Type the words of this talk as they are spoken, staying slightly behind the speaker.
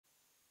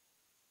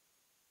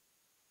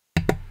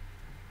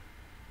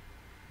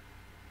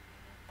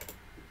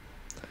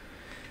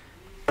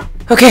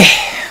Okay,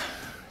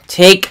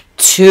 take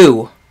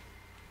 2.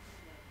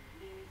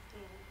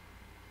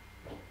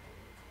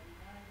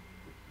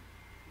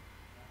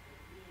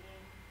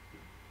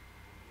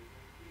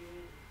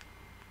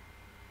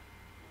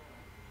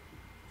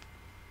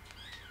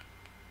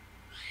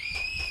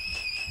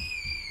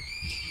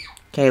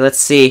 Okay, let's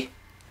see.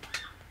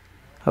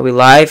 Are we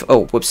live?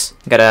 Oh, whoops.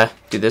 Gotta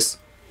do this.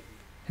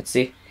 Let's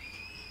see.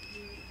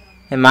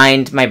 And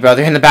mind my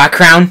brother in the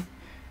background.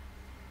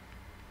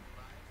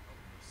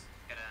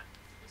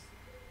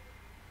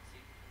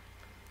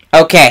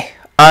 Okay,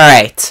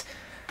 alright.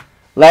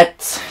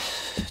 Let's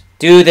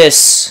do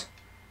this.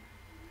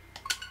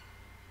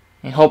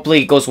 And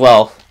hopefully it goes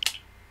well.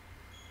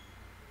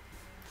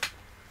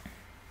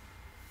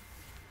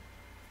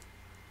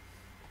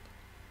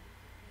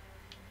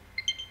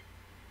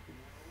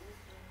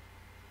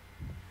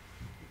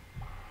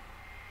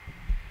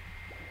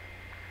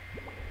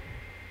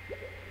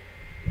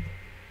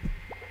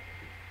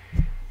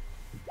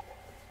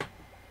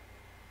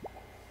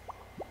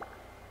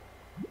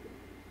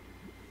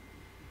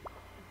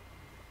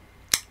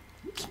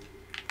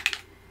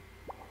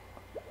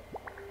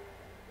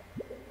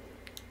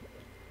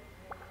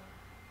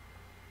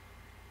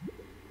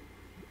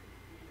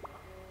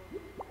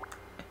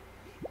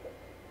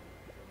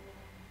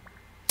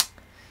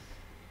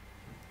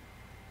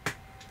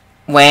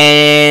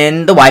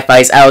 When the Wi-Fi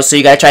is out, so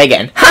you gotta try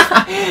again.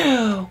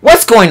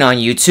 What's going on,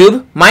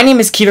 YouTube? My name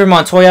is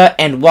KeverMontoya,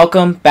 and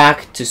welcome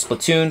back to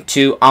Splatoon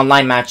 2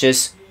 online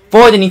matches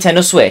for the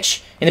Nintendo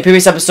Switch. In the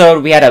previous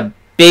episode, we had a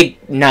big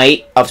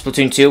night of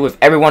Splatoon 2 with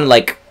everyone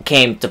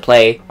came to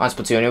play on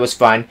Splatoon. It was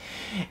fun,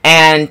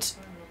 and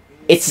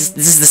this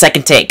is the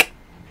second take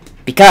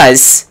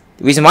because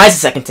the reason why it's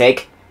the second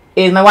take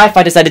is my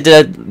Wi-Fi decided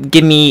to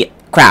give me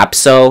crap.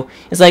 So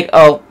it's like,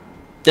 oh,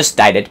 just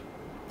died it.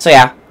 So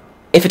yeah.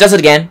 If it does it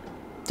again,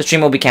 the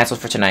stream will be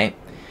cancelled for tonight,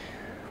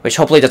 which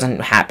hopefully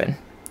doesn't happen.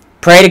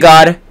 Pray to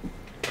God.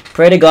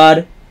 Pray to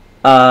God.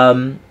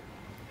 Pray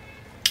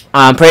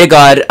to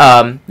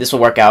God. This will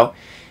work out.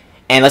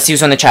 And let's see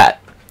who's on the chat.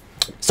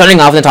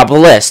 Starting off at the top of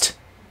the list,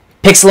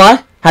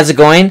 Pixela. How's it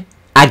going?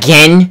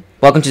 Again.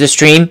 Welcome to the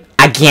stream.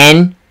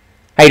 Again.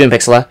 How you doing,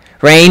 Pixela?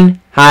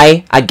 Rain.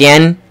 Hi.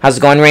 Again. How's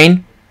it going,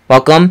 Rain?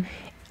 Welcome.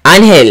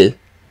 Angel.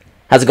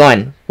 How's it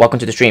going? Welcome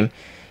to the stream.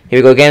 Here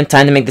we go again.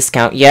 Time to make this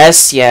count.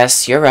 Yes,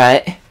 yes, you're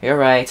right. You're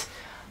right.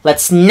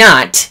 Let's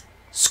not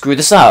screw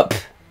this up.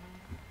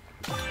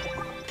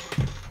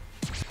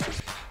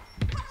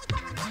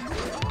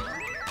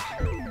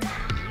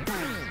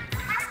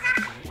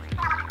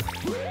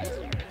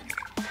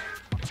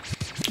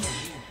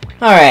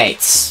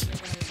 Alright.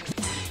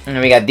 And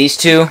then we got these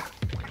two.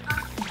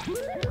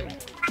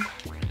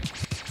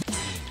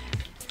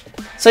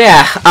 So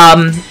yeah,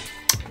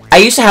 I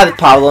used to have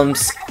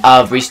problems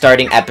of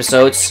restarting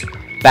episodes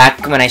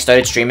back when I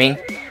started streaming,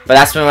 but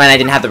that's when I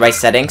didn't have the right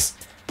settings.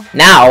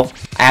 Now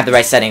I have the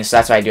right settings, so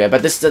that's why I do it.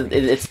 But this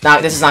is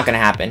not gonna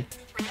happen.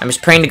 I'm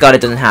just praying to God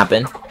it doesn't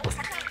happen.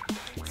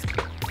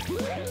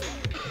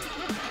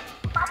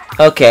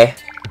 Okay.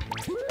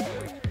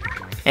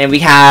 And we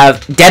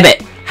have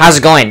Debit. How's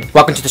it going?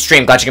 Welcome to the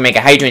stream. Glad you can make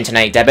it. How you doing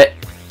tonight, Debit?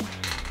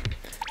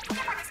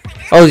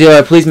 Oh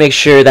yeah, please make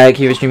sure that I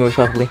keep your stream works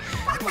properly.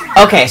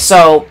 Okay,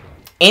 so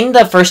in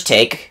the first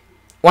take,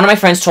 one of my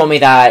friends told me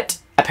that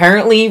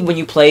apparently, when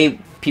you play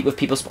with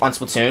people on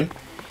Splatoon,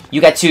 you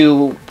get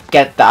to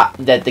get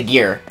the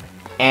gear,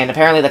 and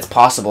apparently that's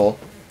possible.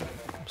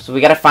 So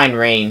we gotta find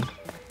Rain.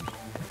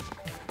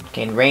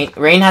 Okay, and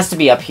Rain has to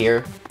be up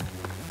here.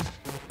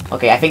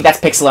 Okay, I think that's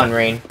Pixela and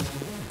Rain.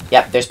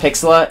 Yep, there's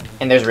Pixela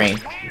and there's Rain.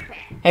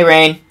 Hey,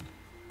 Rain.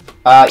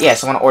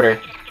 Yes, I want to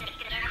order.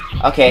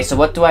 Okay, so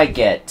what do I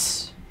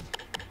get?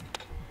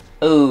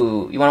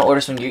 Ooh, you want to order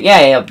some gear?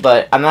 Yeah,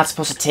 but I'm not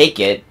supposed to take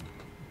it.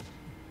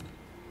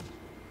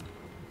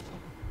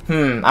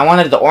 I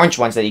wanted the orange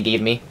ones that he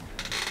gave me.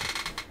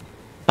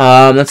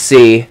 Let's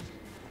see.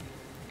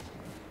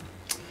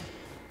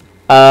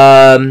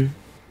 Okay.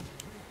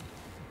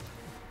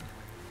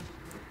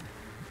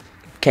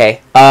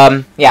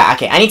 Yeah,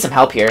 okay, I need some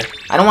help here.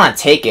 I don't want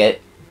to take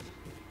it.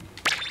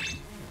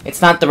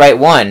 It's not the right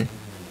one.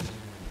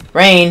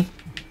 Rain.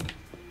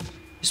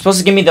 You're supposed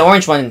to give me the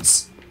orange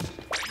ones.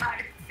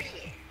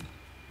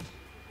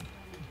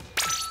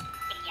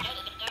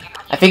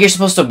 I think you're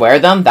supposed to wear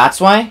them, that's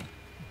why?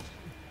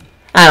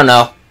 I don't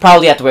know.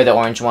 Probably have to wear the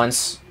orange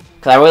ones.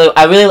 Cause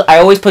I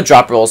always put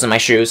drop rolls in my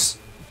shoes.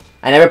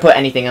 I never put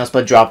anything else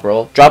but drop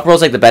roll. Drop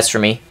roll's like the best for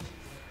me.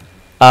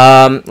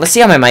 Let's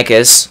see how my mic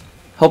is.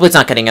 Hopefully it's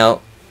not cutting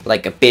out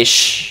like a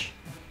bish.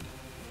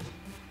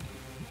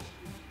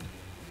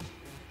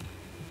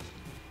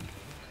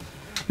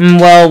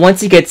 Well,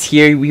 once he gets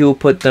here, we will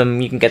put them.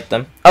 You can get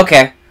them.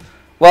 Okay.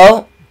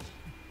 Well,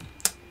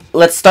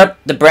 let's start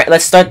the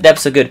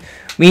episode good.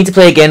 We need to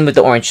play again with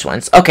the orange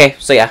ones. Okay.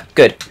 So yeah,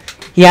 good.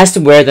 He has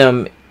to wear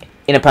them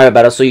in a private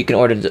battle, so you can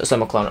order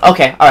some clone.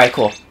 Okay, all right,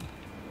 cool.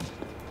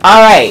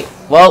 All right,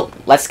 well,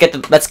 let's get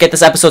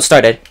this episode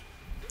started,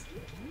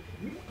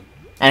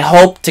 and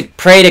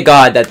pray to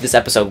God that this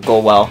episode go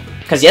well,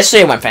 Because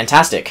yesterday went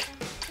fantastic.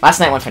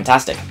 Last night went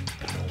fantastic.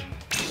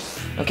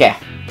 Okay.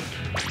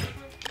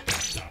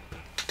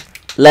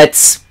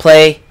 Let's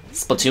play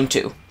Splatoon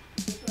 2.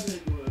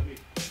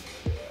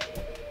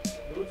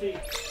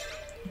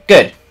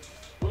 Good.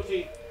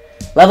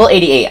 Level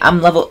 88.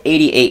 I'm level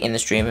 88 in the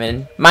stream,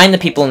 and mind the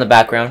people in the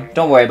background.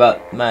 Don't worry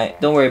about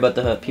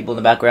the people in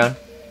the background.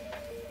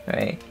 All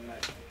right.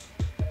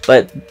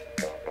 But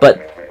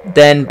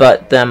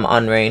them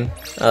on Rain.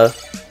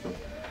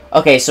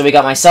 Okay, so we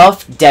got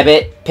myself,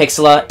 Debit,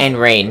 Pixela, and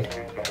Rain.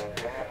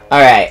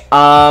 Alright,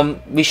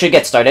 we should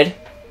get started.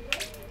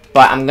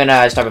 But I'm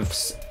gonna start with,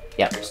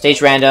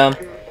 stage random.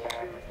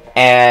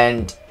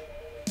 And,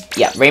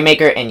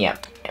 Rainmaker, and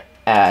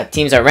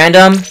teams are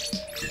random.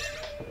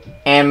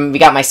 And we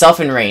got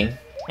myself and Rain.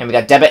 And we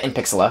got Debit and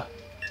Pixela.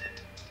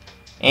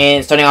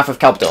 And starting off with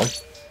Kelp Dome.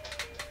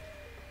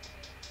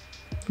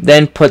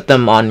 Then put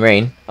them on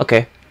Rain.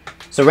 Okay.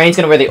 So Rain's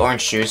gonna wear the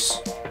orange shoes.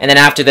 And then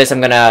after this,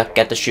 I'm gonna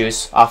get the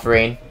shoes off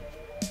Rain.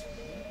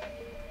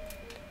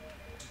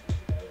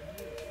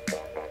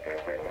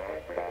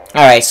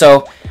 Alright,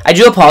 so I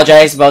do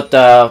apologize about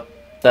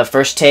the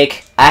first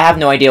take. I have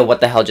no idea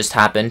what the hell just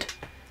happened.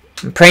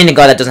 I'm praying to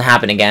God that doesn't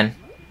happen again.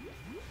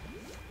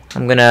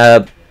 I'm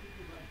gonna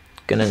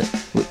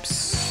whoops,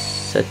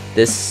 set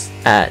this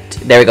at,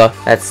 there we go.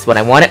 That's what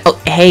I wanted.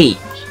 Oh, hey,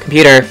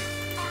 computer.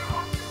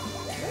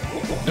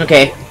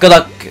 Okay, good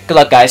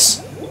luck,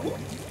 guys.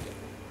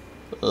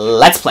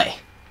 Let's play.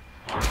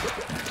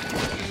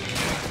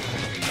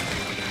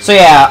 So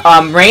yeah,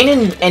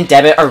 Rain and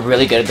Debit are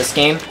really good at this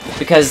game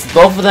because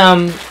both of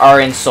them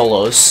are in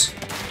solos.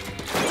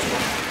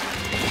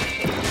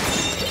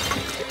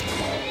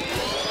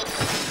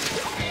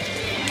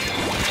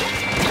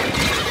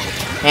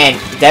 Man,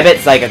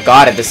 Debit's like a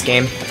god at this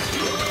game.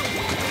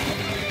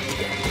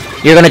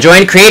 You're gonna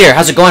join? Creator,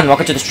 how's it going?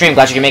 Welcome to the stream.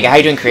 Glad you can make it. How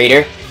you doing,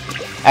 Creator?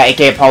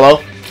 aka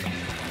Apollo.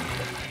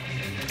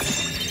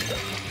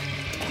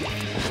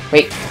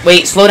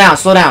 Wait, slow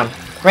down.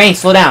 Rain,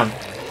 slow down.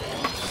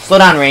 Slow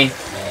down, Rain.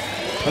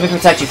 Let me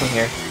protect you from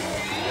here.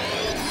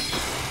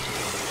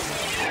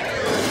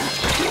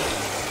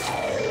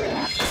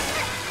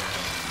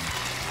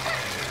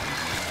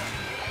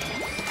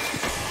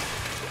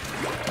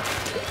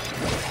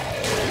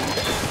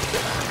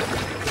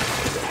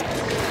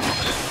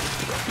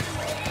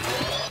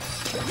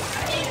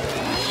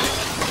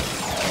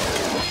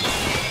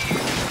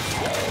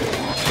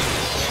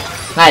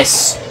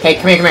 Nice. Okay,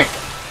 come here.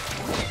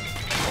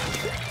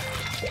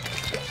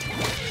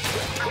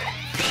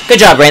 Good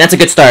job, Rain. That's a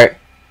good start.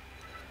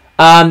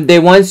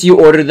 Once you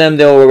order them,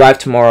 they'll arrive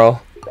tomorrow.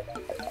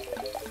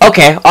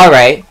 Okay,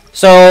 alright.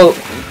 So,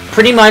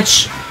 pretty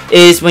much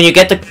is when you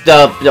get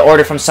the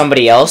order from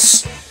somebody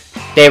else,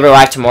 they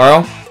arrive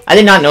tomorrow. I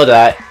did not know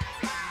that.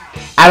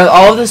 Out of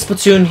all of the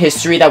Splatoon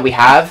history that we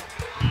have,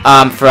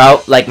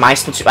 throughout, like, my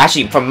Splatoon,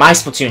 actually, from my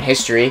Splatoon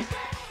history,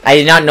 I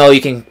did not know you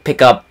can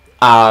pick up,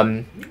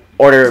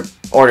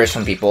 orders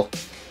from people.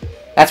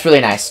 That's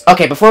really nice.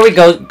 Okay, before we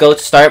go to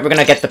start, we're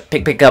gonna get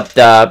pick up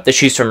the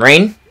shoes from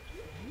Rain,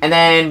 and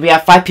then we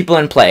have 5 people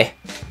in play.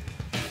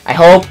 I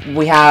hope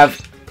we have.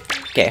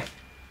 Okay.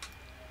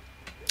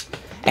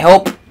 I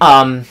hope.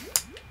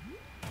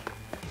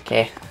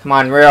 Okay, come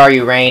on. Where are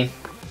you, Rain?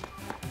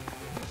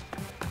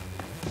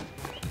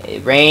 Hey,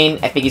 Rain.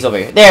 I think he's over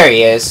here. There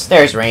he is.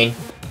 There's Rain.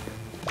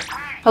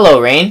 Hello,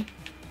 Rain.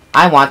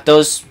 I want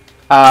those.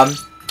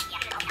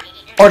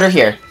 Order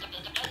here.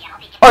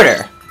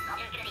 Order.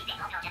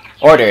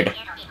 Ordered.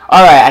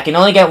 Alright, I can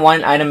only get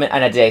 1 item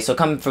in a day, so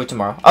come through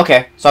tomorrow.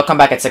 Okay, so I'll come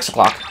back at 6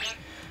 o'clock.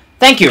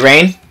 Thank you,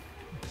 Rain.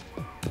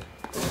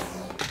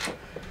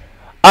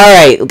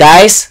 Alright,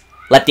 guys.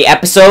 Let the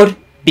episode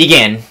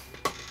begin.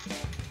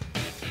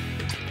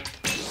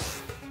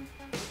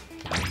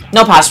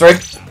 No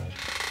password.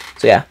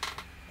 So yeah.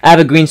 I have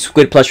a green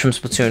squid plush from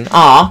Splatoon.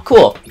 Aw,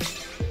 cool.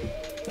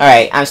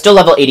 Alright, I'm still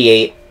level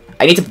 88.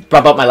 I need to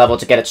bump up my level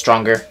to get it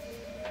stronger.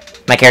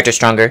 My character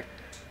stronger.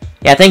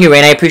 Yeah, thank you,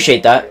 Rain. I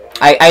appreciate that.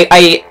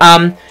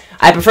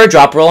 I prefer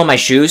drop roll on my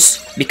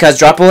shoes because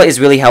drop roll is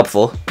really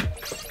helpful.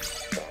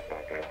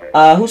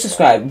 Who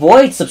subscribed?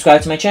 Void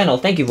subscribed to my channel.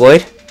 Thank you,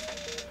 Void.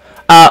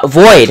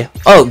 Void.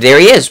 Oh, there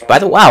he is. By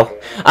the wow.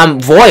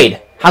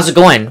 Void. How's it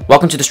going?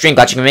 Welcome to the stream.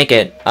 Glad you can make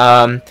it.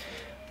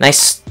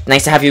 Nice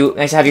to have you.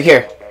 Nice to have you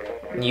here.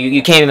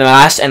 You came in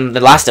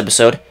the last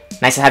episode.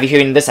 Nice to have you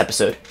here in this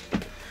episode.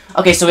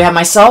 Okay, so we have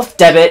myself,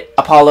 Debit,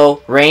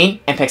 Apollo,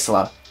 Rain, and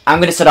Pixela. I'm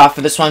gonna set off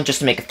for this one just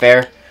to make it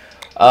fair.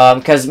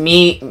 Because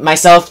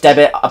myself,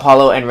 Debit,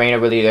 Apollo, and Rain are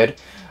really good.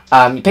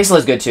 Pixel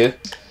is good too.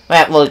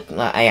 Yeah, well,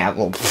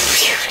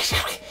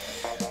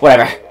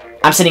 whatever.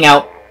 I'm sitting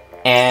out,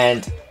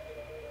 and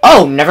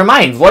oh, never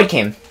mind. Void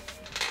came.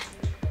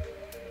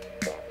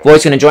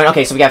 Void's gonna join.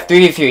 Okay, so we got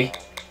 3v3.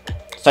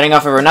 Starting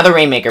off with another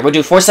Rainmaker. We'll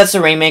do 4 sets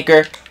of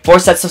Rainmaker, 4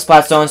 sets of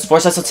Splat Stones, 4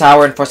 sets of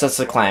Tower, and 4 sets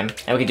of Climb,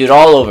 and we can do it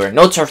all over.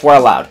 No Turf War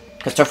allowed,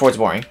 because Turf War is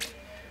boring.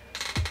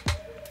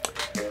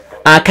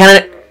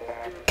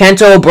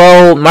 Kanto,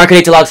 bro,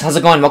 Market Deluxe, how's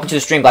it going? Welcome to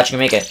the stream, glad you can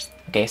make it.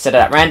 Okay, set it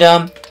at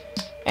random,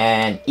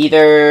 and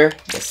either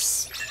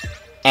this.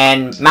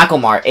 and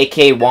Macklemart,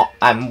 aka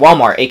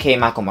Walmart, aka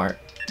Macklemart.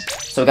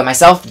 So we got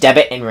myself,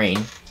 Debit, and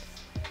Rain.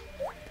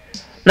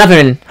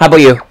 Nothing. How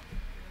about you?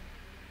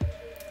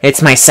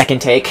 It's my second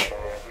take.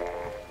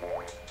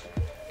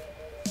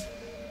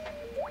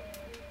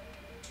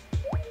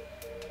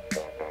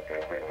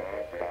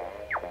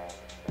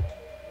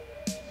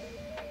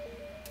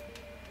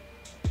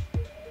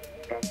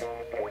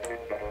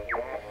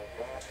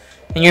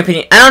 In your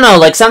opinion, I don't know,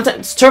 like,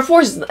 sometimes Turf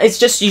Wars, it's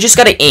just, you just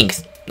gotta ink,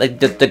 like,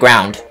 the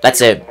ground. That's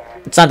it.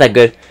 It's not that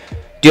good.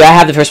 Do I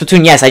have the first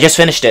Splatoon? Yes, I just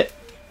finished it.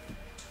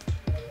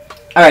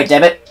 Alright,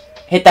 Debit,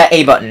 hit that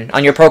A button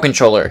on your Pro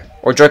Controller,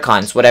 or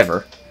Joy-Cons,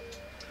 whatever.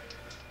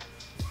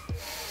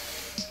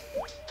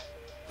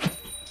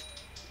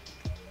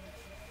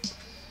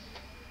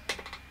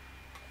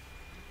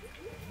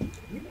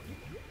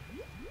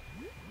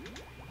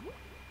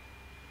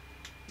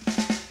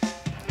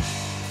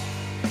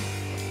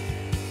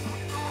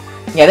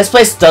 Yeah, this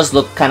place does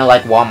look kind of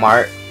like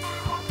Walmart.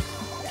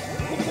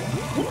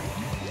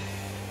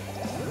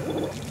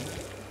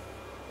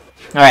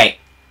 Alright,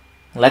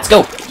 let's go.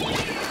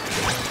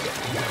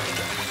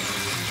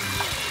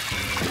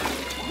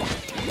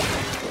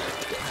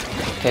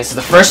 Okay, so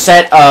the first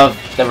set of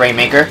the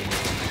Rainmaker.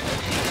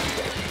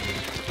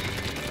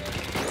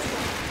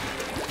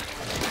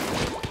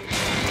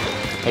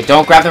 Okay,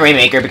 don't grab the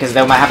Rainmaker because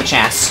they might have a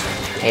chance.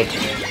 Okay.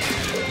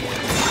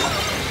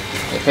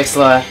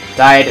 Pixela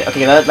died.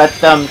 Okay, let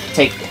them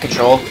take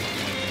control.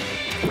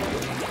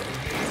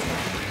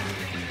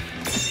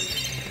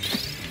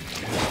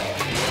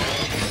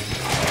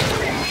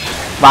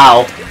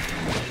 Wow.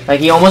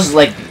 Like, he almost,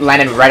 like,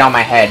 landed right on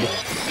my head.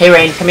 Hey,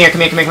 Rain, come here,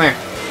 come here, come here, come here.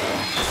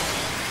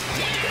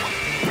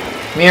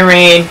 Come here,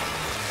 Rain.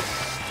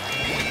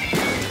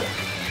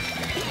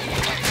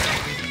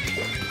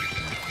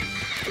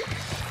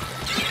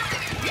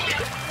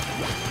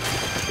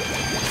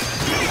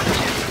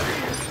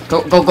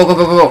 Go, go, go, go,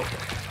 go, go, go.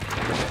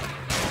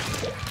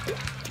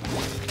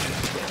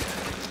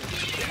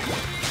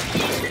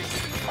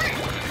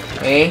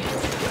 Okay.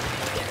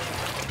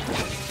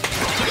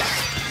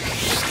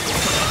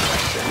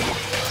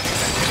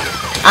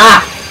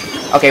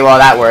 Ah! Okay, well,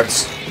 that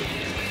works.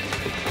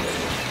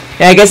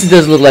 Yeah, I guess it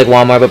does look like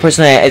Walmart, but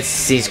personally, it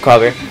sees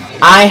Kroger.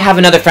 I have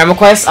another friend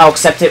request. I'll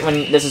accept it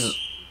when this is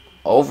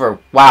over.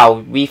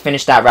 Wow, we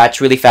finished that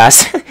ratch really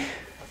fast.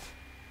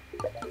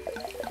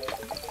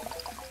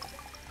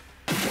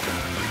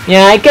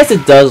 Yeah, I guess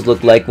it does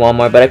look like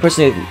Walmart, but I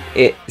personally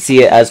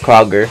see it as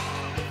Kroger.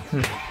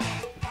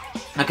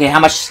 Okay, how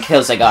much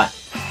kills I got?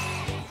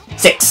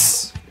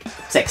 6.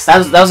 6.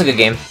 That was a good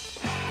game.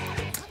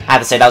 I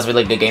have to say, that was a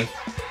really good game.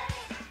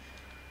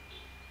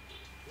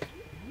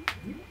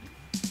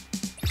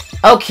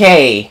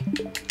 Okay.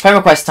 Friend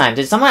request time.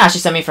 Did someone actually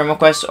send me a friend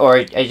request, or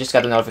I just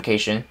got a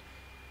notification?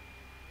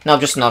 No,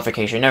 just a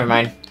notification. Never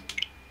mind.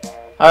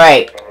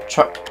 Alright.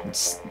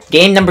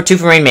 Game number 2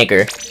 for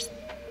Rainmaker.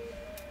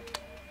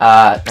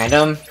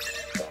 Random.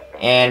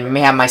 And we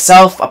may have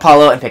myself,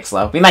 Apollo, and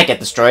Pixelo. We might get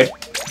destroyed.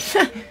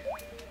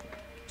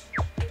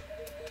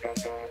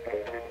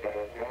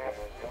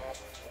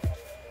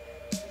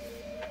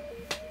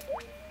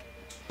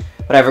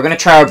 Whatever, we're gonna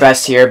try our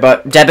best here,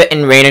 but Debit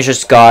and Rain are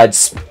just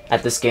gods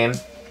at this game.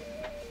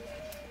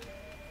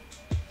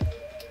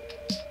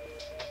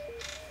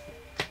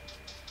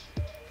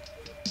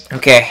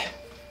 Okay.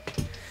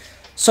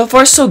 So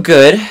far, so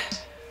good.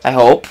 I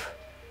hope.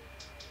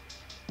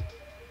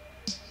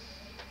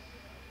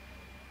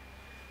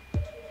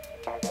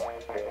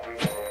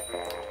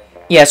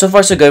 Yeah, so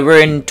far so good.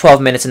 We're in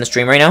 12 minutes in the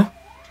stream right now.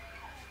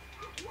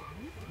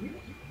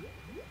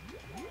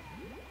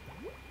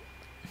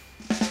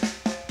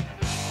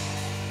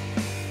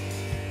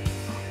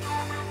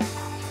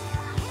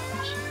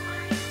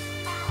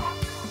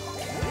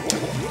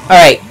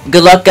 Alright,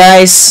 good luck,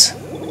 guys.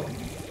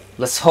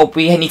 Let's hope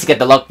we need to get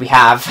the luck we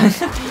have.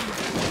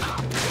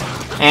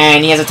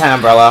 And he has a time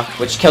umbrella,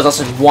 which kills us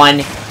in 1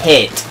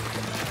 hit.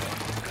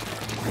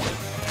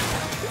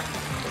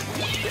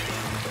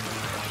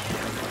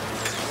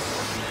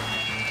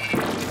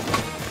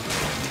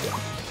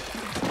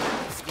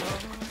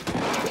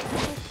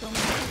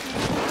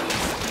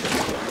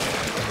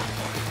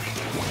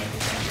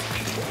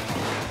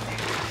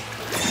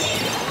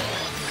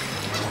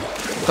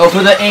 Go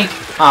for the ink.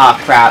 Ah,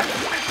 crap.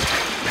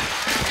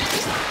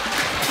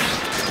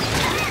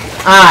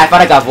 Ah, I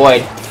thought I got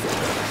void.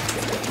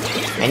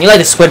 Man, you like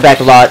the squid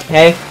back a lot,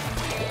 hey?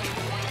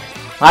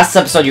 Last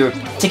episode you were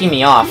ticking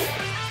me off.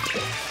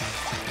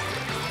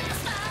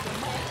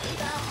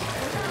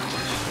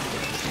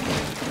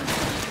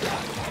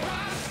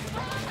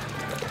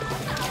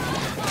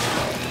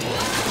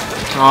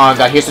 Oh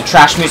god, here's the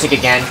trash music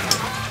again.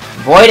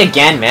 Void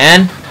again,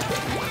 man.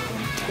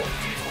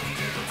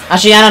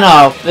 Actually, I don't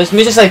know. This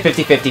music's like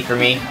 50-50 for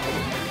me.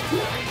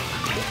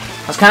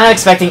 I was kind of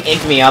expecting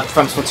Ink Me Up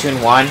from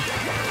Splatoon 1.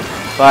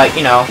 But,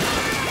 you know.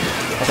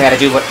 I guess I gotta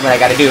do what I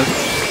gotta do.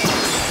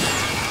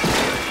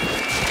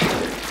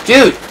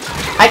 Dude!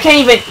 I can't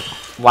even...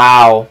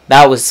 Wow.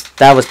 That was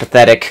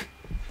pathetic.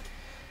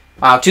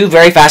 Wow, two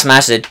very fast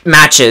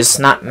matches,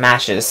 not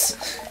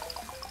matches.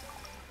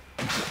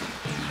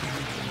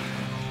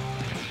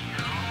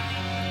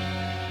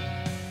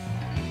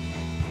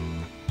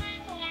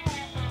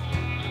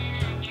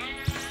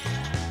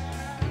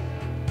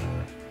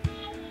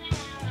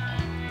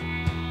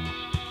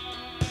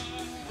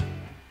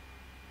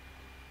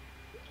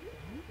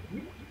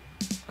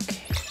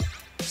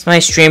 Is my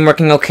stream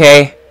working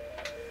okay?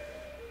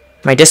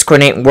 My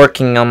Discord ain't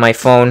working on my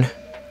phone.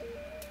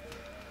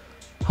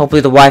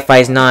 Hopefully the Wi-Fi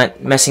is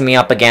not messing me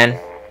up again.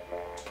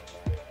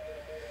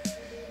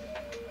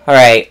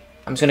 Alright,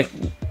 I'm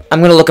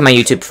gonna look at my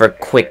YouTube for a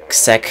quick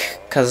sec,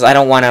 cause I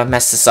don't wanna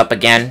mess this up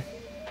again.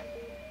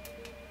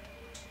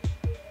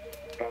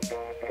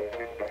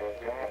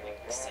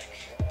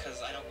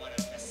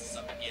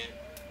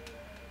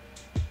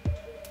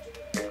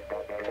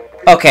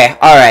 Okay,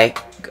 alright.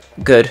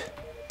 Good.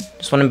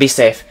 Just want to be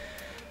safe.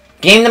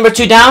 Game number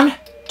 2 down.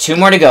 2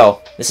 more to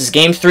go. This is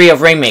game 3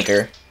 of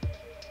Rainmaker.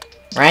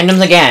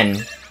 Randoms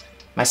again.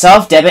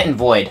 Myself, Debit, and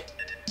Void.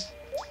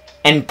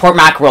 And Port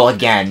Mackerel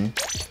again.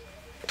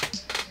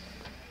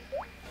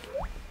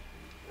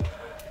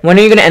 When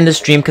are you gonna end the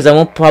stream? Because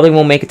I probably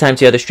won't make it time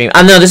to the other stream.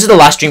 No, this is the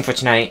last stream for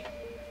tonight.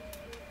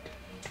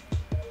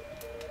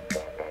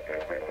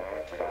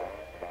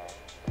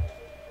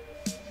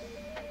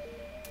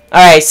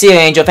 Alright, see you,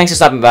 Angel. Thanks for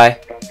stopping by.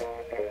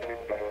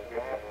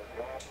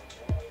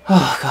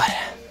 Oh, God.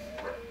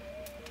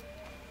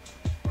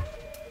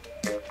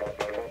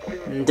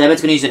 And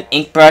Debit's gonna use an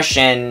ink brush,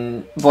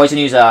 and Void's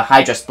gonna use a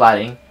Hydra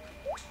splatting.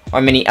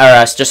 Or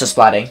just a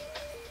splatting.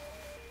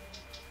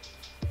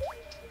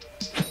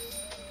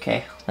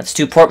 Okay, let's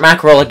do Port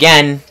Mackerel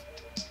again.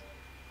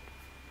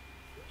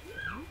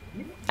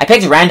 I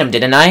picked random,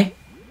 didn't I?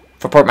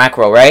 For Port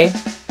Mackerel, right?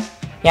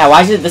 Yeah,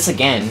 why is it this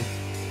again?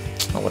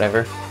 Oh,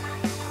 whatever.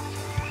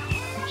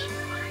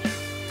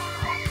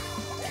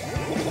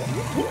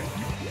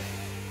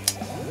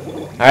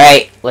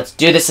 Alright, let's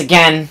do this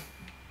again.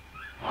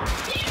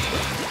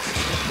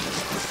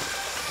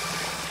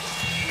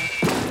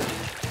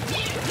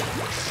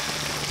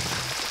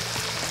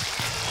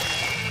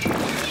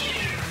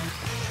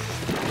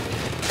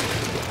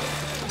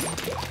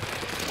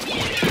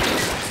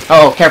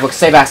 Oh, careful,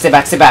 stay back, stay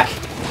back, stay back.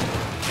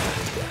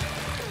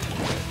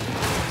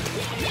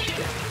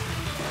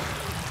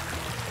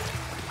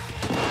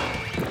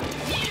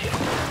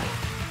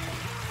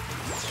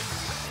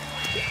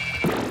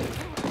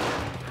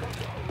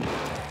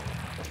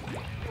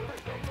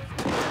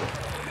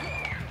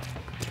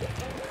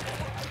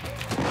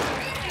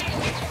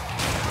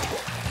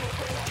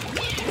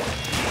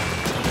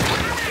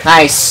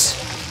 Nice.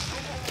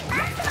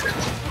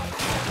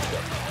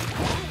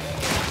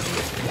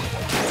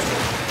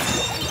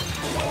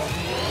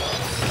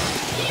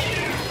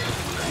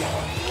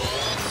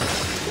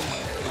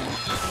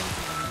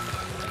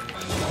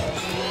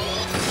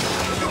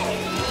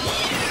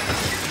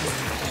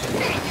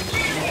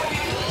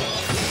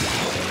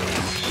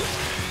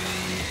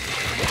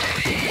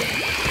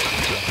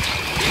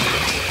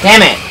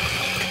 Damn it.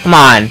 Come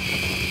on.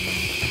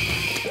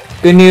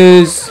 Good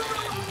news.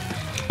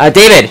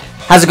 David,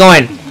 how's it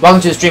going?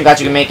 Welcome to the stream. Glad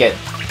you can make it.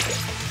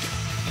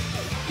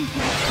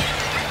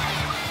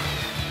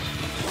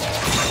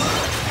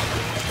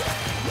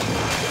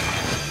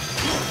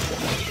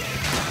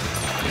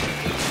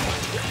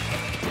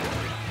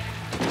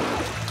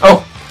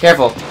 Oh,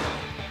 careful.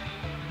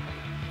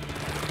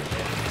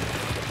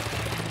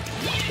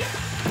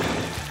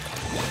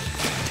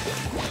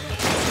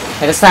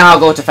 Okay, this time I'll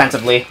go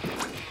defensively.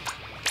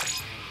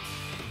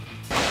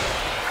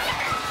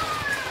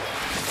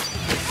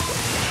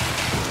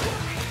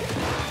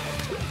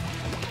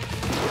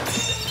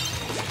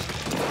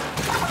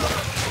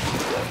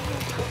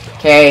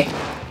 Okay.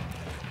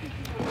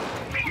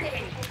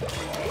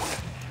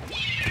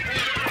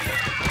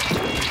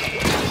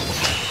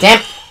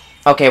 Damn.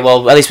 Okay,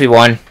 well, at least we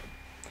won.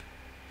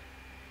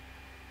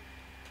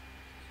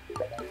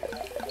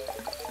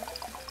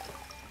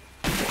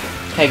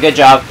 Okay, good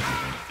job.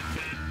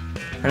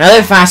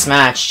 Another fast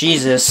match.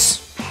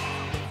 Jesus.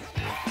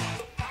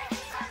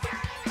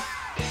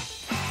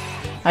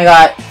 I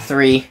got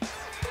 3.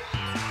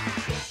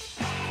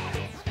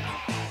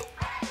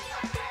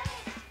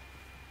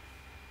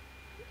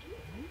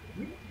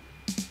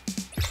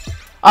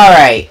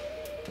 Alright.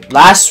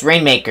 Last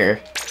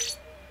Rainmaker.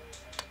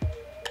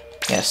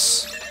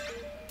 Yes.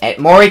 At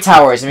Mori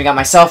Towers. And we got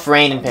myself,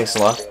 Rain, and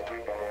Pixela.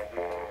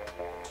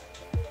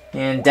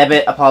 And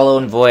Debit, Apollo,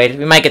 and Void.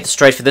 We might get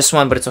destroyed for this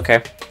one, but it's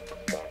okay.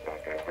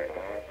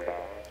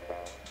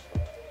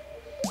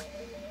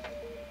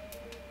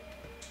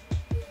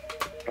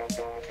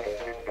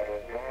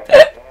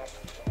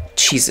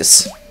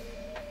 Jesus.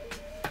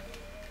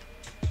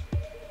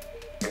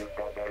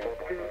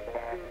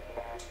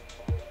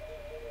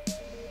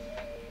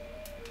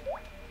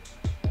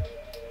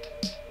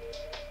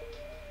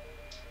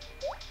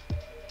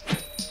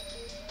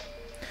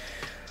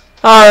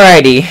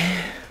 Alrighty.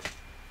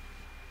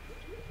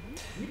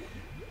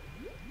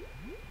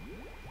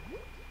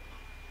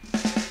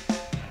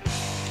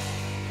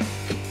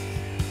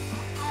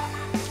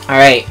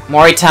 Alright,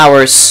 Mori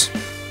Towers.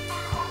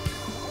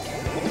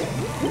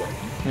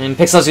 And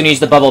Pixel's gonna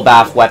use the Bubble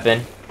Bath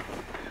weapon.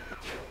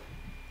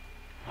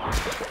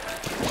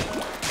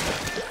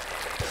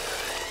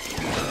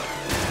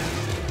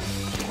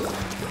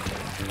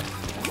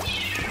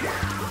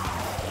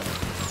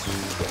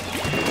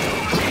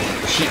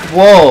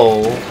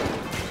 Whoa!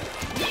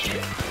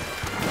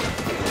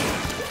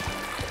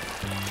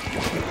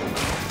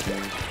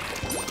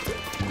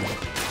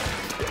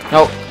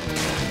 Nope.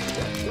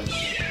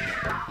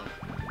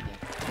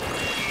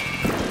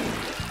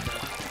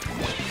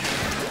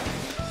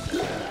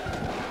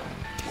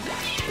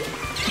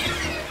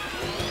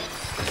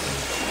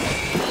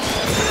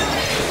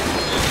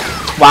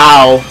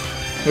 Wow.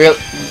 Real,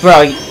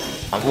 bro.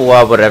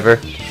 Well, whatever.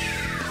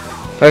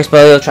 First,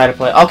 Billy will try to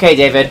play. Okay,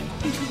 David.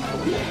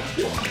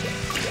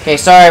 Okay,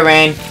 sorry,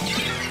 Rain.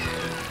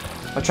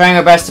 We're trying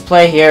our best to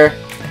play here,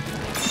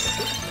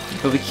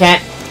 but we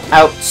can't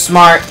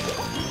outsmart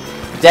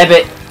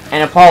Debit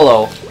and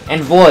Apollo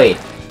and Void.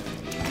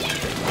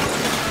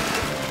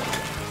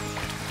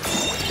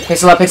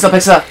 Pixela, Pixela,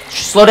 Pixela.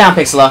 Slow down,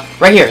 Pixela.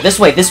 Right here. This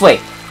way, this way.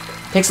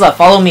 Pixela,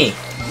 follow me.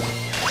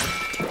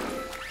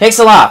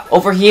 Pixela,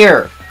 over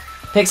here.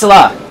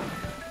 Pixela.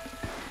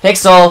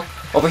 Pixel,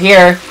 over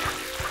here.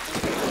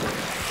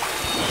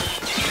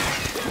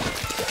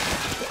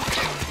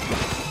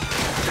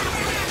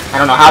 I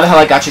don't know how the hell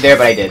I got you there,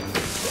 but I did.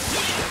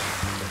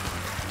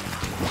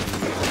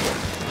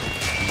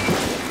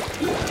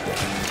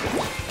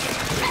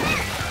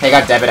 Hey, I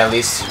got Debit at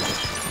least.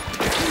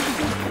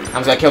 I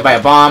almost got killed by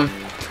a bomb.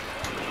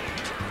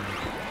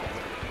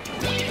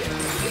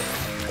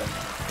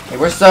 Hey,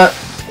 where's the...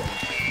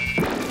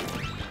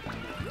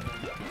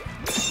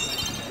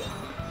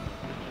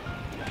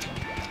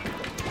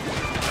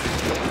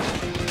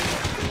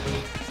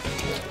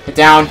 Get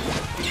down.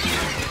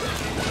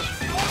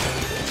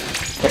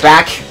 Get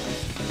back.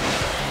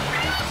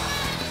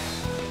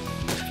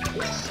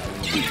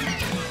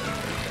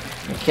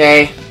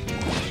 Okay.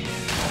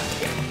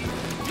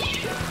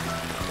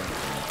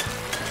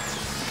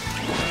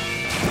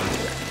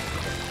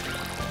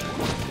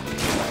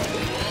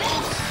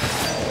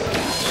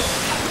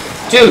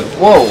 Dude,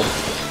 whoa.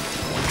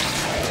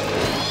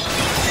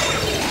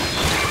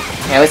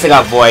 Okay, at least I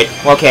got Void.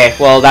 Okay,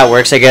 well, that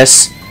works, I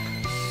guess.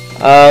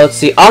 Let's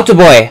see.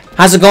 Octoboy,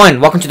 how's it going?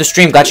 Welcome to the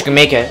stream. Glad you can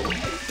make it.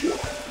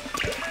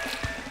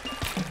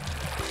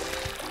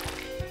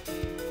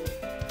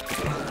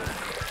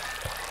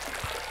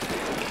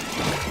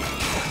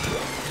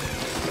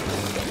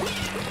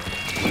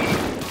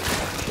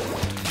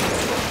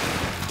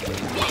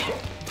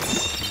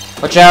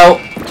 Watch out!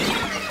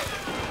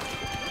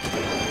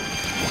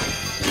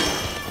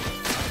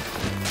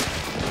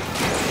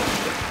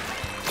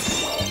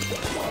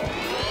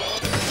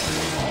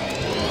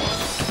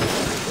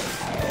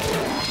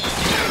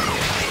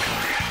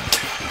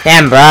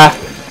 Damn, bruh.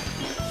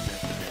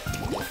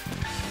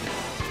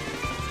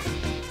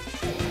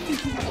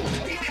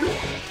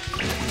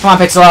 Come on,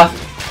 Pixela.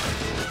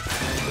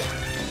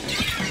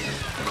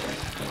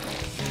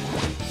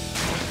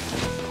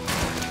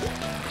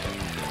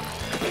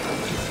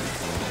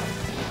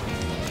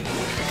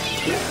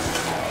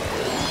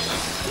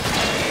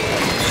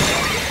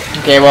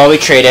 Okay, well, we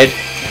traded.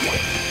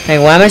 Hey,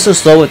 why am I so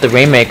slow with the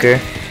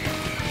Rainmaker?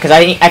 Because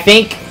I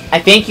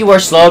think you are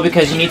slow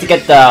because you need to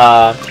get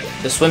the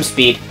swim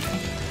speed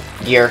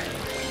gear.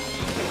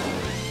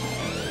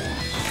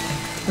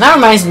 And that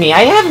reminds me,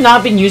 I have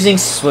not been using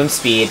swim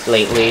speed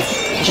lately.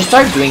 I should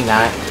start doing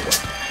that.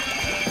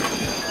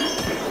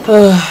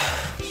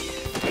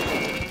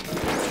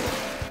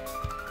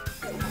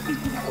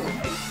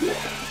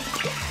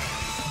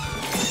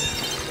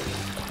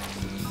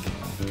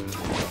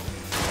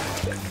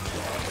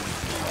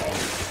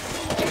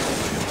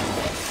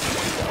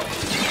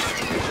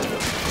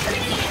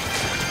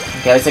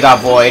 Okay, at least I got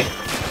Void.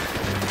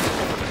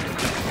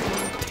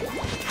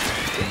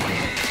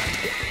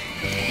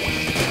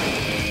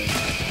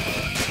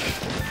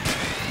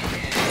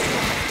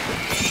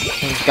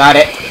 Got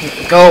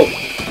it. Go.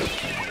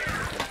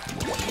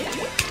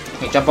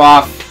 Okay, jump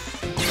off.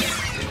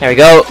 There we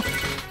go.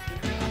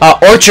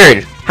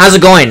 Orchard, how's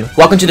it going?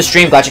 Welcome to the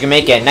stream. Glad you can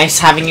make it. Nice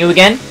having you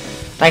again.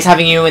 Nice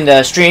having you in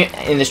the stream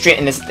in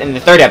the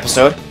third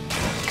episode.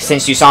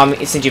 Since you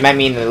met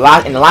me in the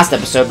last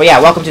episode. But yeah,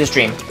 welcome to the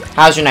stream.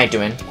 How's your night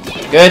doing?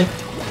 Good?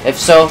 If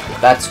so,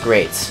 that's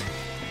great.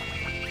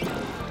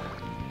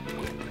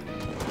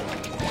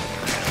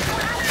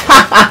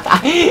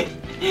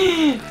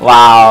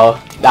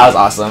 Wow, that was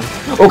awesome.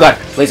 Oh god,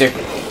 laser.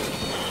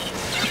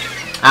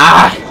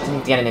 Ah,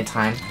 didn't get it in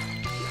time.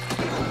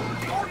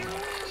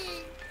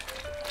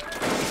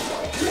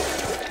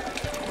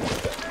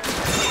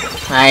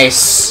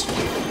 Nice.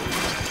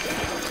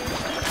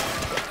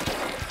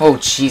 Oh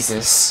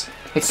Jesus.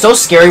 It's so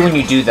scary when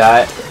you do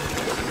that.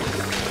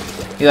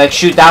 You like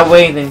shoot that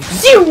way and then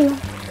ZOO!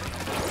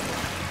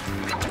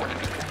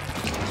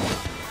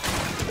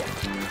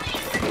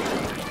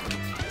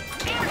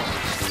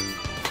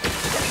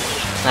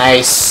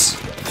 Nice.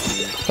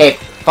 Okay,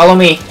 follow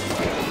me.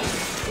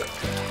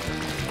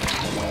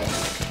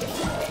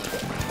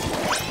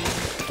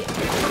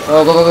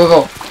 Go, go, go, go,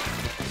 go.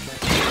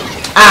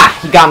 Ah!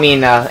 He got me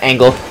in the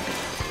angle.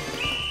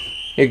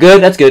 You're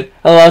good? That's good.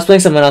 Oh, I was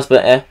playing someone else,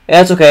 but yeah,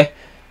 that's okay.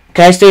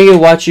 Can I stay here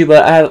and watch you?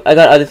 But I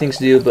got other things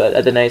to do but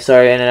at the night,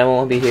 sorry, and I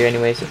won't be here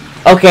anyway. So.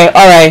 Okay,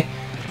 alright.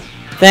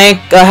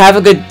 Have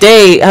a good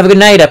day. Have a good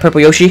night,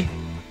 Purple Yoshi.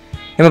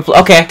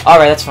 Okay,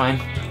 alright, that's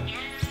fine.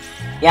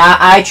 Yeah,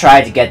 I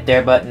tried to get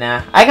there, but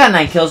nah. I got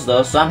 9 kills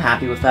though, so I'm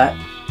happy with that.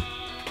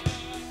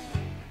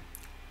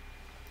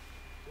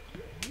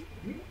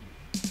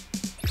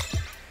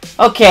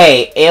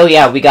 Okay, oh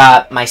yeah, we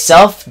got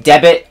myself,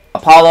 Debit,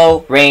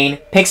 Apollo, Rain,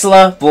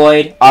 Pixela,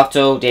 Void,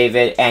 Octo,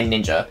 David, and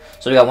Ninja.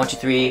 So we got 1, 2,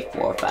 3,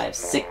 4, 5,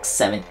 6,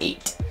 7,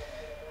 8.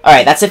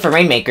 Alright, that's it for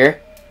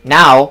Rainmaker.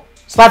 Now,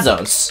 Splat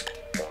Zones.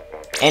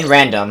 And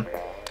random.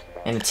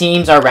 And the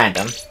teams are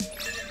random.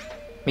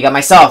 We got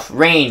myself,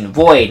 Rain,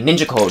 Void,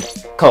 Ninja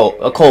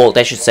Cold,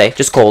 I should say.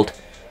 Just Cold.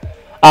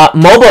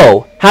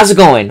 Mobo, how's it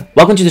going?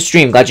 Welcome to the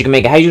stream. Glad you can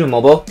make it. How you doing,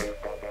 Mobo?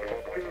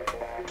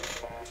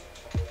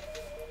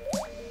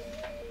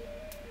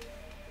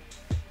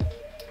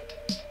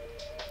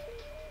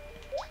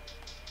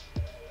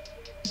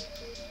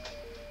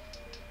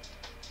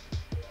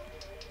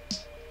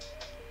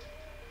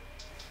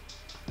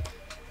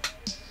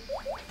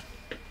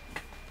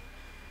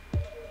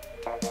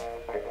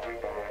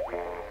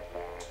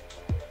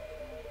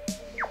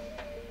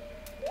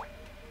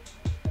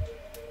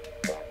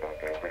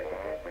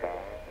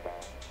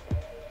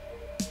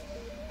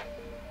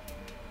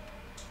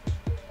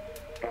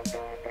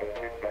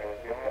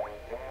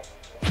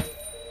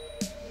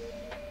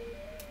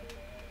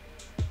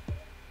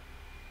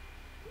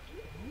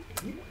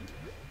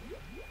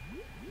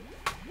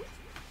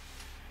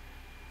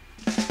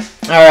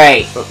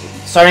 Alright,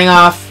 starting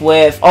off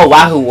with,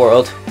 Wahoo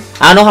World.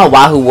 I don't know how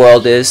Wahoo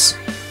World is.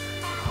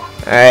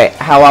 Alright,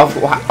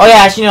 oh yeah,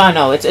 actually no, I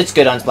know, it's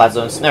good on Splat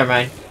Zones, never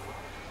mind.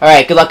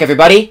 Alright, good luck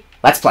everybody,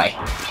 let's play.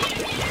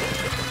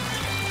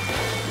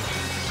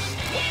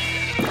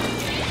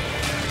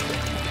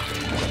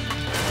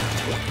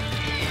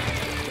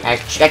 I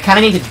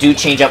kind of need to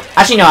change up,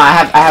 actually no, I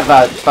have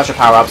a special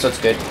power up, so it's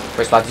good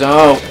for Splat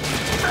Zone.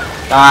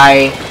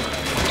 Die.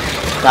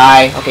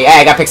 Okay,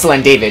 hey, I got Pixel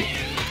and David.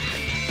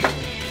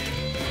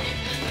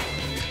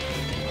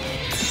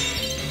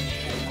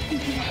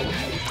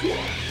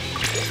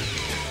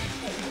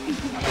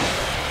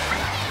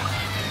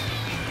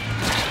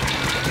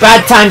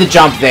 Bad time to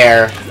jump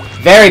there.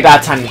 Very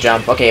bad time to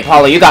jump. Okay,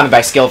 Apollo, you got me by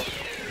skill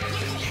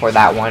for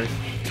that one.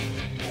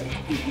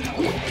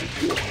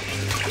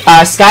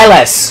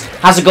 Skyless,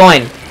 how's it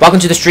going?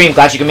 Welcome to the stream.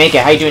 Glad you can make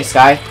it. How you doing,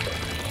 Sky?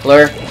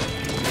 Blur.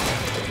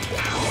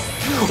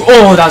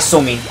 Oh, that was so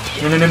mean.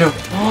 No.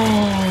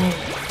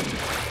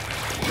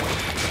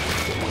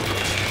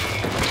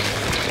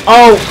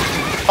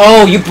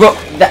 Oh, you broke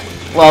that.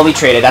 Well, we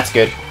traded. That's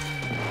good.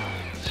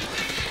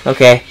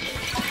 Okay.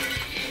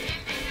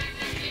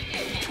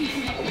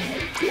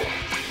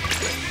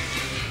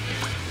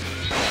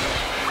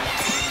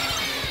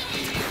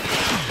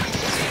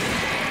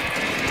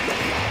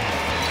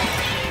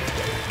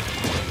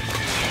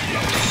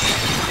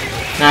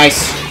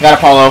 Nice. Got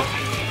Apollo.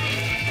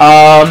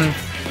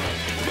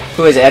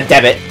 Who is it?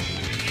 Debit.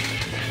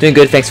 Doing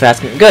good, thanks for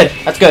asking. Good.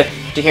 That's good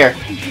to hear.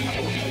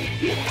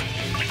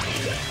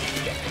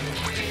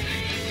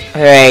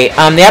 Alright,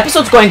 the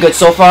episode's going good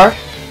so far.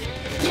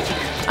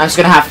 I'm just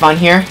gonna have fun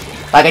here.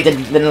 Like I did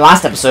in the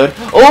last episode.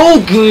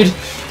 Oh, good.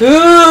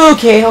 Ooh,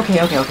 okay.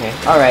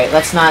 Alright,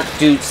 let's not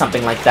do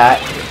something like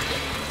that.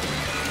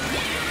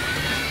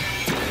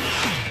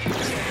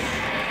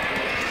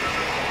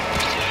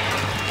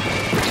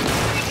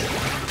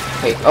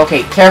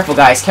 Okay, careful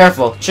guys,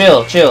 careful.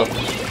 Chill.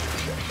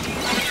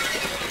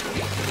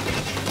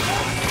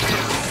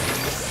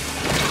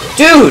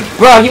 Dude,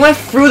 bro, he went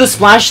through the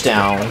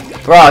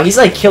splashdown. Bro, he's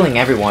like killing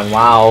everyone,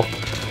 wow.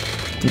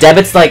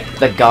 Debit's like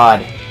the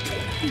god.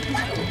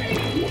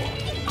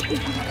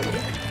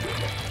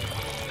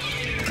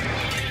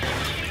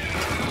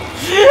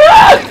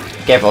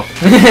 Careful.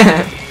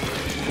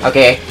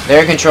 Okay,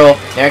 they're in control.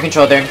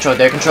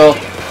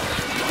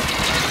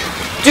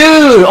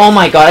 Dude! Oh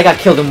my god, I got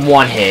killed in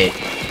one hit.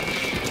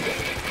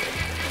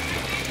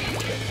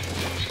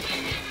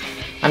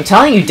 I'm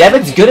telling you,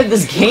 Debit's good at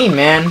this game,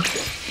 man.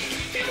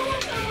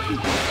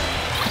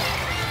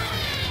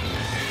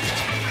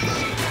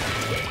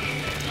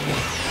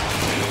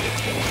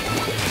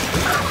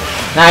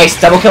 Nice,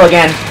 double kill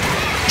again.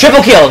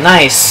 Triple kill,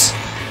 nice.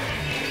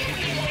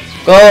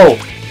 Go.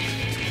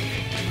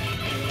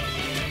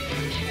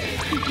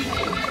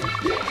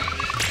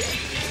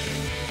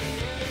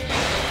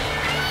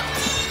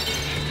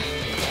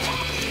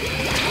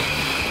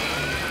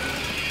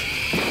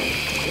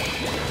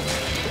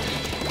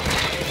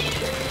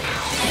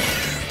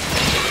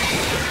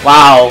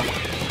 Wow.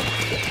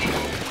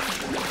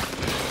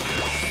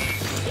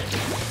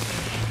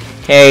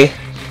 Okay.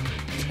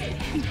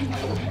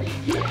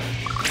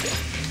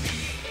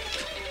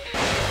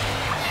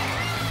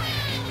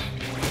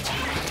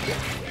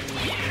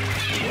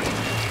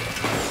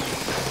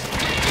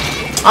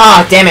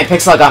 Ah, damn it,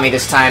 Pixel got me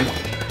this time.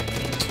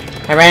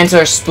 I ran into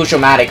a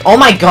Sploosh-O-Matic. Oh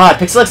my god,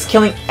 Pixel's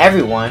killing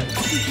everyone.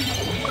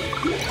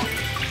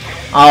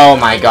 Oh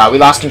my god, we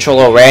lost control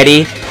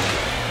already.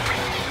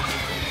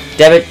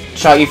 Debit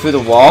shot you through the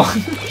wall.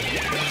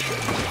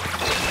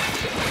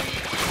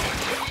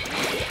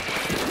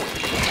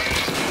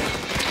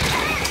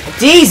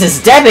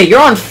 Jesus, Debit,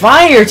 you're on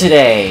fire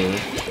today.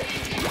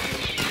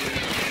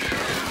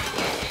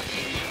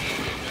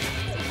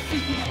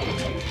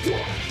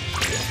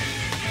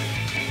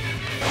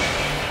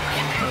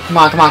 Come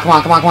on, come on, come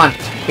on, come on, come on.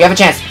 We have a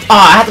chance. Oh,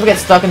 I have to get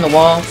stuck in the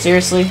wall.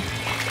 Seriously?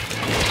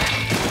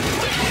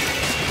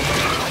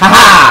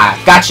 Haha!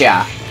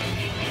 Gotcha!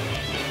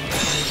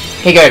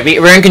 Okay, good.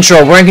 We're in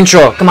control. We're in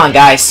control. Come on,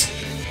 guys.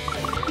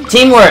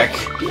 Teamwork!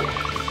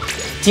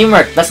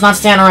 Teamwork. Let's not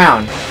stand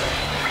around.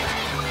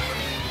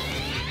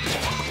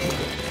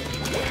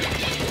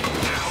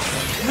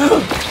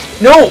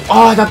 No!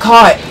 Oh, I got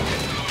caught.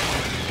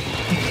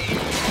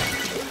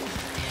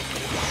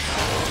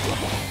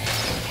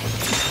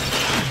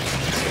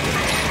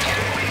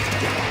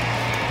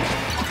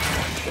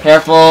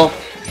 Careful.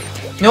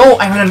 No,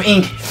 I ran out of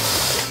ink.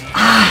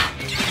 Ah.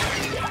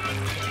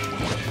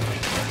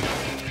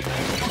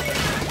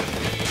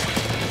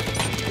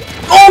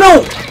 Oh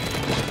no!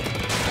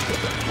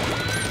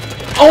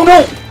 Oh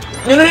no!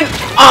 No, no, no!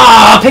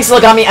 Ah,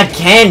 Pixel got me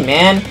again,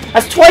 man.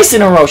 That's twice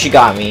in a row she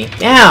got me.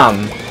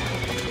 Damn.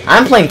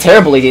 I'm playing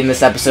terribly in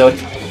this episode.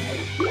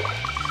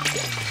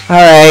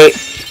 Alright.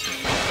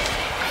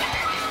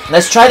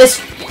 Let's try this.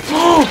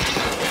 No,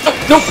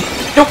 no,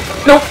 no,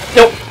 no,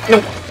 no,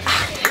 no.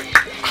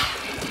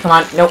 Come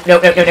on. Nope,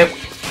 nope, nope, nope, nope.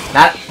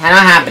 Not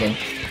happening.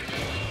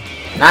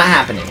 Not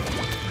happening.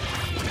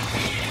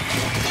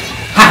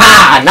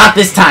 Haha! Not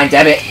this time,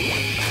 damn it.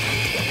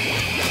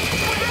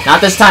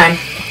 Not this time.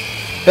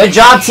 Good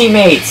job,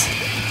 teammates.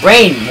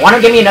 Rain, wanna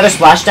give me another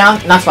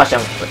splashdown? Not splashdown.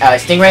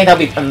 Stingray, that'd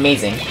be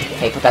amazing.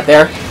 Okay, put that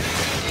there.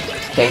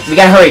 Okay, we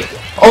gotta hurry.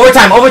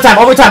 Overtime, overtime,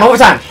 overtime,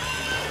 overtime.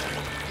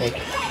 Okay.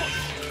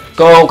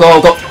 Go,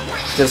 go, go.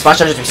 So the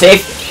splashdown just be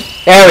safe.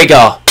 There we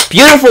go.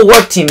 Beautiful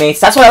work,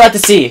 teammates. That's what I like to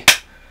see.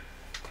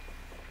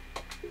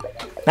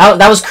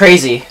 That was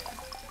crazy.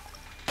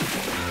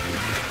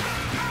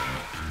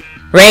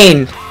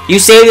 Rain, you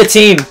saved the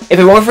team. If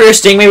it weren't for your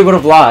Stingray, we would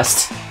have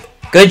lost.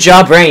 Good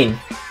job, Rain.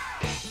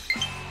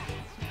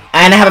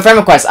 And I have a friend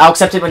request. I'll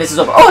accept it when this is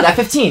over. Oh, that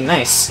 15.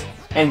 Nice.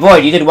 And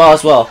Void, you did well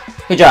as well.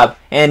 Good job.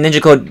 And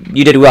Ninja Code,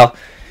 you did well.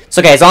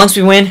 So, okay, as long as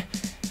we win,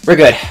 we're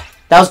good.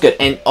 That was good.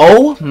 And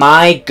oh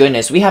my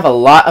goodness, we have a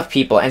lot of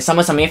people. And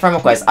someone sent me a friend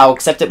request. I'll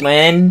accept it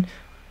when...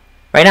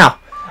 right now.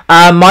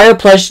 Mario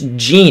Plush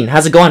Gene,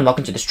 how's it going?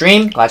 Welcome to the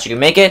stream. Glad you can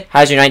make it.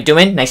 How's your night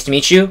doing? Nice to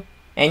meet you.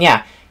 And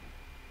yeah,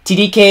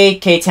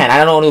 TDK K10.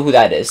 I don't know who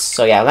that is.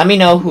 So yeah, let me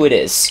know who it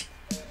is.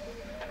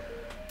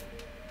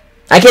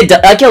 I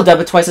killed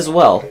Debit twice as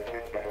well.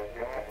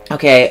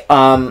 Okay.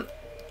 All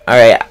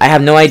right. I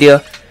have no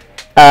idea.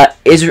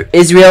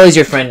 Israel is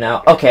your friend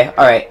now. Okay.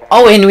 All right.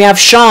 Oh, and we have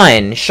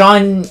Sean.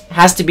 Sean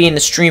has to be in the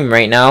stream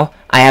right now.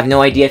 I have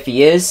no idea if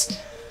he is,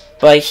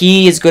 but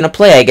he is gonna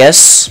play, I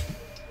guess.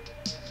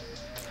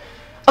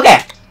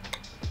 Okay,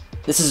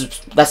 that's the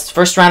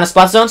first round of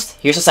Splat Zones.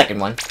 Here's the second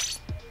one.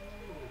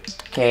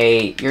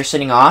 Okay, you're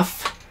sitting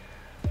off.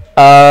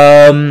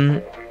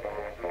 It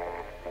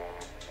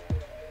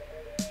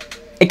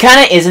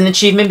kind of is an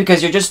achievement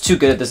because you're just too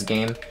good at this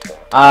game.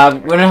 We're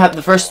gonna have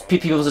the first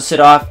people to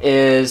sit off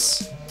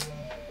is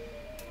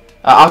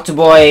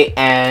Octoboy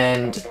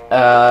and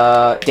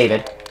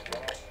David.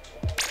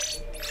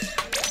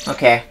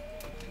 Okay,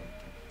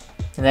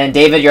 and then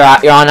David, you're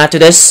on after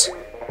this.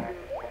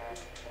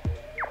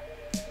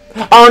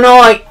 Oh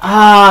no!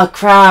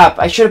 Crap!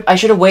 I should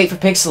have waited for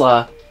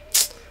Pixela.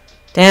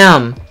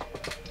 Damn.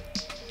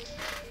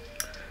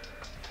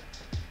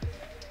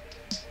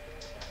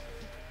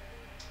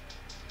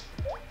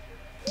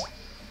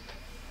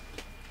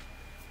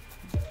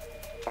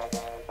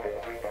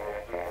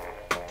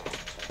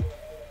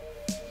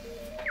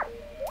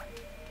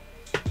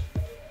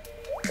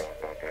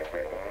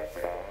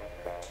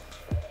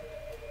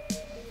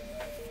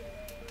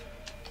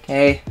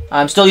 Okay,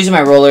 I'm still using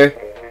my roller.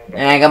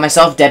 And I got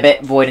myself,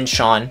 Debit, Void, and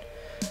Sean.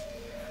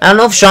 I don't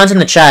know if Sean's in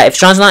the chat. If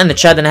Sean's not in the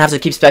chat, then I have to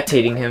keep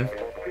spectating him.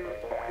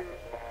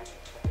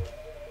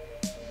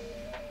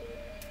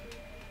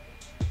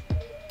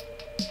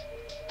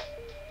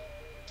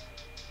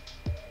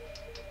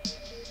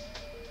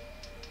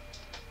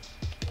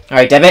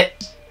 Alright, Debit.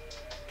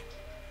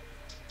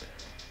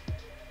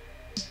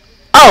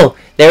 Oh!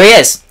 There he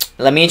is!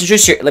 Let me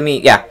introduce you.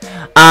 Yeah.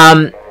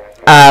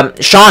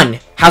 Sean,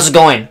 how's it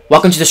going?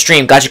 Welcome to the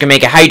stream. Glad you can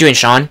make it. How you doing,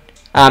 Sean?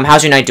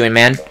 How's your night doing,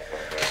 man?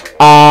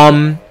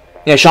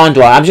 Yeah, Sean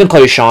Dwyer. I'm just gonna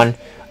call you Sean.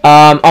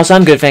 Also,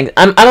 I'm good, thanks.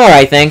 I'm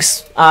alright,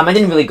 thanks. I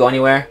didn't really go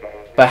anywhere,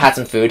 but I had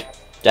some food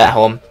at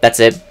home. That's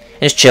it.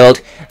 And just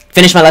chilled.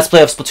 Finished my Let's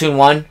Play of Splatoon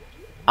 1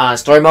 on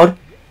story mode.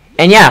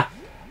 And yeah,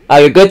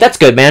 you're good? That's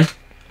good, man.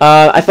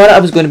 I thought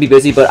I was going to be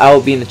busy, but I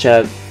will be in the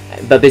chat,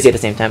 but busy at the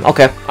same time.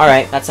 Okay,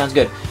 alright, that sounds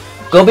good.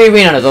 Gobi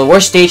Arena, the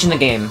worst stage in the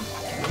game.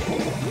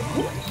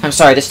 I'm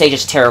sorry, this stage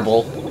is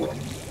terrible.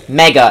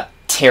 mega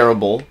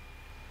terrible.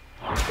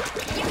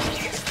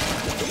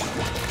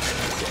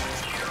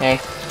 Okay.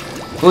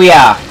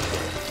 Booyah!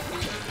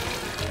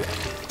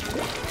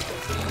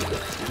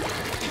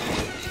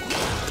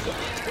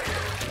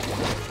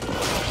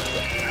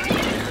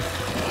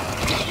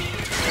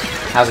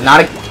 That was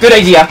not a good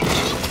idea.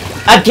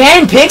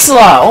 Again,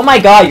 Pixela! Oh my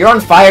god, you're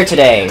on fire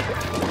today.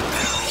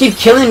 You keep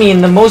killing me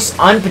in the most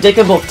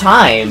unpredictable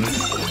time.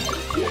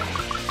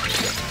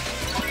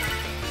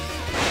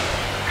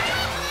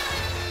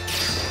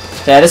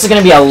 So yeah, this is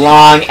gonna be a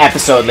long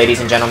episode,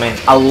 ladies and gentlemen.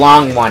 A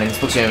long one in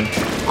Splatoon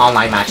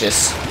online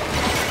matches.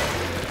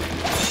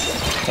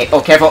 Hey,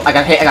 oh, careful. I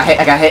got hit, I got hit,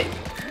 I got hit.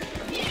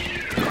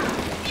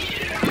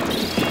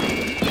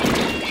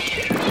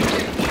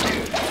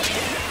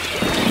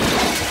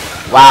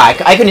 Wow,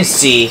 I couldn't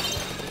see.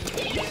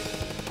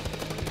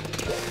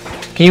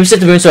 Can you set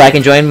the room so I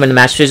can join when the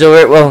match is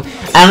over? Well,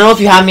 I don't know if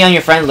you have me on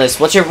your friend list.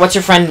 What's your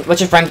friend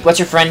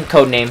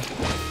code name?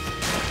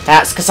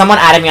 That's because someone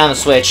added me on the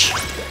Switch.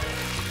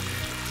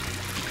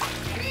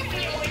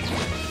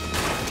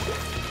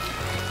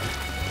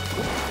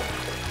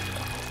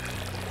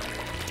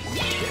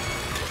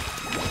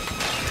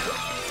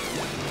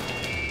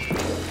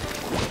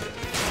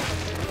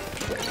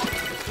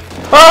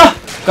 Oh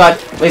god,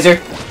 laser.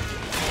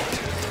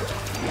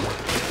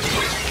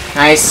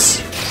 Nice.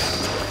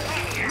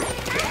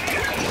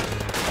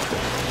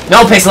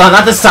 No, Pixel,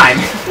 not this time.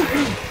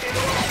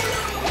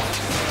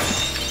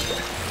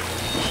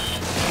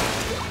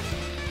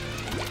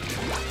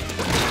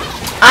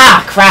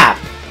 Ah, crap.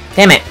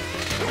 Damn it.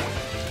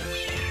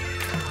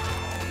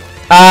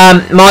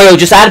 Mario,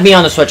 just add me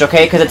on the Switch,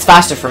 okay? Because it's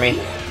faster for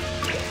me.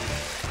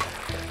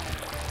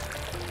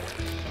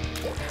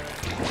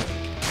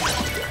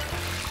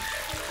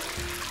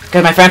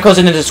 Because my friend code's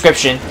in the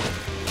description.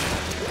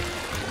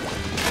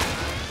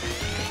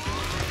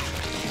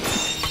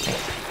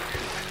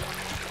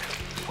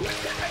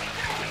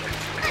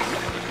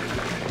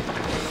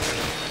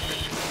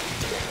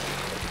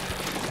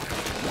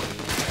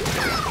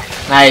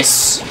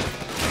 Nice.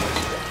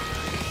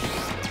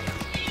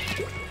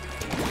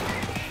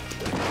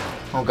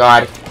 Oh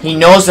god. He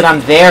knows that I'm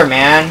there,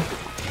 man.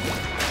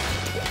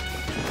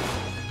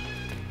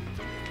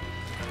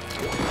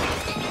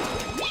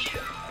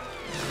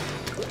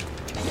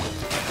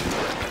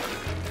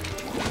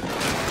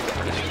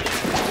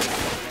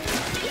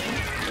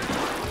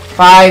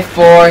 Five,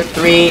 4,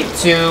 3,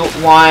 2,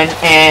 1,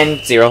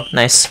 and 0.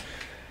 Nice.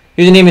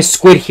 Username is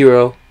Squid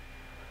Hero.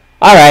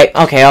 Alright,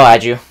 okay, I'll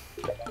add you.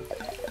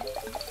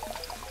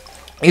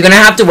 You're gonna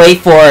have to wait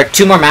for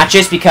 2 more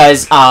matches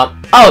because, oh,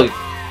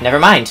 never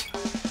mind.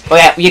 Oh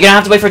yeah, you're gonna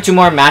have to wait for 2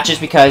 more matches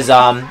because,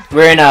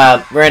 we're in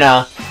a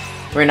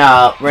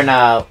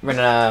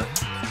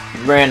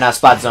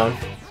spot zone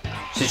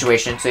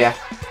situation, so yeah.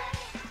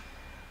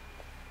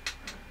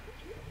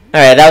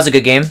 Alright, that was a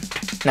good game.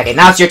 Okay,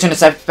 now it's your turn to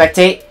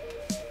spectate.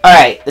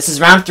 Alright, this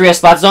is round 3 of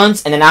spot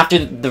zones, and then after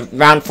the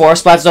round 4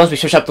 spot zones, we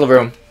switch up the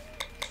room.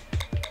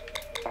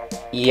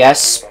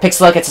 Yes,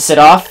 Pixela gets to sit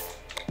off.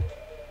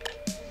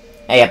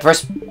 Hey, yeah,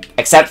 first,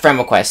 accept friend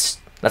request.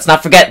 Let's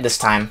not forget this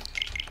time.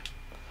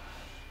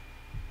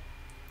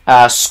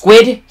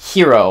 Squid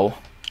Hero.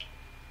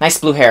 Nice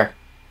blue hair.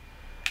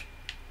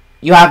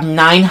 You have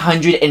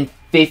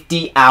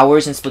 950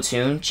 hours in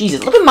Splatoon?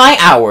 Jesus, look at my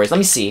hours. Let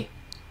me see.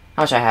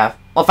 How much I have?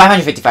 Well,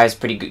 555 is a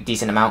pretty good,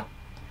 decent amount.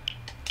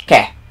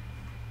 Okay.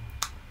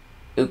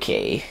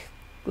 Okay.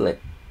 Okay.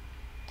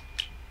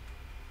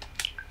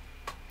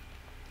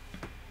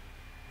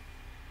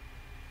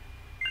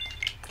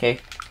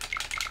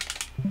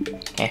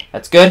 Okay,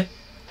 that's good.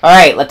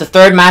 Alright, let the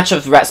third match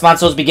of Spot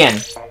Zones begin.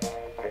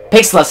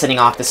 Pixela sitting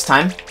off this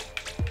time.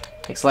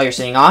 Pixela, you're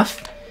sitting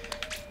off.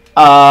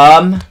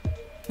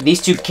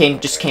 These two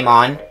just came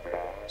on.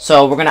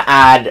 So we're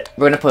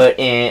gonna put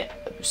in,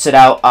 sit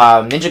out,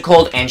 Ninja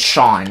Cold and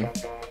Sean.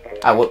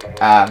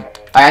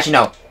 Actually,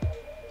 no.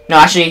 No,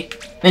 actually,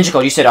 Ninja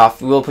Cold, you sit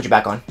off. We will put you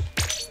back on.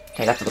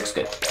 Okay, that looks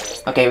good.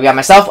 Okay, we got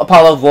myself,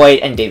 Apollo, Void,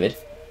 and David.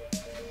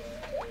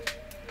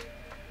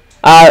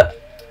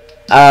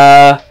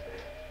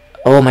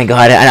 Oh my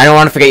god, I don't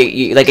want to forget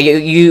you. Like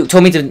you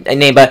told me to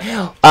name, but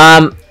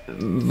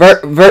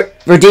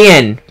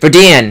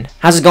Verdian,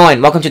 how's it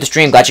going? Welcome to the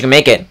stream. Glad you can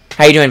make it.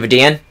 How you doing,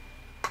 Verdian?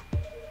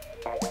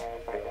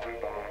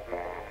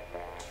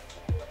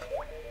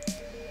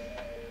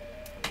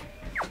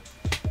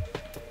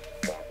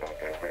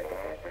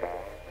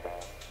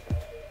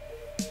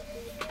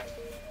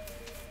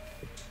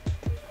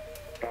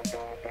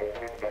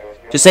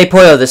 Just say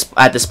Poyo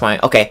at this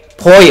point. Okay,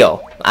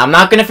 Poyo. I'm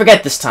not gonna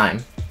forget this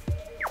time.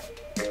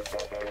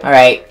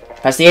 Alright,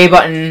 press the A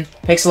button,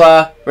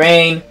 Pixela,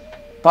 Rain,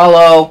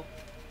 Apollo.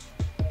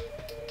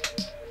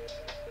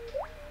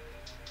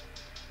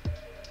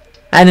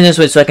 And then this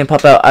way so I can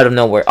pop out of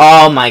nowhere.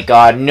 Oh my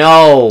god,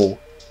 no!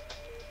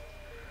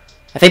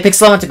 I think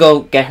Pixela went to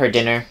go get her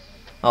dinner.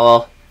 Oh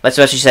well, that's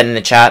what she said in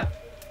the chat.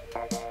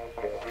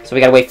 So we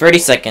gotta wait 30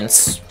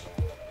 seconds.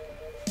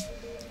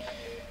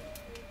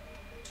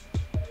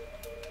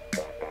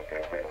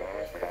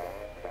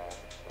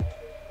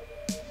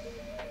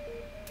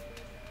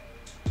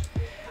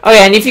 Oh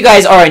yeah, and if you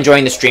guys are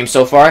enjoying the stream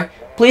so far,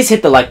 please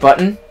hit the like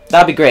button.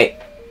 That'll be great.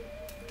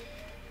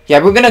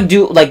 Yeah, we're gonna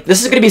do, like,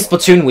 this is gonna be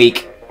Splatoon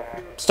week.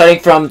 Starting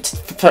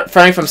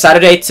from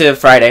Saturday to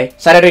Friday.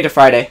 Saturday to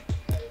Friday.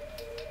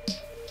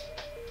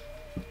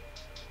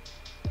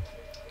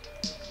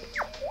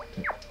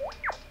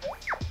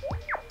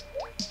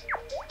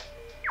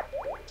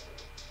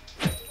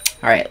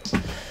 Alright.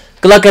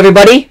 Good luck,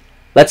 everybody.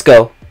 Let's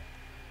go.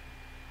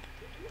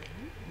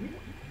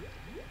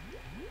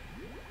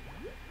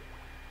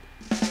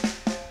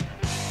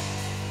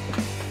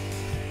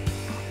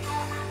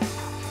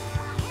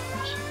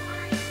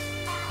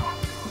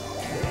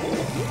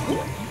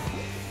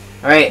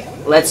 Alright,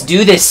 let's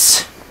do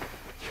this.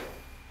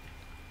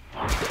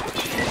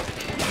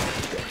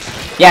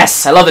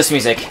 Yes, I love this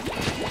music.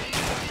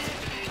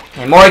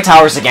 And more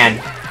towers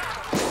again.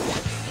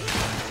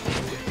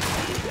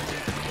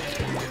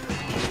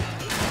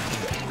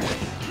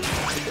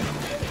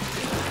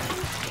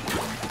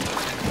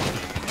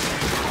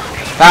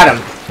 Got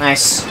him.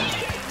 Nice.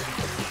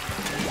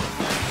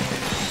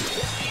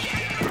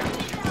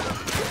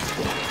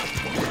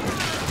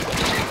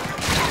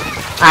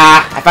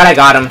 Ah, I thought I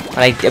got him,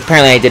 but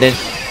apparently I didn't.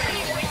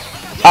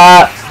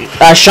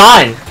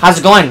 Sean, how's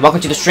it going? Welcome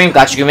to the stream.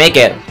 Glad you can make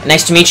it.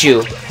 Nice to meet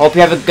you. Hope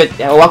you have a good.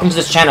 Welcome to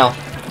this channel.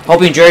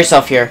 Hope you enjoy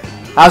yourself here.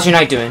 How's your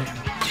night doing?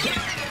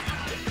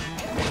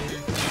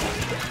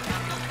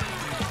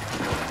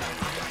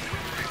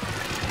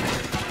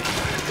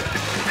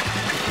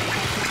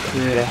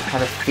 Dude, I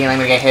have a feeling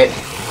we get hit.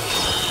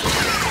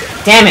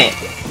 Damn it!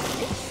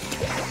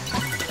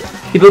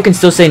 People can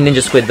still say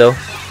Ninja Squid though.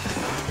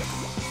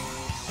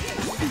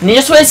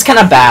 Ninja Squid is kind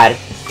of bad,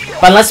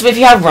 but unless if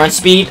you have run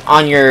speed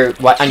on your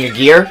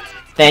gear,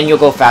 then you'll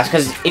go fast.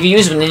 Because if you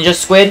use Ninja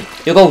Squid,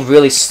 you'll go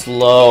really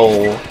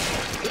slow.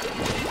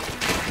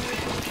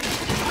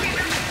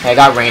 Okay, I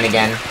got rain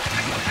again.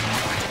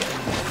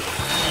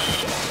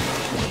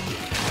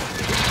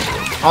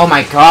 Oh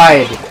my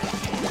god!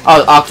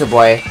 Oh,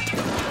 Octoboy.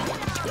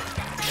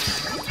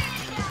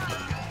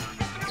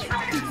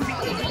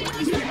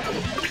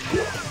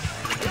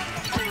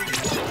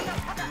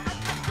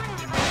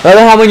 I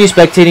love how when you're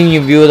spectating,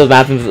 you view the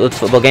map in the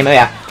football game. Oh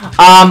yeah.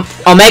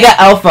 Omega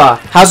Alpha,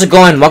 how's it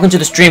going? Welcome to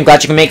the stream.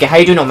 Glad you can make it. How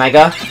you doing,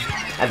 Omega?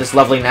 At this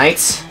lovely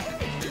night.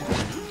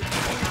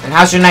 And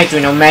how's your night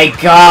doing,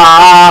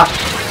 Omega?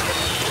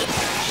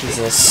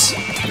 Jesus.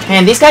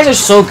 Man, these guys are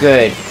so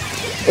good.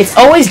 It's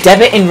always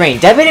Debit and Rain.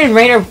 Debit and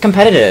Rain are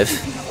competitive.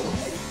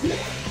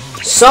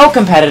 So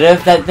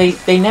competitive that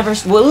they never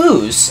will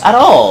lose at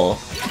all.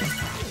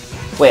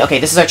 Wait, okay,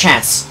 this is our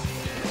chance.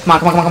 Come on,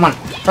 come on, come on,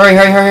 come on. Hurry,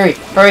 hurry, hurry,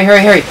 hurry,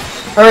 hurry, hurry,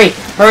 hurry,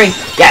 hurry.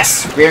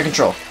 Yes, we're in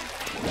control.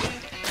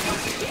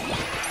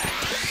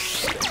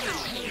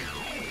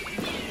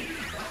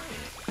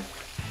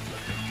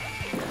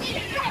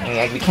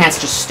 Okay, we can't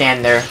just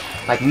stand there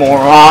like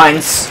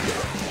morons.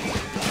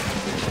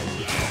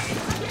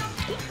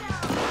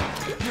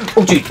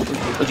 Oh, dude.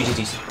 Oh, jeez,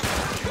 jeez.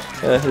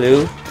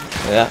 Hello?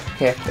 Yeah,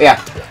 okay,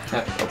 yeah.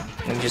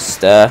 Let me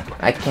just,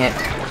 I can't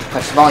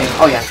touch the volume.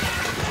 Oh, yeah.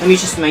 Let me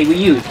just my Wii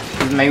U.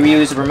 My Wii U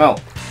is a remote.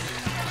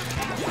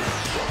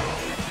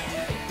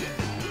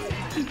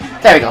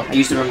 There we go. I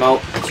used the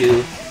remote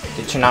to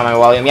turn on my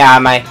volume. Yeah,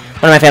 one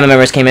of my family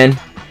members came in.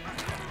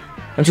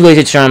 I'm too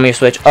lazy to turn on my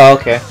Switch. Oh,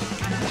 okay.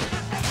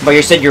 But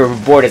you said your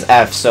board is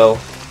F, so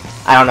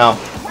I don't know.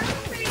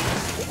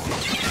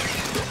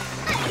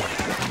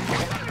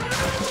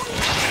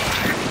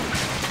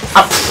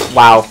 Oh,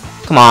 wow.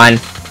 Come on.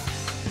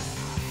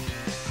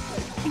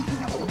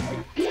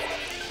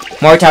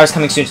 More towers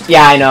coming soon.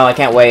 Yeah, I know. I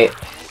can't wait.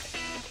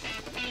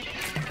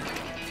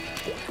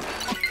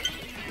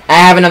 I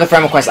have another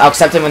friend request. I'll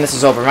accept it when this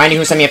is over. Remind you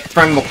who sent me a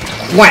friend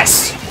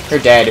request. You're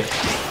dead.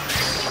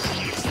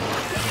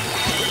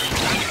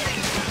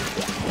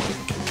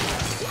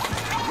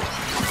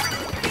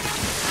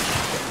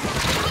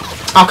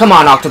 Oh, come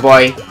on,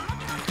 Octoboy.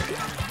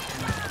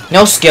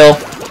 No skill.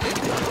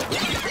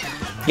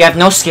 You have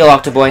no skill,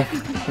 Octoboy.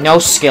 No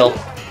skill.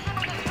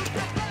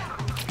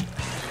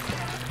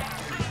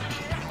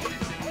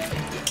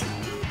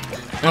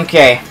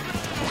 Okay.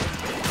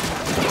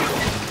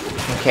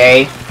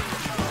 Okay.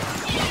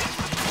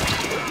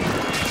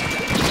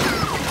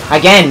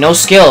 Again, no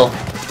skill.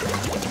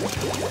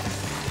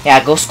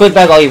 Yeah, go squid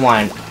bag all you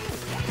want.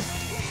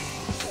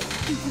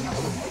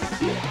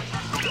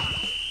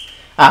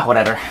 Ah,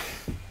 whatever.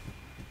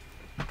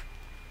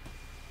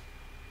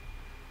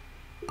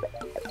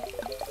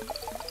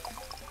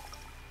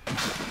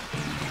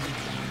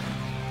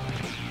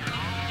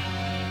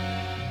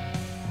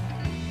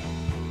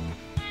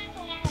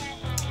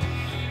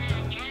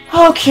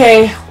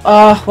 Okay,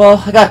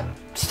 well, I got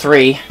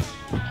 3.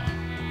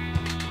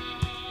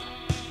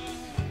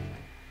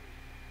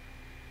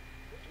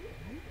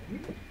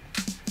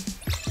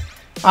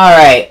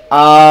 Alright,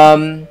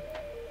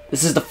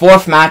 this is the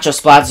 4th match of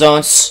Splat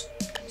Zones,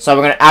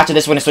 so after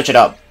this, we're gonna switch it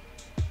up.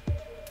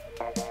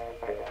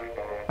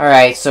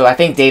 Alright, so I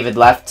think David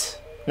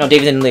left. No,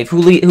 David didn't leave. Who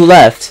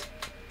left?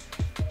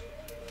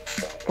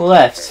 Who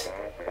left?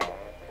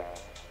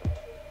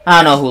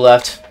 I don't know who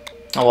left.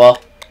 Oh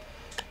well.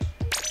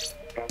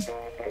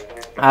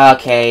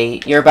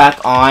 Okay, you're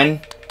back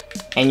on.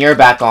 And you're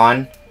back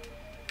on.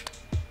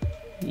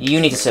 You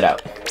need to sit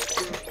out.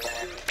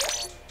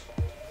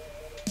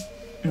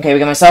 Okay, we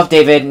got myself,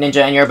 David,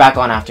 Ninja, and you're back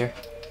on after.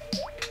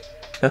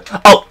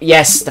 Oh,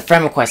 yes, the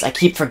friend request. I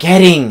keep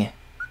forgetting.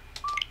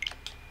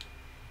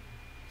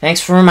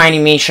 Thanks for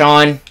reminding me,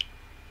 Sean.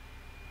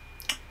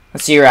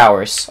 Let's see your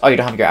hours. Oh, you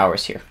don't have your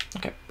hours here.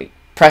 Okay, wait.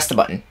 Press the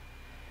button.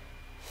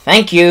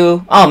 Thank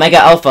you. Oh, Mega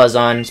Alpha's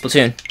on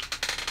Splatoon.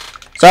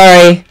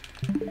 Sorry.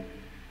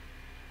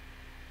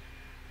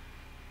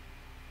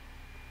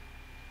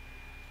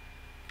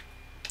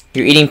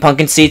 You're eating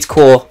pumpkin seeds?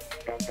 Cool.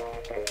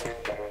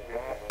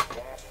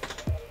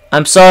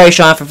 I'm sorry,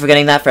 Sean, for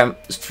forgetting that friend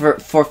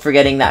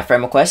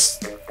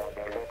request.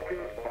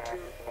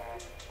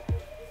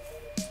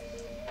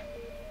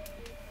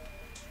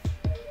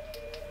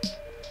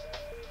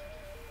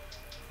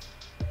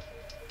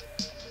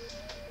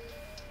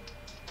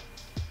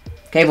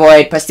 Okay,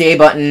 boy, press the A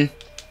button.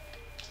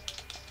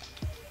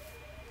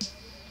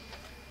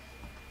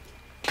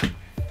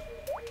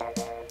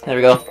 There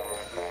we go.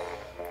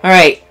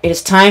 Alright, it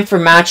is time for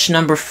match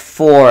number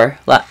 4.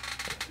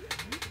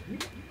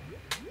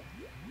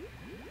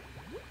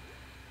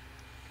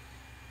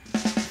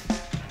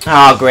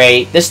 Oh,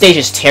 great. This stage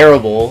is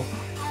terrible.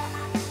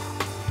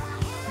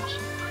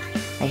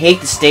 I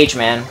hate the stage,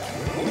 man.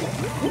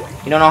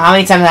 You don't know how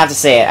many times I have to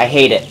say it. I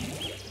hate it.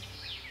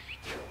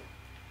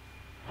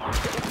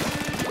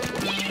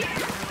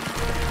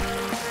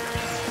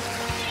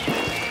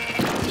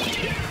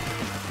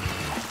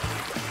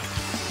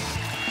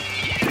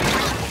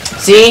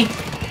 See?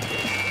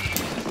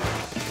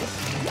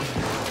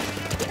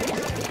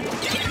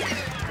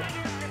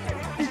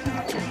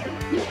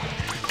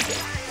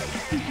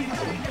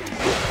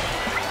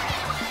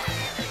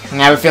 I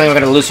have a feeling we're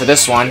gonna lose for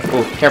this one.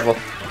 Ooh, careful.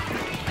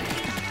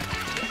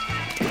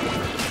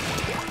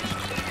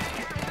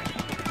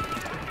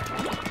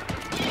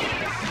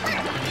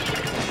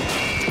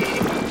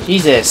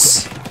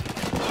 Jesus.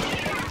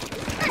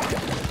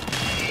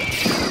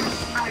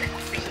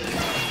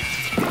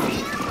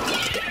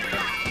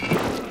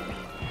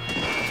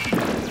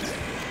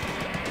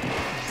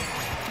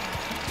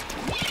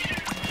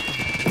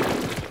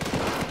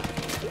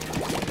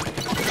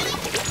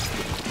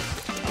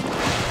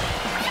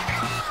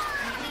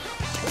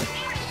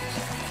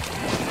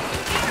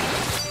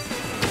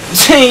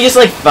 He just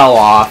like fell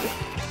off.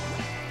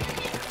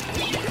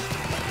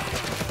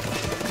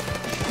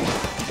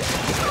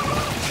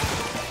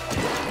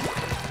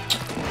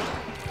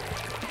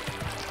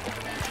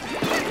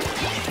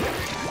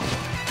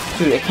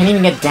 Dude, I can't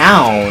even get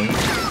down.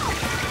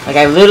 Like,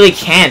 I literally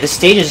can't. This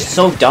stage is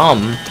so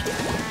dumb.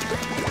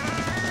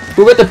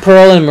 Who got the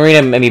Pearl and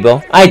Marina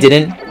amiibo? I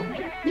didn't.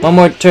 One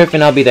more turf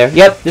and I'll be there.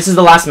 Yep, this is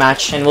the last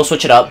match, and we'll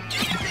switch it up.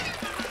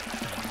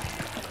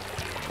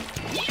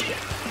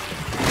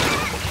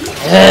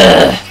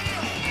 Ugh.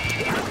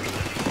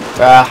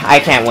 Bruh, I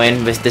can't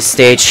win with this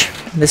stage.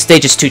 This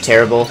stage is too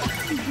terrible.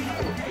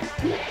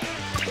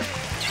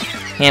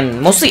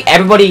 And mostly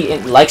everybody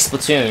likes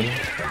Splatoon.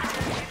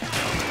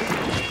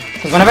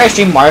 Because whenever I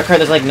stream Mario Kart,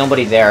 there's like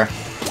nobody there.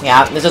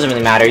 Yeah, this doesn't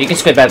really matter. You can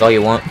squid bag all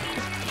you want.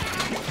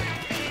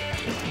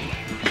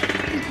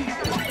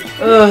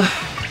 Ugh.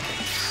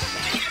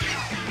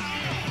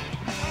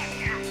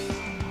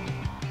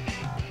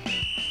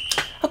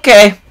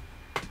 Okay.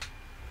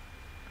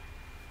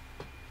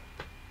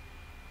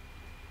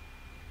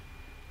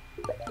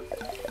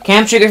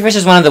 Camp Triggerfish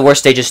is one of the worst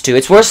stages too.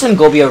 It's worse than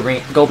Gobi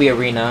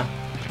Arena.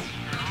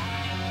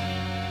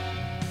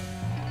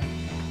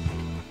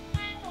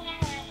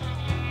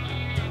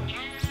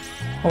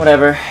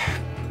 Whatever.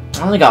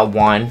 I only got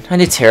one. I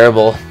did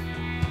terrible.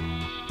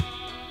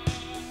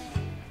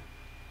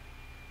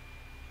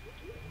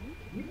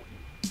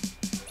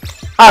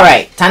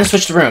 Alright, time to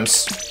switch the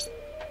rooms.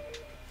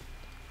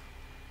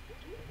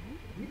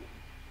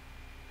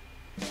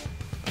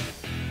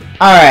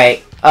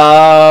 Alright,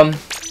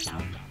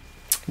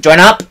 join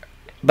up,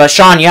 but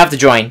Sean, you have to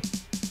join.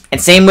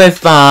 And same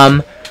with,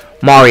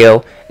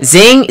 Mario.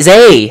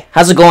 Zay,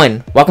 how's it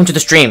going? Welcome to the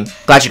stream.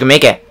 Glad you can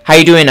make it. How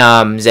you doing,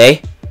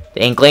 Zay?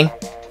 The Inkling?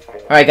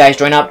 Alright, guys,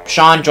 join up.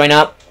 Sean, join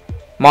up.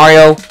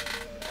 Mario,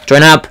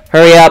 join up.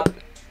 Hurry up.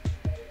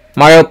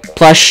 Mario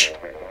Plush,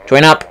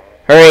 join up.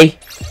 Hurry.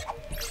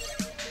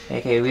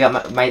 Okay, we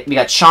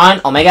got Sean,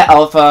 Omega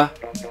Alpha,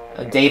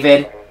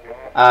 David,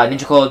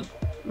 Ninja Code,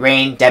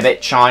 Rain,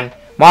 Debit, Sean.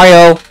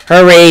 Mario,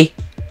 hurry.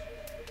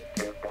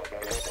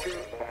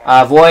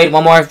 Void,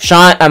 one more.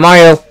 Sean,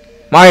 Mario.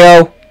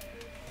 Mario.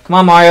 Come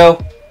on,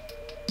 Mario.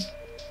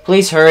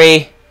 Please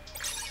hurry.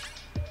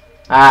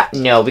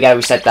 No, we gotta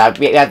reset that.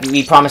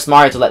 We promised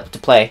Mario to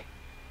play.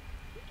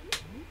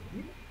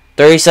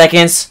 30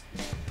 seconds.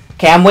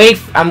 Okay, I'm waiting.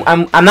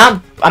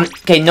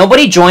 Okay,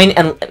 nobody join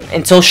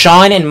until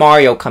Sean and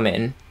Mario come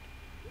in.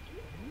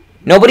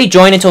 Nobody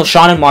join until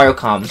Sean and Mario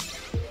come.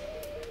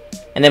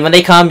 And then when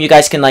they come, you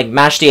guys can like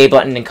mash the A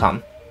button and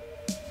come.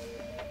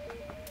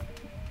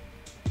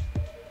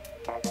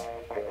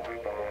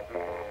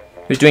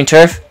 Who's doing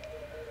turf?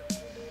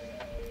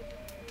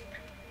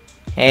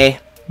 Hey,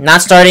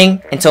 not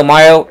starting until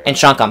Mario and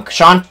Sean come.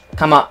 Sean,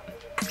 come up.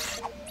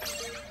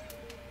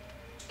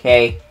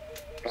 Okay,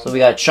 so we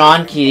got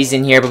Sean, he's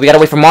in here, but we gotta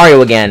wait for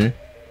Mario again.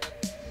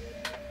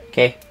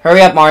 Okay,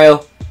 hurry up,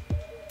 Mario.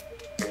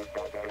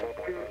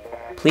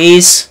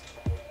 Please.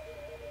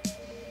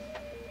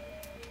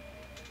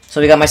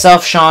 So we got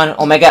myself, Sean,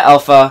 Omega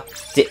Alpha,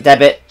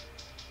 Debit,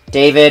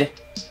 David,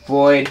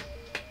 Void.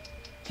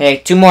 Okay,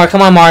 2 more.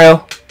 Come on,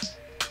 Mario.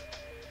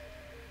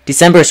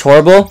 December is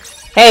horrible.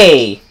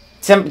 Hey!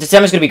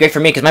 December's gonna be great for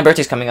me because my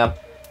birthday's coming up.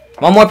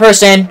 1 more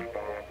person.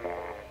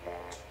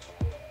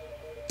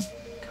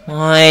 Come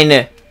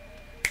on.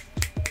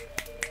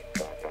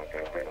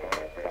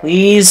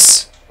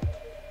 Please.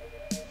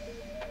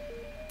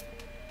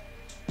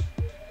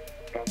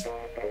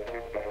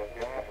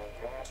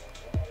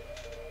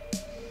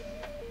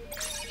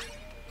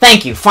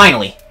 Thank you,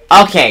 finally.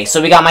 Okay,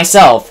 so we got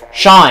myself,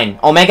 Sean,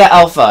 Omega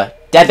Alpha,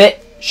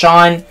 Debit,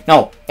 Sean,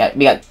 no, yeah,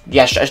 we got,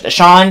 yeah,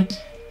 Sean,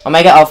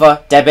 Omega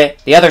Alpha, Debit,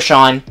 the other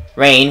Sean,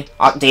 Rain,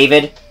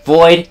 David,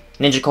 Void,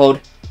 Ninja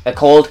Code,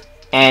 Cold,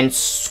 and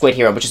Squid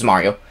Hero, which is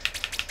Mario.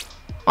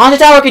 On the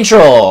tower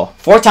control!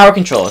 4 tower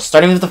controls,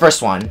 starting with the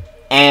first one.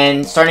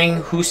 And starting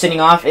who's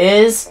sitting off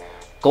is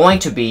going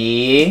to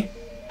be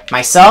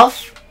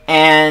myself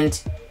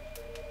and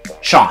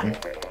Sean.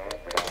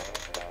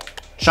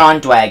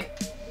 Sean Dwag.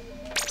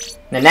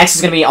 The next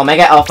is going to be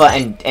Omega Alpha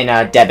and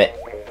Debit.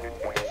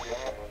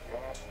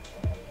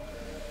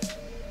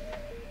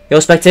 Yo,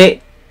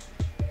 spectate.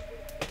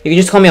 You can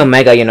just call me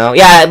Omega, you know.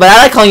 Yeah, but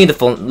I like calling you the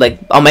full, like,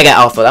 Omega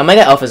Alpha.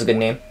 Omega Alpha is a good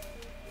name.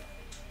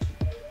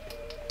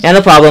 Yeah,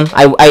 no problem.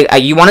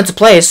 You wanted to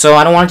play, so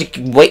I don't want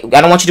to wait.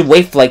 I don't want you to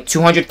wait for like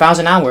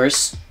 200,000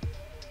 hours.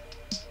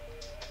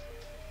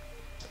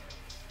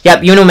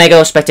 Yep, you and Omega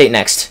will spectate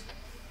next.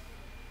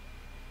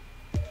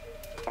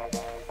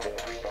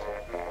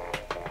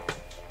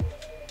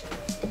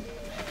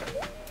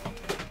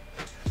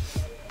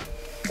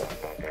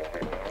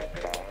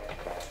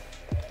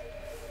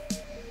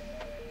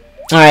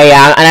 Alright,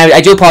 yeah, and I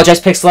do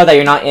apologize, Pixela, that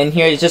you're not in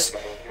here. It's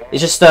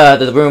just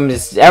the room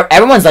is,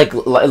 everyone's like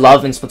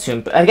love in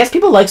Splatoon, but I guess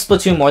people like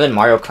Splatoon more than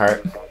Mario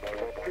Kart,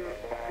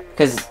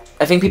 because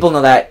I think people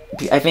know that.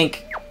 I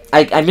think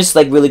I'm just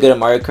like really good at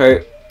Mario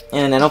Kart,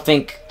 and I don't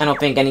think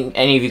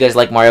any of you guys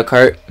like Mario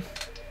Kart.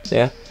 So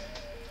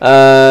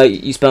yeah,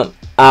 you spelled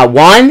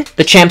 1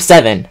 the champ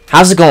 7.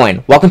 How's it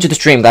going? Welcome to the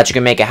stream. Glad you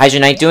can make it. How's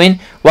your night doing?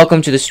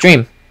 Welcome to the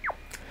stream.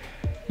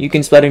 You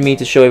can splatter me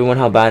to show everyone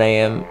how bad I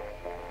am.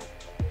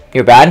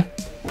 You're bad?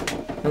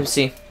 Let me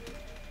see.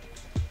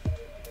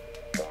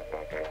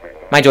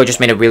 My door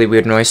just made a really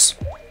weird noise.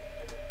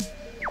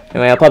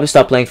 Anyway, I'll probably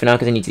stop playing for now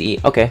because I need to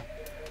eat. Okay.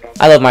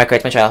 I love Mario Kart.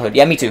 It's my childhood.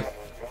 Yeah, me too.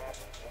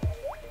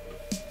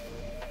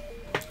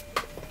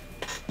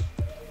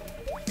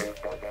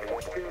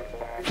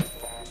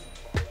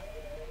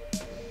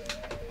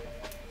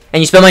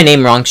 And you spelled my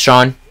name wrong,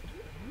 Sean.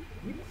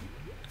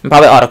 I'm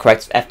probably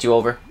autocorrect F2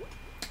 over.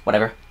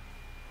 Whatever.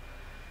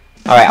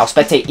 Alright, I'll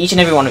spectate each and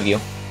every one of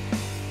you.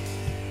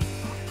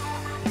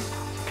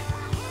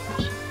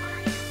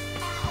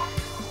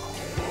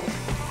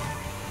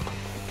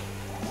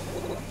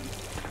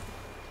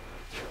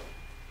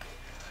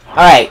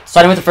 Alright,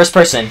 starting with the first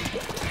person.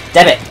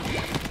 Debit.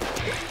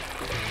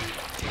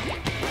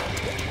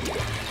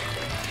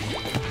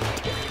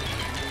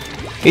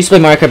 You used to play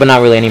Mario Kart, but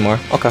not really anymore.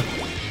 Okay.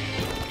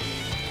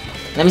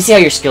 Let me see how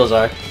your skills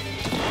are.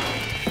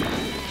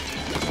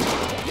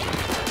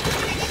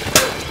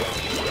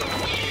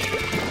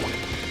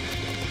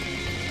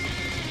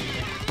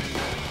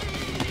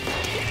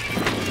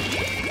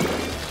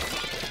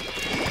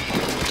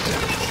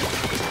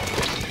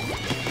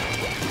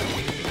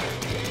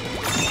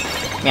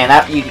 Man,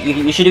 that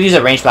you should have used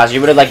a range blaster. You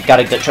would have like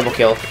got a good triple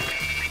kill.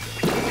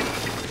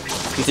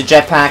 Use a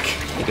jetpack.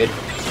 You're good.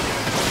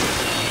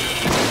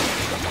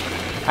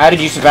 How did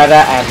you survive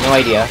that? I have no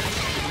idea.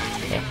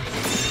 Okay.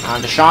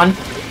 On to Sean.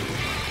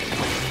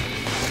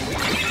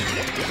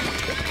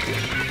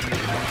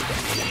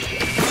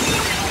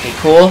 Okay,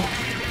 cool.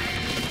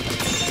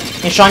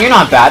 Hey, Sean, you're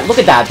not bad. Look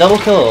at that, double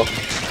kill.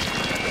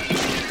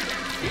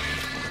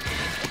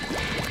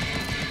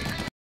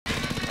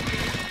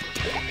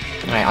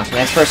 Alright, on to the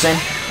next person.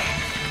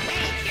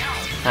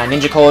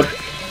 Ninja Cold.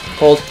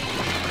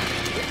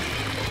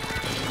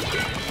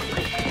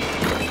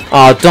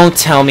 Oh, don't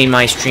tell me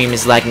my stream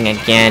is lagging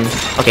again.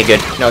 Okay, good.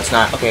 No, it's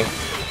not. Okay.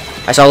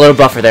 I saw a little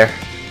buffer there.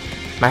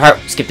 My heart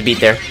skipped a beat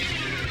there.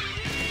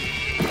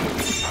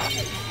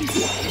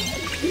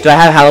 Do I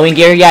have Halloween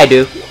gear? Yeah, I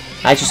do.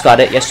 I just got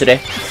it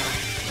yesterday.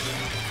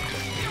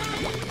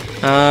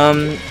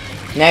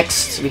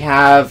 Next we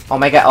have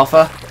Omega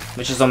Alpha,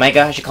 which is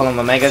Omega. I should call him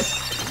Omega.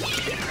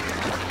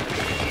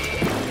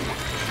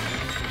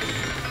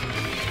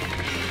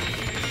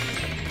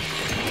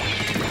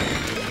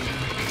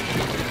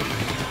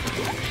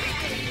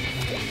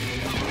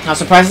 Now,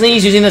 surprisingly,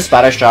 he's using the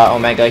Splatter Shot,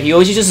 Omega. He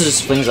always uses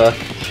his Flingza.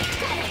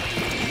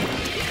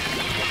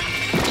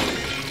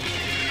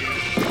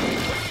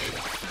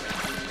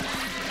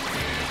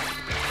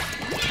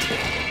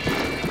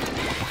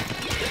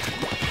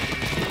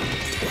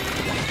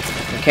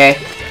 Okay.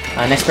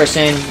 Next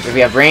person, we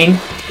have Rain.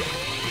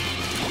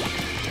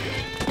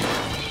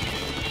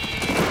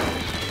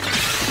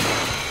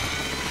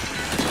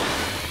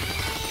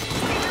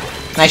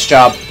 Nice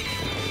job.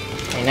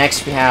 Okay,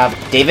 next we have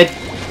David.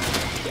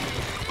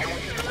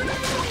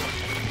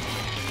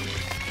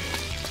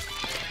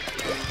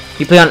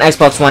 You play on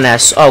Xbox One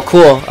S. Oh,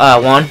 cool.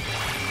 Juan.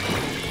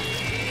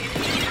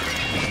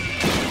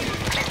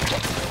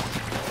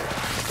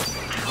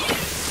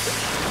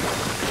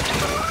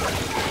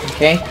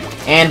 Okay,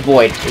 and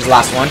Boyd is the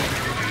last one.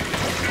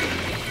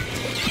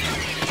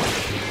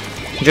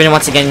 Joining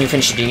once again, you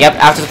finish it. Yep,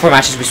 after the 4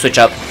 matches, we switch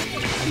up.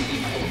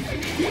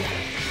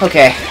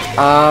 Okay,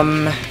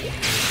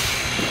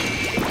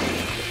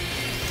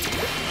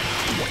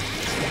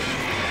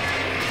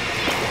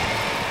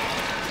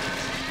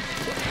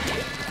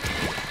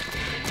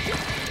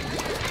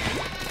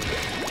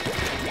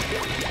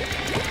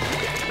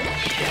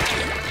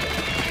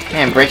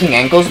 man, breaking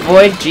ankles,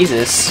 Boyd?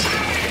 Jesus.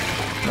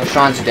 No,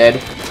 Sean's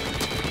dead.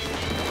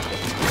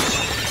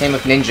 Same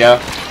with Ninja.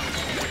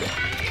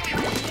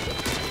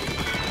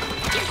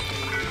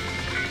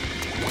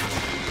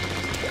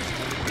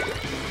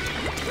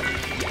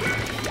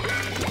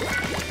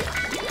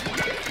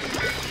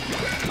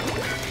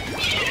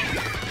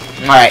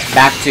 Alright,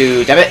 back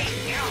to Debit.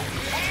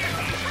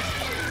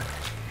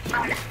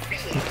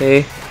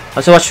 Okay.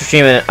 Also watch the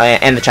stream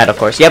and the chat, of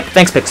course. Yep,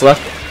 thanks, Pixela.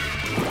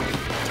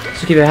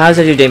 So keep it. How's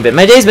your day been?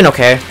 My day's been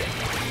okay.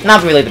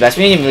 Not really the best.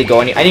 I didn't really go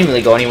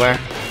anywhere.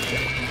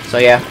 So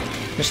yeah,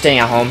 just staying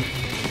at home.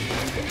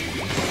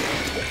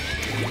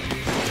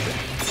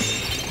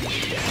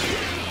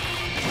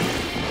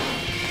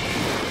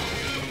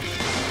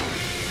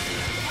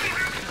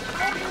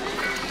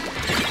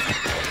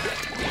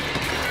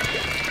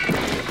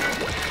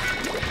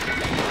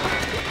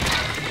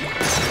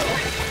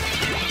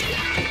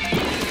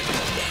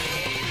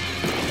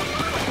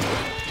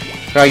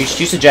 Bro, you just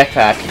use a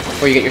jetpack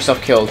before you get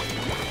yourself killed.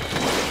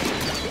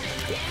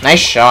 Nice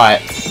shot.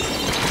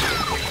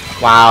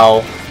 Wow.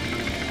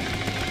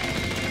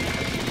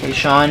 Hey,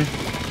 Sean.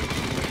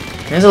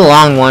 There's a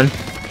long one.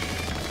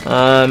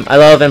 I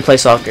love and play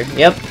soccer.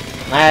 Yep.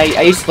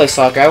 I used to play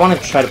soccer. I want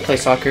to try to play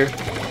soccer.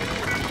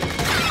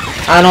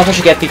 I don't know if I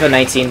should get FIFA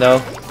 19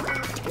 though.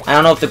 I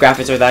don't know if the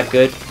graphics are that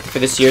good for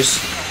this year's.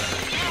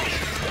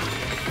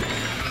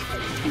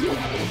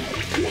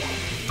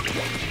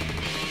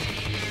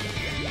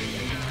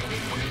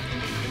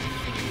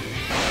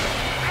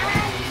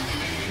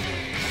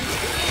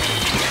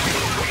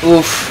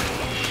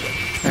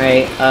 Oof.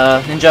 Alright,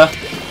 Ninja.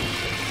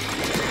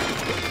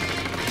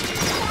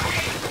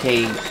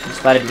 Okay, you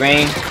spotted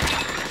Rain.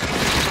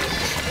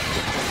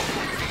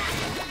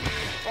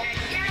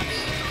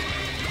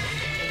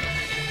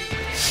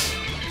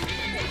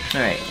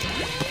 Alright.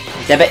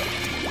 Debit.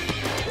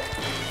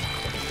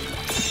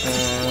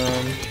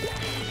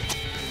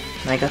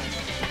 Mega.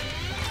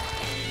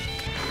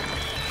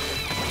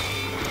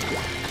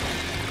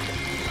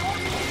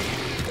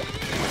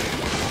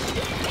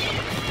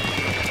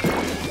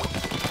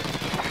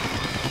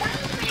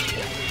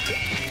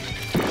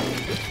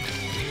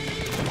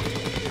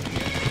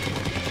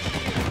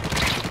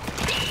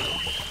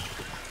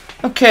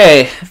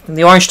 Okay,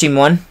 the orange team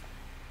won.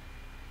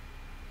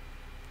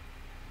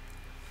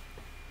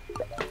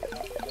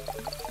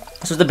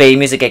 This is the baby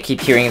music I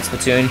keep hearing in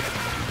Splatoon.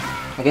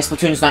 I guess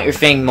Splatoon's not your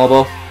thing,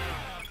 mobile.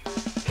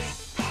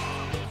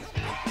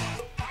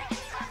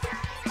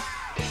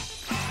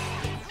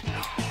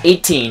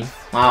 $18.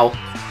 Wow.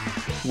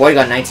 Boy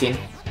got 19.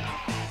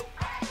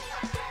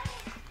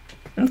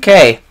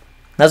 Okay.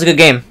 That was a good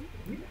game.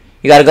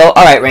 You gotta go?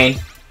 Alright, Rain.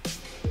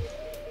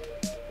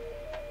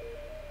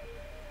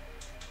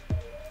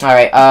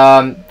 Alright,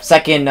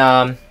 second,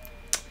 oh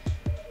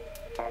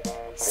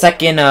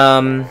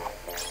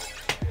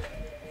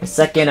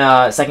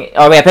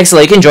yeah, Pixel,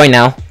 you can join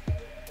now.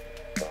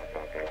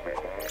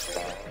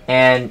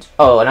 And,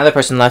 oh, another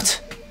person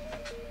left.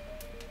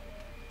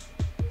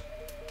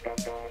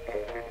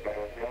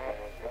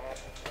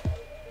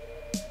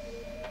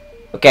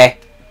 Okay,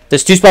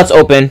 there's 2 spots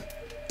open,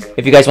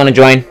 if you guys want to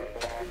join.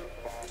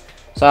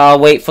 So I'll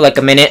wait for like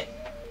a minute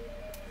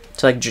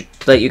to like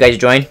let you guys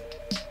join.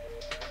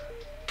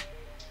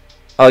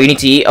 Oh, you need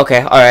to eat?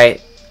 Okay,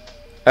 alright.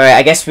 Alright,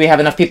 I guess we have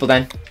enough people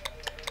then.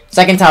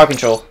 Second tower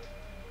control.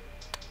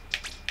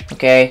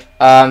 Okay,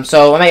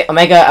 so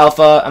Omega,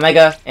 Alpha,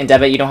 Omega, and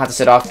Debit, you don't have to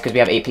sit off because we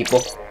have 8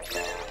 people.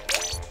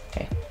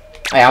 Okay.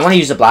 Oh yeah, I want to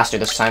use the blaster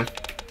this time.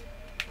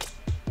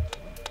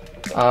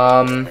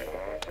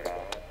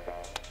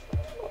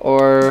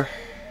 Or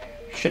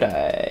should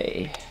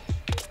I?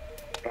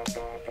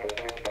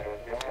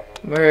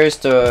 Where's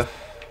the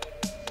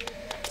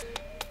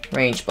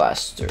range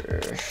blaster?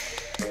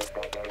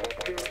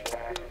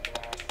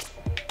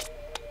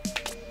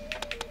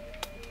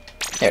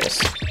 There it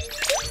is.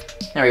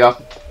 There we go.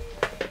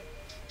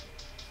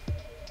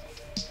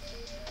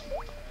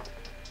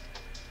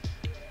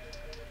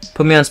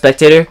 Put me on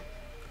spectator?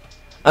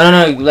 Oh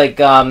no, like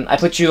I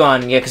put you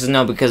on, yeah, because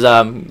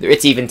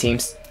it's even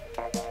teams.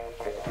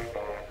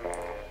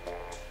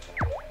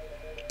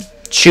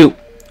 Shoot.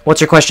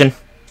 What's your question?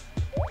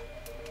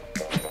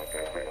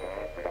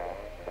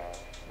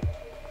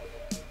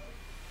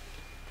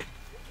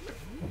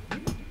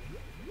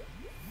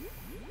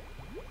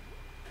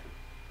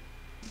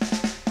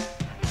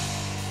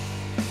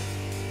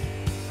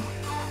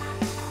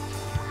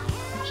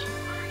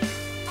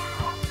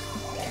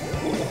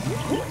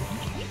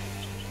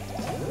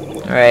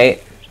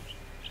 Alright.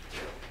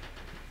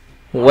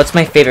 What's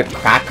my favorite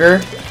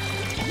cracker?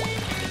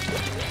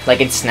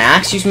 Like in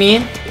snacks, you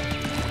mean?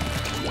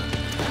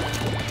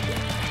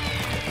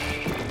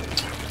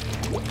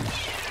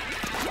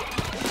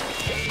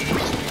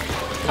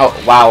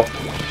 Oh, wow.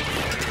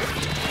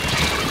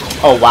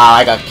 Oh, wow,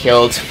 I got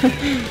killed.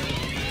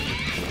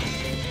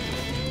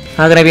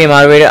 How can I be a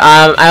moderator?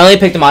 I only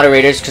pick the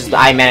moderators because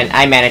I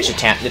manage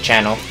the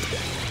channel.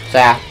 So,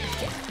 yeah.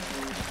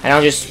 I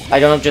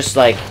don't just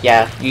like,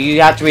 yeah,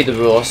 you have to read the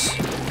rules.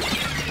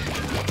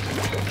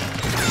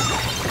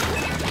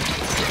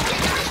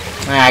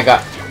 I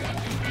got...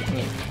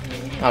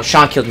 Oh,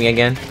 Sean killed me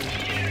again.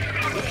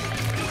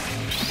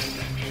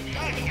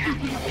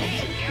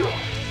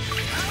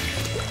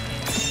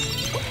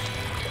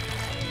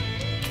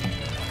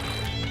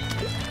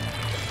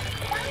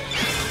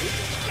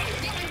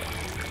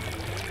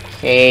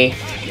 Okay.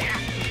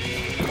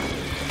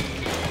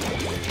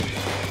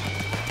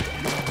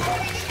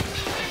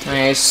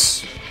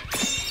 Nice.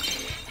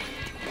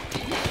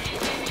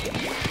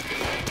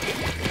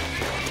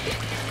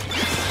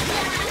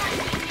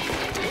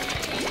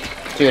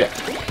 Dude.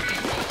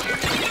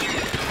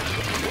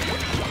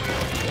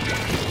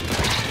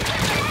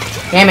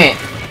 Damn it.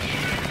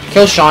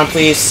 Kill Sean,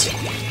 please.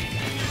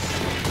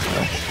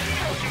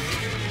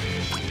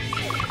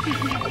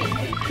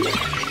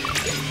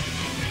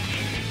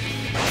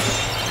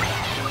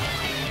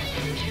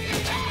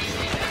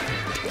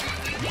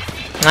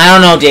 I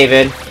don't know,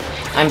 David.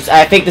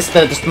 I think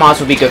this mods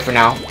will be good for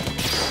now.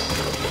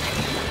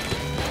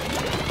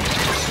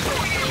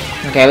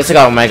 Okay, let's take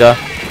out Omega.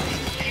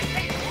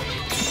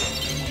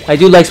 I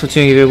do like Splatoon,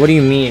 David. What do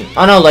you mean?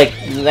 Oh no,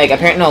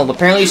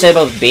 apparently you said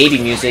about baby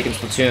music in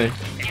Splatoon.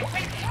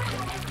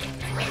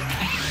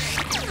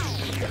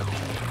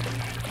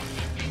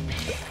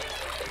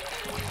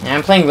 Yeah,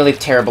 I'm playing really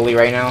terribly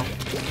right now.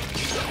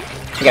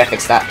 I gotta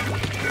fix that.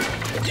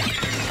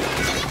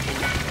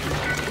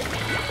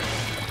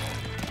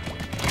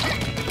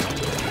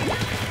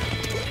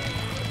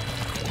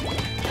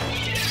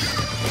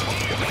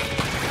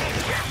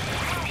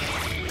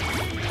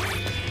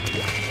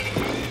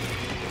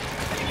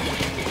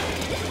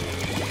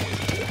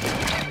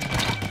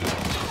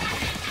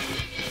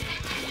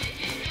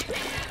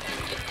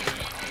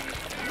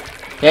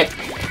 Yep.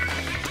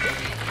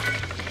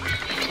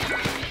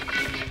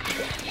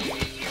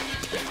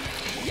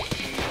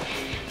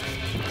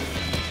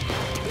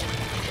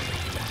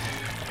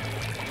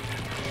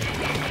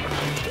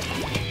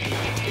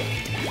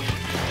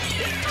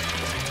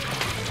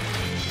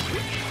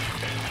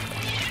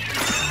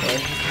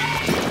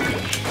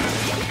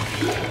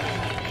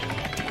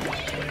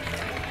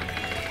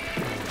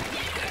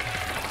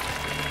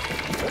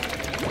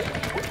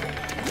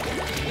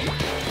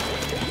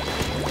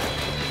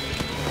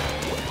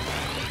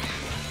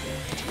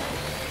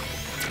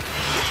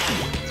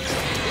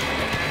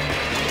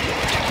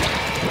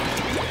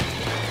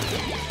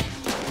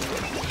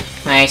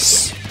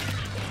 Nice.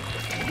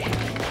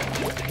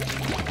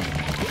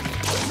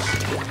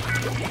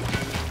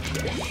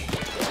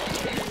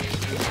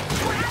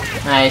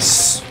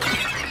 Nice.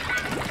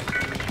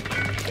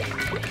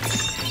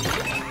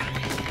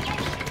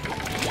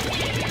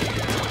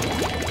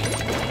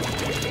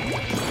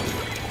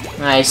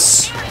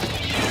 Nice.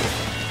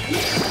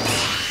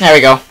 There we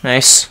go.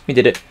 Nice. We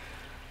did it.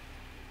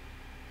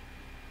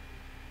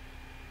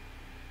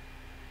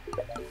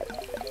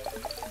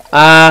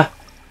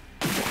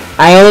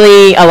 I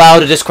only allow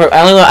the Discord.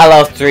 I only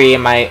allow 3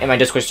 in my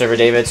Discord server,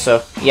 David.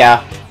 So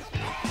yeah.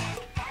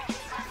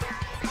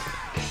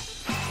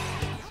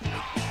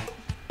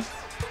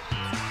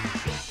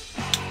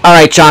 All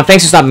right, John.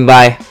 Thanks for stopping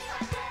by.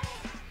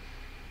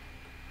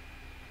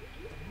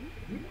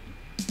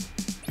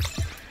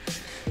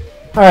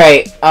 All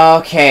right.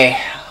 Okay.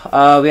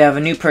 We have a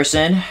new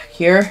person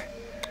here.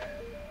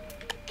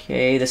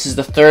 Okay, this is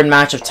the 3rd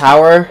match of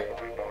Tower,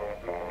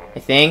 I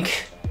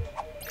think.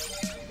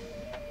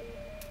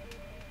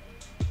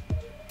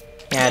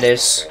 Yeah, it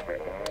is.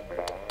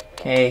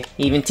 Okay,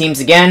 even teams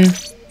again.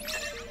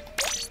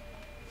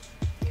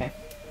 Okay.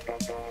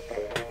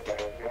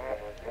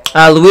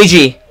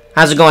 Luigi,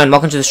 how's it going?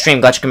 Welcome to the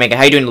stream. Glad you can make it.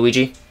 How you doing,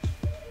 Luigi?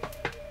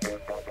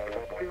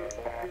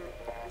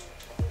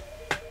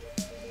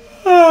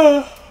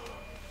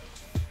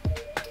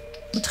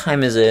 What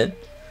time is it?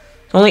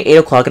 It's only 8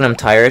 o'clock and I'm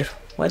tired.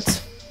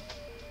 What?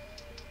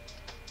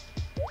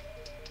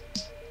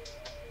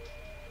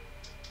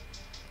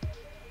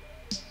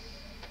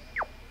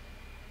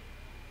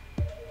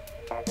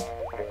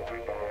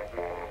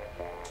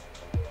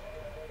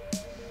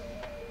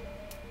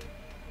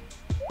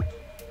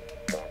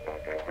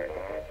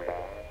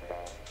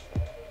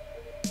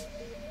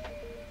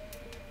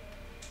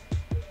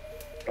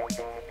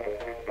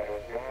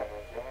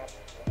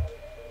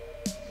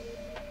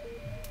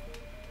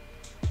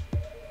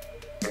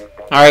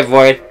 Alright,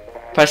 Void.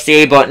 Press the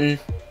A button.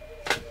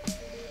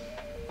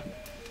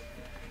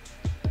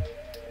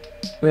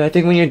 Wait, I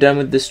think when you're done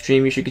with this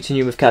stream, you should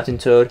continue with Captain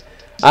Toad.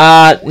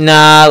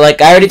 Nah,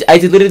 like, I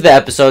deleted the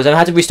episodes. I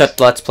have to restart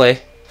the Let's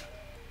Play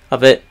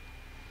of it.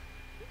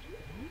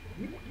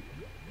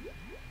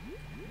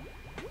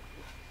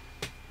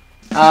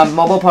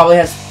 Mobile probably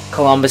has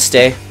Columbus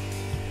Day.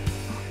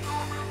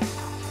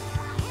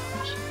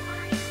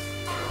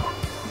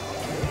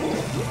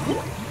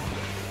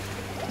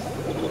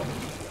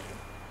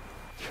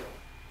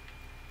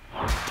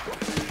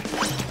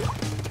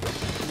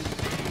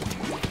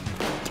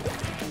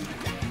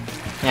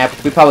 Yeah,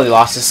 we probably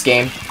lost this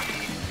game.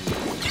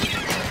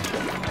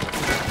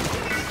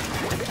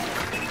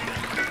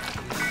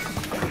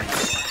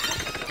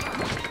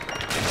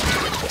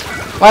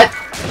 What?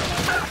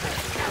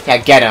 Yeah,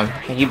 get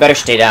him. You better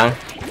stay down.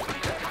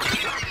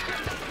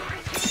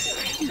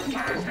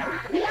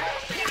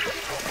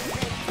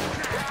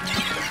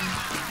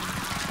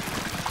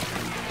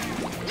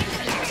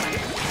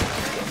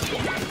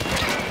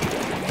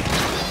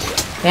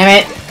 Damn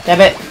it!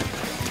 Damn it!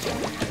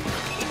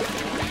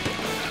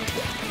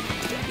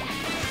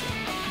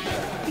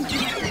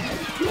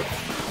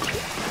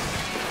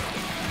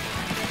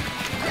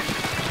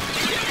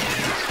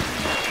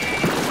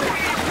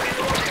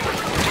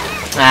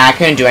 Ah, I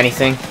couldn't do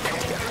anything.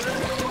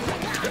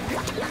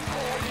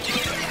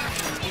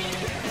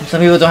 Some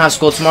people don't have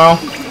school tomorrow.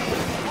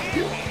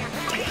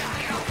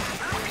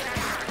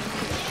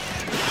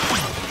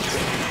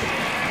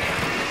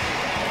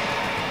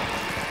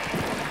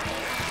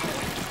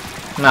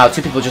 Wow,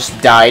 2 people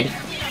just died.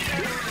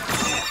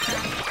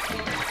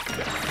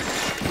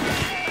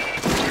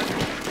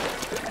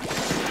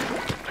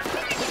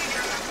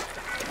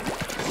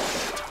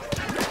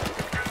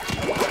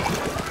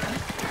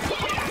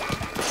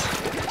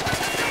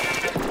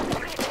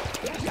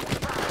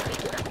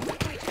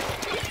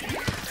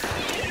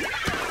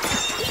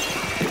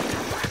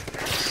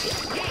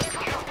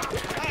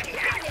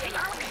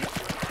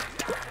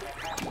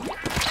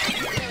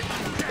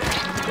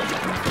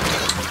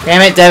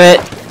 Damn it, Devitt.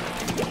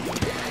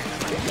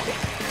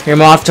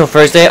 You're off till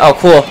Thursday? Oh,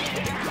 cool.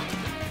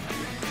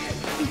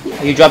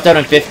 You dropped out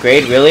in 5th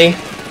grade? Really?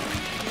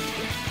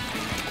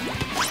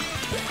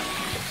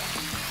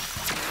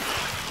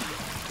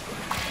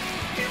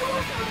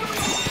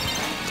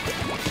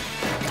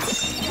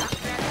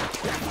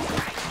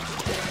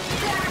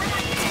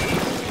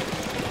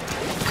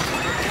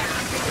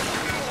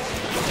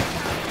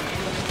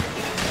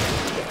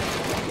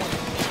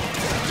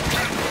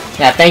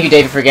 Yeah, thank you,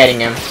 David, for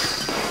getting him.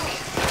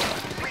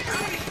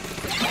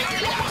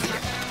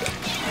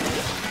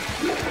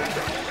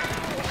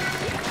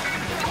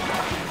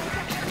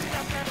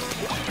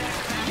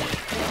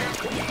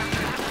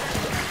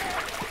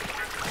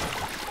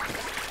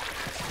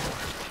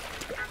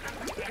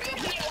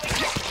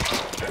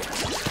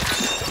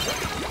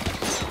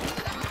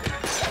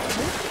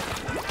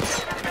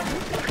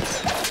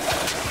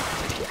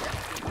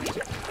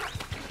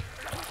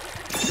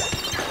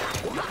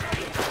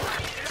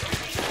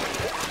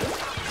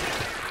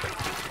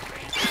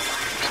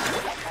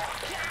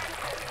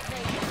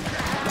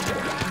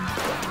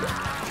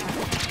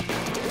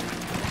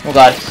 Oh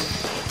god.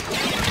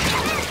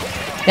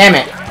 Damn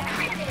it.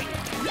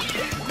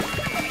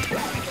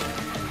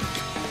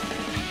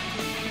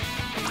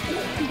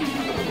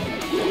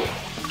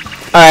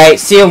 Alright,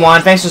 see you,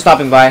 Juan. Thanks for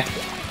stopping by.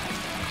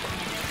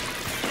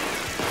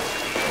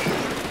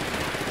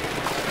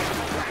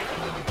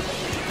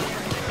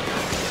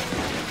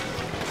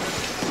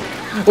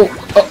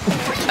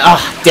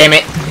 Oh, damn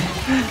it.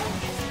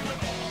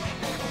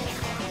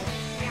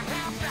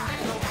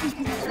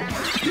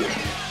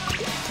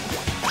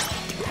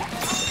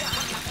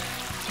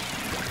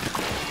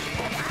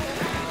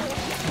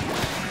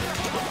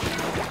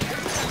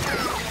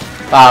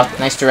 Wow,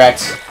 nice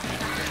direct.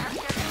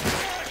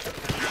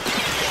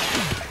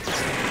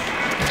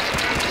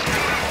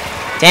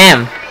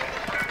 Damn.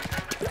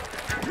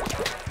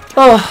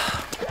 Oh.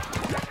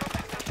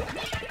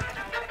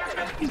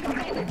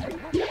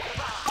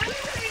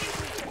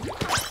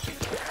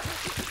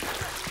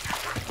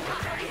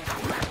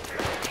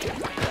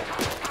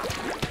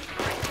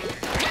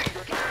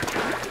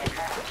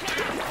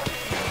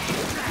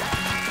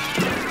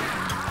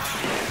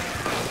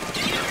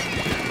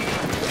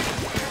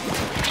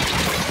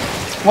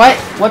 What?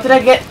 What did I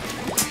get?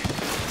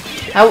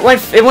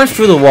 It went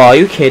through the wall. Are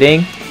you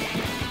kidding?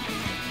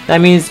 That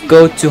means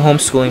go to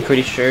homeschooling,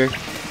 pretty sure.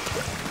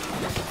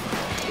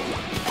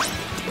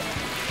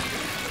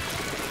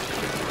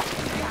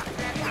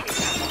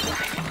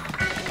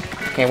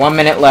 Okay, 1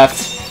 minute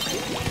left.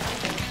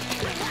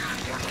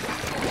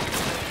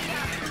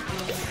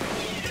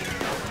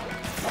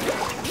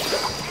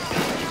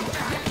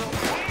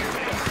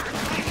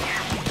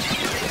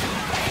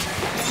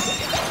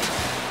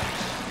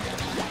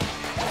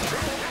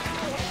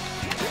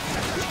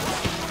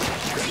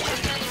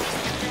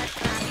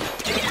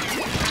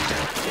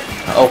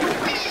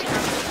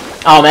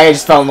 Oh man, I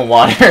just fell in the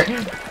water.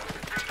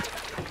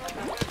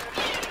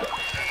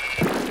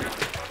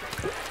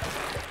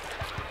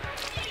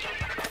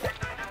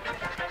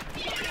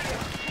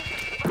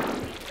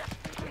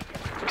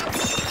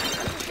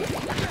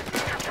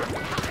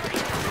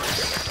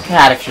 Get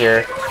out of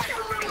here.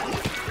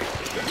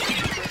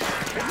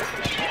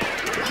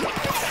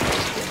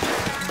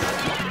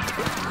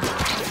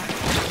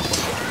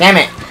 Damn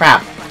it!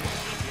 Crap.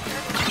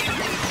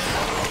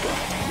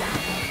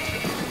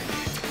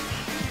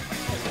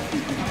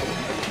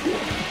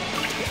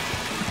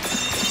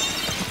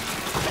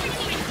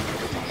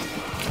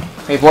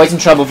 Okay, Void's in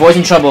trouble. Void's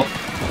in trouble.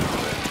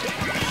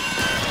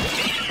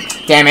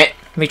 Damn it.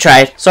 We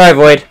tried. Sorry,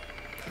 Void.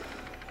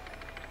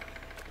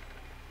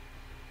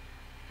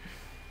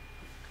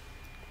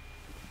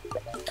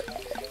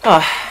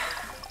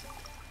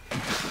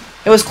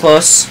 It was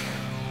close.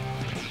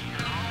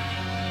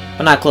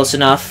 But not close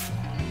enough.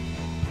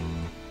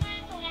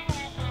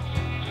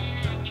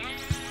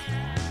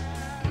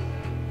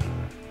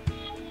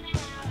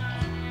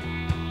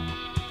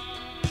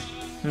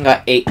 I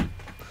got 8.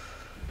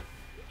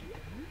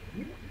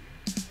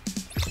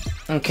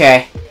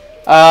 Okay.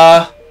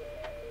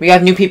 We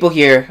have new people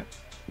here.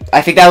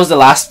 I think that was the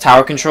last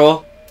tower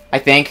control. I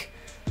think.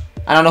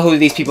 I don't know who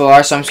these people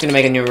are, so I'm just gonna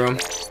make a new room.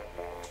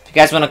 If you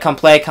guys wanna come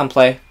play, come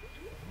play.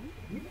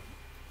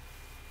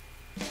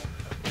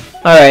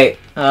 Alright,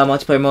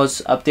 multiplayer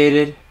mode's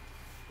updated.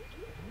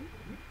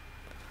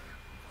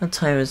 What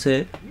time is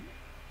it?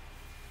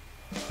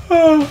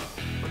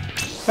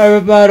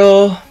 Private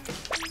battle.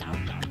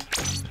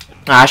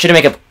 I should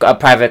make a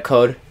private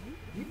code.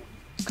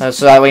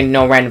 So that way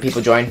no random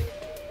people join.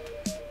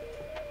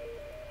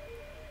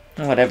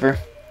 Whatever.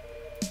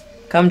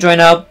 Come join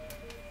up.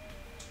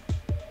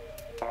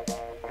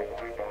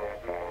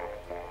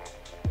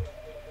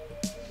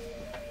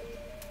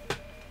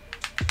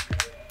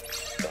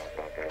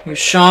 Here's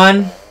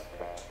Sean.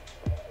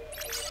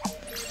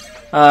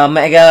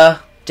 Mega,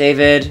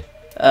 David,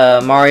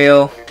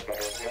 Mario,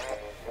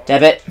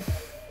 Debit.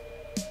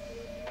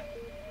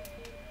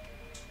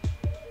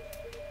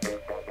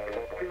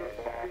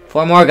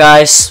 Four more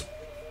guys.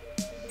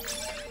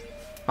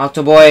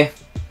 Octoboy.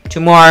 2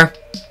 more.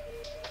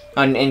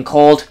 In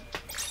cold.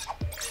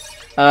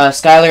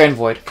 Skylar and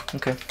Void.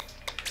 Okay.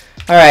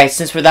 Alright,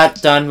 since we're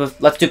that done,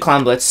 let's do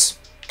Clown Blitz.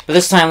 But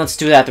this time, let's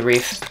do it at the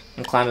Reef.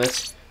 And Clown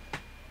Blitz.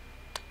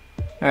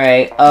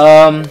 Alright,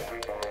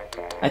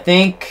 I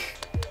think...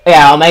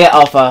 Yeah, Omega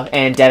Alpha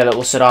and Debit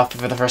will sit off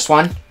for the first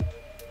one.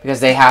 Because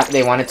they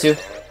wanted to.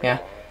 Yeah.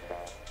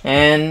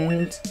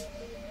 And...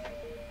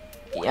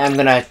 Yeah, I'm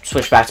gonna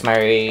switch back to my...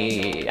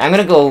 I'm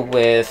gonna go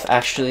with,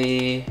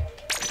 actually...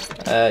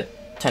 10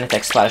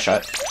 attack splatter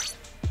shot.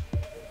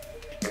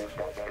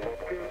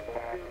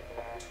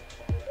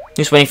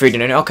 Just waiting for you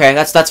to know. Okay,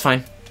 that's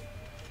fine.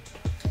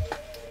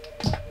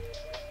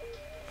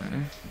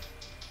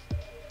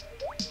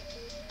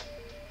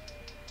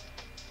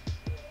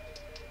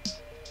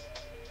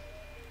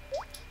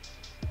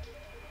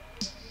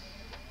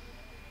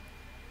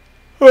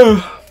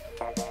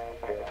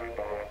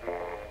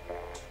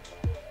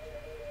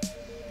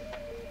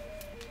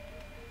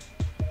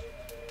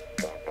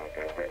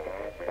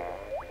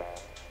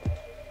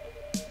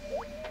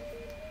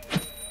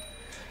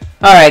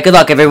 Alright, good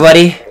luck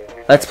everybody.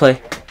 Let's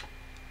play.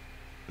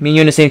 Me and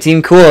you in the same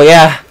team? Cool,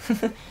 yeah.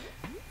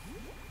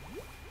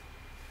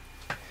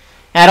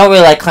 I don't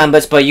really like Clan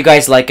Blitz, but you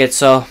guys like it,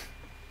 so...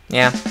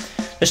 Yeah.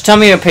 Just tell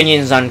me your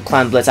opinions on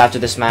Clan Blitz after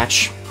this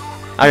match.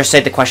 I'll just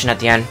say the question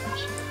at the end.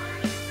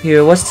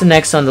 Here, what's the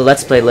next on the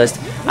Let's Play list?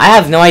 I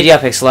have no idea,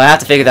 Pixel. I have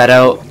to figure that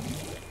out.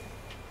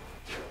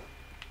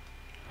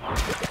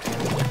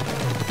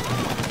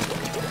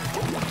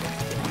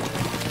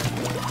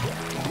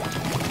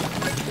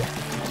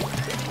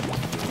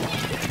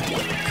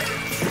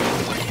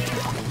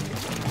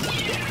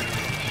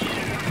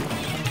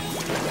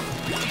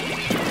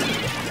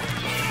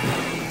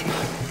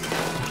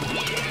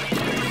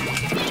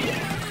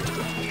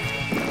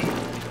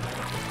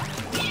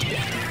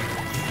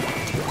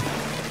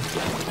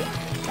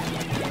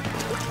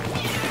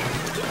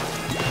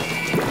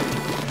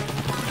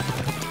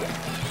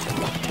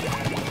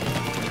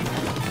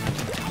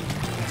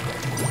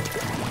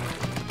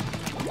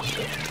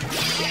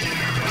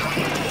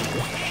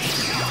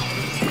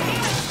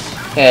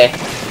 Okay.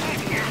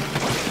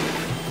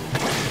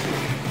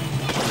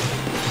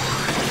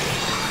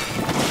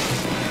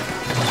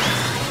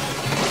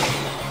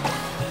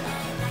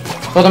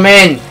 Throw them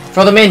in!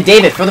 Throw them in!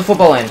 David, throw the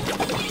football in!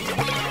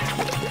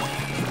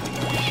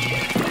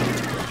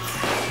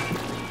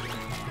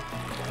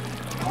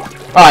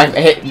 Oh, I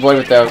hit Void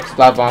with the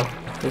Splat Bomb.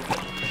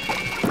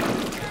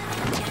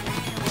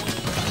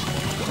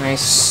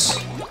 Nice.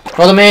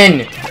 Throw them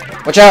in!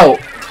 Watch out!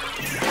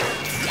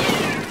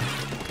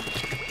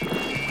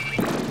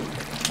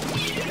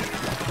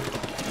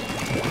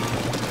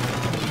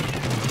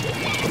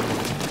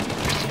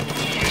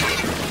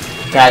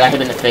 God, I got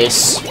him in the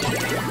face.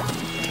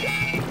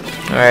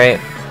 Alright.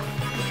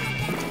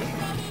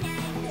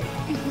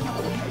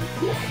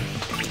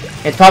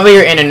 It's probably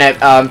your internet,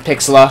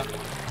 Pixela.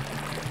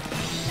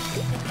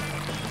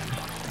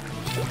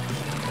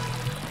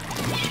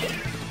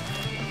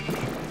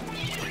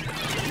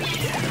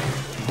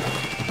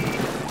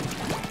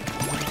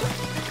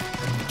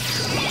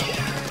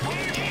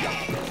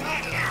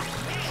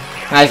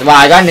 Nice. Wow,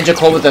 I got Ninja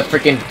Cole with the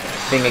freaking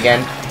thing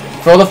again.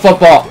 Throw the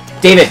football.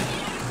 David.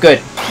 Good.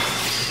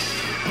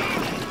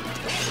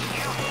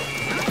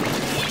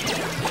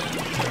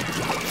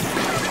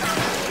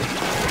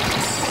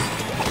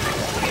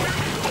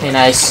 Okay,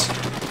 nice.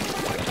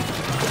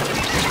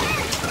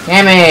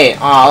 Damn it!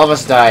 Oh, all of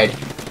us died.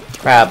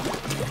 Crap.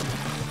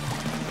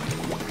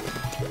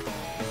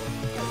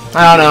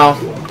 I don't know.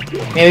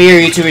 Maybe your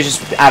YouTube is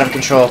just out of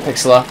control,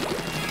 Pixela.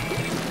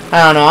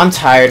 I don't know. I'm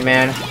tired,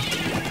 man.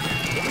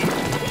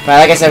 But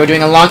like I said, we're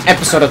doing a long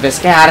episode of this.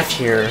 Get out of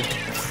here.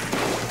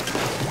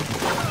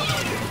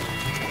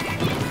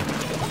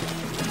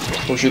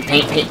 Oh shoot,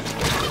 paint.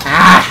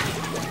 Ah!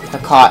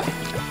 Got caught.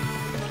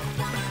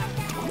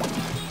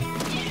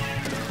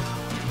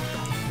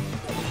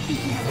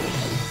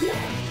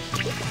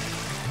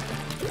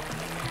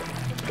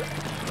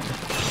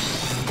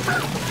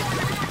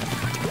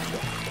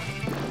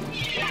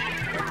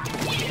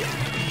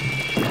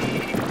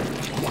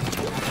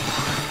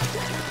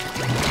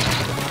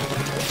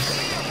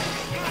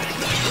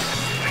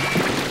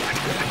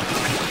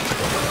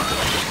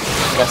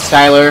 Got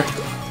Skylar.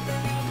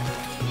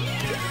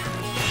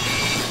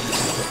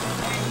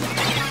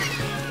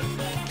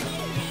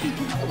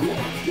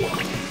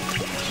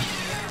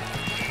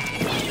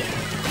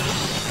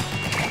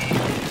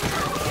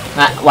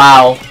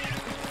 Wow.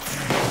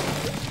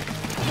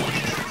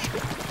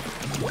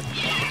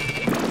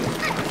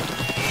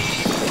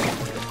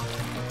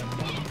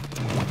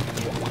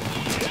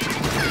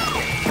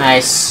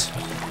 Nice.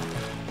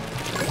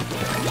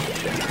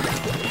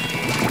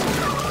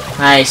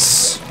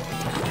 Nice.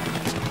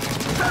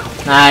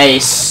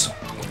 Nice.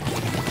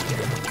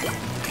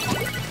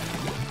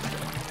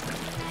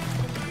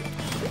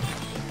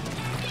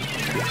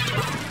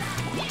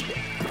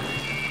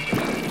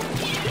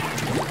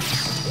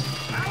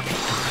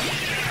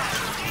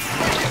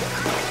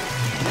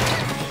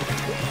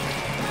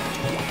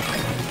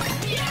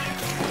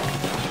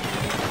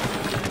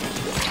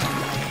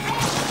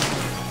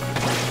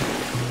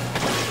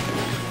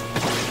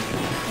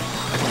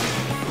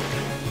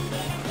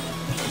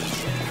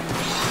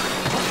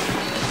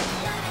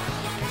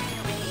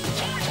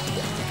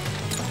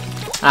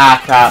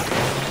 Ah, crap.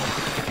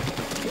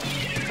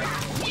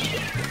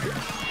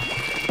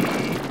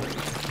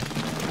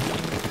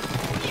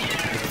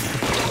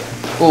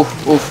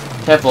 Oof,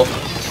 oof. Careful.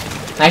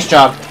 Nice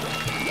job.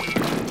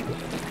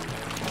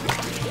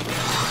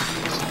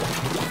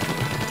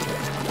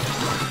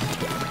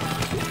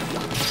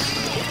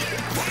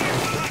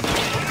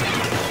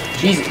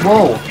 Jeez,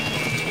 whoa.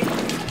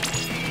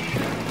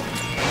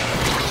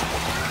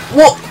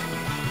 Whoa!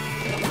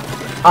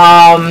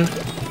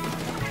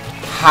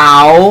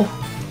 How?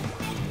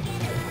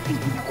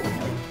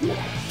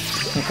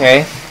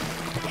 Okay.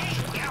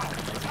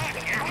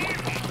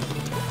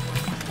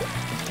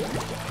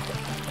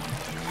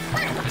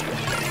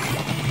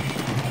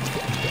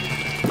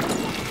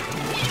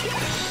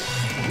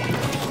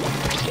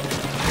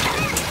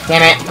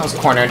 Damn it, I was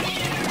cornered.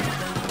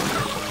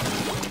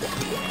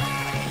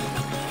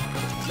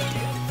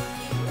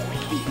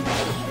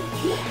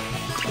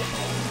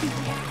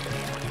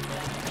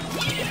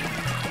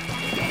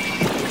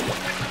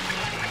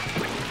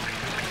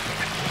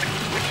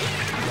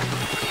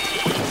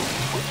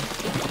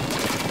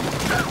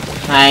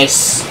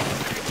 Nice.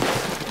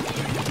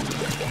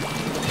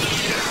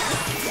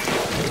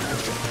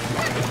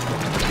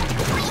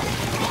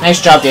 Nice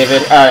job,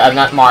 David. I'm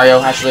not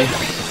Mario, actually.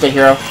 Good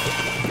hero.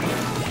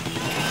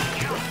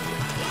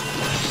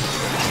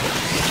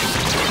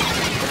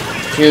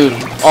 Dude.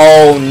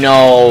 Oh,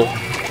 no.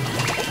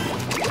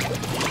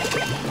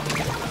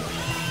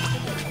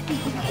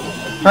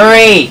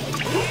 Hurry!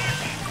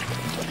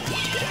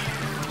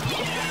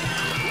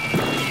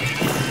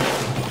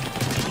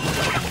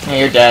 Hey,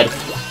 you're dead.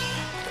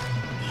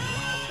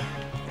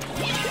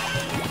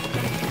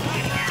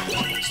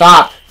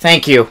 Stop!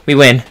 Thank you. We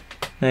win.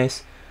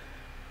 Nice.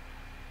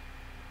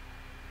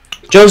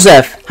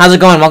 Joseph, how's it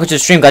going? Welcome to the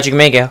stream. Glad you can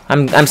make it.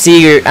 I'm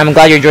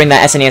glad you're enjoying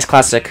that SNES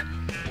Classic.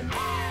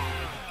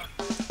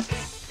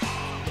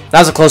 That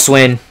was a close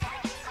win.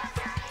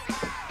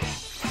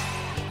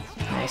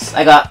 Nice.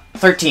 I got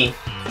 13.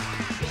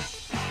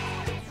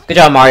 Good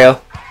job, Mario.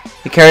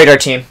 You carried our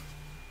team.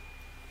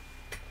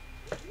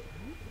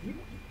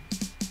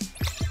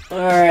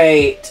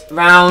 Alright,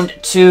 round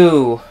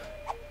 2.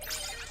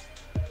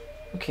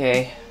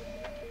 Okay.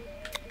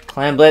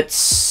 Clan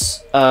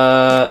Blitz.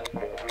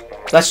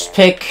 Let's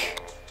pick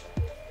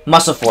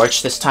Muscle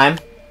Forge this time.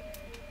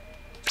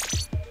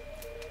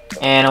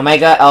 And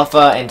Omega,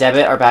 Alpha, and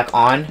Debit are back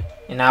on.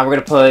 And now we're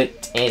gonna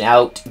put in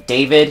out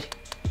David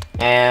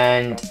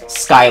and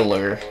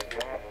Skylar.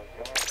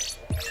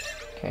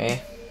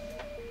 Okay.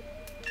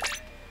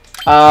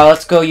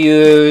 Let's go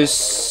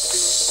use...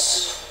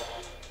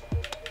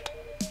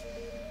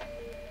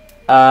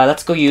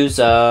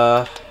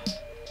 a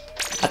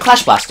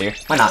Clash Blaster.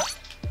 Why not?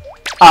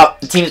 Oh,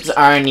 the teams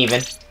are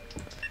uneven.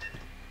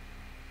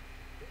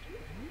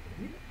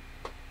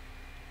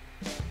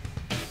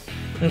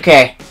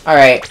 Okay,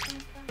 alright.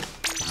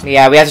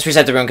 Yeah, we have to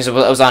reset the room because it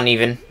was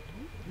uneven.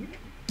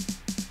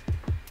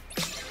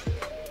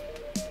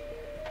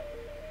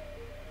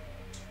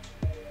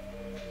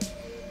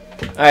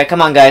 Alright,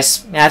 come on,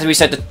 guys. I have to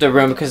reset the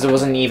room because it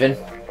wasn't even.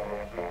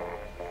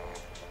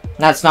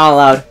 That's not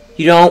allowed.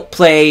 You don't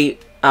play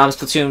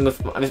Splatoon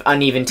with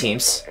uneven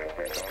teams.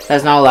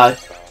 That's not allowed.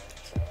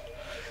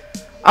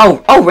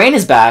 Oh, Rain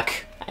is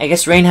back. I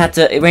guess Rain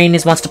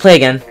wants to play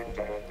again.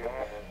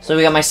 So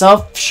we got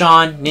myself,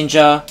 Sean,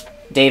 Ninja,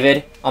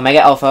 David,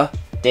 Omega Alpha,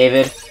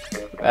 David,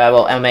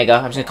 well, Omega.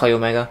 I'm just gonna call you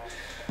Omega.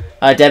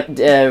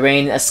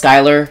 Rain,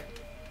 Skylar.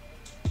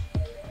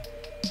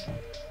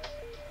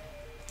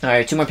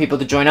 Alright, 2 more people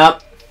to join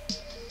up.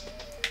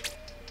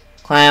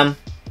 Clam.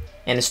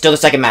 And it's still the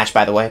second match,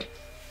 by the way.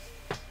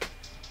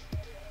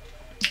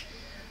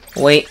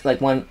 Wait,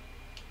 like one...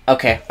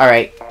 Okay,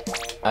 alright.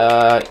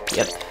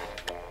 Yep.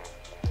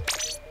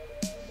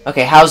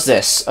 Okay, how's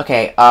this?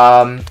 Okay,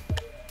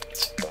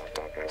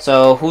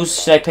 so, who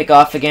should I pick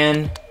off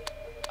again?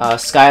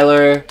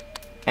 Skylar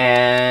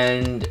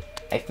and...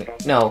 I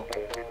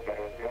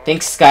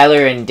think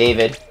Skylar and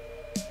David.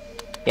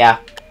 Yeah.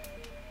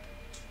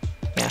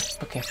 Yeah,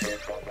 okay.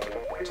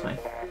 It's fine.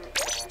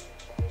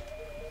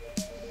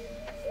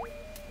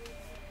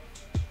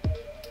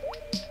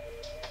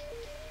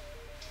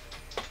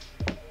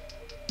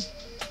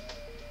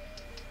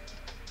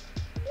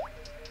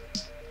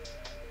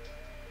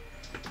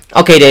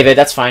 Okay, David,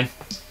 that's fine.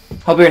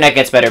 Hope your neck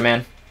gets better,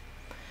 man.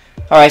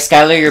 Alright,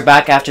 Skylar, you're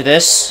back after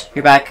this.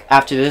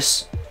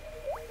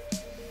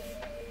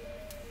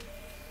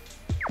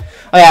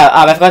 Oh yeah,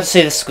 I forgot to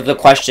say the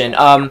question.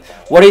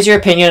 What is your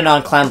opinion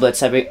on Clan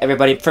Blitz,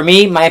 everybody? For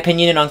me, my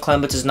opinion on Clan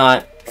Blitz is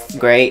not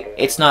great.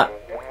 It's not,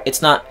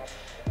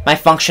 my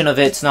function of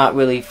it's not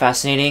really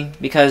fascinating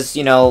because,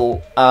 you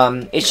know,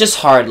 it's just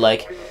hard,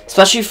 like,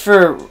 especially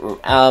for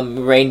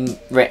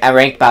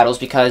ranked battles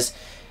because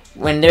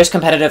when there's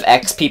competitive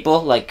X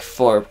people, like,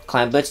 for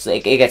Clan Blitz,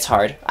 like, it gets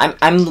hard.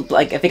 I'm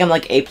like, I think I'm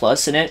like A+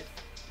 in it,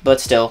 but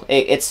still,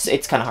 it's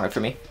kind of hard for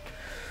me.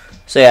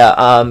 So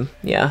yeah,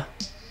 yeah.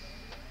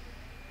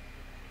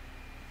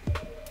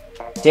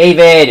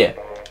 David,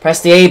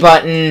 press the A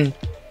button.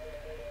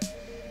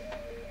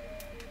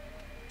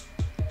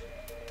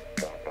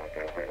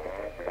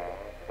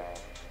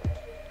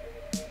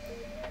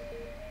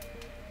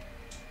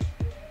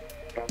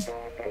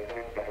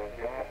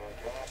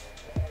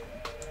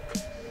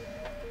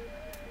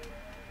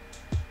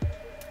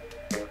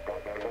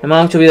 My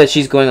mom told me that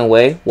she's going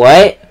away.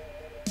 What?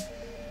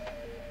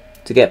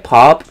 To get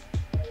Pop?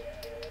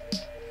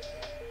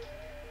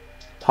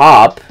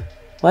 Pop?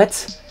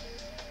 What?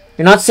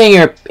 You're not saying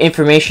your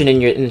information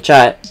in the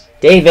chat.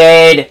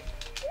 David!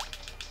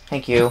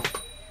 Thank you.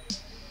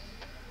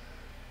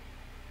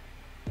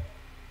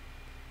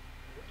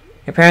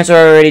 Your parents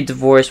are already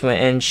divorced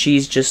and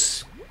she's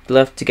just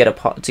left to get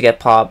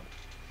Pop.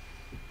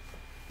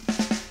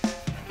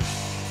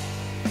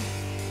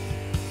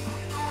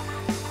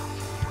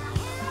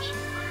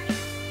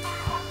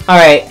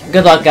 Alright,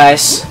 good luck,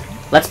 guys.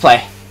 Let's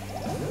play.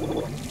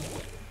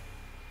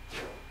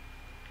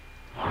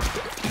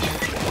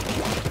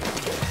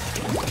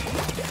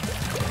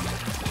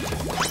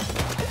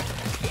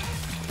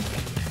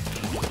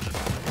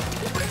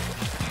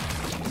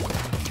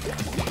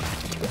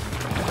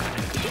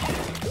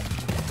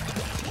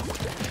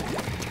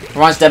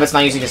 Ron's Debit's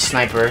not using a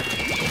sniper.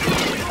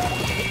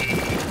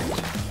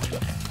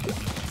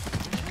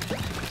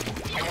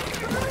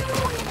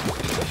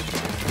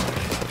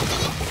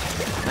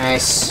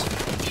 Nice.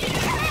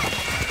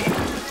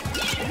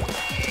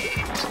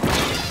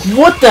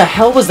 What the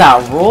hell was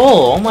that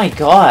roll? Oh my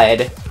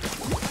god.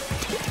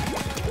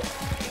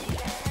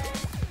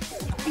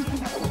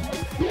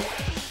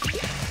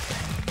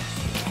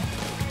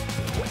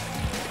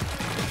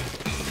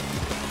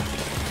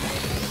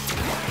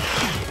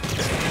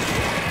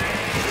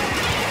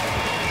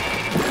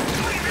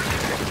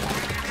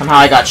 Somehow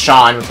I got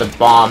Sean with the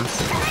bomb.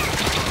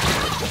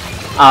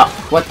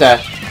 What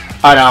the?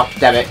 Oh no,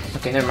 damn it.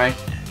 Okay, never mind.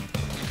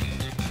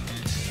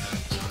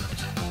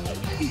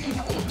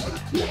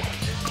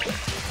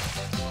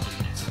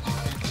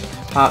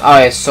 Oh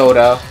yeah,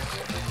 Soda.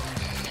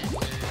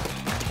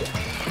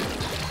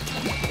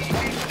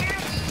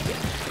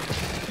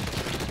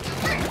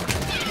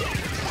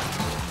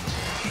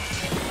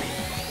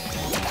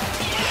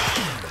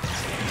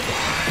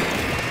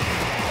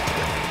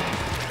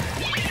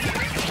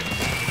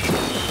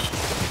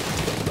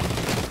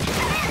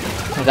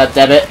 I got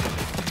Debit.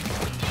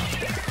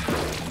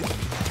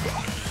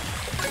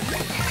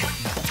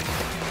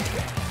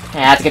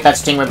 I have to get that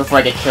Stingray before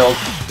I get killed.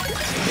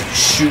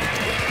 Shoot.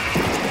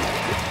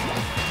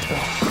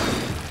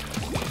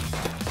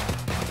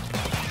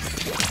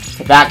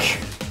 Get back.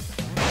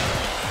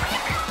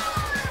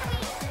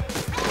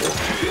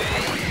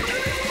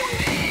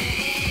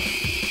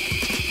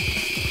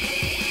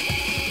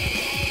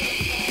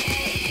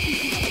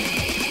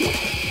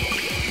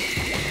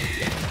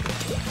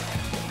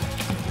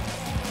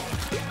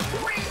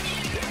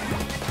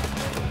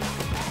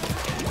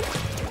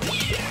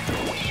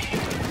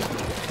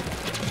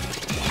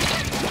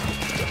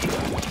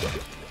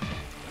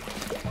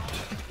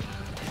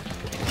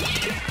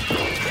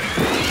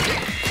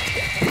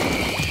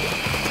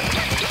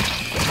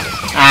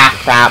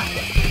 Crap.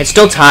 It's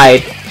still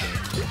tied.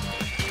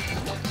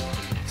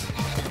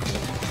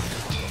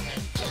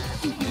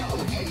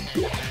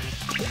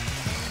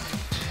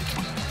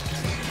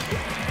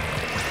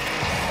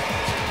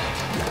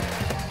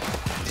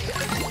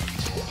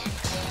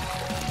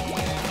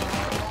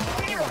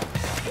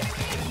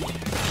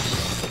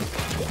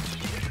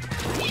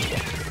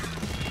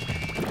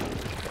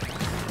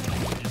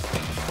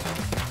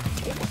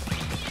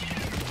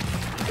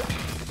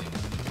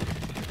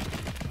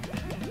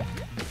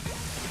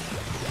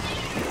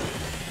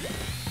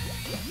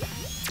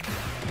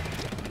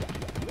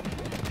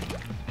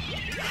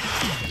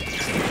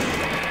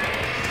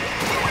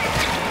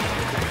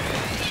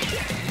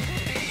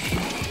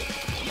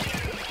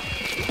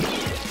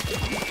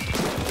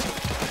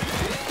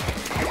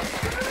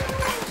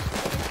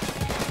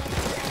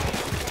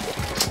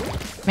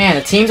 Man,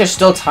 the teams are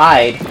still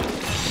tied.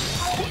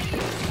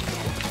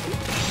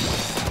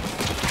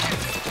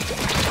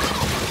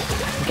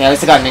 Okay, at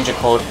least I got Ninja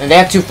Code. And they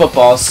have 2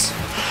 footballs.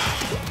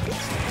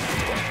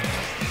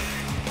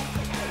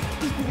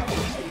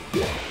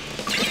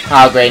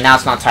 Oh, great. Now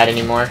it's not tied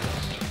anymore.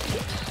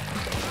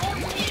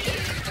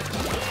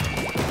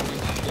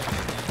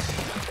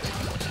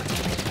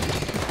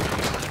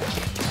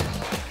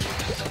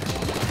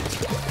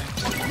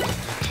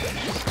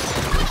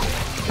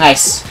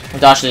 Nice. I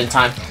dodged it in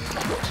time.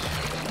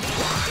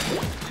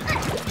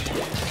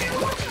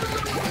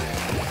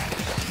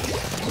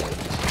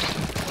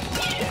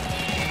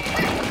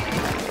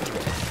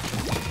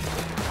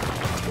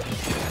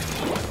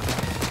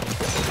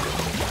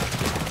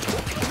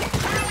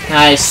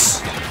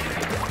 Nice.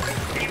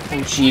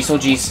 Oh jeez, oh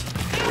jeez.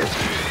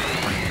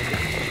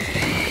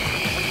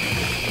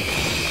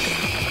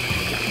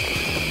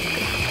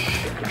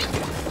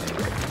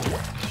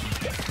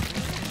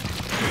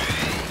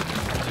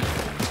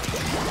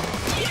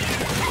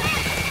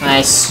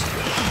 Nice.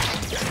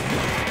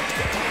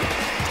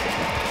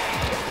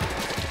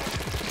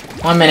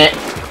 1 minute.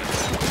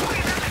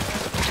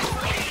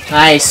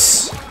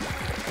 Nice.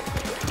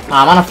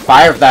 I'm on a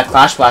fire with that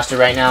Clash Blaster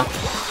right now.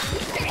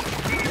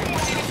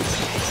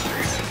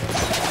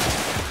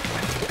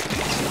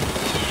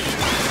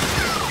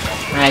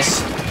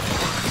 Nice.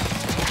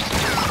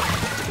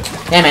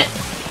 Damn it.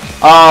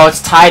 Oh,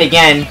 it's tied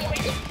again.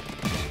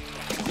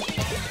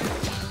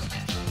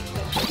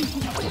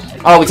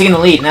 Oh, we're taking the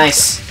lead.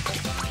 Nice.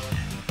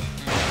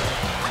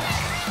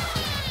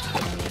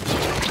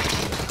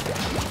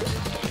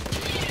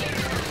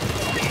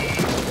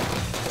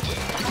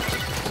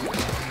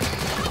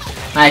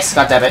 Nice,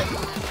 got debit.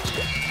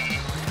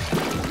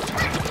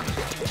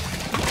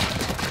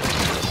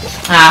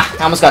 Ah,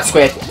 I almost got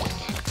squid.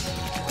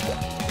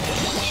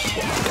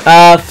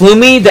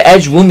 Flumi the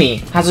Edge Woomy.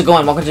 How's it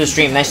going? Welcome to the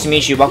stream. Nice to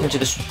meet you. Welcome to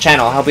the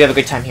channel. I hope you have a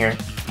good time here.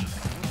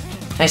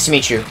 Nice to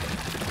meet you.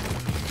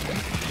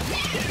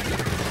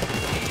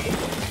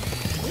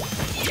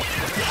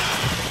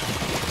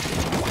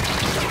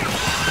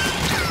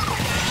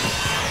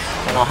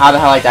 I don't know how the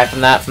hell I died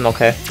from that. From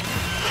okay.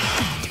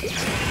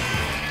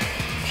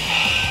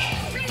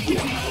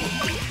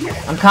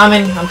 I'm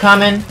coming. I'm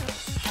coming.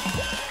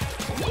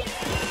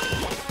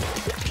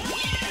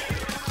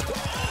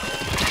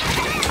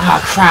 Ah,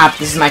 crap.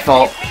 This is my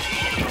fault.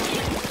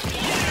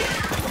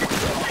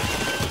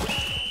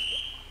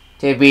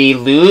 Did we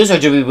lose or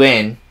did we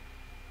win?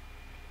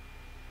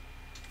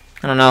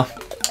 I don't know.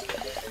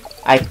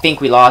 I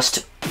think we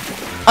lost.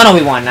 Oh no,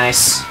 we won.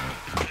 Nice.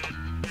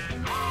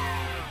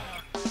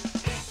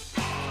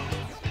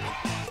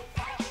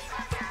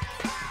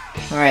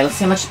 Alright, let's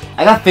see how much...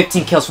 I got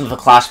 15 kills from the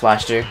Clash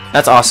Blaster.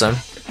 That's awesome.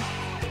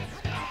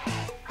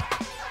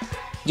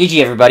 GG,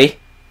 everybody.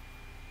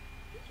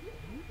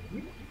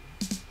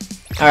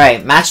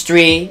 Alright, match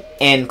 3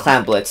 in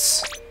Clan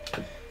Blitz.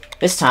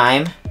 This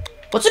time...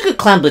 What's a good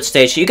Clan Blitz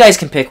stage? You guys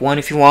can pick one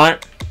if you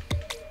want.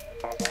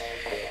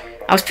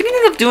 I was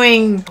thinking of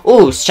doing...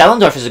 Ooh,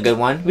 Schellendorf is a good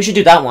one. We should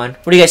do that one.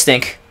 What do you guys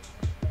think?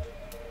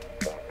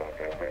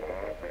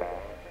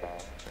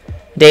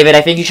 David,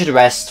 I think you should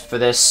rest for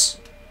this.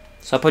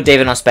 So I'll put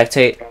David on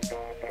spectate.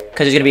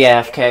 Because he's going to be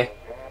AFK.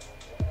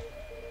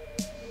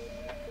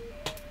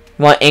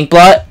 You want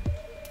Inkblot?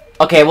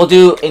 Okay, we'll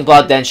do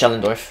Inkblot then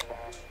Schellendorf.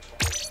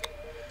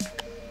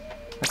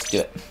 Let's do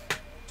it.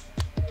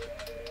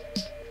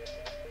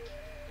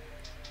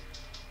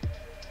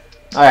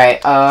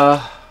 Alright,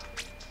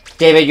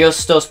 David, you'll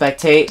still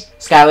spectate.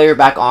 Skylar, you're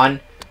back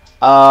on.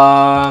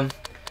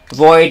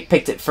 Void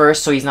picked it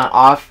first, so he's not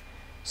off.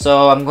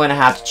 So I'm going to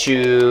have to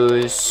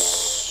choose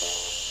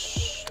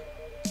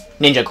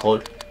Ninja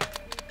Cold.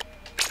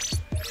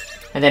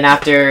 And then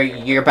after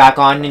you're back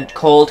on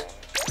Cold.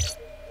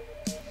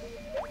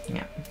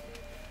 Yeah.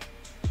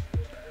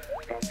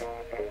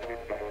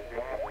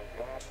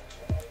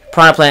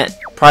 Piranha Plant.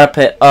 Piranha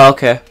Pit. Oh,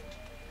 okay.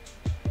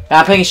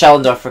 I'm playing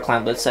Schellendorf for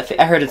Clan Blitz.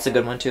 I heard it's a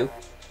good one too.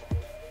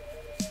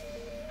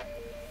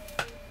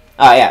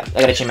 Oh yeah, I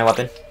gotta change my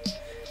weapon.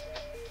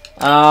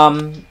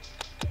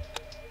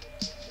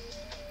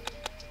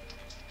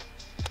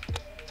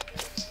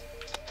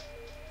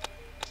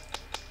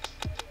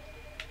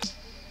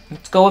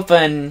 go with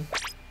an...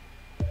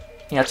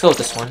 Yeah, let's go with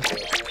this one.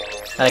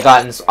 That I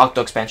got in this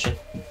Octo expansion.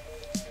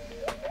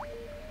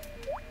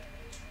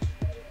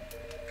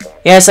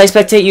 Yes, I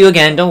spectate you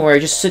again. Don't worry.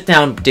 Just sit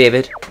down,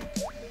 David.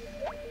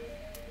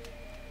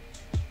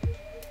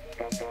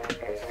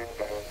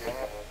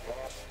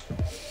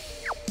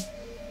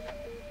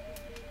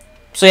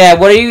 So yeah,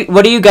 what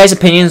are you guys'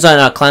 opinions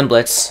on Clan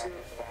Blitz?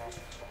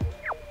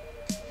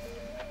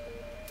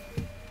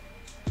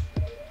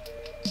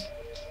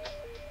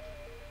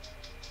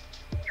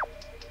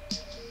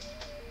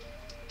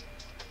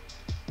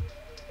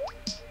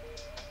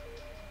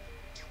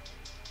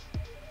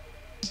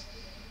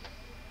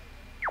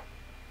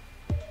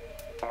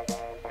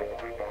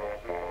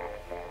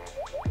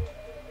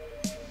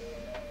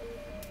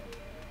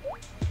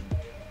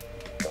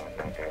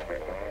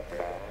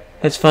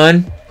 It's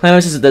fun. Clan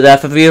Blitz is the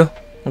death of you.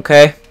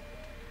 Okay.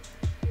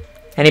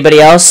 Anybody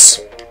else?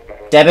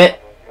 Debit?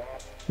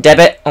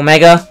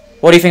 Omega?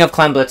 What do you think of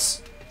Clan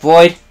Blitz?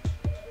 Void?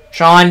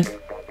 Sean?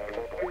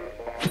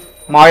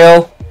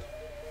 Mario?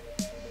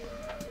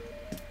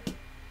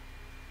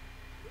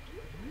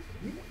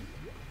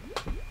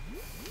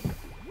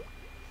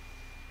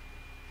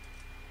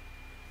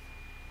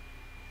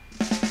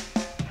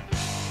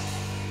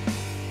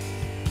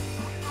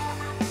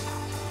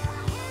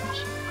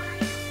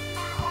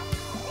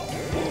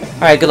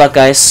 Alright, good luck,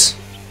 guys.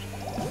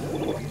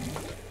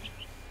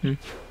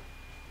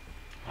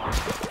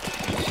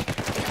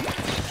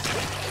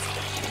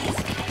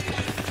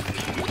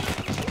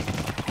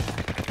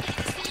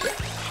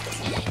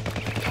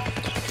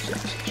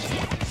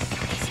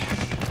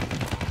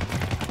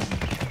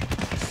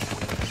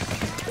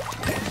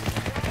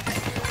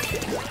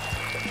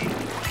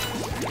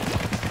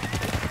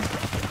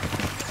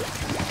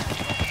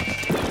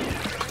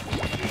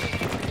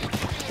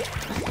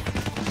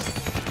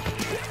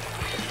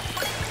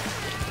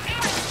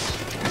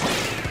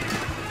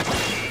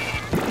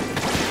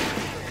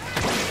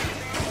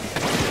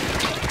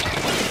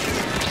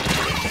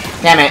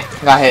 Damn it,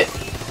 got hit.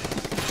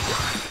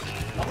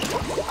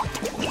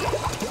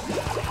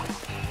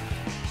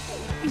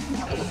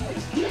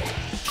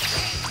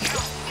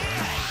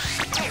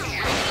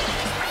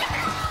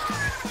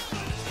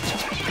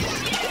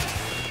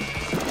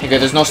 Okay,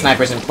 good, there's no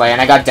snipers in play,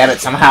 and I got debit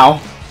somehow.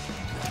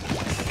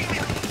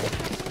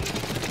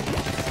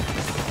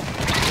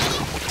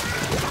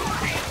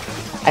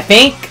 I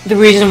think the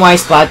reason why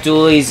Splat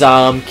Dualies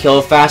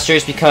kill faster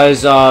is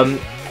because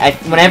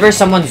whenever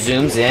someone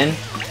zooms in,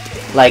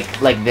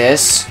 like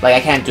this, like I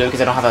can't do it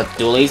because I don't have a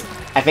dualies.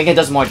 I think it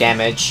does more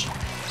damage,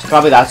 so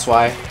probably that's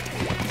why.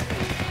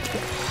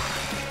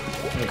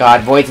 Oh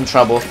God, Void's in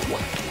trouble.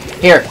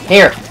 Here,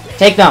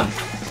 take them,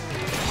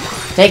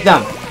 take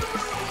them.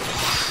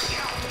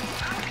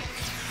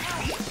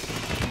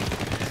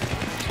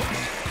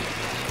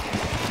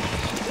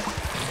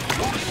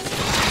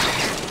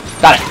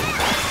 Got it.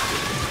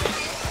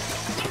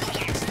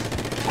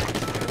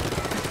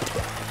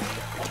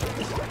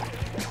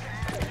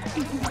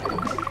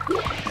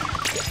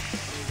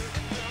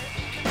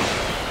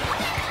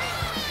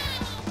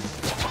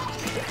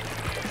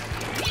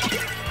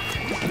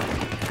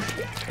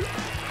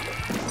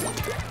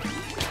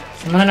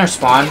 Someone in our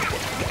spawn.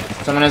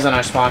 Someone is in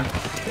our spawn.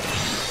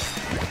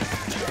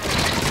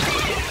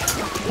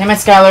 Damn it,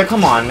 Skylar,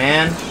 come on,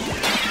 man.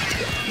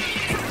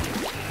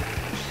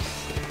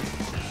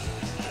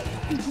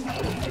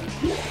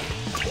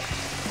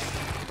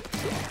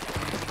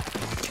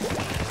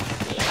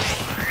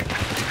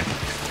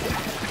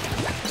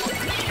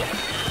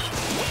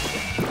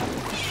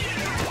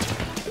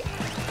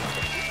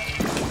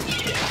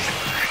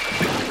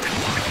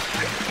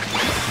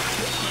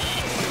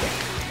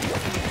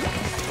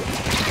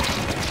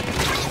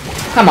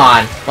 Come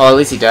on. Well, at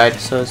least he died,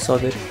 so it's all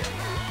good.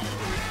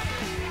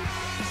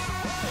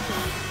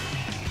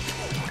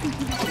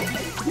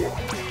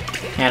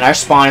 Man, our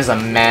spawn is a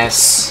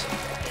mess.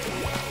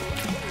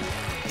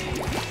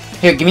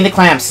 Here, give me the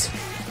clamps.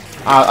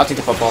 I'll take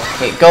the football.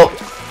 Okay, go.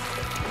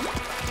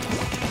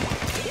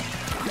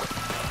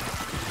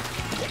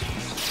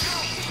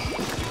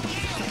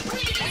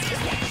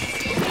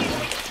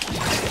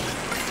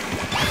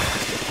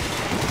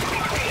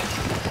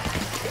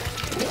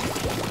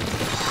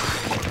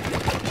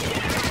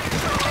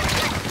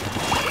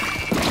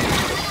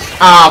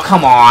 Oh,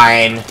 come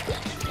on.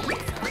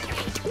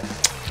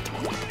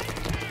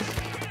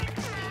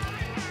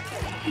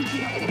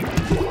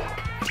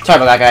 Sorry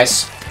about that,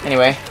 guys.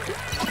 Anyway.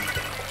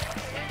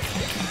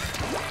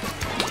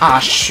 Ah,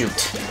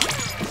 shoot.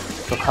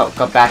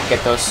 Go back and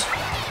get those.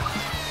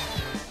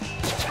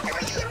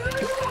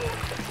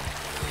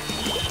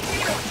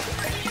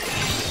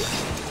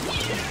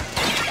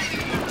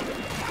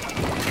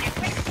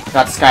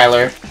 Got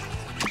Skylar.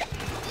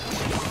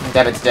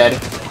 Devin's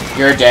dead.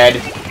 You're dead.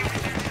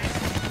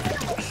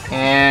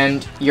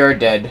 And you're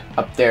dead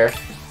up there.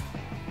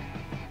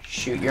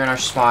 Shoot, you're in our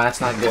spawn. That's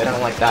not good. I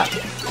don't like that.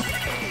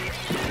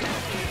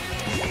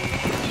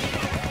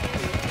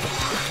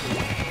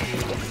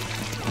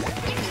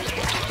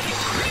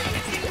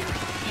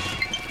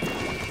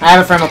 I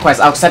have a friend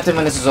request. I'll accept it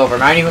when this is over.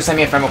 Remind me who sent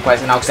me a friend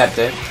request and I'll accept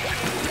it.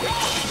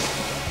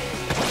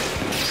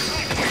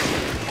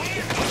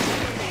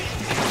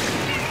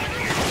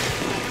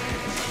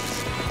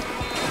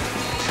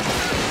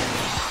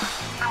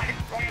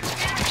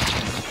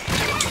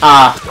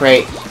 Ah,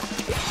 great.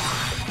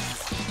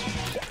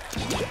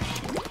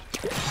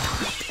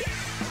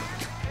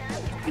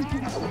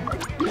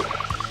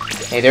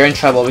 Hey, they're in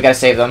trouble. We gotta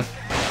save them.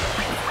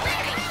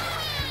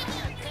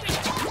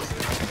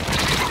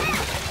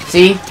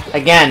 See?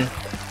 Again.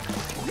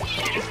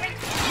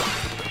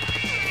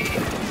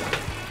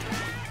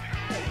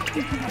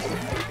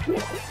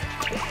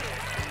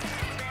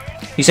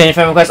 You send your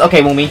friend request?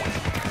 Okay, Woomy.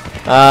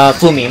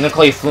 Floomy. I'm gonna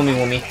call you Floomy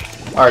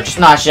Woomy. Or just,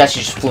 nah,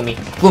 actually just Floomy.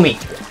 Floomy.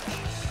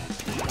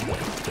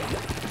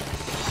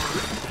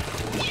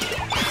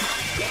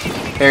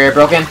 Barrier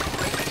broken.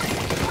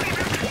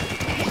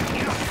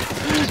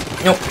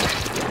 Nope.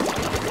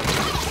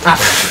 Ah.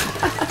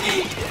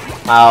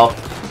 Wow.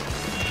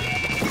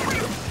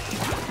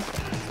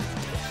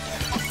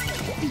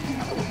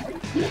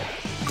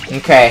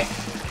 Okay.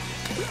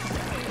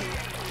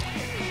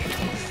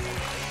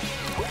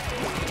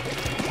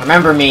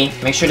 Remember me.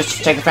 Make sure to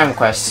check the friend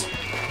requests.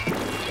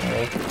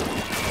 Okay.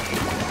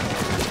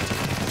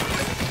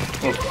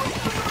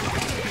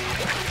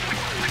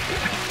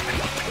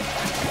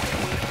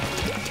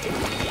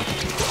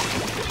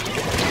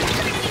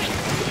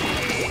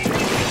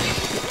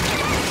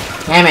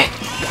 Damn it.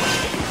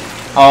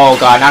 Oh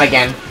god, not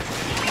again.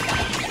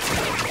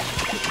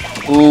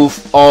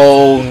 Oof.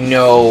 Oh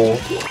no.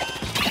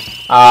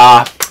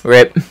 Ah,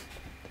 rip.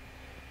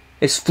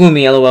 It's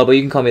Floomy, lol, but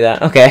you can call me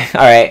that. Okay,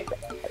 alright.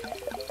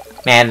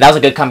 Man, that was a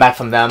good comeback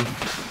from them.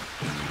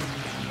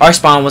 Our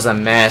spawn was a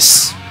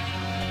mess.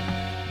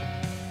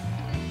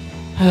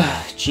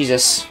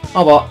 Jesus.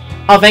 Oh well.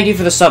 Oh, thank you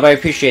for the sub, I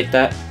appreciate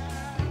that.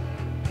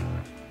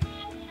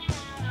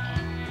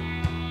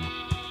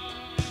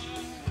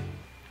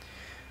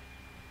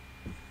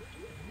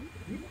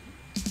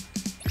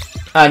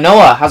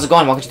 Noah, how's it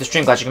going? Welcome to the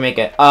stream, glad you can make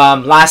it.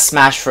 Last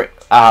smash for,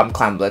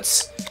 Clown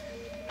Blitz.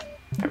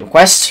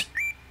 Request.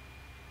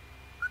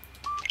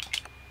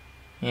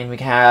 And we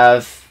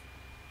have...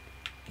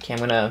 Okay, I'm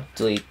gonna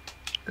delete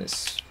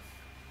this.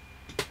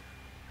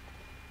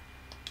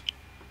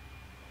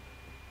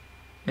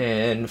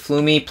 And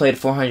Floomy played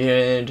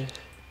 400...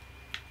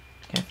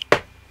 Okay.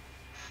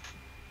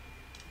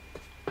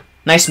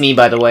 Nice me,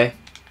 by the way.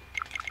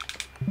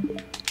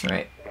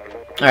 Alright.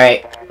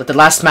 Alright, but the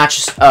last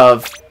match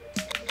of...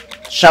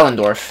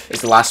 Schellendorf is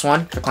the last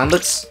one for Clown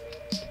Blitz.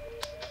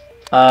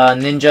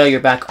 Ninja, you're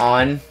back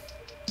on.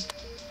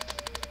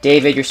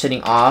 David, you're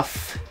sitting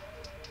off.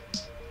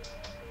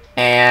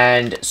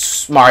 And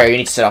Mario, you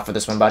need to sit off for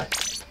this one, bud.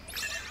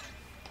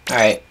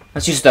 Alright,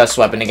 let's use the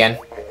weapon again.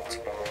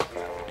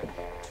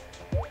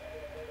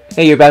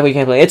 Hey, you're back, we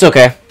can't play. It's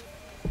okay.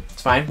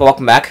 It's fine, well,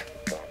 welcome back.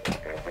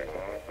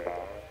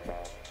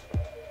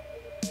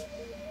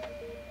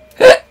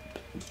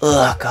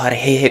 Ugh, God, I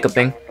hate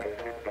hiccuping.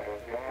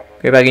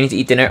 You're back, you need to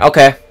eat dinner.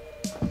 Okay.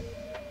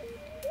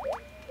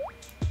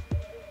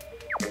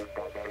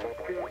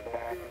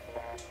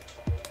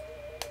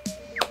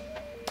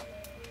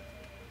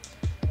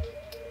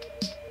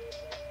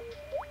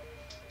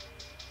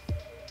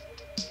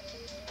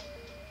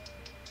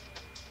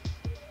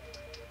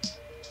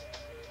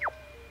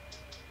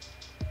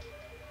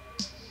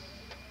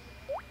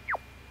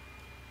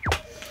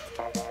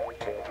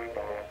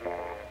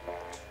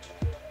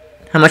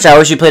 How much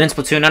hours you played in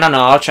Splatoon? I don't know,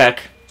 I'll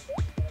check.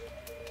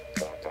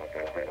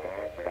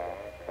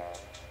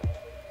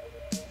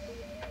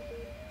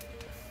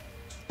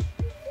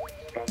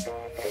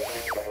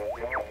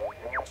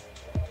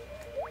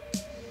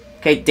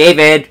 Okay,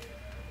 David.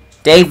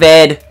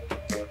 David.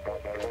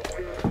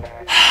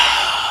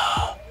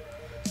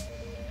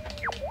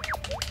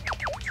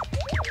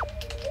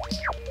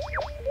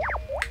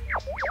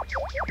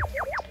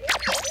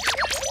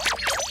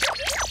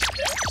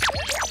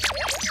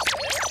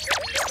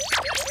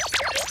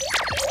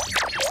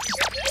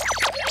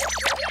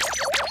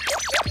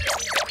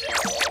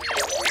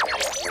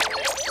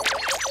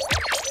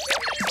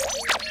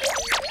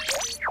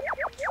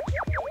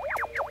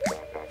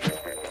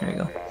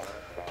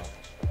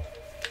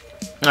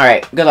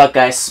 Alright, good luck,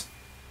 guys.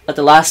 Let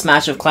the last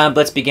match of Clown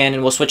Blitz begin,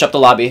 and we'll switch up the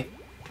lobby.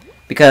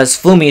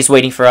 Because Floomy is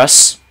waiting for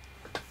us.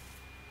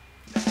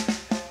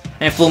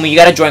 And Floomy, you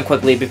gotta join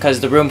quickly,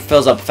 because the room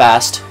fills up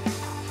fast.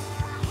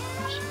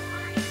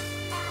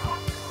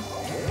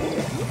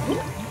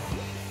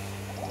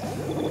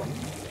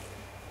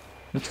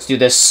 Let's do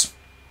this.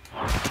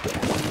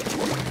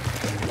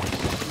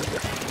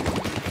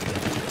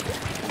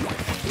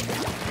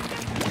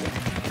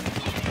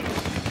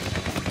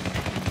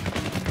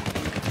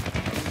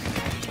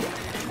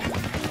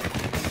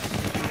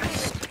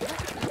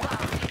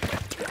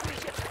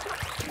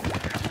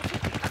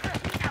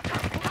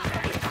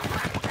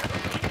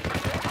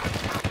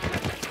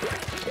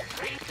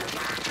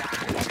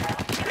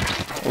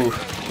 Ooh.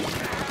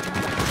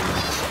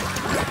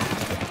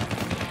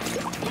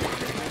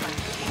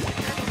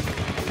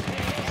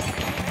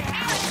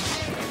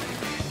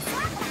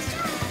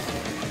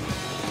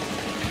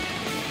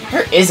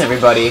 is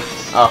everybody?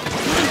 Oh.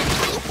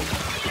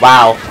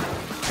 Wow.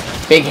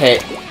 Big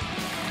hit.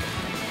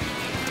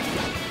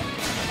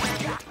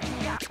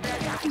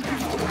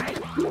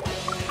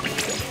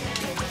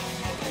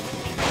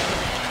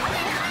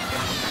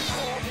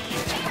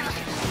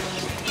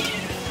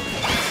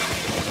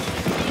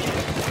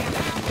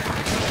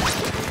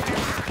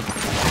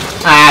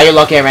 Ah, you're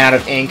lucky I ran out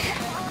of ink.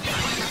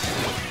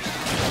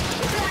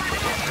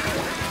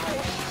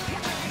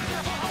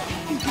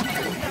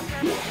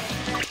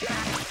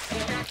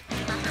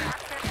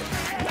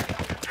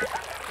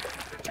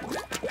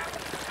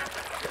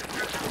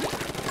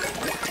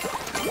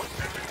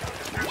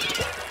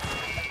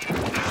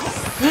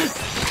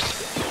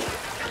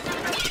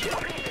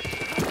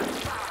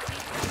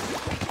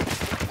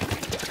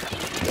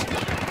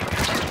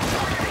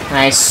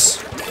 Nice.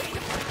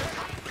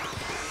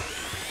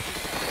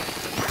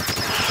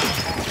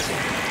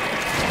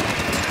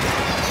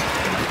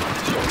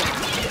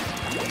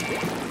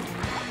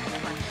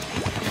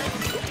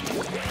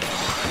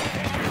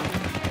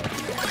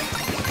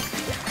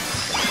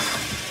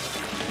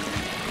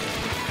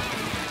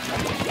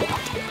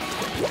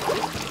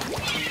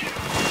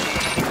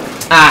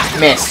 Ah,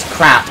 missed.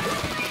 Crap.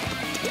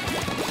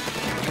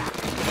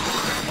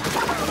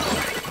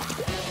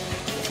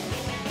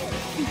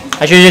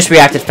 I should have just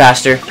reacted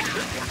faster.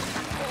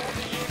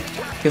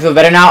 You feel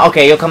better now?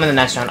 Okay, you'll come in the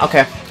next round.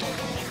 Okay.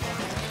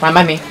 Fine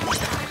by me.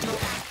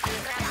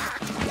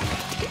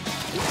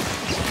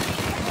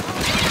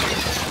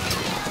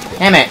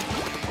 Damn it.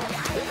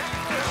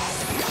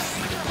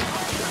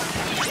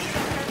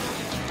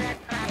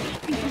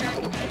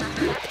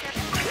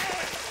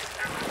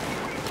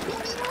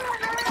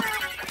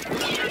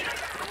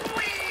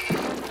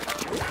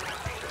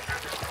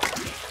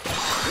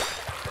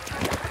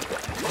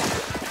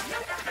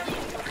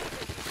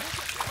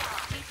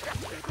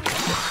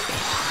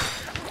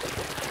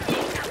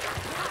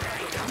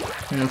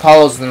 And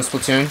Apollo's in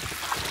Splatoon.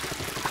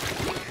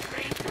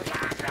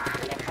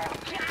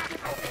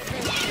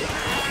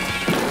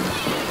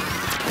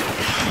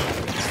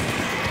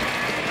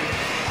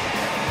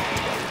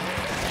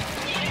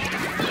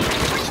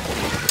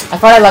 I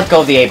thought I let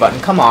go of the A button.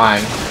 Come on.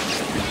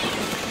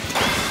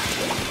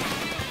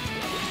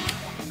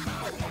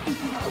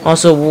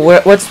 Also,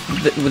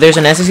 there's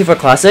an N64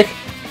 Classic?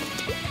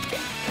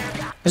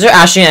 Is there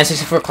actually an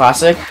N64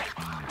 Classic?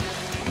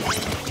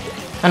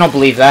 I don't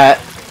believe that.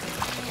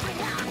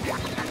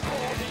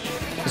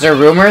 Is there a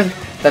rumor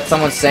that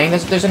someone's saying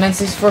there's an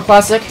N64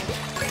 Classic?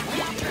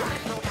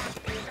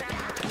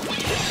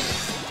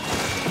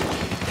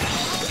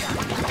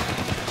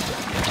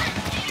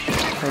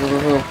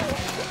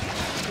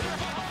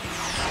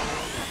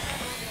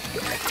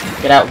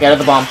 Get out of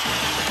the bomb.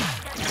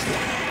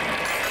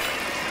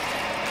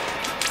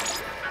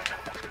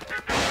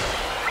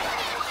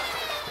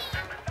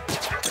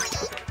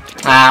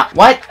 Ah,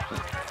 what?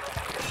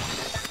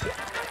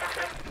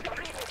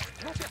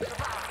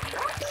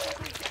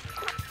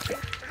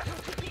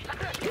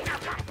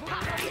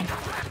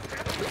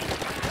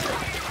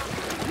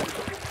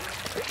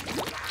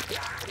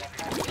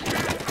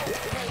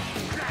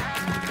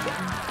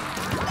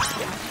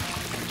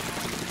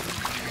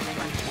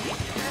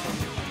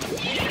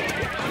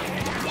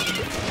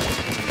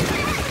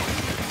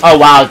 Oh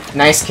wow,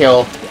 nice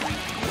kill.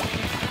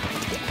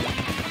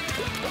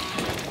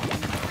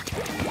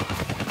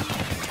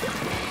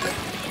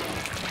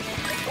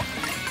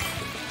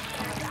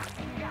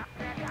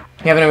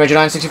 You have an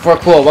original N64?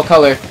 Cool, what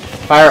color?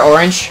 Fire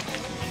orange?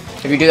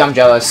 If you do, I'm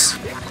jealous.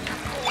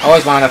 I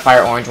always wanted a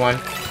fire orange one.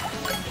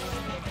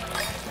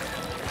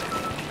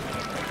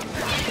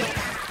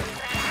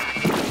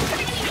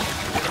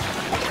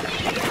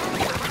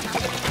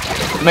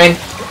 I mean,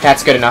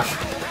 that's good enough.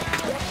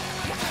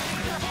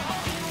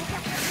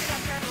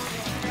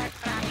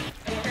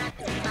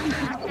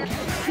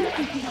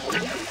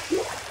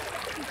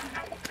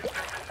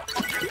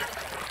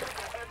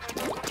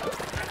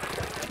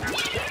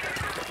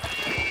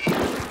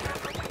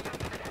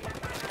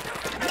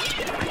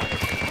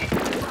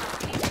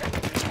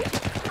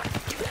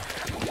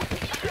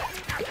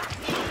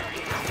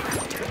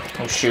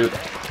 Oh shoot.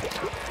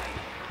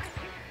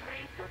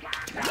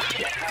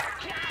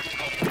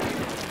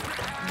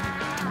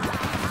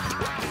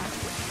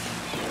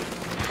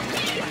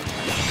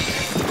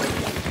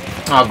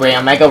 Oh great,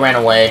 Omega ran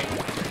away.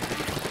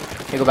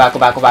 Okay, go back.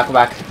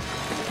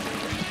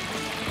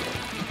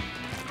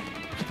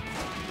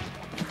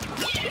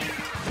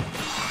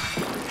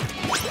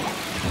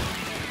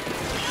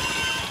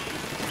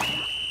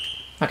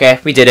 Okay,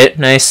 we did it.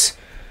 Nice.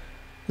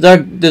 The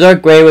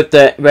dark gray with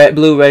the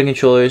blue red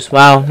controllers.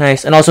 Wow,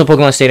 nice. And also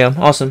Pokemon Stadium.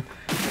 Awesome.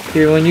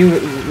 Here, when you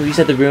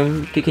reset the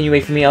room, can you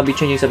wait for me? I'll be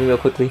changing something real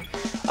quickly.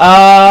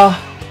 Yeah,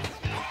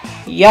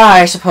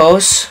 I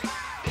suppose.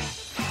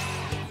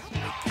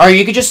 Or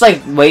you could just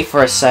like wait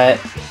for a set.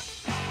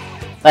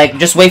 Like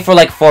just wait for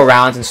like 4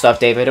 rounds and stuff,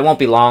 David. It won't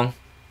be long.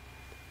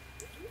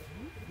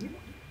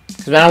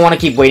 Cause I don't want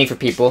to keep waiting for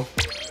people.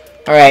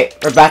 All right,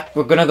 we're back.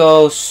 We're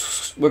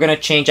gonna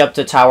change up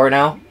to tower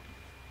now,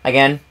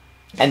 again,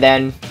 and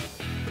then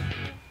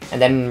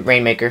And then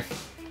Rainmaker.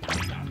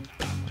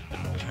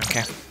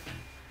 Okay.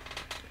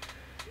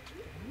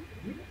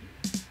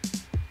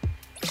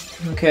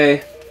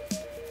 Okay.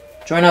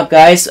 Join up,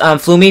 guys.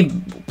 Flumi,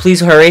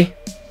 please hurry.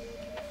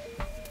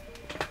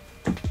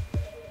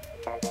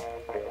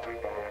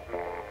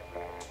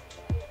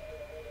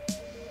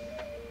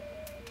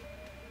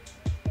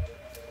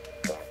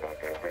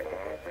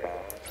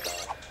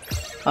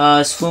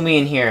 Is Flumi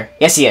in here?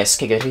 Yes, he is.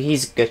 Okay, good.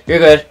 He's good. You're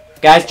good.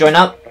 Guys, join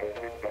up.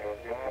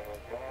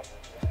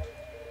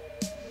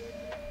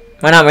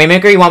 Why not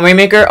Rainmaker? You want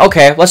Rainmaker?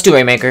 Okay, let's do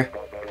Rainmaker.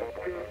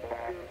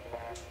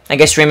 I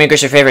guess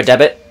Rainmaker's your favorite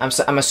debit,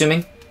 I'm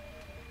assuming.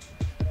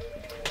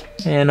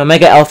 And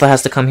Omega Alpha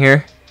has to come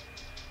here.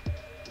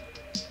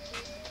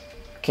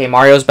 Okay,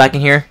 Mario's back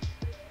in here.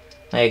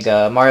 Like,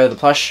 Mario the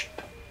plush.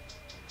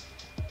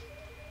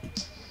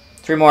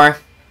 3 more.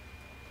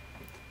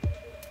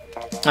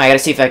 Oh, I gotta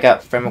see if I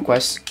got friend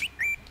requests.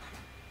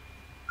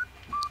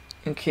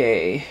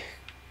 Okay.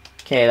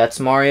 Okay, that's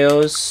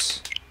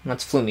Mario's.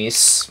 That's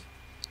Flumi's.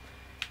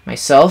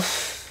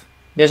 Myself.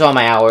 There's all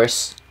my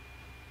hours.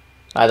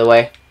 By the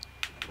way.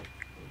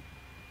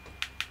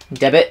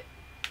 Debit.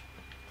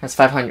 That's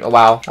 500. Oh,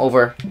 wow.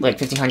 Over, like,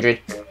 1,500.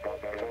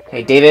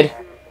 Hey, David.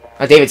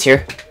 Oh, David's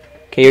here.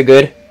 Okay, you're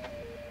good.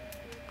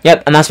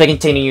 Yep, I'm not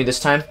spectating you this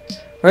time.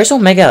 Where's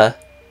Omega?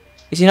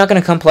 Is he not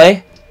gonna come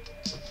play?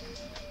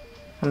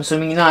 I'm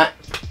assuming not.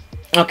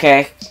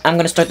 Okay, I'm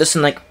gonna start this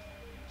in, like...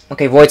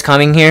 Okay, Void's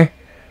coming here.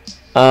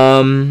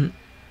 Omega's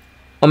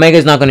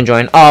not gonna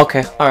join. Oh,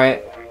 okay.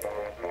 Alright.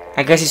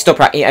 I guess he's still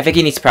I think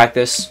he needs to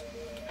practice.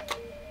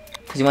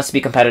 Because he wants to be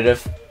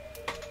competitive.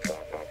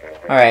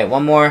 Alright,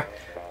 one more.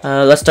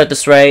 Let's start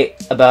this right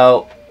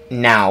about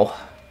now.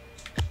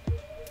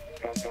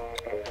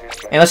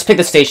 And let's pick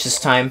the stage this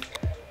time.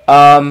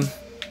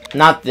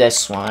 Not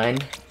this one.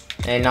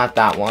 And not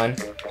that one.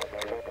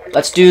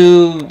 Let's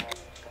do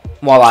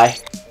Walleye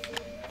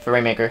for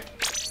Rainmaker.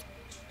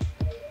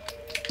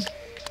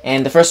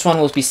 And the first one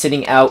we'll be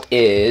sitting out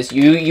is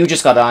you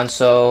just got on,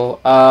 so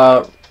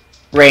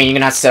Rain, you're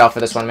gonna have to sit out for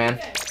this one, man.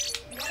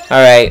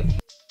 Alright.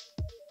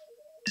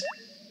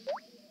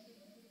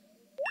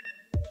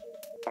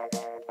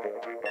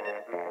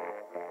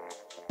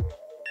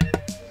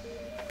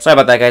 Sorry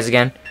about that, guys,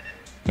 again.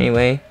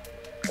 Anyway.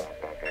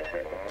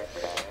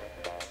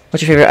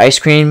 What's your favorite ice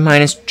cream?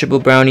 Mine is triple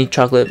brownie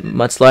chocolate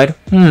mudslide.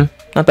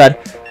 Not bad.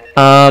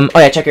 Oh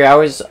yeah, check your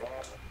hours.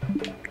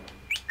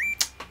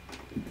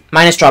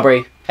 Mine is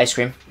strawberry ice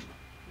cream.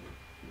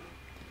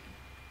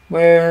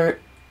 Where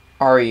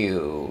are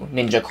you?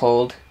 Ninja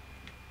Cold.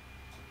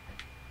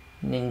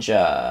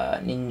 Ninja.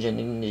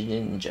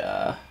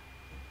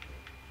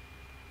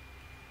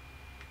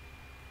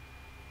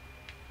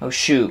 Oh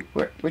shoot,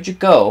 where'd you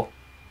go?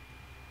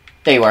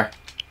 There you are.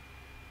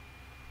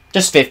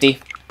 Just 50.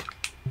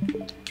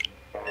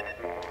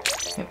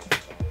 Yep.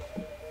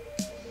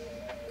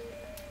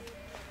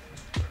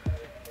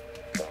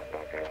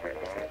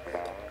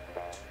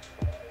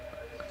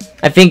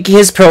 I think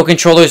his Pro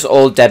Controller's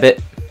old,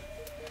 Debit.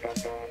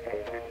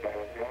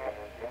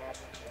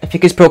 I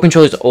think his Pro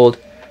Controller's old.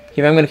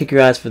 Here, I'm gonna kick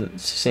your ass for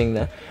saying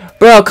that.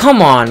 Bro,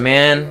 come on,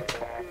 man.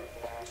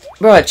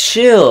 Bro,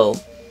 chill.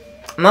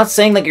 I'm not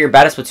saying like you're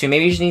bad at Splatoon.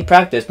 Maybe you just need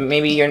practice.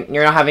 Maybe you're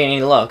not having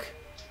any luck.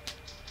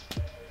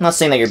 I'm not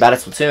saying that you're bad at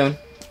Splatoon.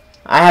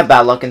 I have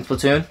bad luck in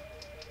Splatoon.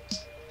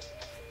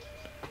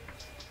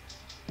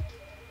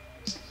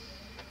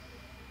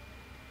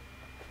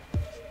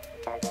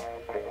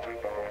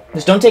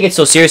 Just don't take it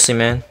so seriously,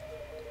 man.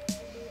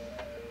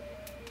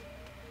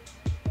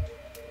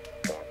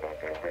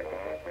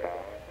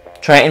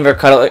 Try invert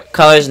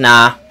colors?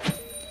 Nah.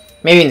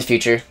 Maybe in the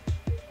future.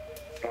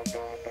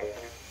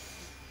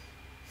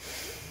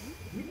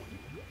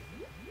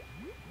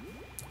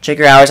 Check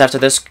your hours after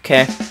this,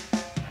 okay?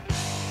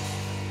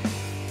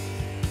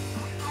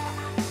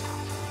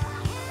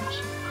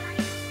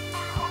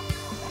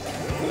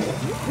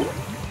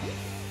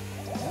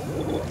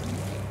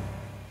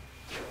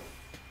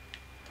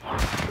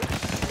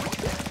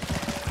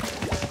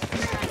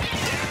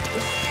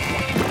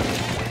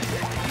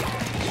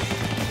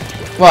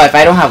 Well, if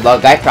I don't have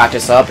luck, I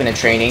practice up in a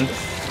training.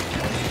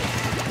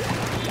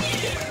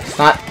 It's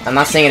not. I'm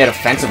not saying it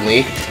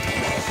offensively.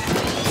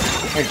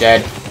 You're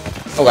dead.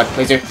 Oh god,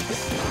 laser.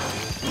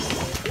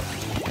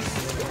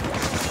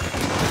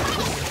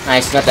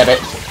 Nice, not Debit.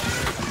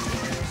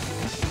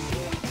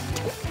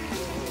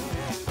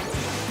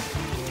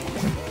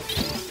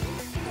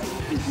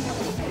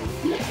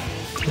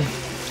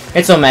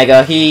 It's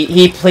Omega.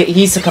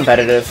 He's a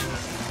competitive.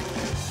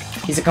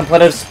 He's a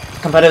competitive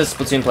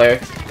Splatoon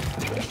player.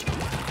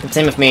 And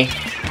same with me.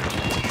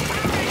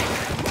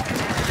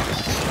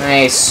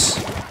 Nice.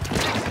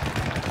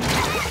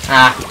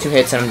 Ah, 2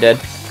 hits and I'm dead.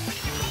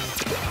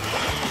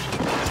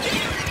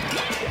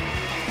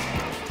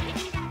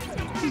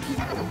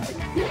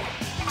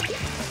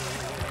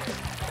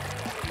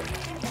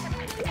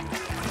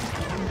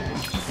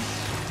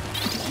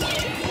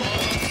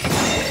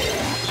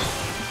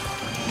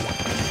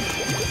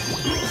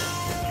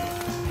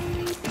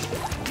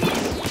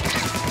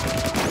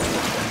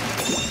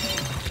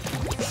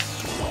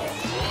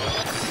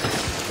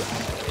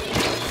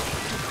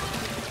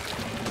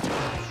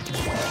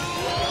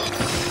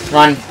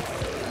 Run.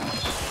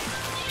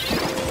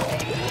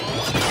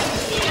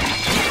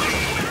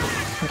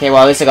 Okay,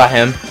 well, at least I got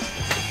him.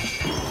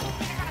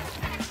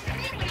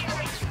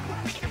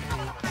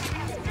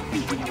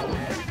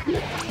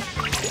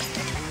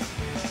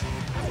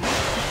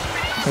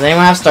 Does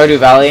anyone have Stardew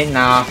Valley?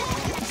 Nah.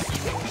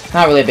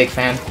 Not really a big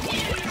fan.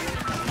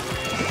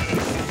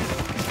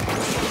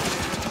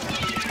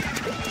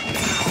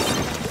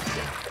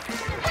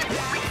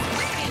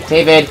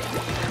 David.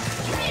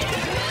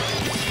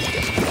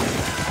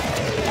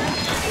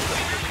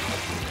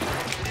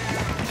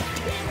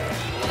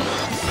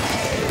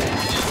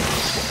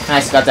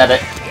 Nice, got David.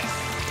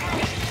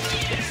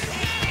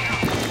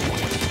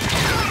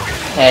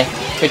 Okay,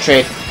 good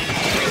trade.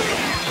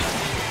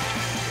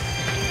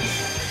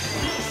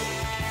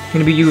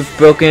 Gonna be you've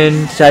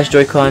broken slash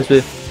Joy-Cons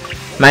with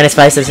minus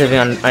 5 sensitivity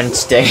on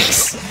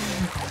sticks.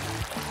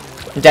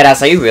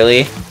 Deadass, are you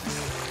really?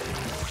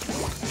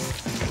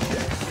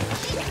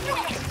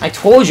 I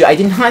told you, I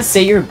did not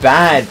say you're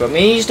bad, but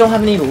maybe you just don't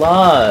have any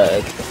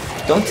luck.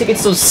 Don't take it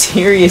so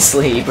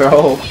seriously,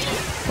 bro.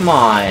 Come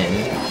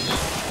on.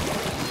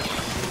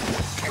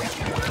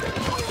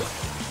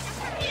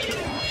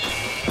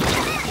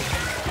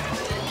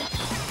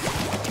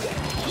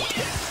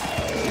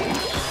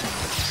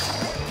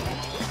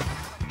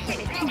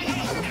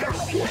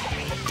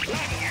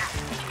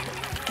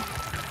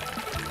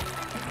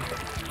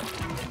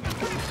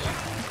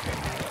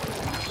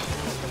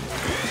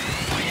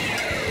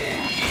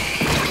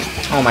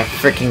 Oh my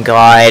freaking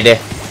god.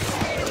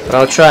 But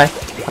I'll try.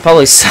 I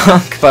probably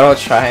suck, but I'll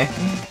try.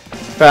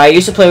 But I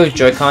used to play with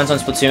Joy-Cons on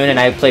Splatoon and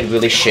I played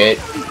really shit.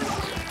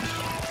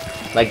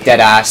 Like dead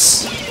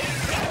ass.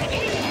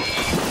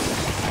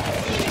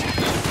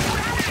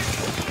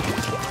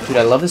 Dude,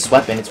 I love this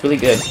weapon. It's really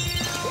good.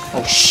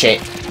 Oh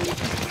shit.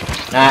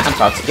 Nah, I'm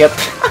fucked. Yep.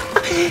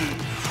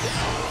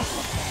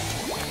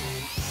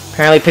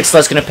 Apparently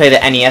Pixela's gonna play the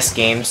NES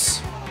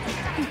games.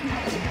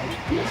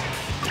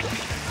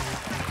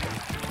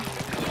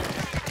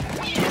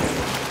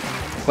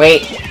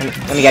 Wait,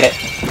 let me get it.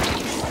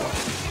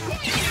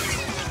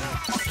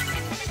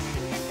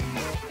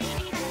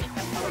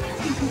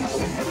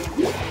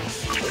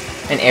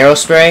 An arrow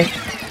spray?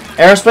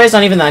 Arrow spray is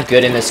not even that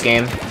good in this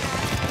game.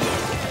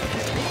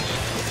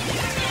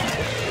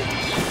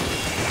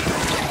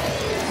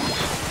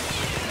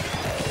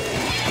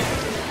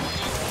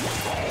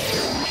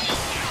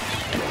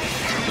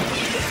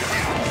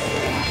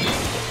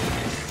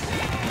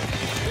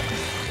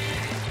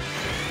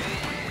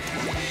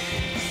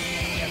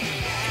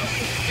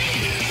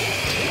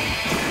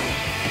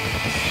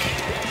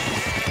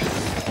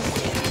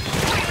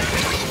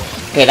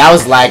 Okay, that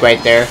was lag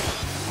right there.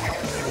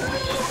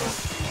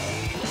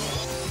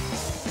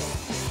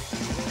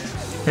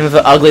 And with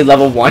an ugly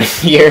level 1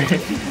 here.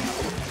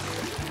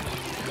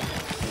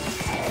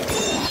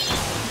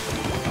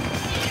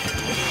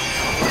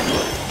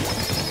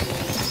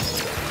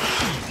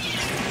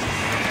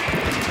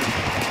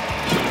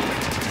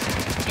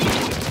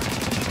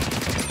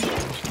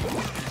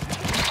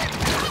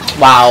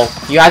 Wow,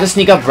 you had to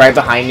sneak up right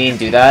behind me and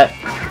do that?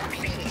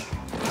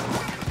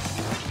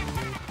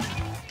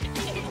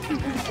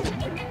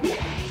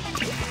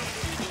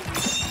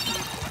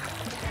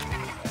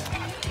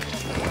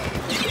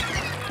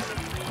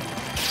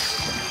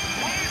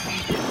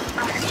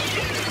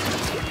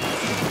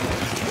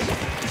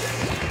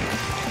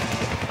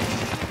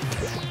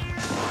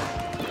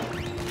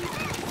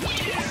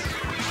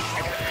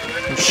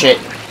 Shit.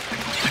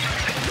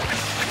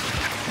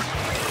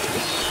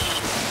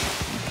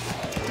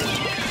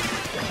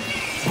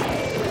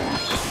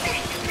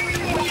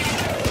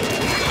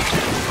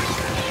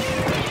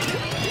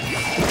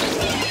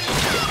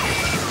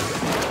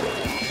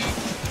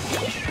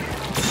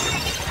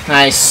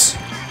 Nice.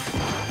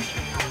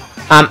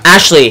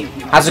 Ashley,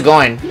 how's it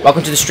going?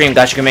 Welcome to the stream,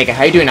 Dash. You can make it.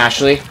 How you doing,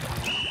 Ashley?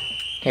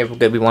 Okay, we're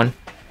good. We won.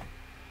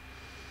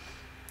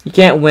 You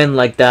can't win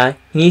like that.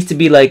 He needs to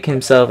be like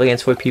himself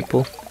against 4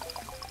 people.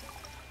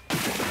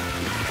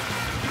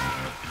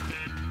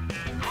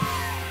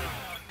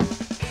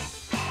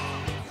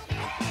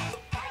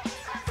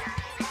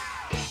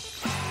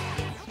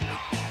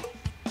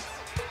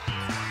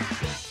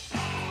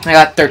 I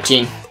got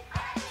 13.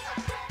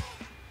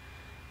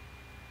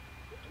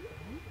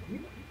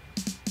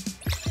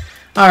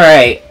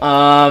 Alright,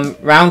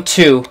 round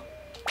 2.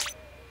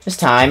 This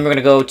time, we're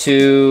gonna go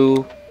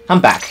to... I'm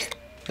back.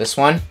 This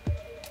one.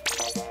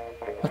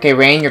 Okay,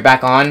 Rain, you're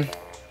back on.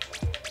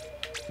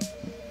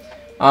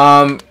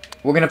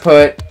 We're gonna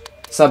put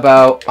sub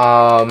out,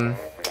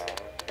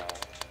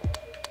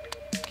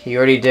 okay, you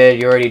already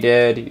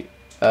did.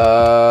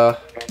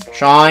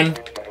 Sean.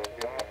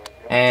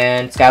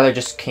 And Skylar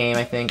just came,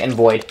 I think, and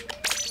Void.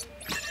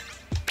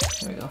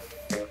 There we go.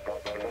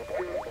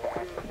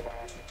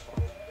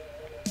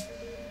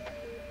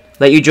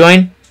 Let you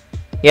join?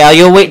 Yeah,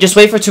 you'll wait. Just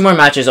wait for 2 more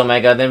matches,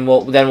 Omega. Then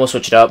we'll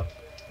switch it up.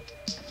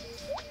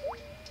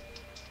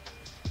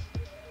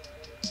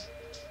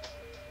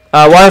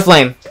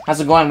 Waterflame, how's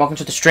it going? Welcome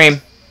to the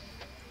stream.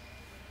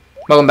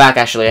 Welcome back.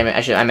 Actually, I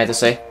meant to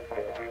say.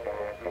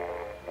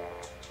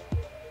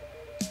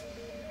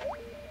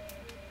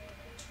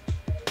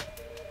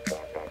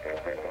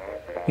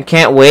 You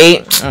can't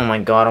wait? Oh my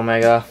god,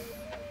 Omega.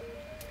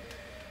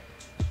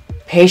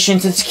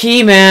 Patience is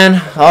key,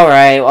 man.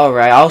 Alright,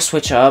 alright. I'll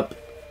switch up.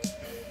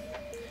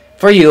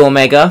 For you,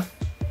 Omega.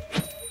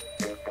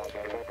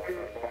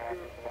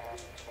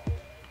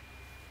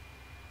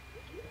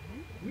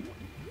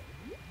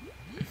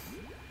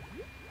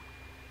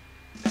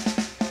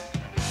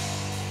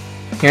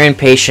 You're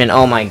impatient.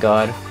 Oh my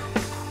god.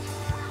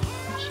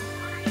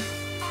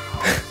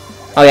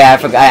 Oh yeah, I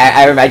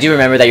forgot. I do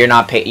remember that you're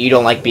not you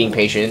don't like being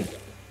patient.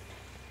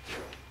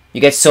 You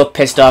get so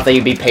pissed off that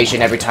you be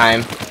patient every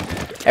time.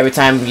 Every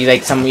time you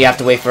you have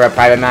to wait for a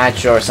private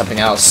match or something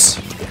else.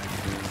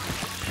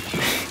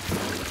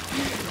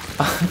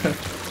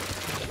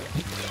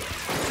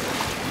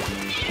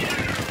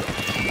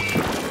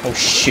 Oh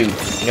shoot.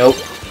 Nope.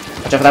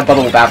 Watch out for that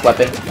bubble back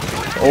weapon.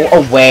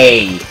 Oh,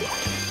 away.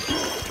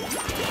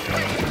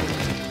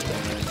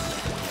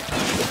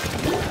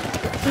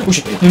 Oh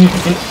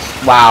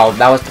shit. Wow,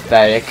 that was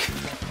pathetic.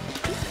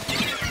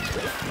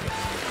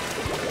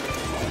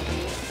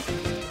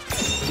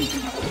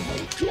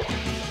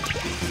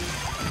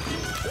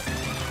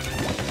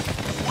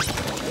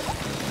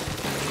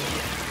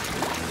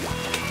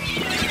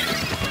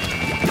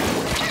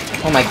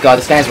 Oh my god,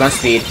 this guy has run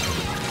speed.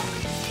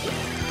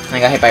 I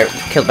got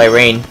killed by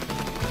rain.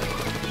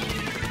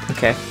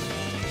 Okay.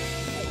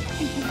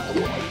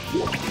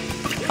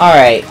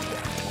 Alright.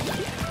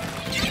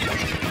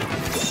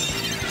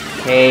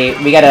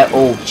 Okay, we gotta...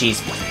 Oh,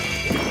 jeez.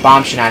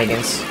 Bomb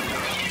shenanigans.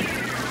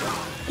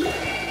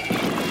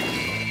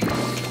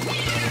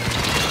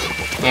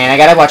 And I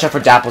gotta watch out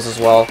for Dapples as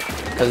well,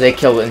 because they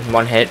kill in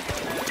one hit.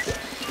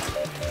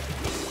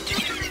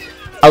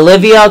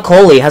 Olivia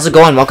Coley, how's it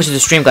going? Welcome to the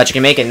stream. Glad you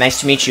can make it. Nice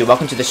to meet you.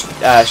 Welcome to the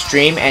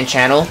stream and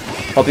channel.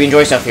 Hope you enjoy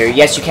yourself here.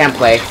 Yes, you can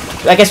play.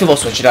 I guess we will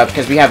switch it up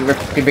because we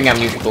bring out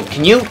new people.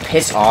 Can you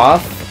piss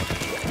off?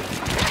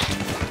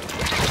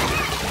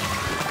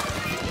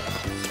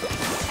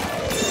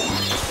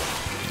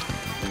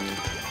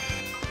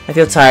 I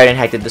feel tired and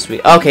hectic this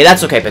week. Okay,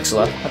 that's okay,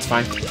 Pixela. That's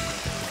fine.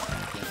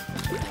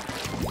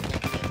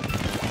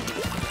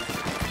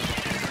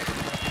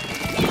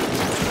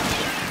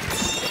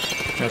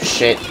 Oh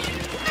shit.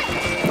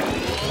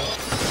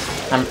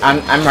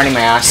 I'm running my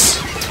ass.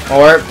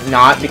 Or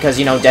not, because,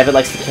 you know, Devitt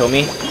likes to kill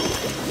me.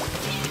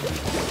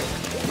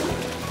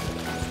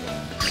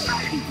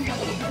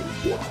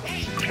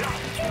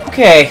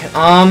 Okay,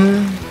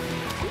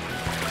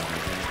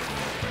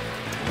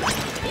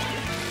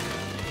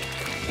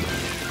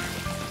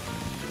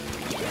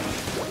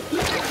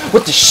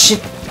 what the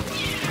shit?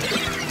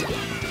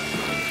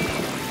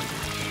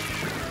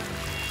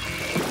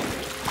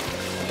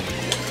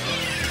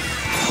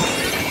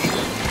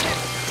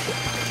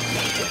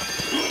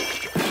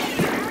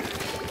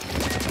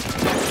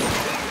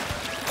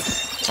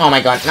 Oh my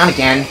god, not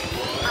again.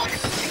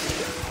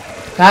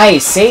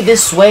 Guys, say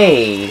this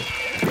way.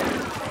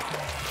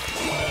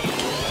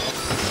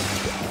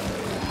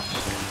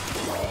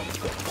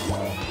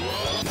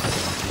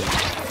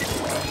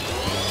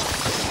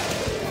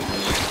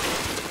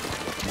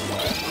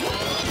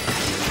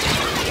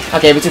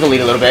 Okay, we took the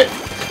lead a little bit.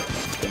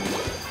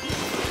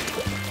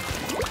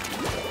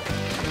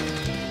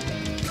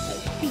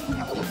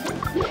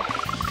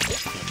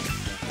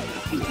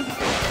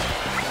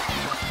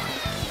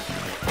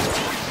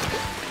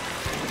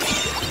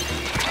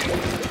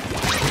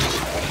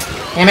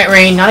 Damn it,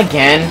 Rain, not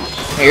again.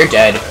 Oh, you're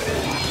dead.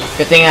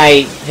 Good thing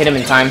I hit him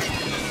in time.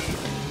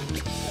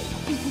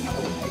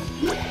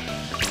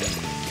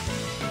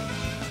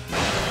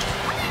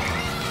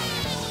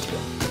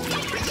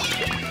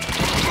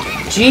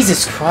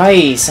 Jesus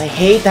Christ, I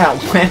hate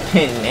that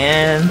weapon,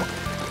 man.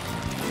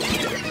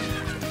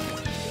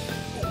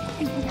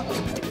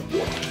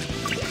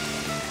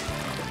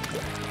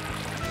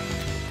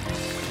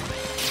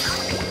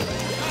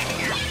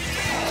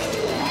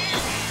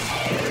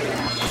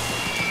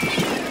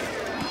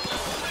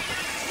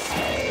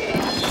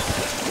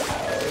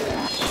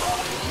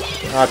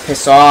 God,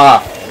 piss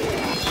off.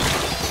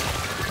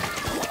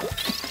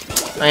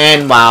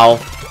 And wow.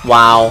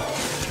 Wow.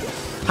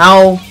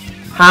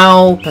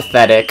 How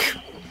pathetic.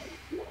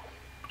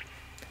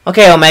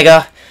 Okay,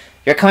 Omega.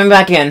 You're coming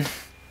back in.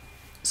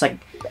 It's like...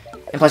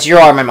 And plus, you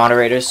are my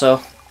moderator,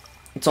 so...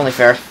 It's only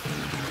fair.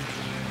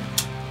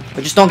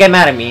 But just don't get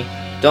mad at me.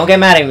 Don't get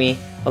mad at me,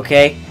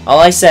 okay? All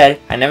I said...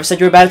 I never said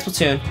you were bad at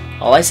Splatoon.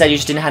 All I said, you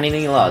just didn't have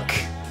any luck.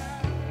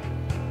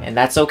 And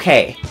that's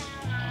okay.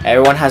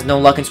 Everyone has no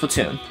luck in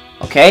Splatoon.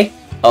 Okay?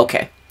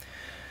 Okay.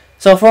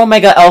 So for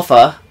Omega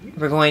Alpha,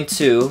 we're going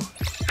to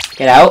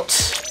get out.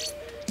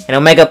 And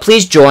Omega,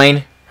 please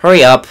join.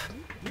 Hurry up.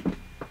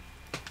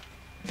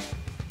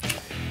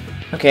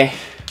 Okay.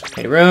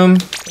 Made a room.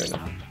 There we go.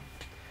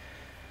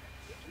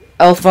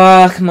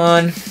 Alpha, come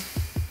on.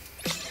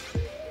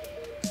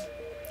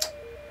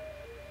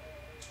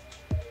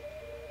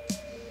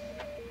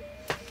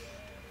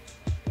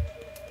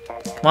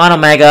 Come on,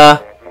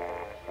 Omega.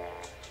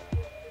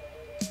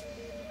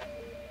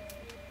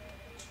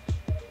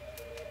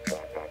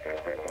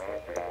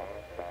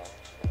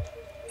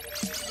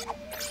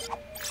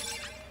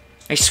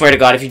 I swear to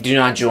God, if you do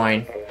not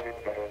join.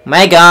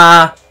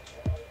 Omega!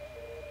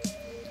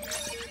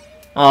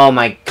 Oh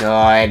my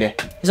God.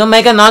 Is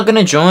Omega not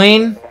gonna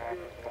join?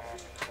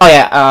 Oh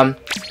yeah,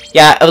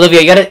 yeah,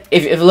 Olivia, you gotta,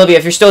 if Olivia,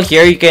 if you're still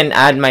here, you can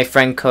add my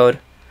friend code.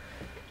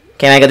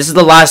 Okay, Omega, this is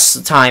the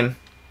last time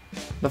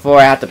before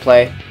I have to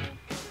play.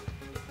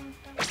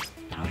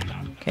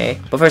 Okay,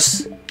 but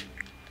first,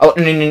 oh,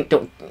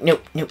 no.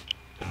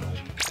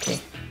 Okay.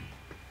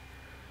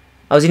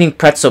 I was eating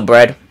pretzel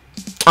bread.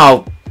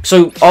 Oh,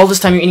 so all this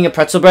time you're eating a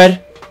pretzel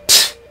bread?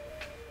 Pfft.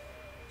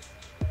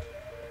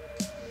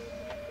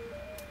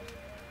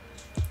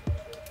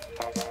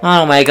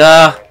 Oh my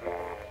God.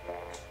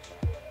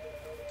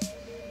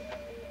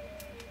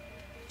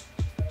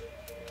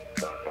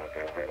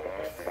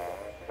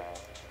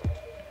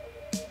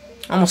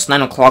 Almost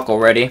 9 o'clock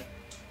already.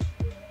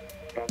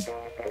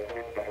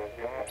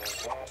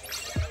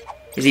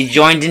 Is he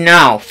joined in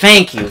now?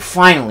 Thank you,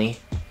 finally.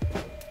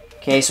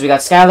 Okay, so we got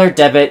Skylar,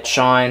 Debit,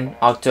 Sean,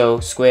 Octo,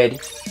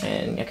 Squid,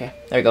 and okay,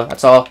 there we go.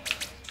 That's all.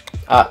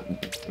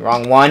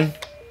 Wrong one.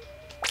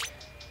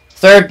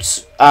 Third,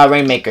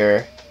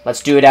 Rainmaker.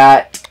 Let's do it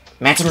at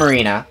Manta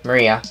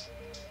Maria.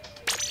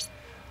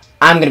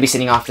 I'm gonna be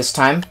sitting off this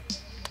time,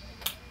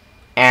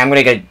 and I'm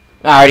gonna get.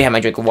 I already have my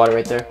drink of water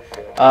right there.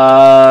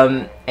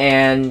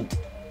 And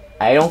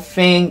I don't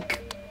think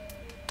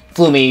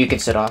Flumi, you can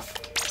sit off.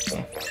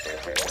 Okay.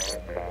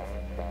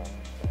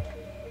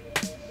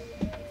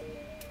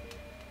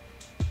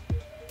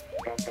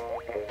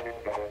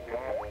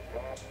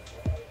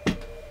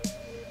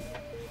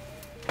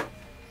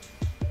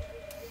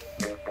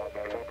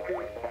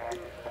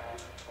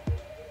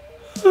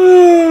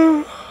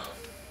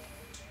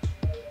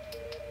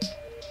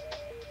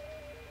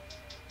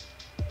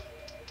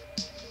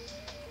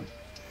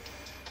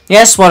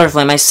 Yes,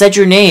 Waterflame, I said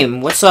your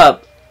name. What's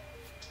up?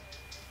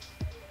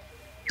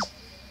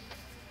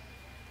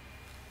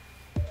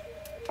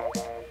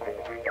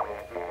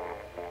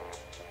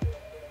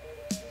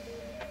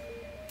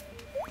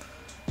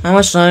 How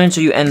much time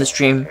until you end the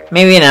stream?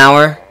 Maybe an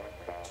hour.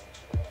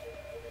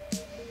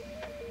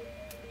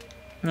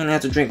 I'm gonna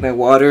have to drink my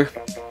water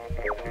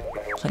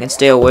so I can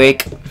stay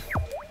awake.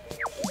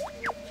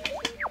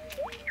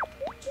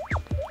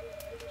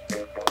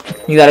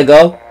 You gotta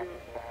go?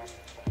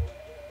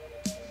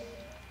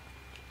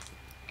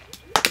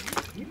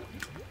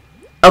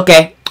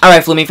 Okay.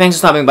 Alright, Flumi, thanks for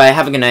stopping by.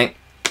 Have a good night.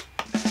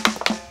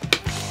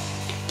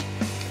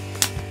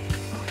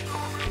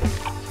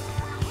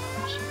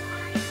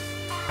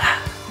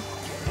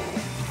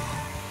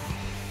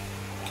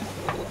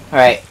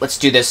 Alright, let's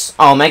do this.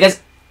 Oh,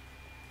 Omega's...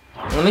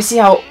 Let me see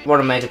what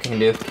Omega can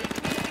do.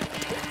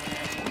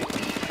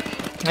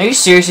 Are you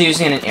seriously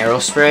using an arrow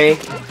spray?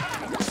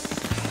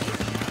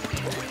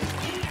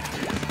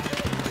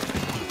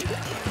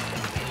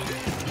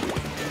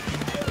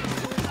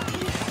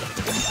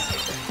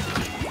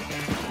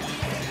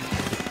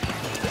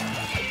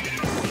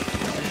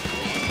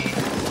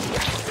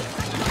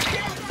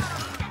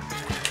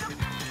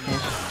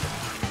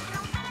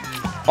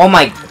 Oh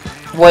my...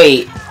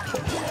 Wait.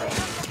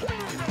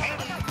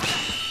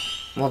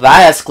 Well,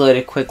 that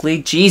escalated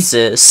quickly.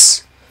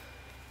 Jesus.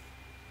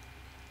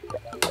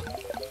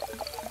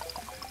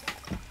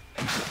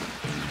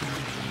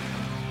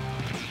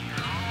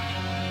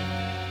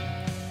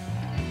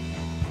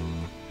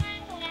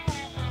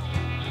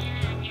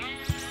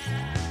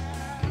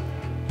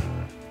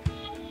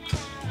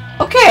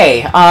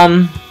 Okay,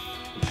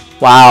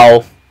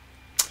 wow.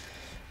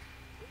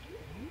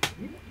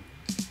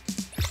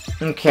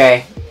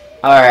 Okay.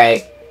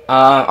 Alright.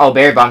 Oh,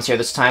 Berry Bomb's here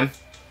this time.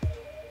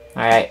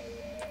 Alright.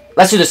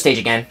 Let's do this stage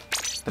again.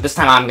 But this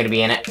time I'm gonna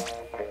be in it.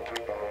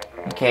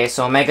 Okay,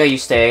 so Omega, you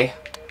stay.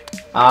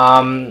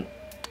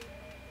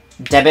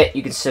 Debit,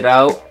 you can sit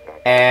out.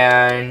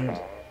 And...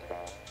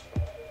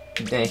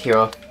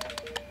 Hero.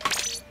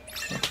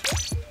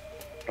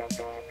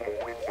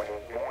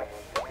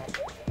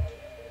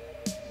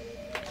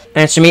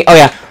 Answer me. Oh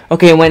yeah.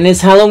 Okay, when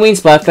is Halloween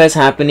Splatfest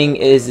happening?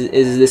 Is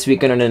this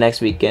weekend or the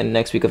next weekend?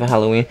 Next week of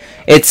Halloween.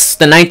 It's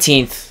the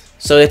 19th.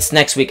 So it's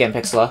next weekend,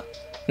 Pixela.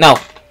 No.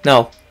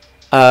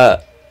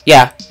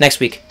 Yeah, next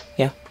week.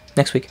 Yeah,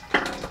 next week.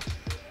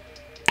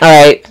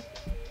 Alright.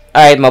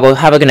 Alright, Mobo.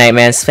 Have a good night,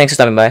 man. Thanks for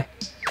stopping by.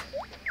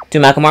 Do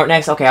Macklemore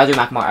next? Okay, I'll do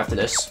Macklemore after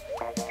this.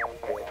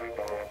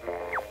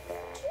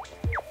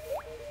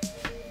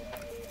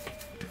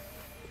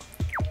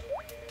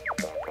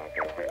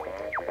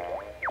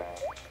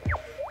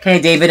 Okay,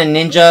 David and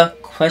Ninja,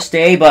 press the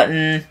A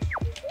button.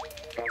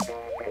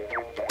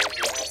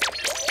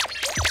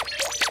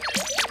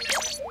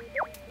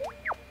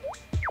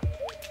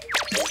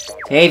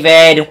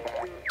 David!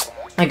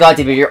 My god,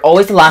 David, you're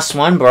always the last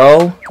one,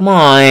 bro. Come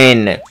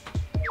on.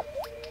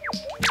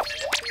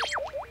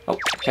 Oh,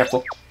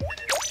 careful.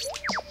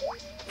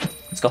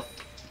 Let's go.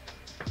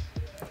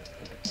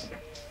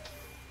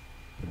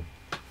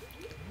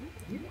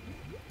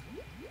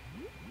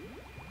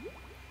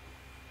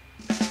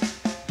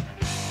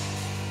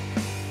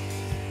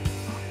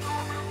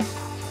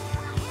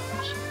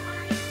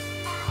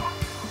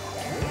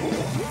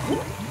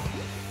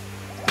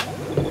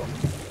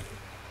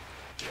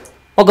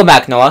 Welcome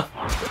back, Noah.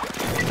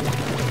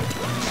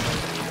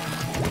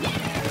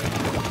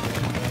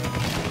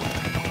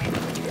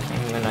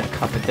 I'm gonna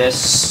cover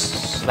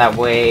this so that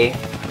way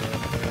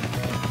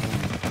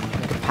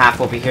make a path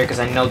over here because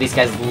I know these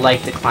guys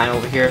like to climb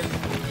over here.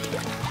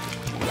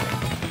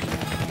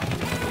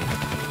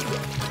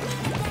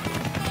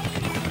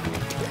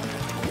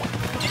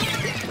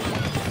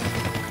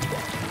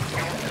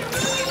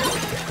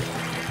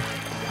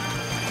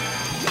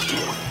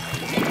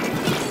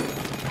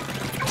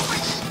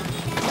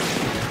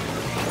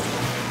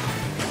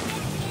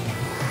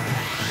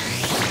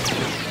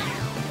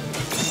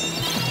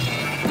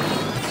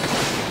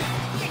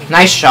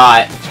 Nice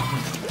shot.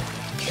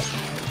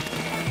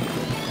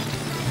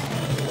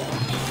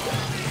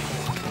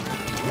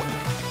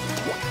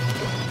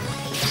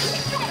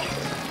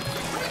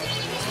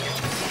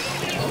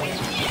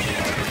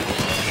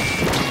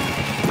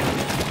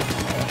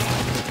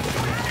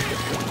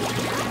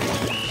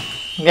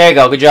 There you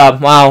go. Good job.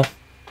 Wow.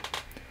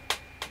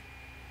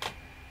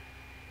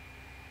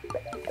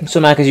 I'm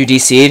so mad because you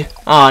DC'd.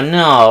 Oh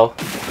no.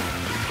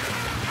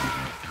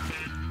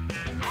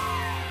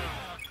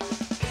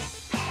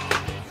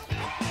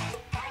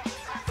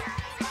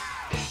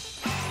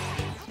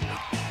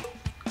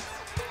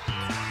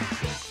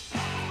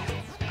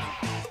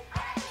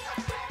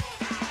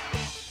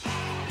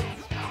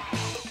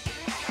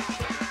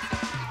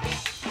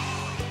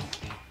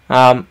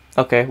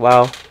 Okay,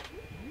 wow.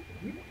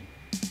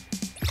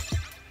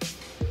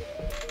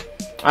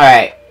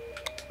 Alright.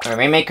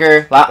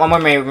 Rainmaker, one more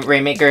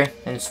Rainmaker,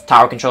 and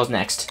Tower Controls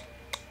next.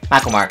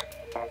 Macklemart.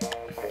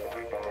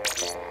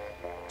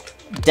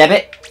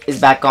 Debit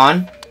is back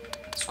on.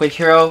 Squid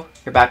Hero,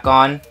 you're back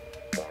on.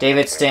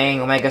 David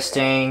staying, Omega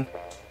staying.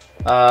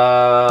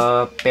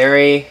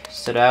 Barry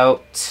stood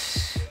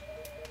out.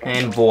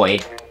 And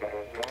Void.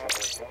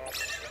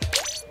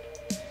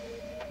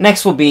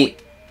 Next will be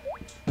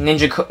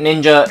Ninja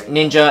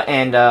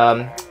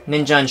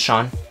and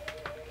Sean.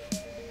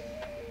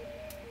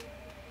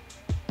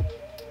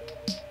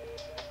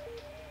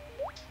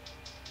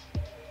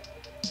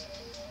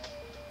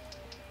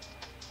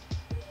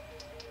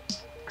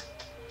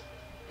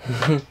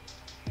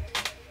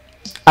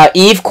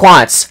 Eve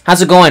Quants,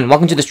 how's it going?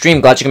 Welcome to the stream.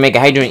 Glad you can make it.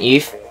 How you doing,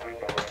 Eve?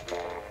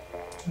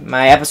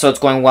 My episode's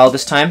going well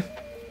this time.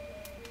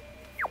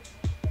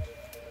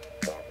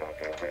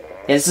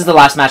 Yeah, this is the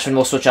last match when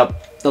we'll switch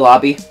up the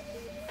lobby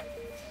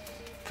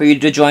for you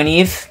to join,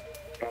 Eve.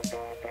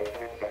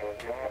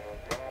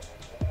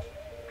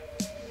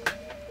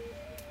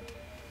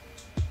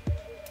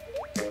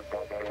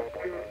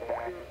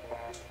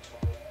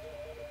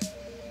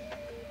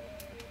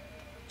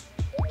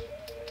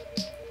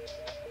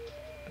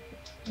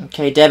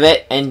 Okay,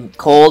 debit and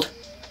cold.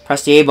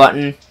 Press the A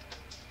button.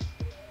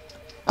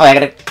 Oh, I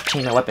gotta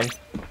change my weapon.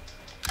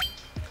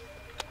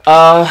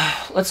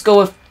 Let's go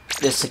with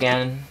this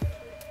again.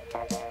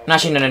 No,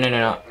 actually,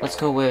 no. Let's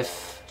go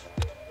with...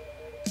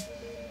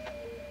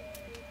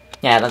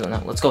 Yeah,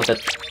 no. Let's go with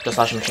the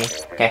slashing machine.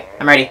 Okay,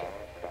 I'm ready.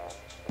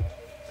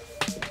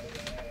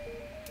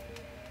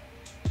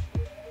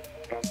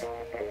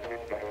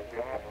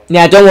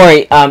 Yeah, don't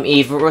worry,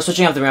 Eve. We're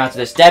switching up the room after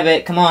this.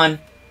 Debit, come on.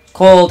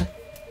 Cold.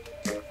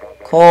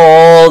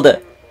 Cold.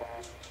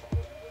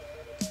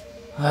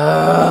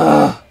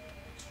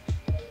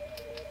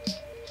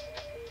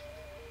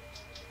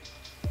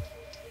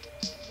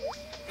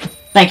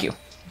 Thank you.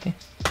 Okay.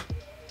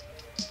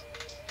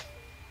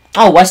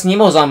 Oh, West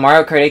Nemo's on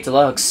Mario Kart 8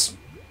 Deluxe.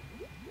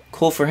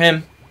 Cool for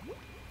him.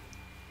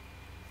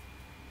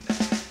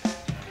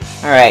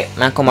 Alright,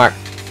 Macklemart.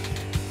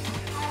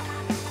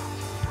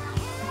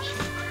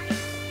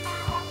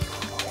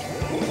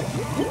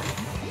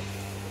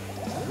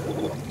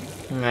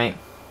 Alright.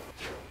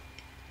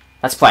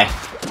 Let's play.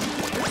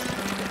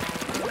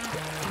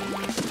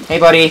 Hey,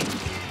 buddy.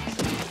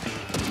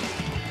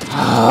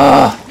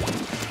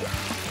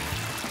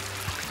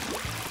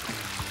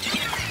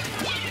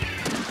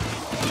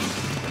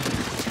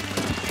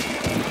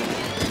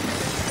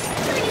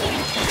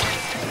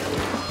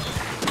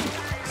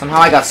 Somehow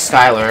I got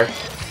Skylar.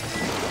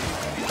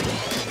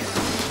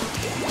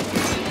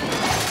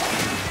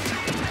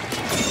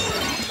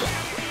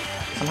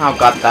 Somehow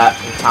got that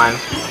in time.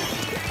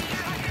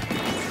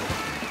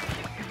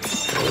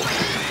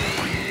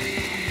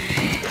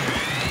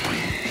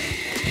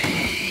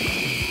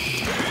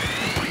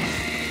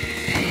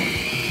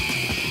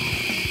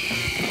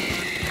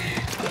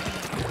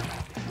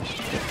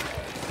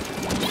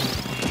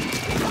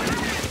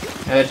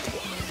 Good.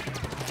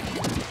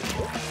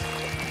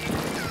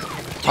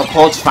 Oh,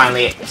 Cold's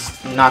finally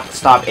not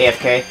stopped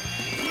AFK.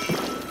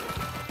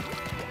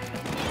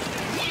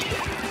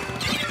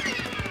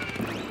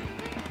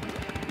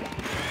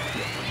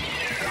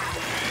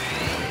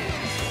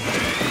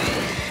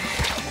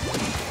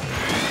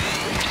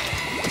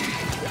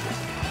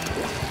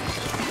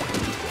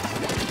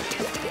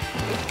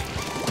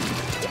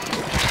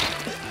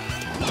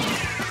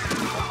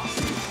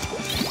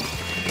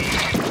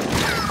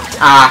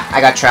 Ah, I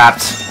got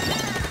trapped.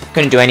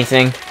 Couldn't do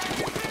anything.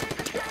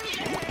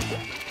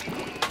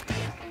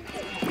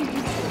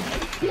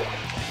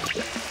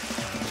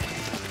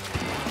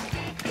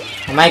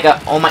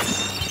 Omega, oh my...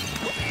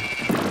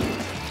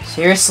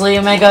 Seriously,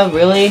 Omega?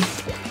 Really?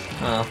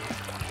 Oh.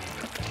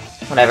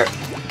 Whatever.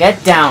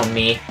 Get down,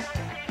 me.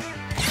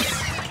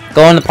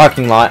 Go in the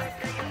parking lot.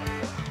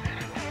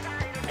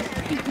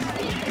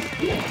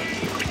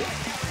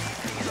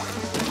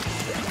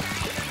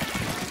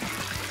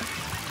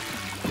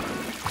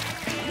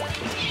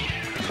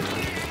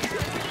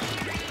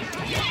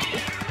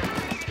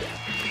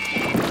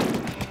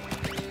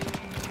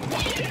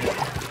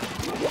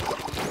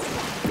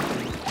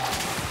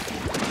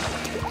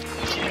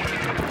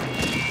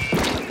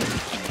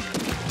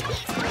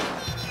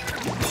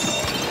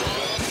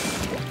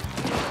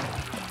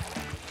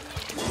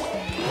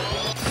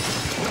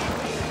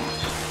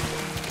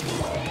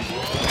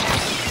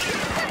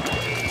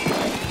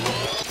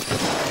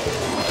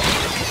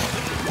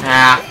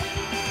 Ah.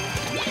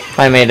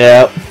 I made it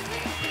out.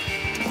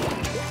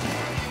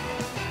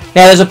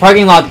 Yeah, there's a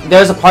parking lot.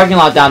 There's a parking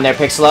lot down there,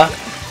 Pixela.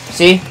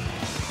 See?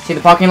 See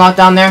the parking lot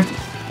down there?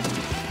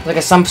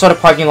 Like some sort of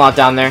parking lot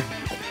down there.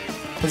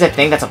 Does it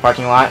think that's a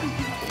parking lot?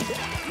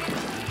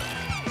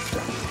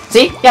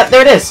 See? Yeah,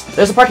 there it is.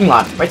 There's a parking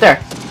lot. Right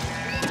there.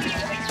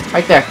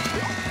 Right there.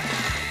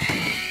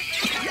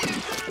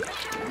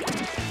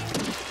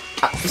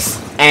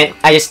 And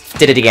I just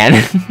did it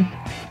again.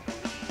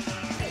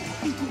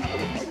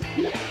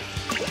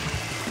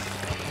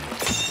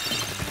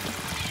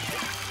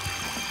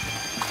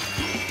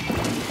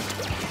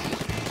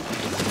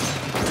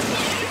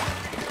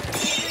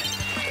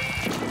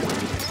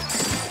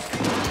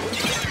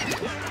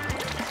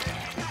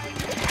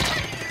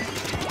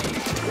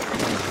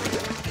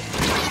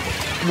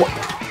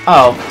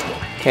 Oh,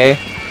 okay.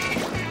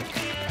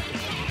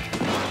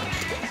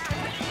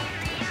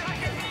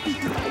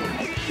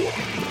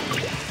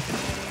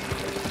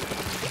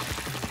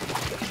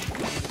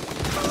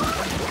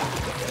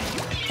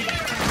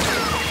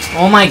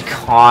 Oh my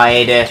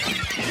god.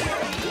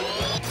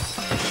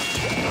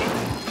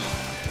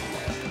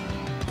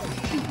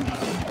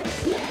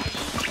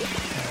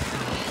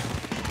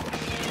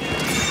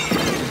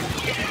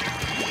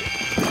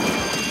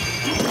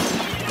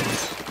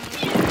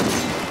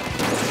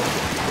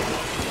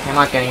 I'm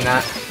not getting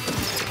that.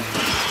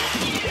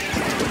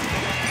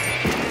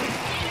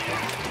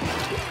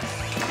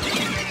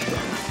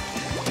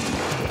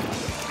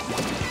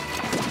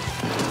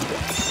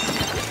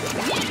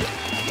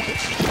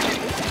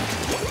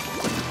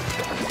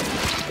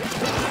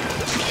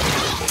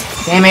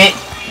 Damn it!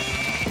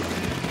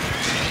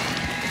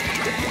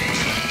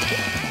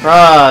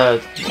 Bruh,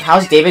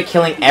 how's David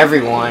killing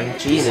everyone?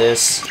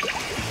 Jesus.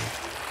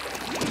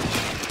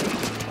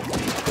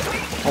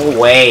 No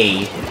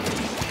way.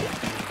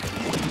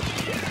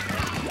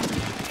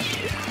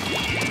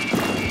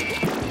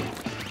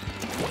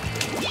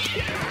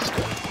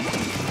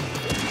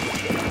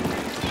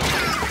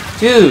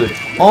 Dude,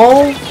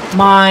 oh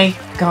my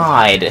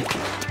god.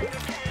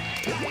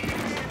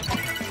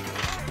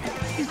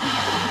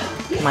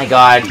 Oh my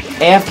god.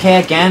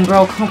 AFK again,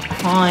 bro? Come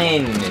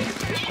on.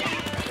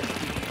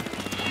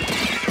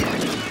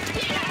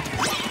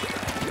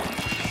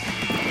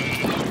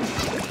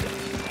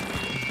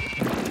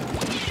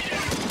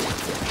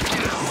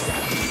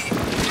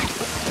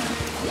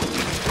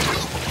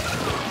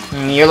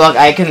 You're luck.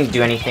 I couldn't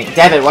do anything.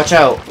 David, watch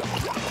out.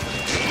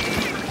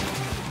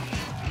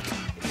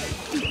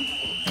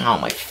 Oh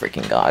my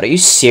freaking god, are you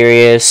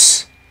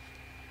serious?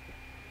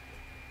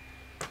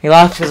 He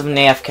lost because of an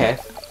AFK.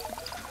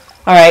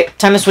 Alright,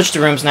 time to switch to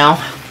rooms now.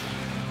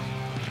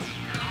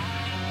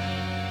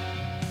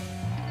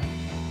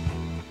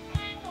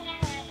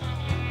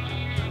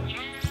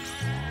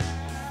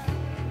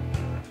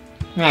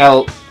 I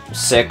got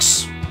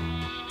 6.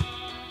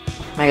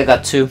 I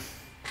got 2.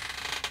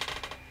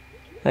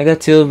 I got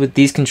 2 with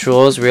these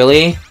controls,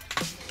 really?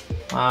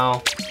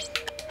 Wow.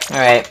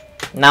 Alright.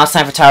 Now it's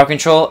time for tower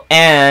control,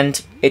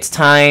 and it's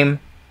time...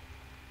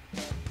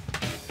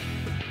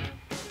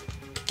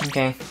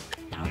 Okay.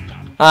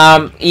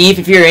 Eve,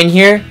 if you're in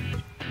here...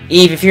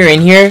 Eve, if you're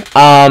in here,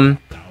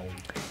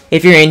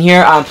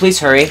 please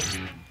hurry.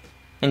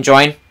 And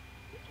join.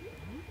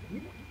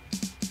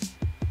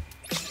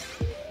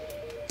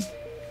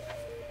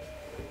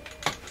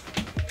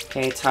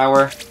 Okay,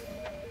 tower.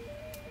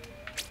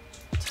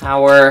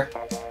 Tower.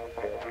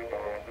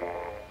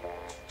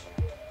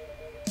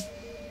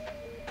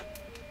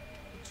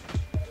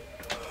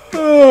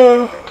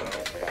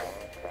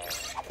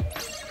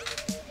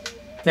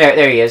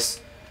 There he is.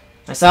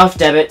 Myself,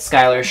 Debit,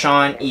 Skylar,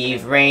 Sean,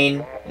 Eve,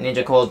 Rain,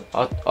 Ninja Cold,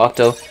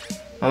 Octo.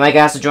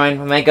 Omega has to join.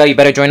 Omega, you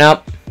better join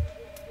up.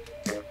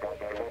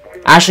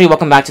 Ashley,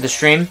 welcome back to the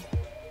stream.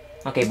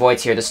 Okay,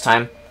 Boyd's here this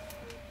time.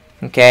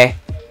 Okay.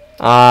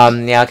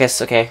 Yeah, I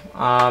guess, okay.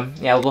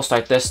 Yeah, we'll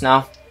start this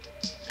now.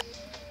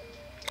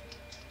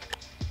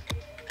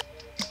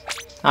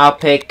 I'll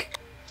pick...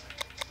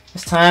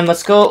 This time,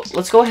 let's go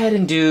ahead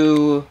and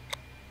do...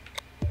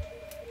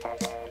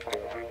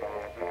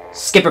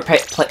 Skipper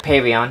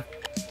Pavion.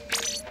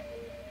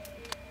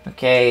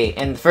 Okay,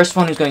 and the first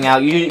one who's going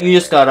out, you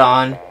just got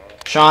on.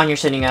 Sean, you're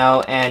sitting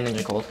out, and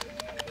Ninja Cold.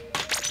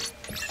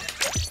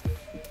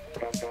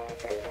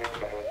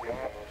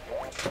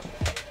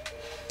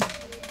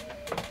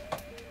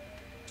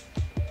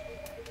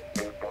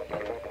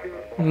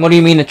 What do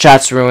you mean the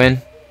chat's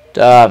ruined,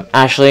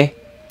 Ashley?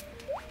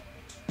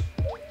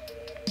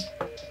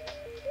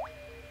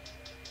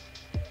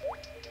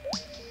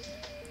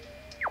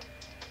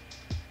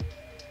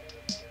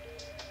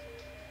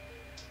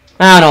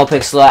 I don't know,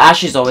 Pixela.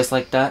 Ashley's always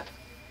like that.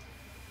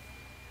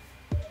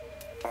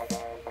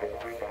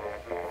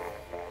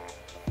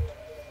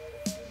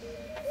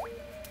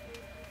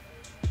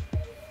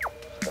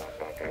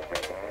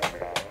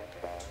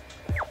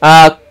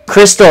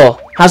 Crystal,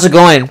 how's it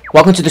going?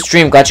 Welcome to the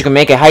stream. Glad you can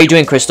make it. How you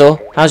doing,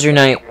 Crystal? How's your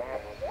night?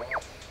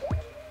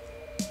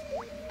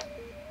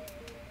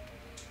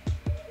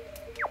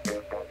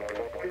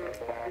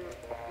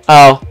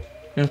 Oh,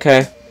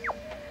 okay.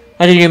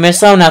 How did you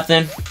miss out?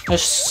 Nothing.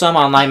 Just some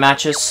online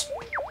matches.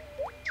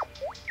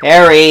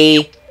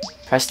 Barry,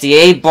 press the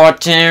A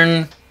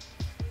button.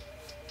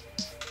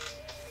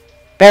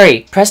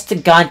 Barry, press the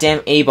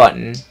goddamn A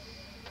button.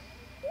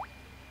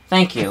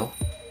 Thank you.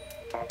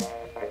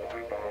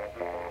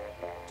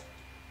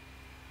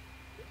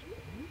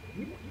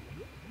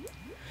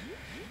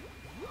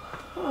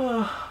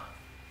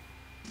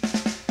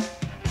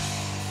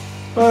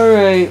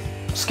 Alright,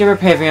 skipper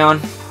Pavion.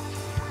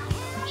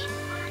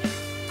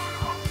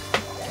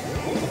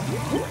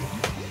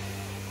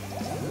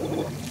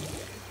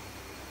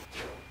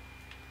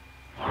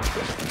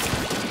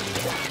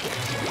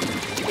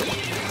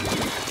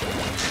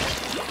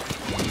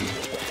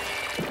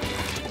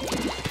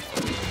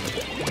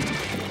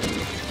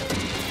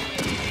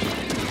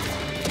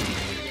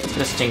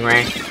 The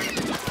Stingray.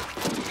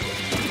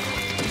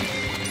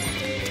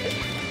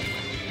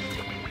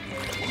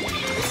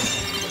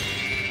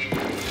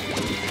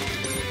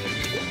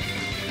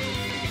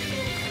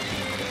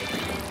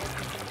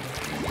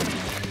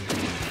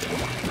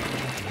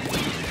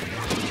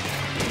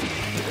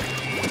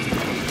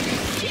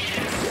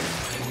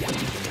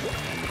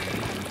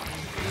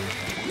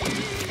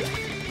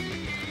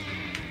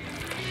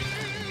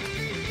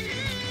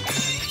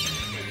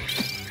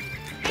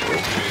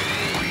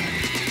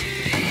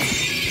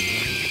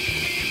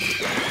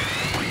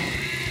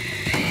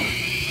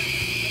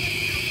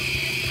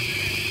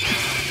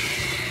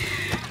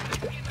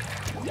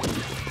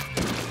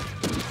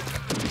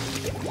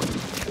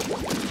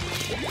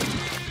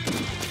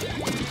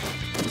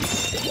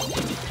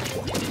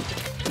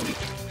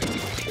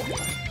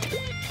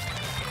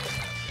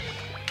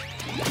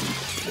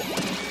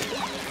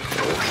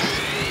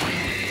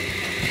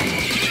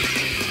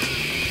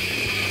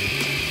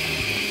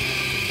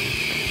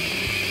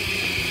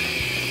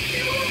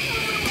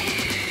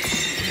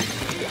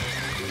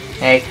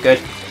 Hey, good.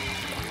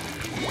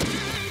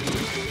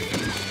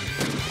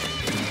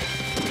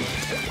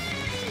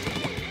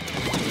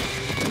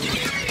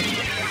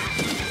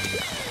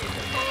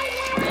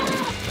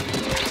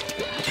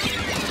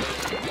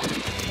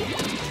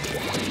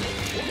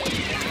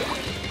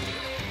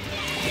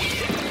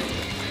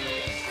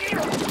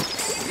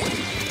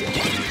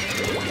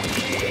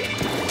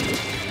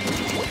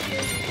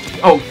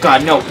 Oh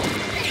god, no.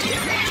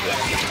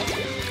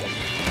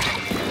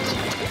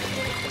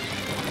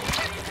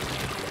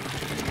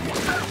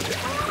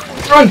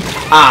 Run!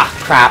 Ah,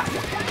 crap.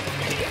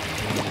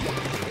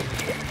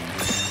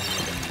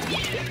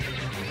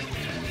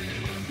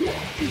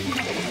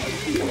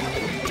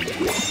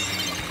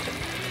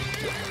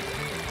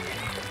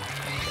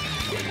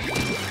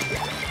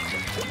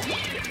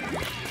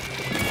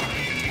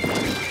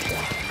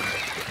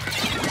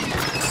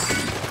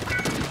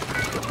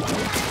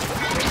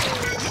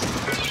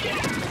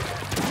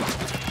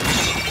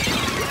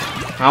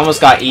 I almost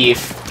got Eve.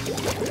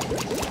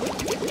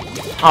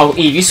 Oh,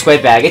 Eve, you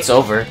squid bag. It's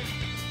over.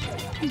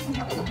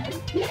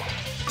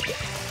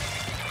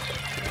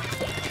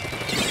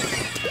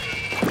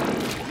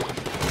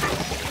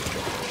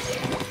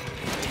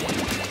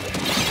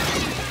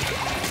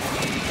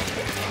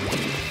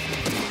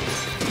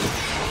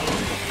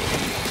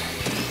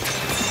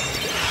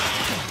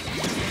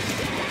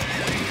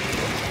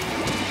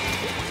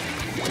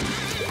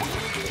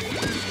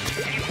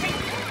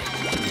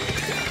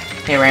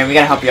 Hey, Ryan, we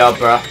gotta help you out,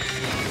 bro.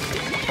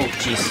 Oh,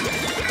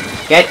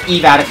 jeez. Get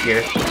Eve out of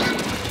here.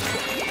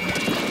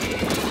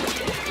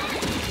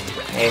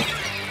 Hey.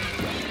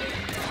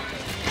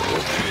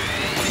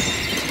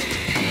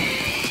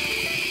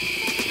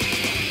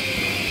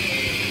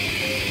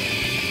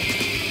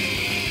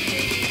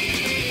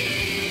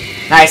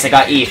 Nice, I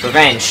got Eve.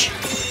 Revenge.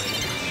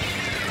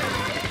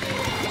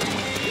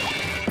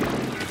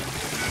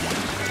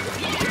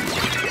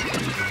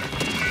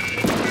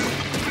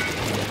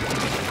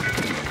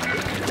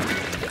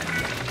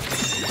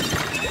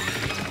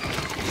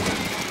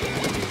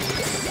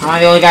 I'm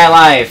the only guy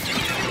alive.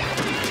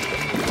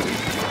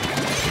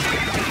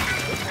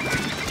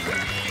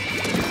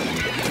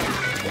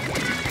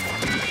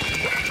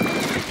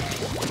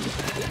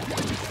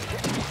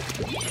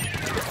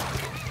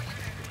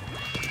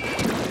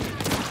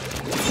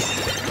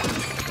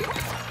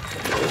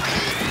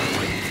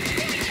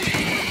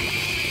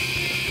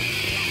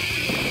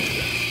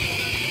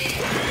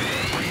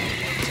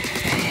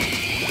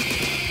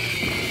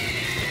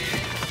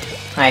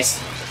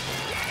 Nice.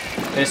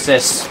 Good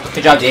assist.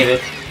 Good job,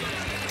 David.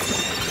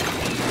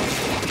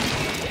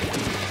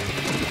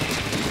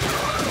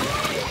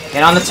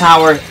 Get on the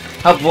tower.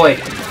 Help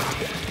Void.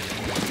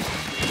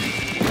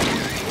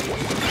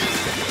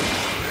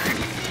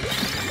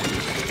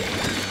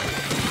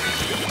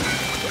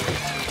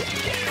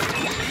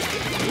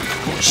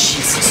 Oh,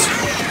 Jesus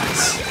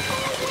Christ.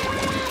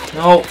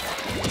 No.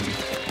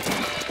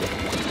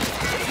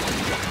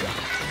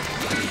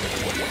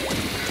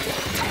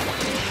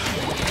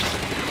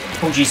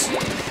 Oh, jeez.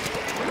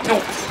 No.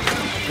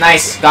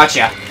 Nice.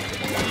 Gotcha.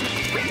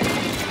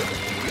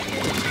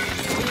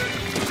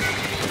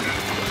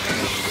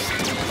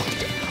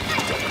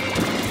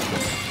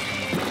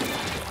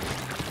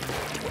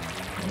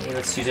 Okay,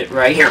 let's use it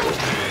right here.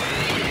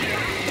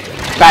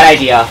 Bad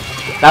idea.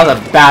 That was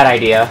a bad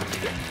idea.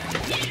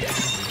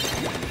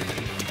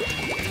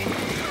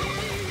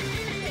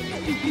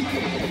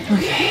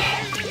 Okay.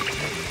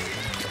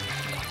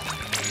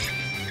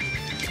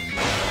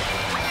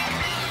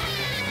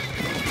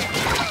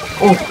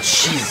 Oh,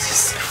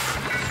 Jesus.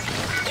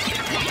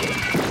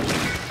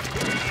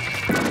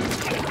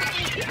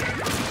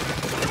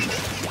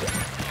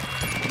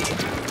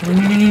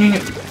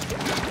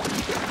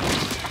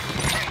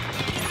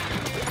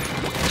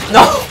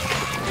 No!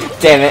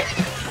 Damn it.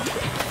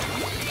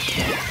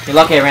 You're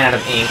lucky I ran out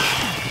of ink.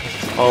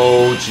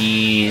 Oh,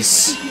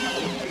 jeez.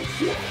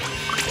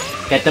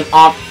 Get them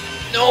off.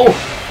 No!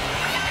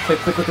 Quick,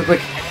 quick, quick, quick,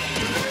 quick.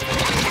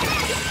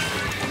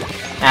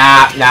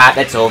 Ah, nah,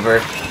 that's over.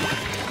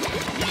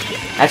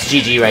 That's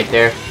GG right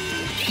there.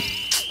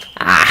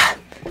 Ah.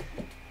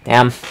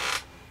 Damn.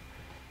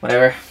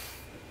 Whatever.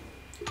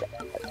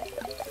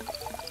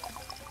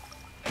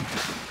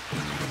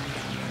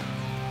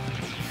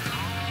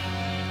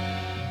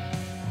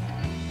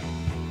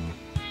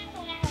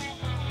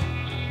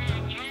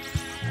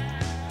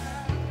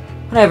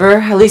 Whatever,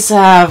 at least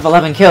I have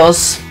 11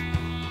 kills.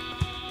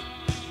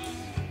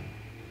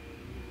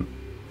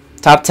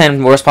 Top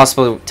 10 worst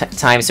possible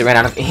times to run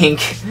out of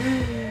ink.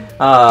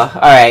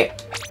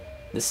 Alright.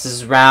 This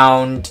is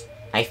round,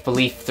 I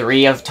believe,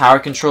 3 of tower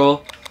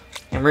control.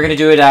 And we're gonna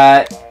do it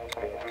at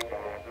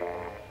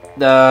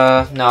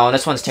the... No,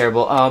 this one's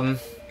terrible. I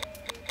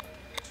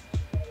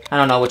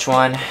don't know which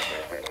one.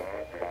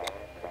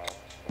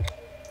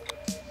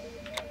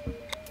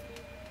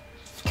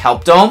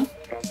 Kelp Dome?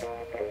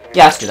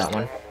 Yeah, let's do that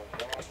one.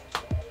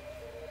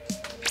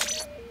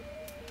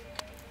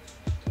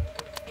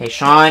 Okay,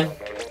 Sean.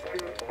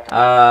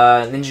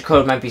 Ninja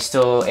Code might be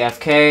still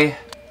AFK.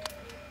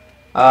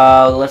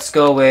 Let's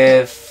go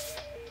with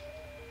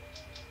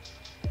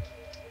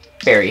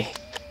Barry.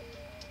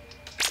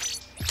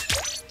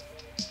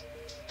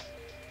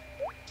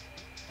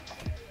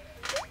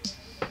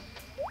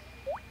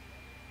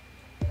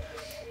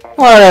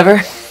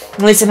 Whatever.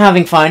 At least I'm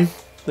having fun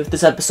with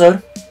this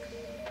episode.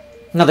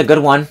 Another good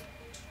one.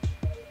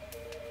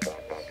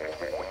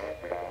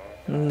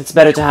 It's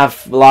better to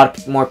have a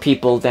lot more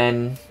people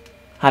than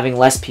having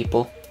less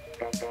people.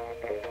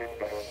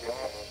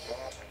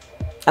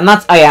 I'm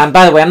not. Oh yeah.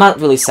 By the way, I'm not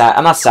really sad.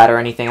 I'm not sad or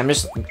anything. I'm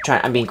just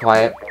trying. I'm being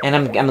quiet, and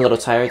I'm a little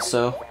tired.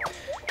 So,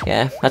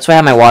 yeah. That's why I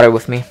have my water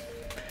with me.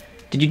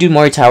 Did you do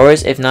more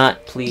towers? If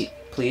not,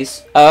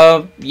 please.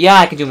 Yeah,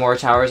 I can do more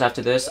towers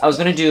after this. I was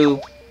gonna do.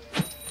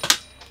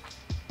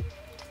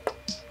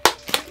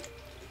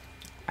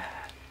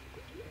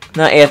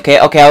 Not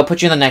AFK. Okay, I'll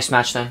put you in the next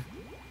match then.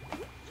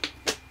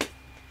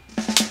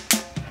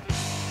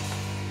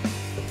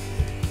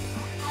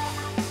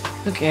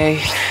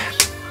 Okay.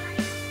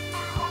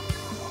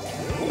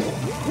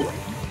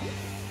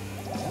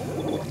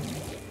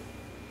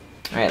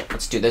 Alright,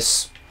 let's do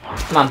this.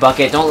 Come on,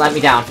 Bucket, don't let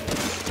me down.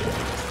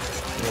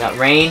 We got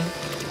Rain.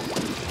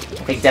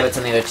 I think Debit's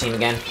on the other team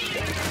again.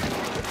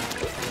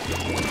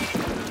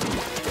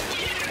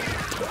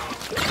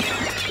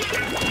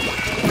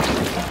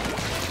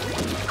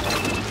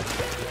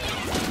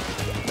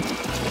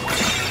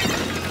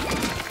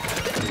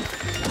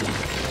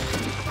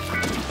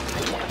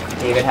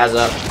 David has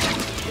up.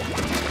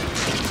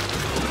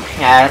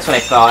 Yeah, that's what I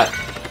thought.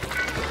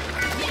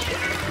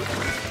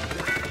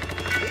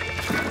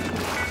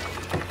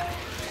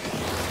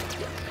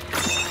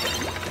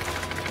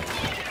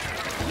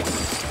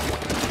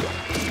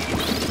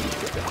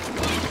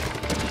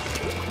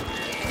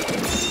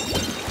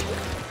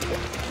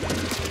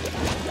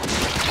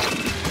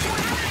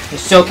 You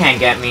still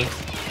can't get me.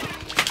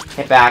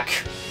 Get back.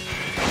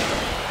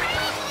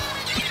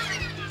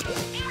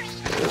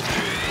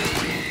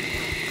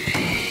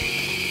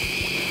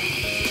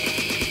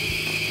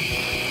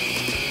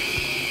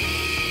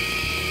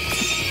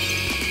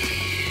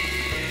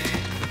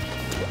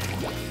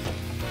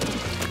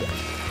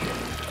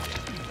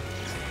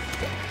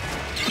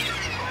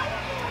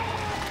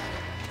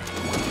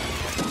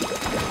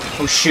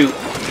 Oh shoot.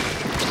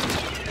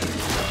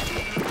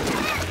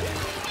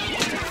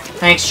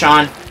 Thanks,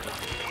 Sean.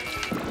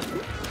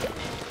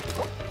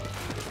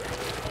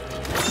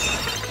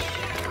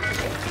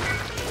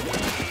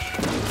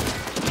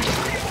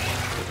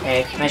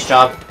 Hey, nice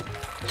job.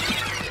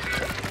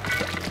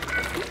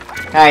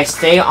 Guys,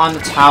 stay on the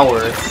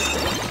tower.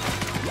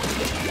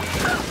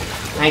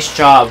 Nice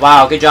job.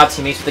 Wow, good job,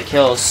 teammates, with the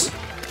kills.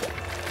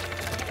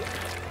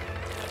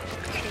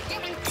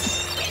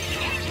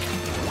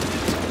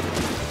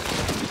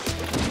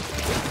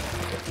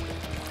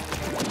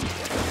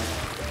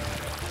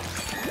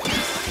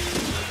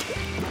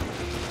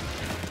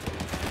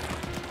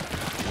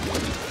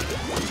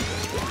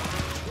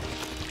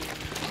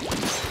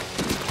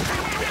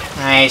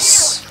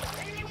 Nice.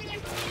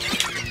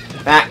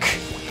 Back.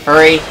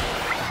 Hurry.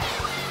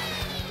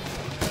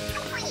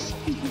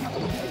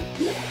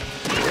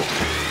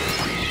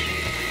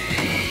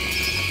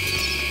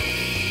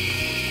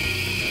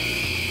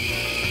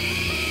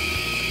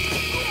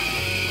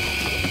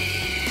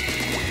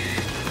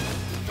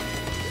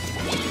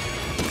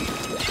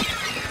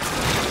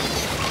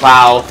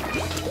 Wow.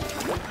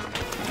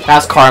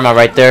 That's karma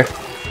right there.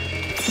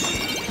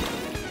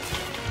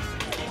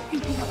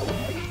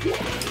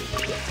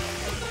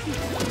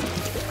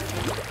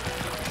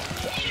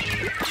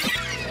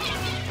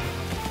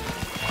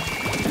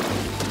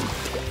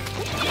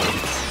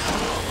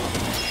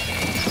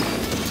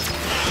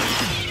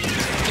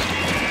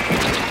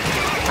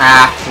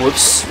 Ah,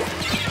 whoops.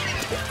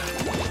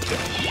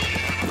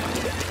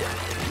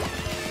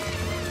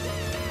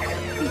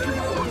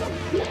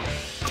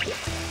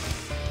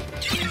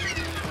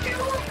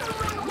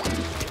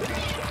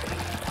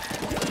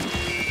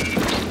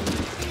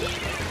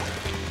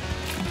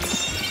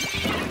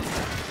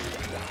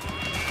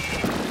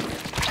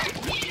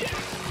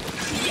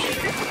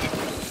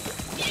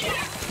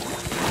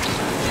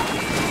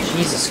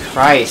 Jesus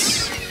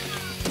Christ.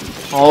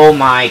 Oh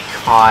my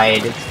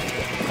god.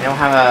 I don't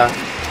have a...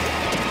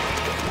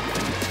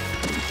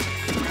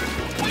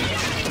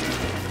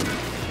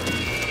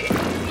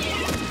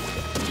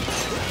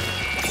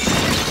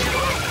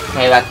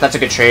 Hey, that's a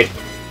good trade.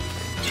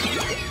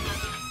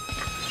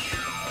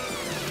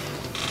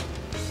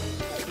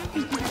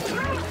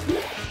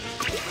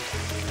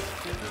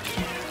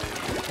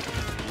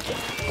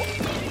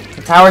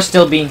 The tower's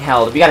still being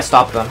held. We gotta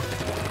stop them.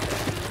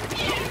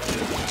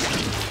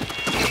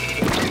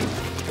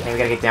 Okay, we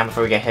gotta get down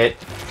before we get hit.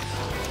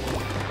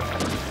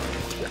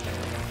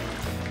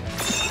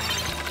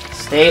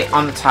 Stay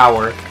on the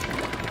tower.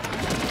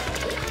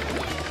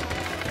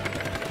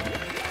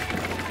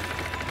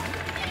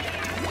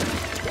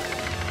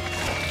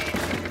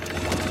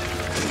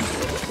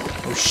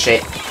 Oh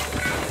shit.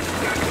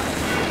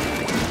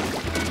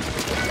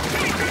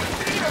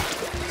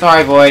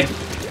 Sorry, Void.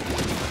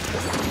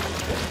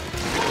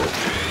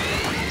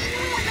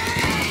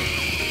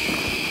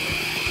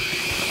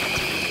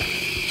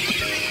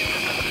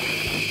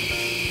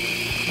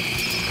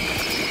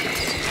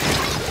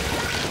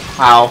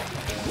 Wow.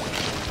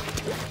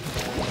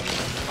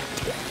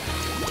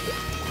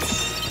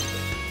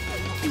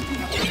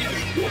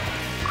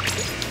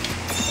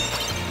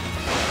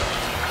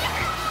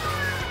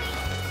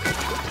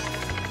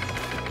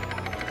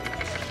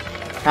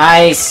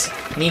 Guys,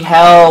 need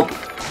help.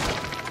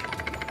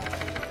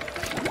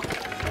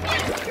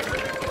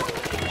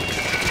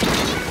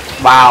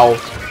 Wow.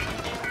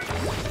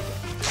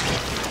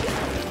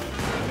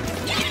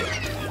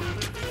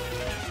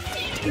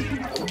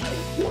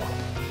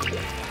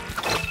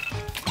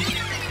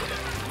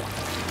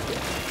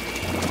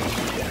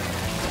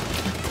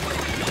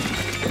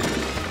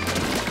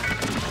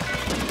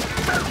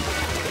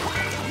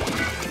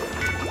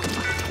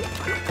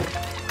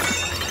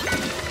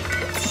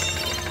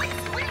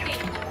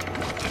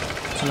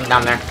 Someone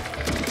down there.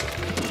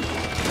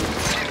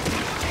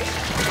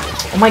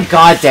 Oh my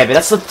god, Debbie,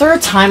 that's the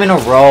third time in a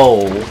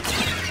row.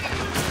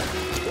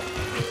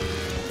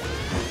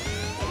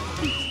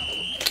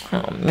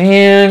 Oh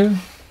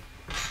man.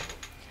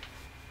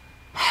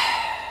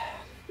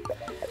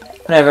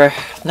 Whatever.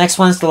 Next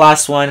one's the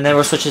last one, and then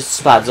we'll switch to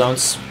splat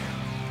zones.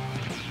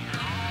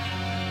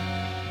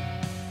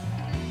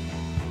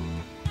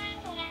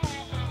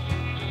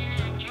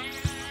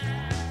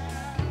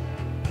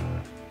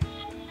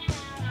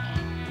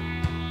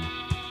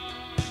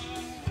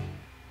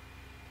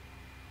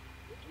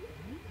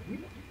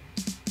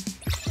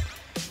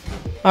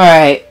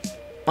 Alright,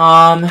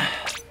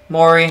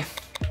 Mori.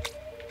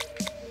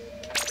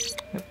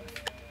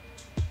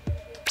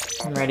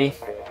 I'm ready.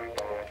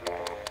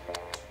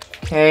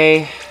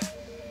 Okay.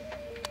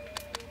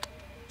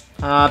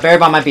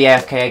 Barrybot might be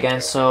AFK again,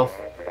 so...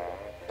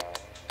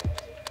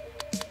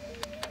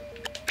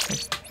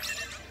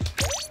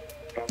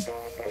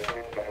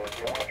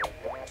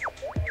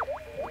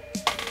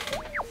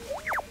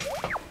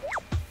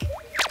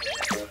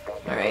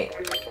 Alright,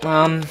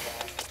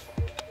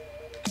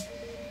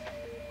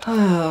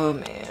 oh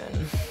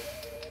man.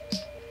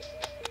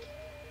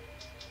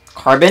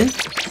 Carbon?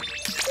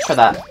 Try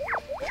that.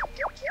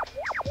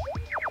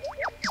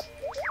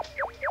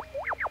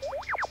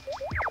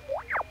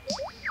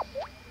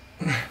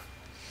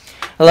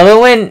 I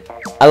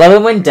love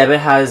it when Debit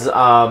has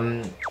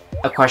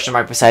a question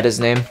mark beside his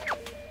name.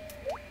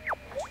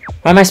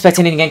 Why am I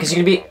spectating again? Because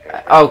you're gonna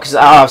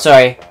be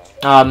sorry.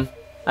 I'm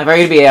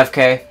already gonna be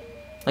AFK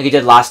like you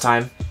did last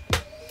time.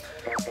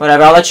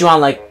 Whatever, I'll let you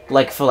on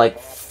for like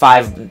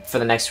 5 for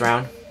the next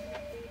round.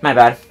 My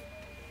bad.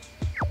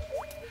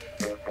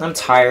 I'm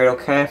tired,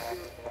 okay?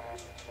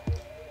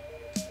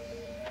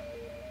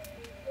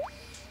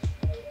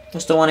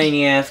 Just don't want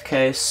any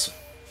AFKs.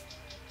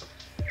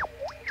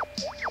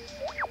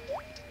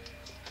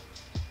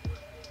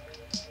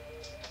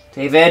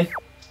 David?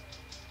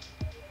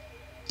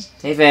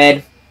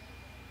 David?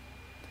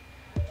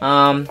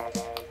 A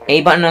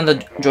button on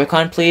the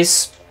Joy-Con,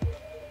 please.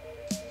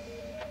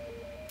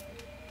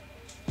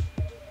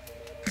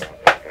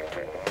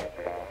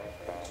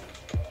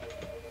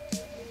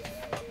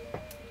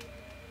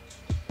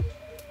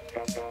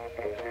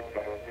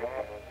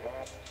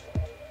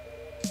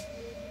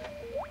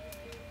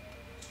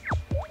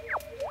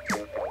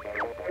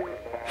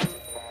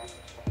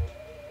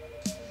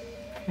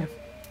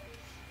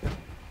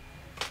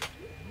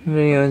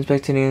 Video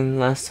inspected in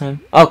last time.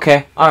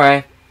 Okay,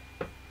 alright.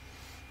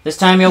 This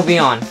time you'll be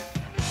on.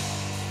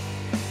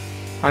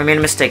 I made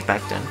a mistake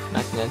back then.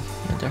 Right there.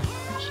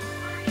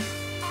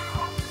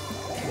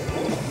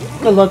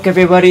 Good luck,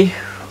 everybody.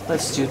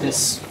 Let's do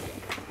this.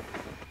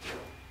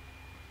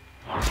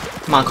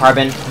 Come on,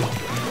 Carbon.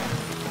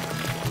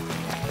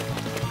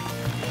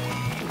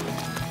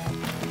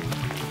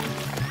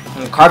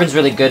 And Carbon's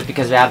really good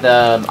because we have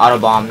the auto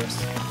bombs,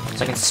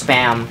 so I can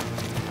spam.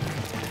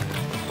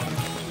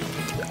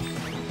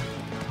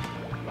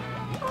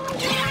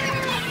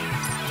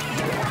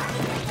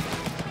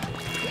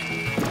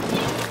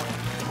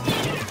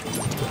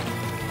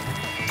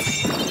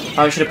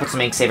 Probably should have put some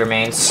Ink Saber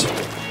mains. I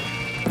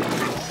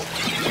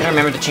gotta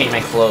remember to change my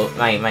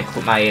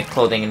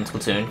clothing in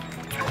Splatoon.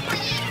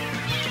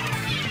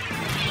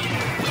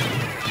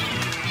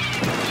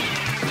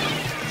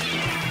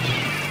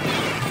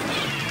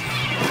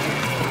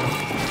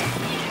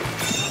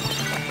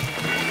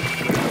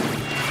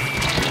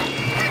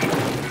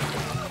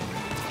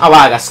 Oh wow,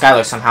 I got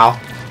Skylar somehow.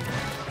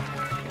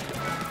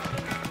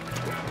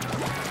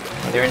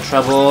 They're in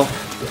trouble.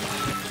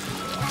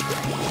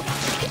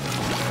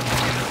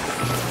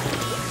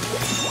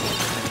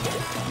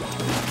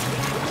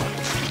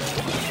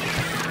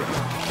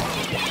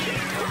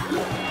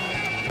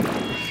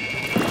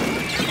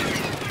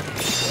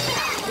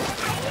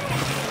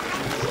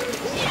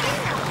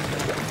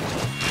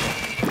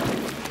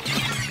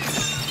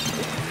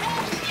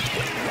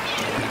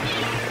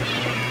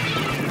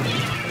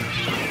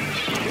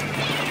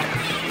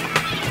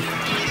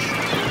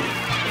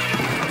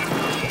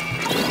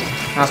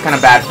 That was kind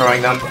of bad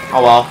throwing them.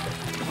 Oh well.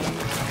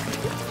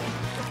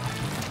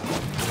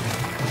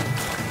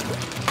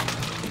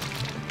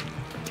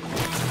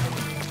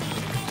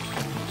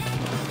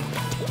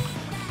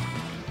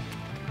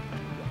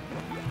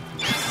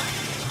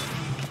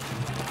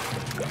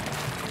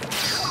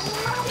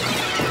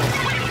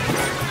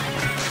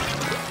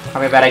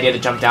 Probably a bad idea to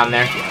jump down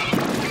there.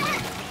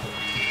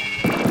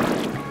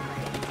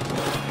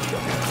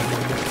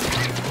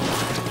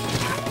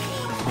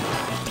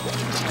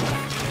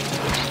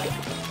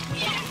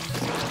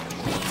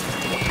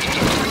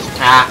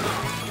 Ah.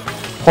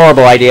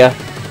 Horrible idea.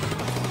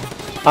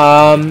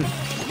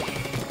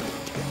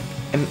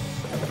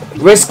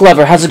 Risk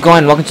Lover, how's it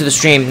going? Welcome to the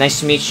stream. Nice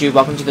to meet you.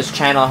 Welcome to this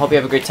channel. I hope you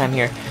have a great time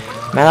here.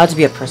 Am I allowed to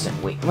be a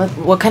person? Wait,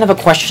 what kind of a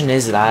question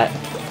is that?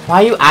 Why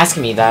are you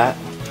asking me that?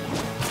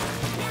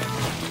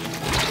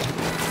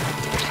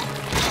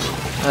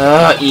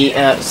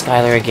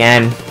 Skylar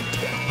again.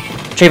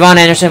 Trayvon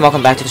Anderson,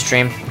 welcome back to the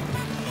stream.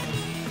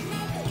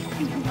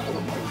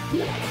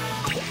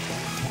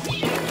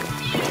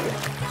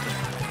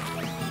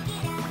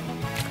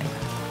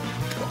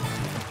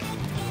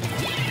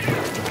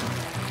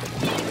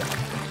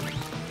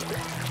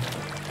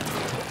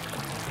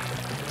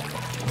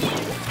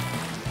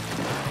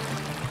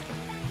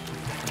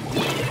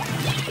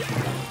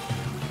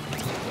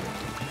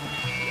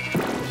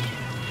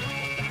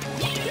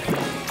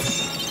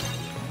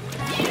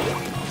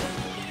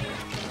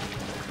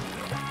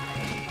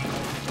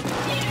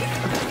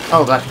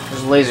 Oh god,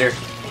 there's a laser.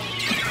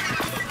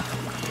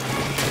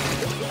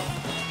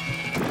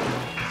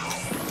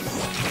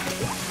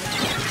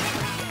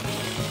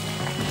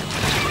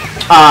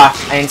 Ah,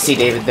 I didn't see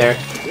David there.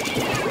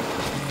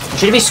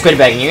 Should be squid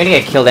bagging. You're gonna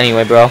get killed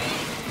anyway, bro.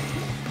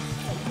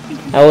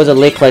 That was a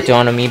late collector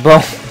on me,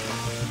 bro.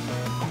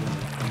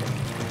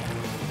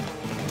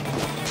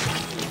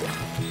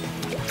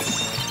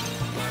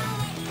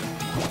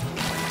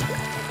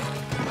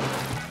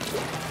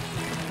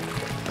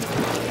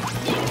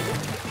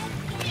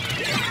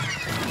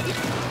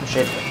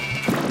 Shit.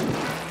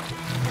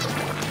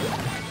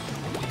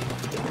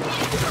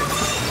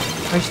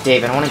 Where's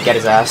David? I want to get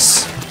his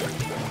ass.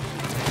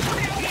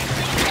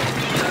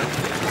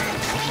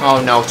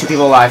 Oh no, 2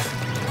 people alive.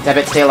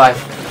 David, stay alive.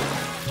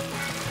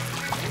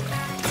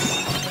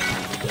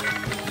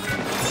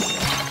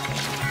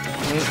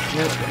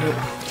 Nope.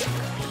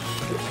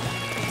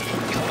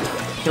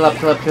 Kill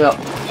up.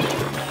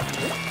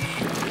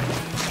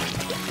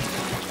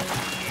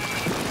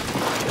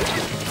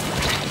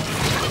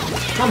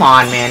 Come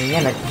on, man.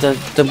 Yeah,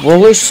 the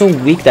roller's so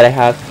weak that I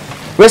have.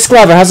 Risk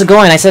Lover, how's it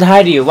going? I said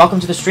hi to you. Welcome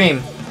to the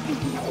stream.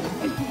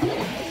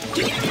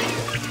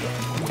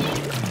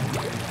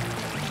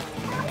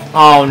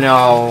 Oh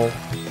no.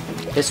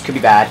 This could be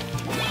bad.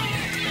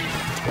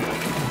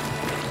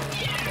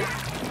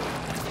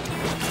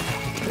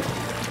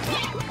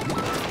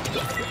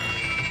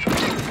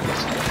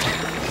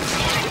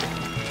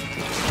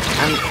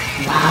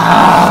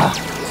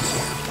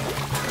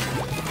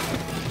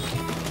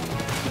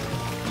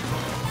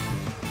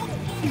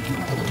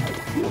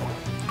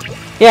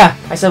 Yeah,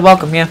 I said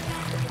welcome, yeah.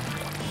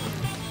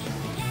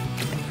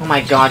 Oh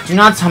my god, do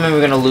not tell me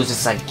we're gonna lose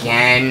this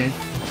again.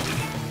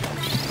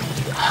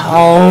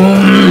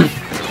 Oh.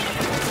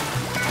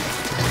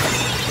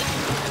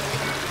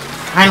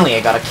 Finally, I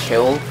got a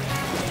kill.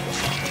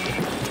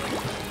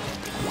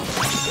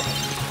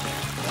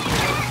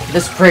 At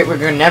this rate,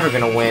 we're never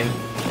gonna win.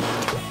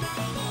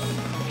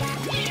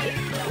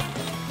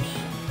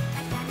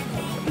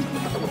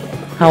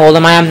 How old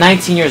am I? I'm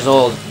 19 years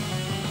old.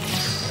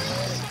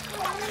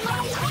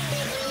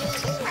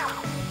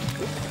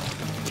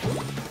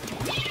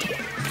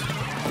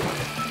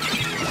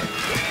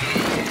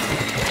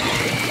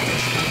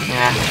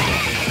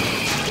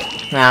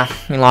 Nah,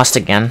 we lost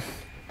again.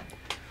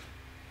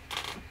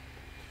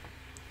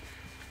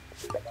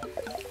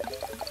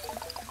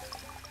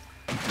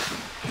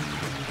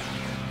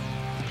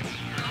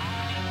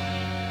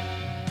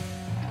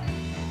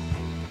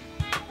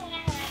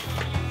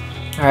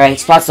 Alright,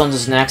 Spot Zones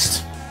is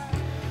next.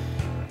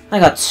 I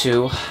got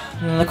 2.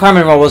 The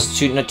Carmen roll was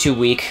too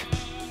weak.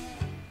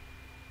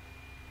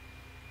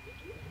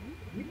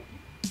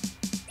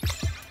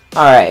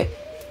 Alright.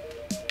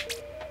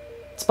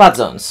 Spot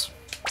Zones.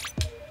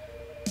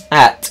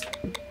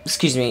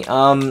 Excuse me,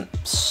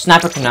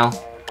 Sniper Canal.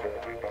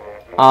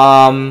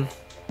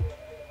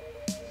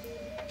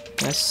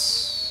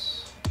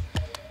 Yes.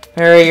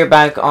 Perry, you're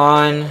back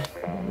on.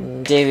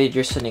 David,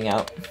 you're sitting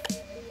out.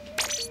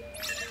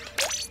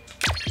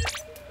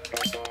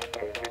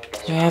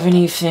 Do I have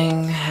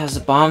anything that has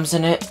bombs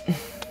in it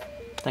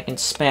that I can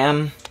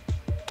spam?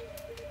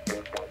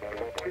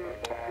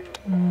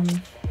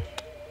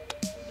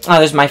 Oh,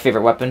 there's my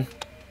favorite weapon.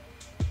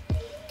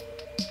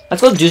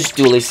 Let's go Deuce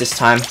Dualies this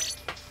time.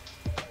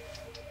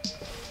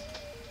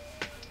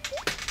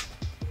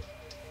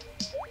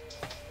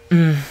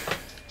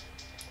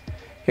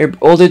 You're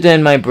older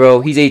than my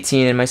bro. He's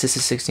 18 and my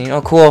sister's 16.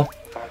 Oh, cool.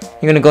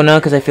 You're gonna go now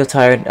because I feel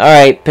tired.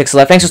 Alright,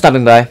 Pixela. Thanks for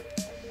stopping by.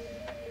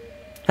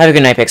 Have a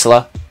good night,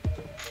 Pixela.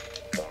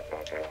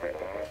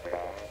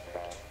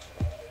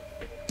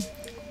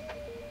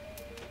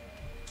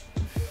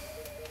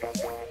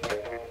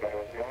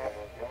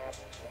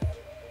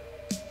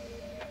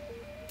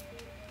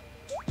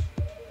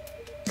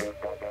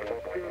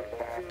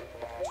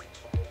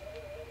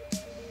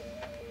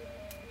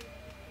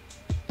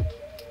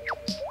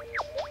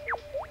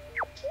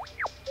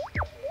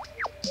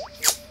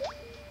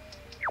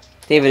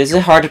 David, is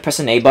it hard to press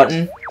an A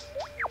button?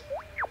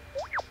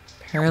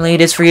 Apparently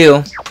it is for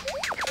you.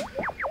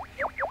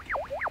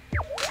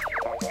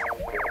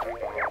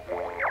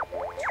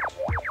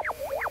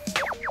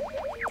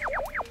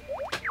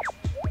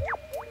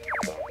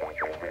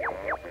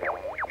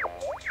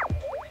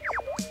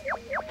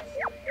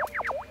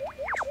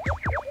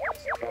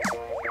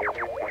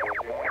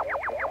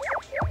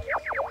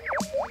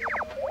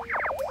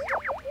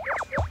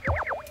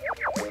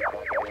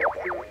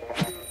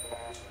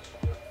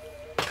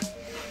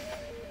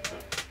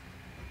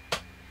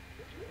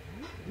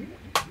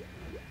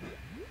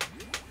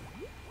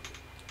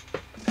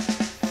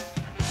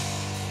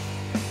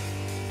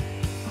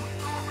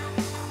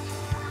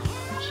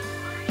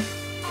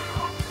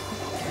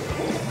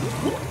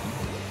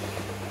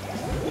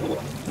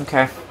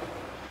 Okay.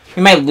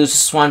 We might lose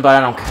this one, but I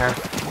don't care.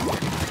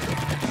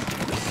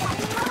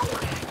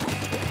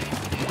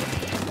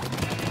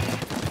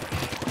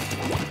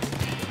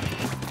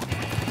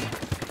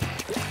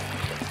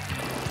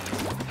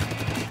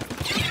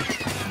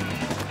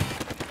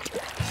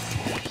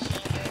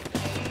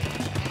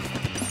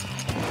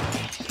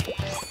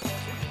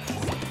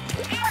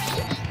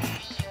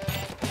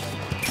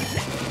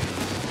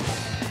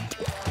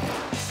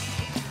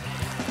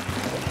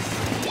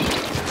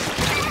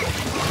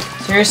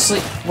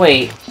 Seriously?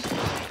 Wait.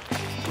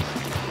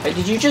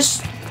 Did you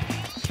just...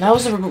 That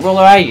was the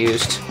roller I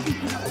used.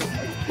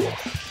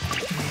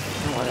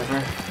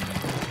 Whatever.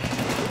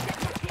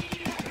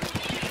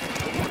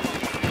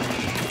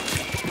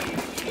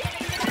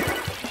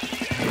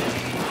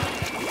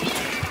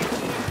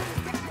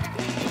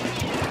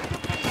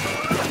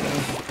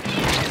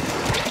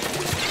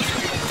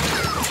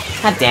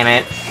 God damn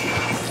it.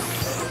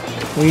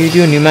 Will you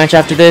do a new match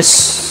after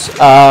this?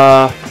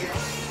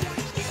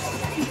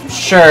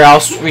 Sure,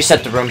 I'll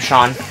reset the room,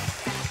 Sean.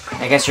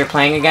 I guess you're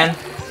playing again?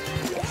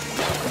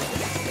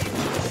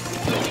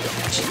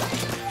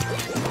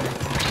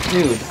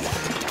 Dude.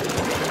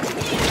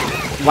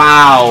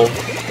 Wow.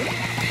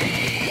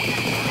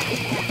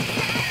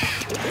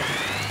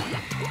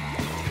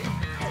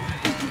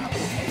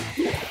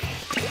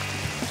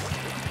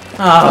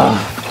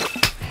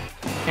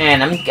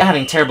 Man, I'm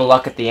having terrible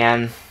luck at the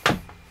end.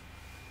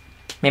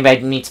 Maybe I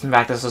need some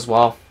practice as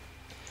well.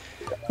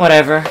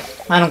 Whatever.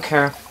 I don't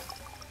care.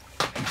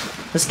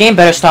 This game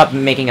better stop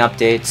making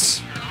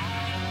updates.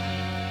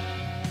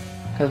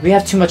 Because we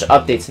have too much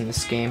updates in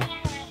this game.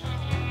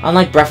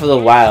 Unlike Breath of the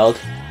Wild.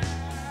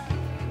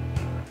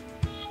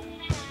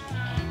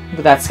 Look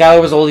at that.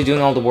 Skylar was only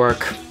doing all the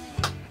work.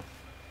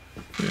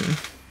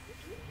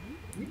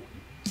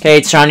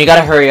 Okay, Sean, you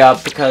gotta hurry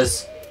up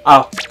because...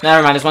 Oh,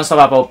 never mind.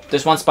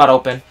 There's one spot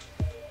open.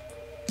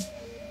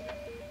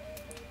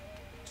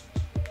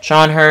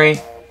 Sean, hurry.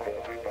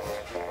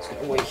 Just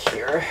gonna wait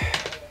here.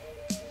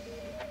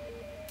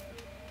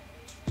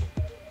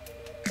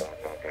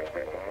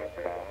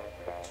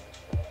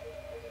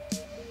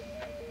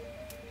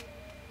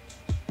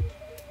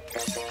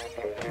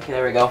 Okay,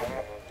 there we go.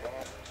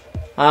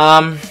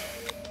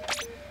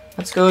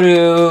 Let's go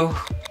to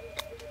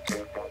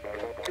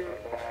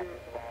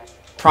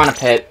Piranha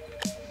Pit.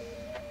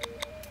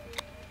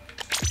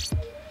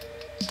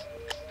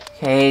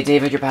 Okay,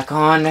 David, you're back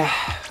on.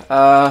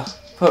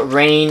 Put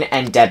Rain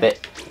and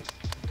Debit.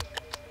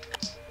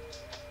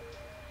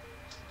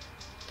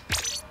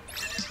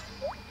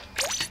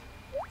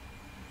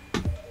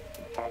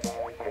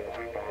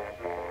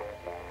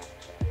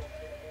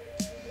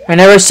 I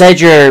never said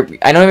your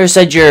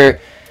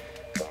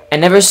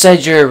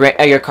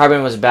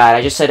carbon was bad.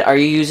 I just said, are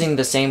you using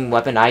the same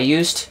weapon I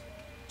used?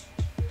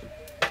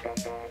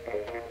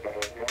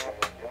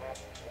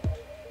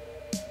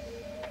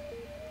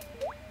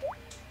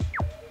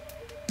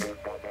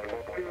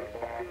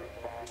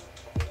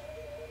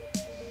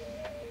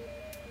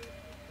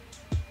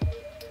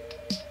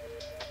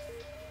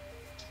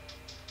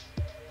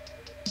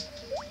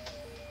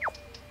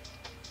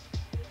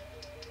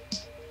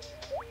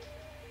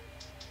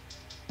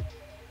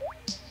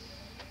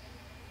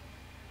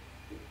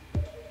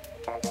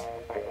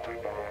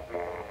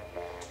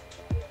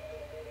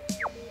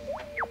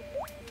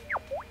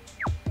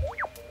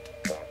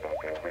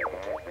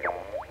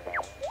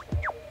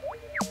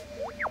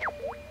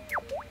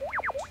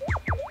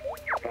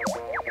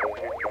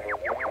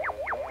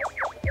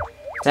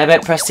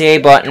 Debit, press the A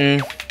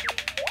button.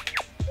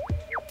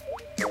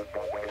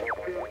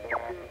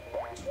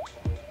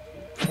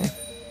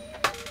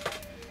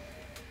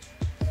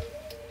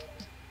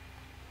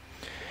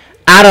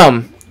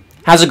 Adam!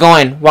 How's it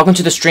going? Welcome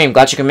to the stream.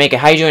 Glad you can make it.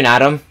 How you doing,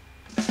 Adam?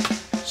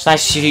 It's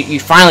nice you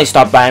finally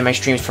stopped by my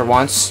streams for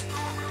once.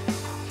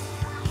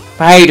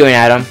 But how you doing,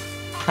 Adam?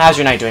 How's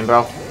your night doing,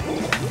 bro?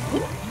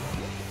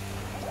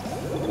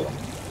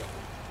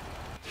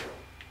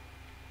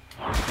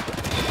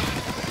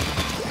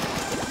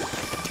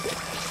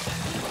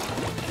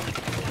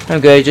 I'm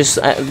good. Just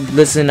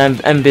listen.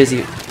 I'm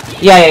busy.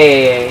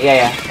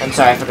 Yeah. I'm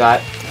sorry, I forgot.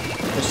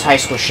 Just high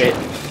school shit.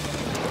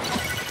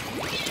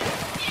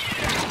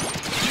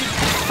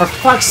 For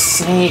fuck's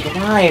sake,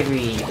 now I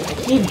read. I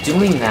keep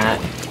doing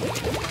that.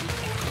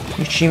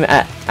 You stream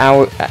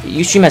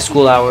at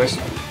school hours.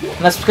 And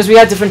that's because we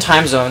have different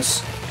time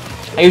zones.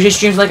 I usually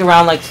stream like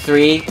around like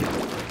 3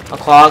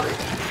 o'clock.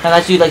 I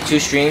like to do like 2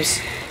 streams.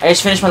 I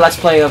just finished my Let's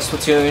Play of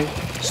Splatoon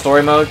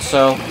story mode,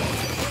 so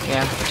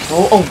yeah.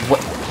 Oh,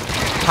 what?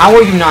 How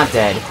are you not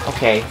dead?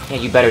 Okay, yeah,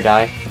 you better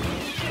die.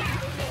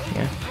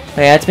 Yeah.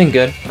 Oh, yeah, it's been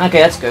good. Okay,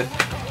 that's good.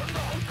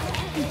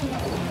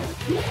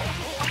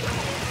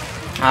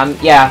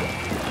 Yeah.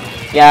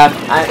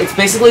 It's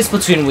basically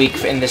Splatoon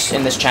week in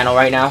this channel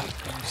right now.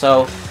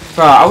 So,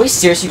 bro, are we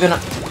seriously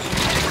gonna?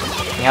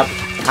 Yep.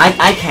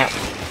 I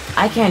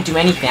can't do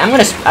anything. I'm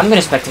gonna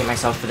spectate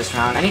myself for this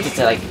round. I need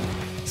to like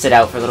sit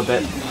out for a little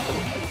bit.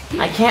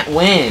 I can't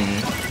win.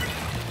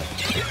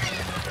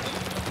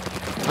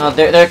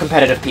 They're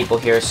competitive people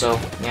here, so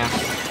yeah.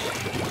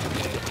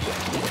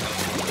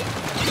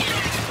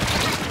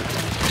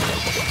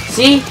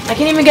 See, I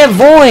can't even get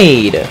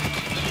Void.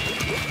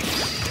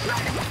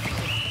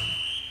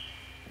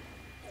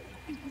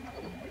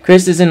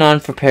 Chris isn't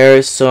on for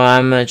Paris, so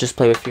I'm gonna just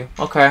play with you.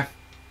 Okay.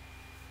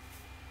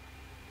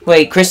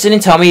 Wait, Chris didn't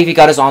tell me if he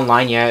got his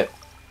online yet.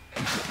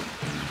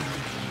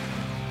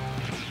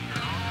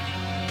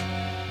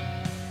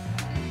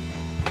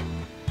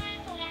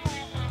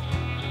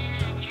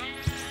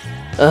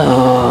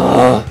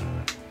 Ugh.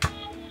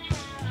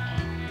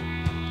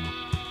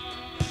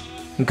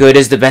 Good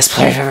is the best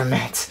player I've ever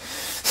met.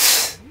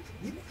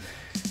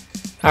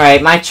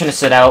 Alright, my turn to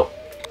sit out.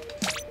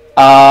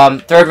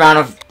 Third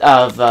round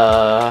of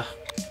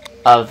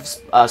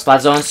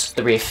Splat Zones,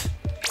 the Reef.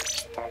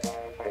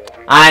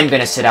 I'm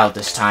gonna sit out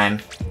this time.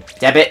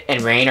 Debit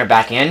and Rain are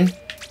back in.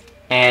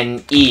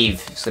 And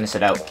Eve is gonna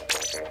sit out.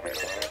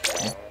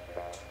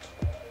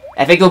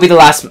 I think it'll be the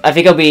last. I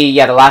think it'll be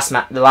the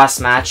last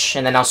match,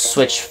 and then I'll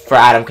switch for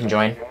Adam can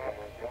join.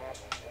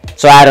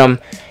 So Adam,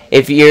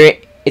 it's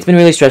been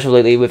really stressful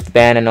lately with the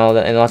band and all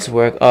that, and lots of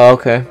work. Oh,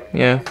 okay,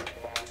 yeah.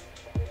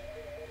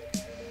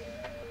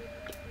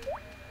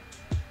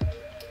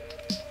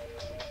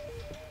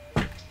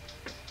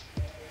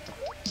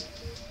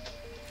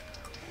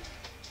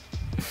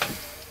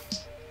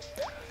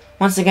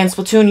 Once again,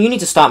 Splatoon, you need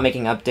to stop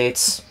making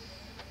updates.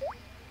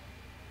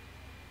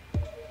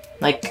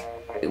 Like,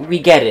 we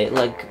get it.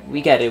 Like,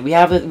 we get it. We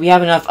have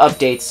enough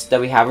updates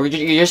that we have. You're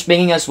just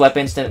making us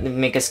weapons to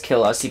make us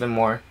kill us even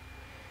more.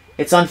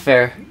 It's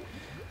unfair.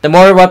 The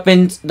more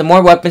weapons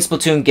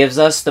Splatoon gives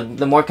us,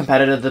 the more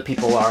competitive the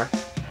people are,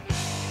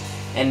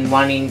 and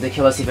wanting to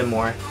kill us even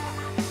more.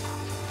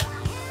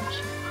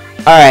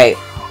 All right.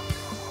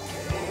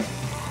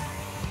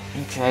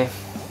 Okay.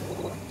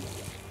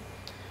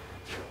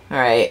 All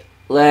right.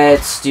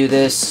 Let's do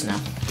this. No.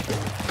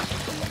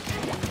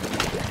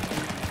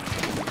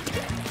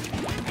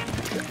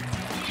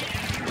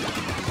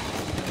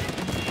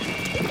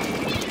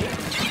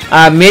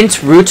 Mint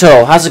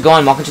Ruto, how's it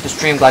going? Welcome to the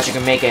stream. Glad you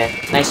can make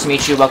it. Nice to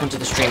meet you. Welcome to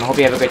the stream. I hope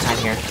you have a good time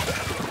here.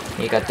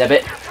 You got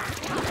Debit.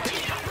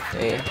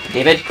 Okay.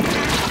 David.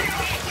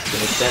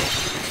 David's dead.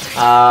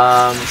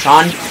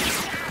 Sean.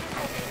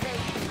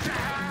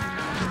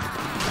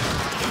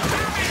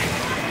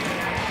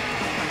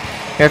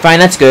 You're fine.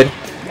 That's good.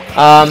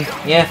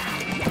 Yeah.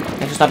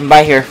 Thanks for stopping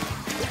by here.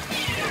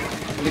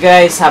 If you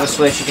guys have a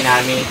Switch, you can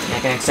add me. And I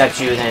can accept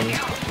you. Then you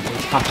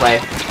can come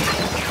play.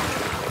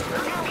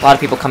 A lot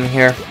of people coming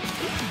here.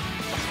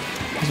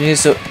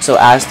 So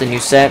as the new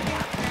set.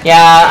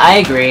 Yeah, I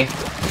agree.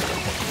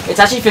 It's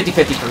actually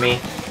 50-50 for me.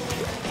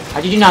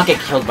 How did you not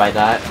get killed by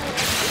that?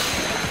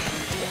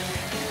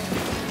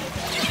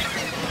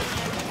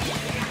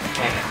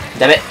 Okay,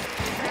 Debit.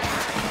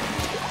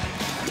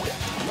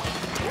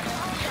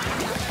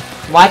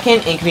 Why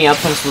can't Ink Me Up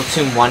from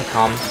Splatoon 1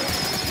 come?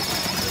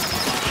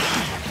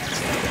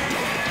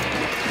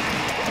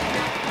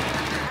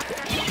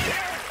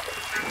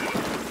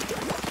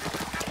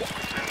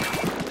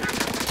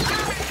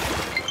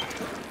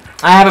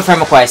 I have a friend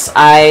request.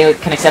 I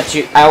can accept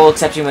you. I will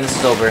accept you when this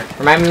is over.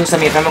 Remind me to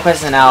send me a friend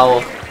request and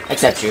I'll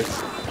accept you.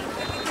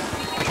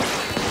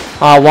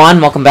 Juan,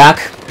 welcome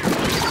back.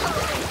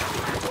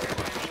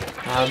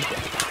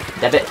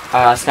 Debit,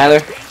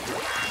 Skylar.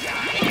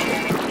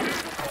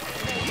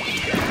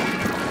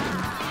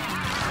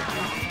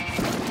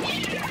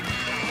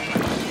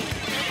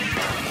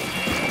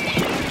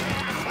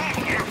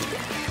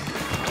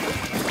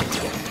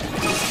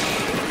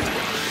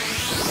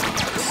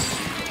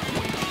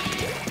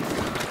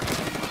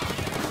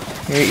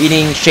 You're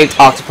eating shaped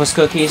octopus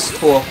cookies?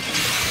 Cool.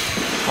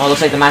 Well, it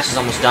looks like the match is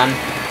almost done.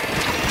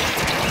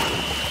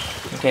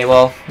 Okay,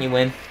 well, you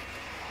win.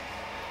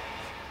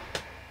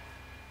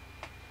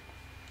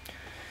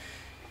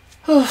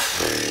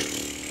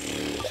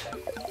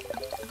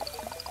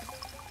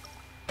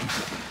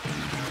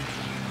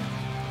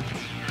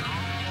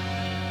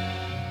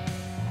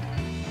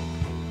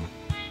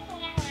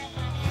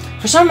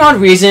 For some odd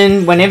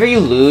reason, whenever you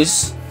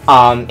lose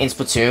in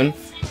Splatoon,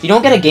 you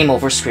don't get a game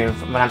over screen,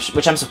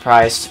 which I'm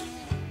surprised.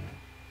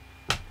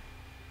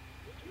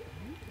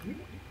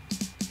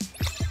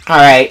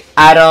 Alright,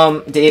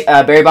 Adam,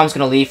 Berry Bomb's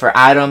gonna leave for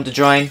Adam to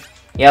join.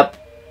 Yep.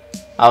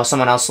 Oh,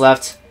 someone else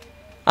left.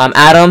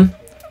 Adam,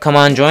 come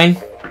on, join.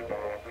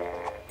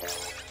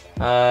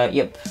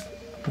 Yep.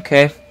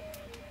 Okay.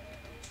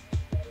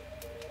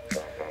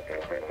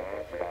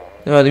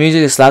 Oh, the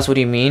music is slaps, what do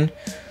you mean?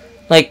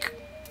 Like,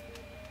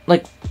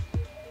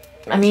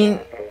 I mean,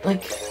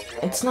 like,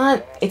 it's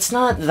not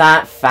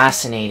that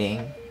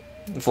fascinating,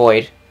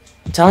 Void.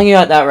 I'm telling you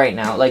that right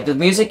now. Like, the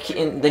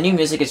new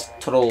music is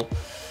total,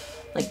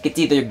 like, it's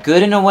either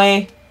good in a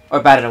way or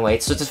bad in a way.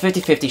 So it's a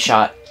 50-50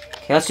 shot.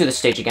 Okay, let's do the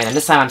stage again. And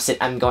this time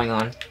I'm going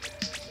on.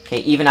 Okay,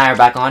 Eve and I are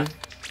back on.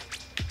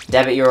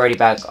 Debit, you're already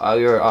back.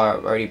 You're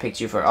already picked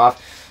you for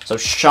off. So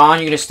Sean,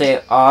 you're gonna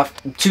stay off.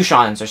 Two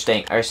Sean's are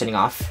sitting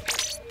off.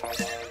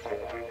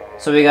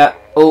 So we got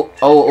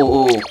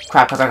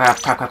crap.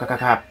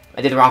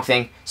 I did the wrong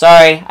thing.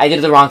 Sorry, I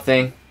did the wrong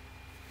thing.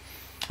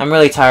 I'm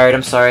really tired,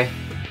 I'm sorry.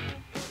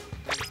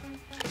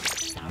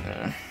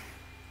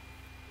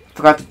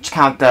 Forgot to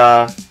count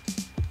the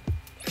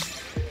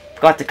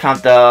what's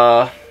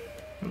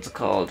it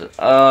called?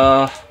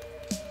 Forgot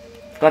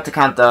to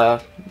count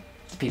the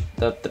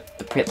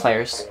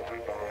players.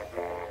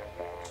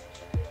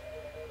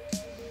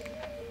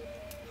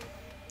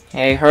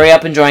 Hey, hurry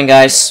up and join,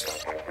 guys.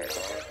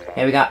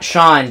 Okay, we got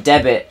Sean,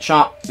 Debit,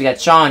 we got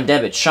Sean,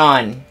 Debit,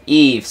 Sean,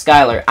 Eve,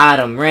 Skylar,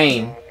 Adam,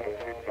 Rain.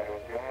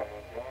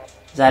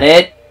 Is that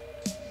it?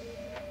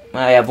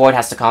 Oh yeah, Void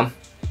has to come.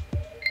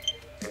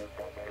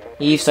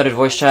 Eve started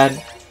voice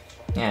chat.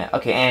 Yeah,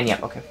 okay, and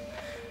yep, okay.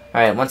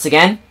 Alright, once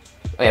again.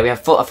 Oh yeah, we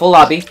have a full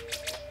lobby.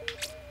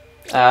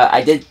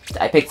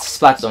 I picked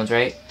Splat Zones,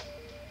 right?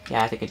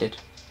 Yeah, I think I did.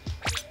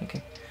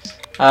 Okay.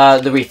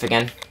 The Reef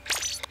again.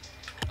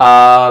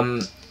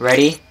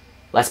 Ready?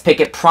 Let's pick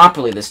it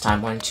properly this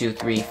time. 1, 2,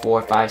 3,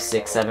 4, 5,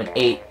 6, 7,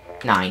 8,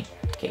 9.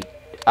 Okay.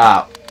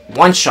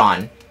 One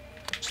Sean.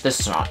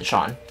 This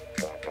Sean.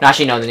 No,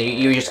 actually, no.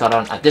 You just got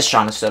on. This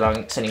Sean is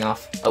sitting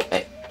off. Oh,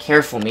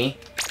 careful me.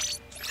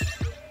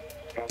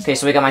 Okay,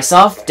 so we got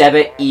myself,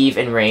 Debit, Eve,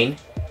 and Rain,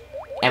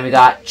 and we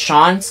got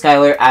Sean,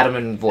 Skylar, Adam,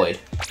 and Void.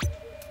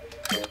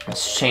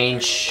 Let's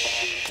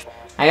change.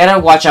 I gotta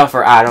watch out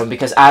for Adam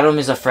because Adam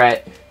is a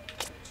threat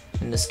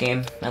in this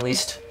game, at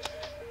least.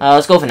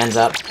 Let's go for Nens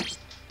up.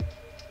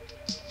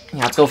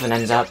 Yeah, let's go for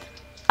Nens up.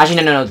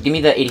 Actually, no. Give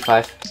me the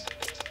 85.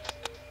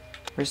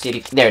 Where's the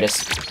 80? There it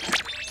is.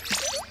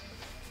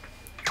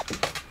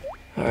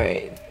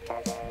 Alright.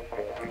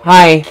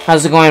 Hi,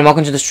 how's it going?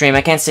 Welcome to the stream.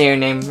 I can't say your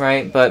name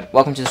right, but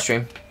welcome to the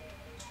stream.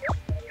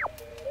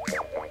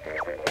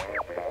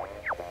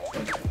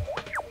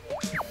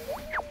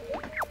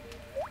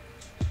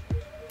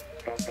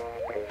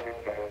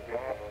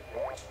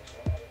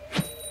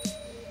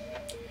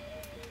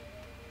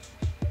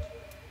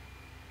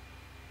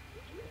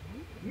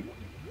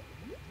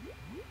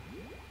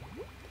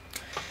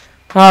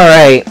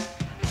 Alright.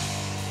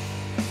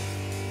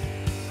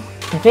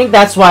 I think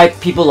that's why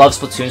people love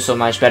Splatoon so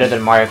much better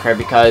than Mario Kart,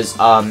 because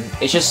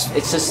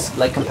it's just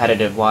like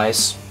competitive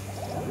wise.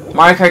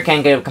 Mario Kart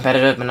can get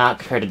competitive, but not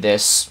compared to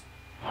this.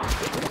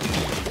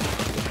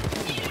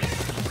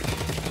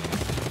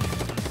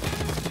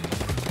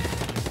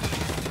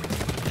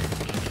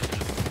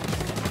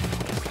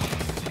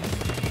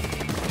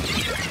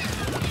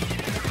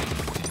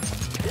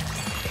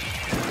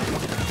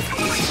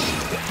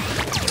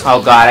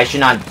 Oh god, I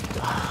should not.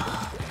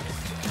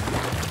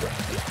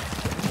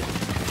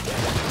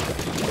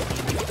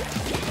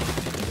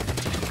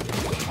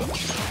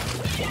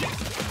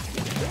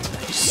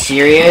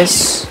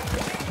 Serious?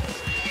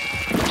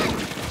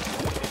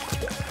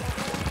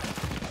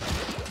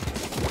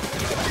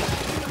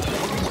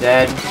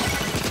 Dead.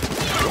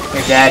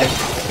 You're dead.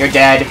 You're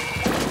dead.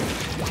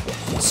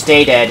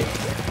 Stay dead.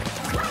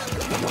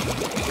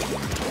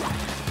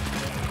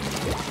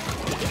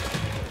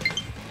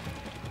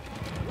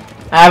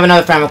 I have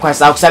another friend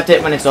request. I'll accept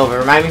it when it's over.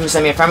 Remind me who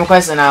sent me a friend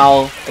request and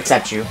I'll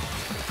accept you.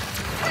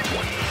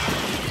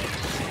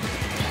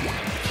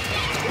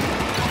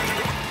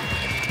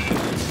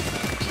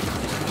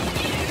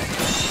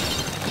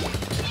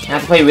 I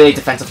have to play really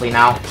defensively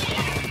now.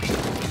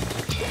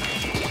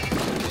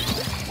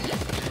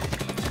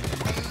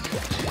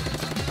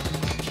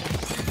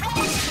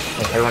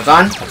 Okay, everyone's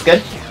on. That's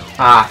good.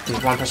 Ah,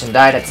 one person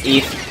died. That's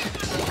Eve.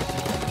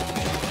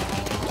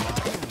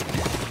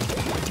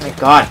 Oh my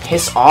god,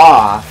 piss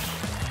off.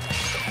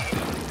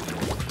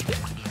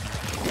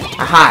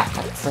 Aha,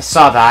 I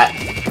saw that.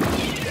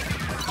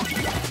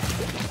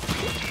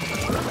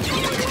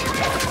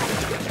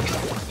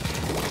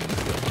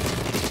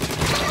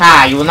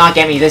 Ha, you will not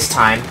get me this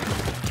time.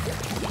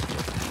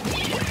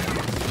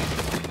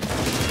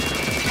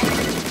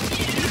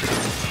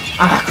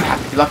 Ah, crap.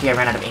 You're lucky I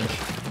ran out of ink.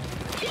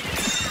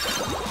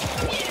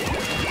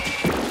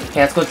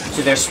 Okay, let's go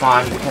to their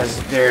spawn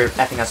because they're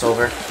effing us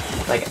over.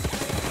 Like,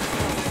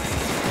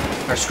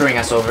 or screwing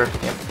us over.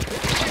 Yep.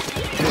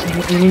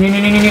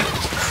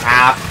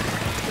 Crap.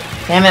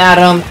 Damn it,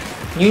 Adam.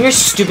 You and your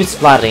stupid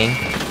splattering.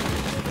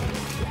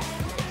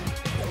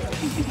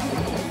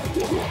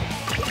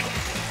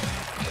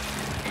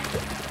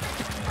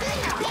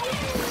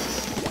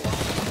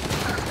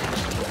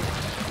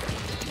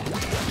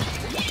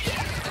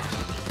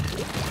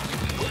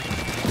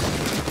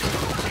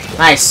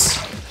 Nice.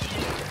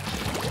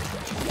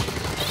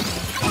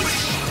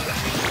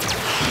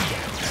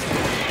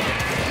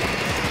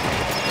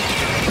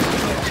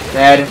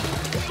 Dead.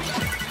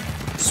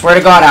 Swear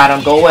to God,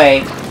 Adam, go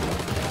away.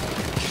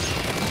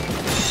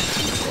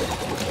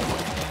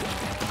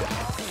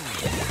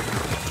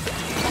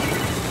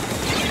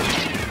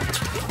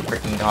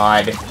 Freaking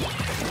God.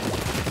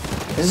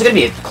 This is gonna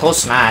be a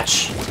close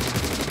match.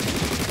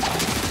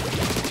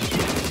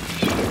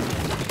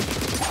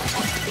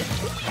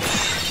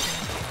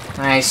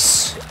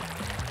 Nice.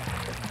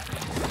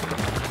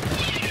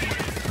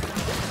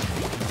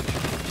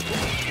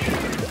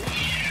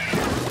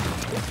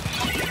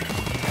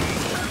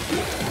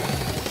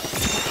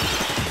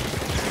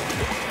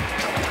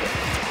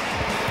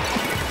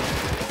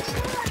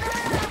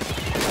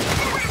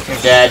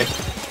 You're dead.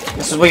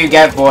 This is what you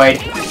get, Void.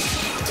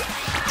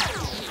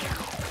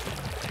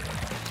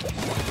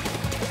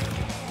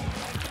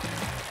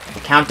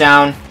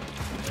 Countdown.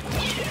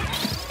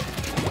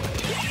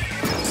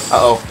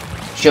 Uh-oh.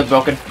 Shield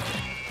broken.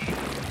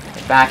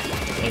 Get back.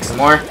 Make some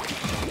more.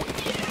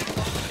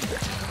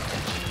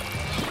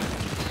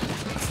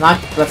 Let's not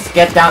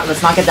get down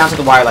to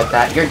the wire like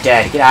that. You're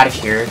dead. Get out of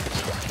here.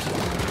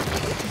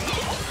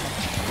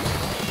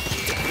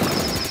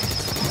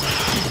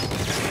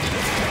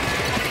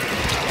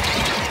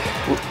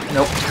 Ooh,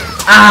 nope.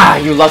 Ah,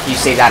 you're lucky you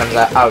saved Adam's.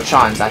 Oh,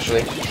 Sean's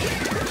actually.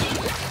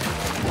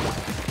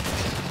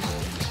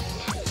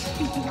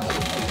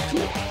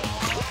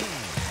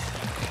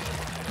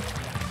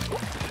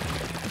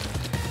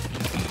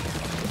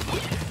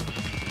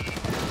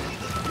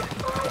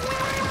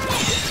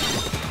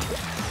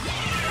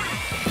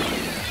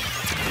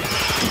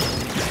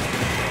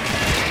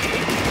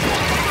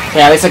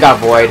 Yeah, at least I got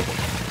Void.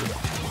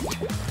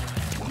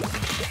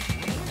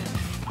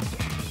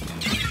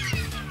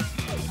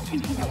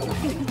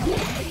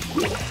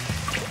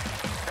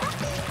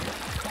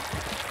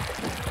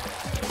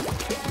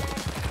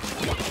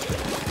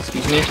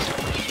 Excuse me.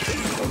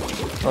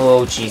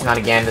 Oh, jeez, not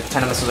again. The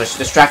 10 missiles are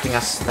distracting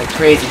us like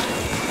crazy.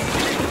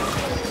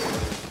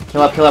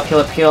 Heal up, heal up, heal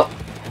up, heal up.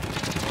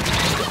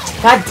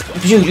 God,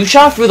 dude, you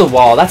shot through the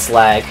wall. That's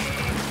lag.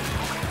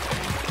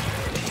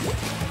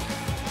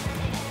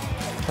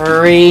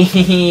 Hurry.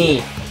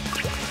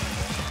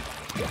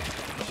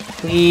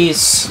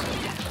 Please.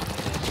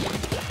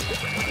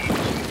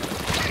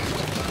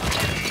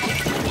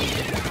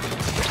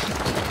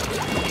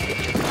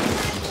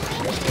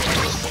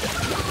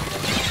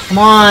 Come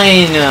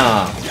on.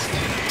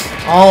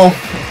 Oh,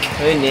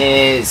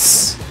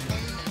 goodness.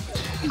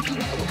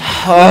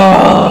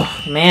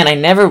 Oh, man, I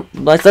never...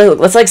 That's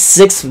like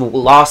 6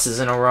 losses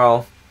in a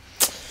row.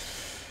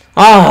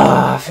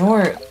 Ah, if it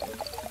weren't...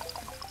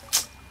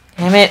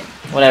 Damn it.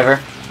 Whatever.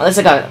 At least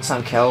I got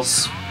some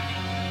kills.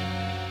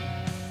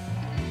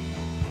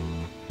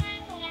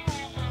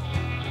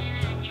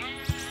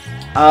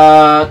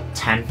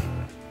 $10.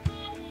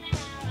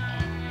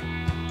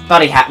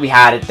 Thought we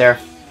had it there.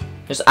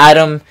 Just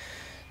item,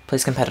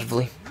 plays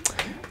competitively.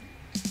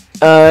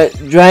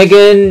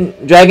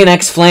 Dragon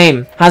X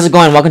Flame. How's it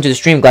going? Welcome to the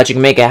stream. Glad you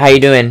can make it. How you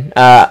doing?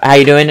 How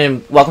you doing?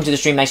 And welcome to the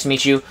stream. Nice to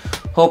meet you.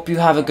 Hope you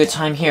have a good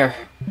time here.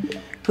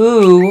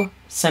 Who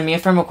sent me a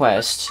friend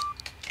request?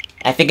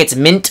 I think it's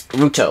Mint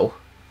Ruto.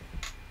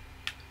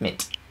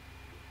 Mint.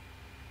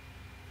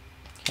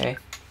 Okay.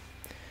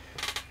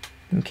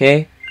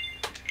 Okay.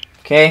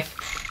 Okay.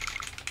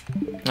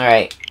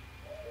 Alright.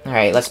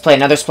 Alright, let's play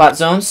another Splat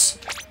Zones.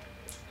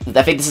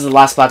 I think this is the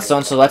last Splat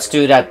Zone, so let's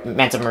do that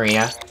Manta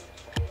Marina.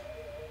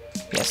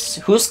 Yes.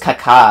 Who's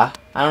Kaka?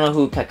 I don't know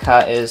who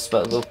Kaka is,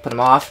 but we'll put him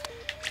off.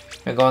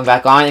 We're going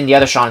back on, and the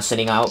other Sean's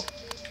sitting out.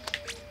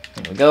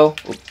 There we go.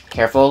 Ooh,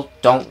 careful.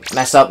 Don't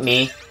mess up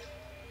me.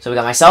 So we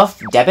got myself,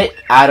 Debit,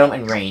 Adam,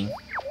 and Rain.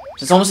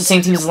 So it's almost the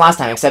same team as the last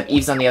time, except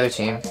Eve's on the other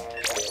team.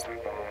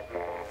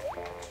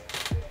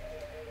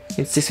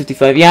 It's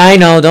 6:55. Yeah, I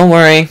know. Don't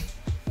worry.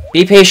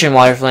 Be patient,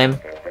 Waterflame.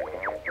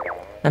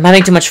 I'm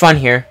having too much fun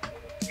here.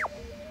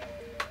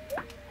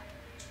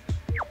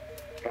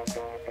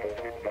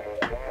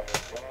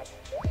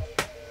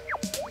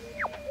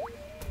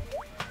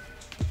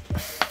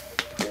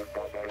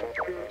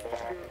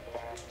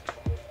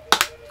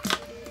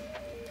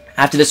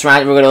 After this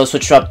round, we're gonna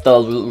switch up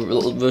the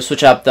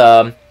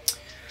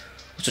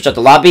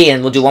lobby,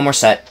 and we'll do one more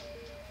set,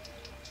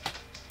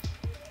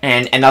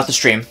 and end off the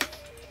stream.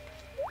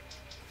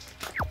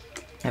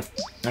 I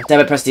have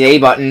to press the A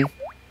button.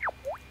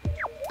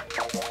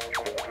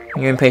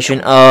 You're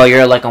impatient. Oh,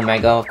 you're like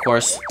Omega, of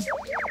course.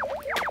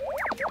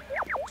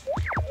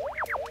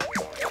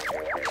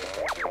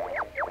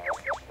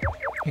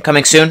 You're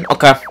coming soon?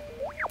 Okay.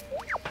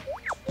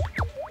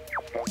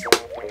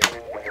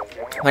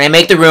 When I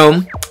make the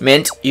room,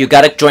 Mint, you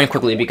gotta join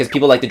quickly because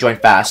people like to join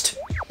fast.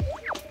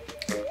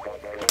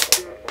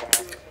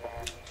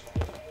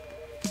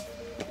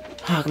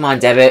 Oh, come on,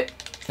 Debit.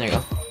 There you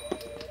go.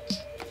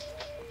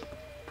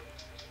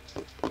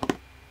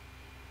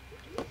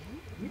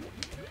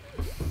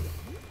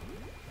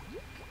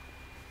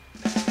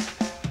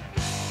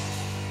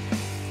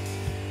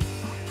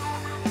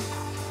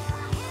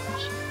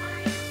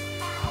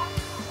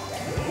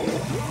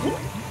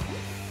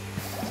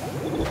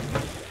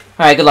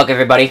 Alright, good luck,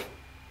 everybody.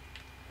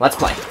 Let's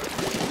play.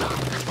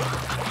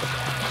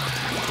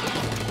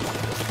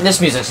 And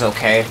this music's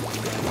okay.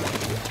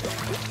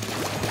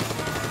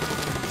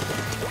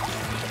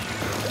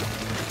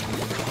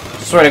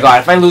 Swear to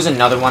God, if I lose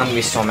another one, I'm gonna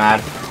be so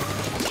mad.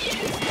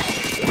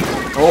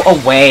 Go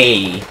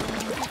away.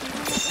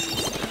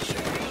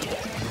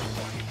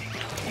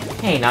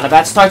 Hey, not a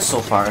bad start so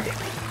far.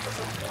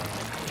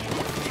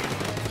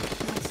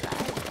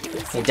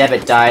 Okay,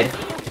 Debit died.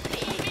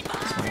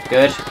 That's not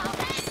good.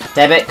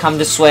 Debit, come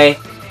this way.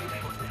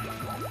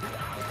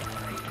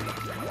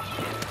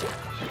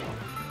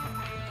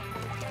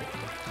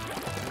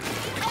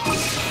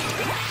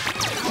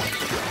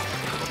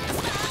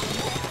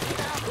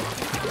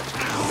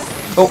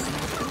 Oh.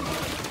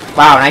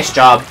 Wow, nice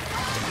job.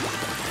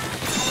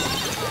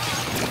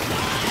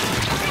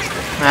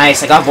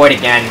 Nice, I got Void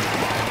again.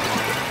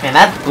 Man,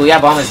 that Booyah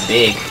Bomb is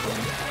big.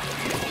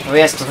 Maybe he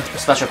has a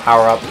special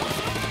power-up.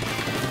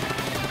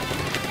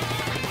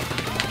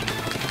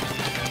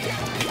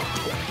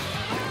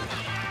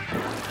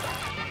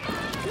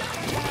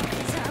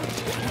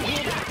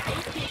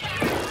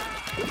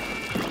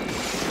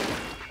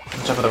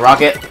 For the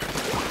rocket.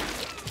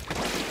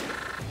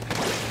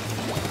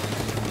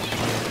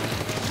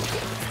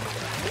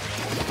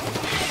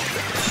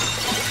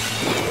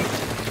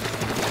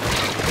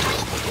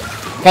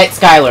 Okay,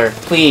 Skylar,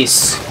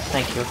 please.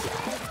 Thank you.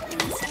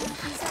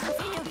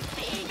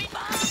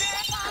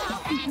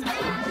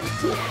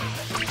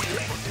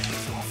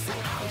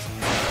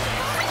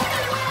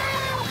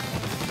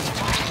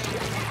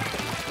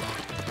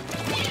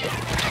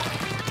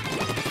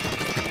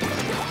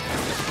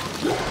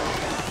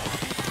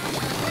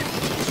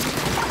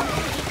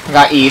 I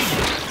got Eve,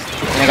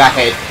 and I got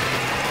hit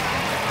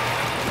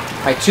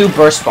by 2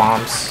 burst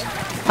bombs.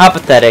 How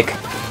pathetic.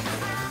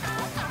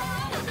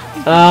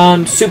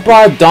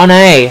 Super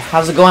Donne,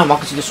 how's it going?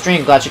 Welcome to the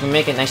stream. Glad you can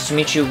make it. Nice to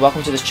meet you.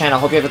 Welcome to this channel.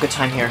 Hope you have a good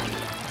time here.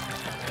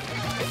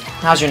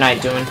 How's your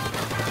night doing?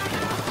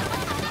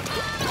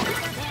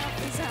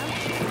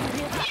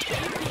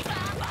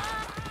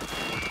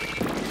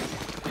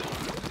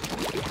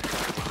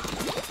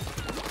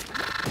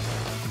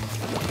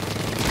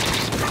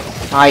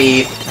 Hi,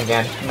 Eve.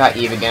 Again. I got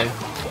Eve again.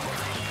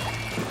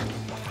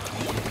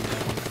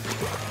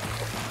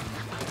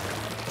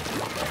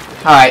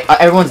 Alright,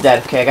 everyone's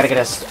dead. Okay, I gotta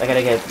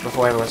get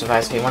before everyone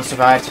survives. Okay, one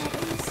survived.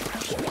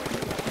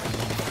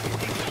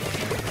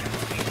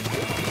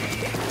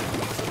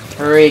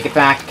 Hurry, get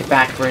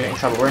back, we're in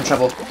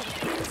trouble.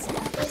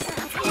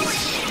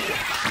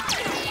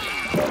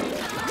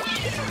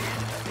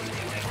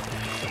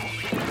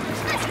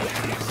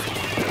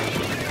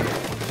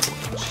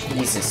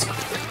 Jesus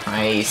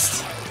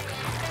Christ.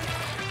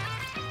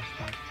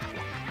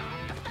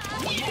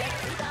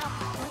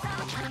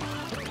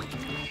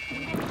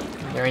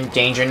 They're in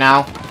danger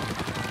now.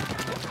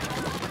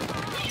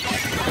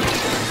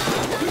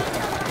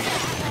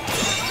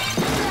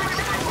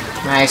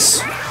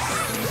 Nice.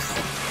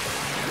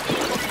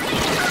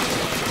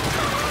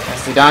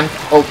 Nicely done.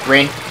 Oh,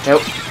 rain.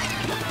 Nope.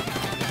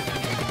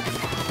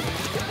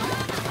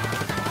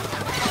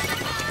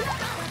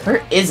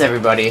 Where is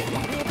everybody?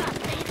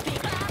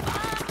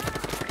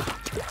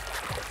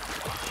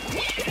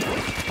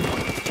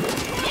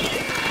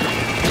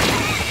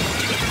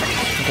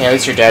 Okay, at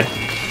least you're dead.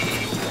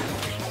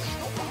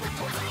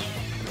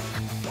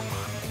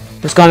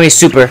 Just call me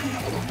Super.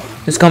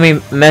 Just call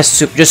me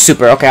just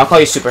Super. Okay, I'll call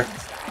you Super.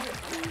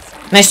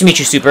 Nice to meet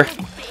you, Super.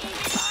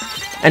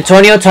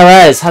 Antonio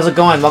Torres, how's it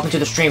going? Welcome to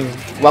the stream.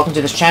 Welcome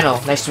to this channel.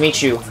 Nice to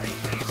meet you.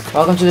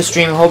 Welcome to the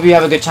stream. Hope you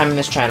have a good time in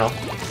this channel.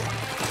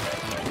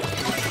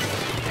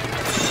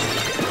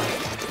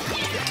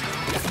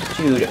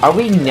 Dude, are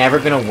we never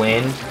gonna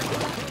win?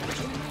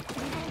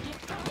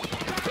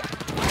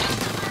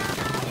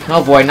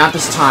 Oh boy, not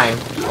this time.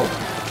 Oh.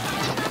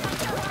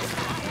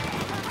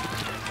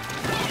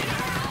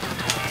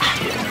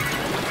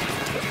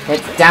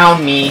 Hit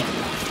down me.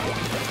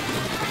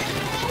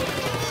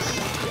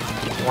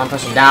 One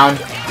person down.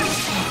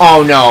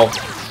 Oh no,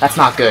 that's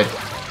not good.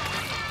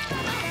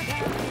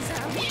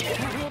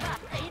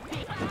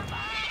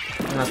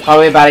 And that's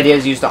probably a bad idea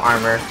to use the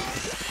armor.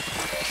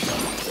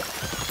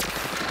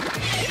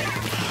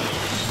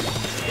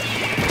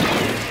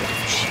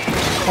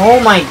 Oh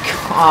my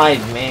god,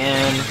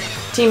 man.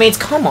 Teammates,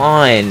 come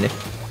on.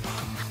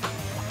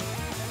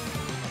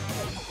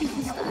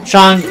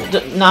 Sean,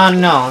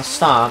 no,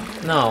 stop.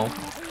 No.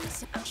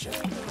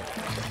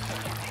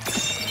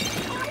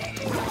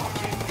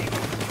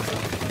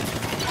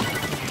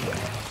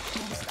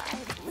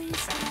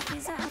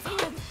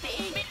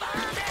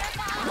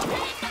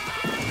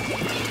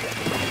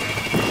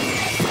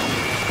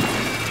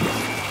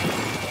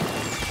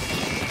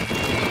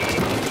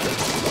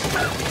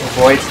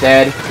 Void's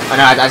dead. Oh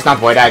no, that's not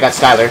Void. I got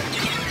Skylar.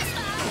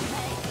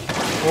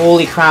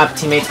 Holy crap,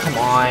 teammates, come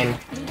on.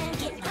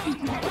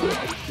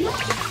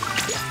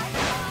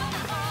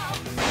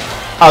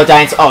 Oh,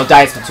 Diet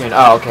Splatoon.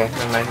 Oh, okay.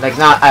 Never mind. Like,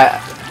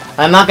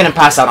 I'm not gonna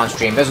pass out on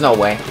stream. There's no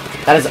way.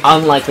 That is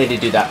unlikely to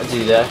do that.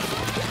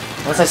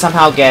 Unless I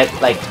somehow get,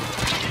 like,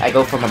 I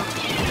go from a...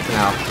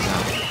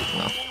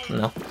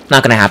 No.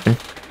 Not gonna happen.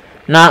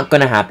 Not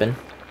gonna happen.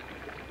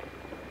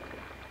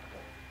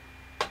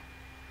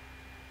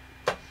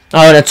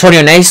 Oh, and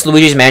Antonio, nice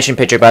Luigi's Mansion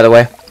picture, by the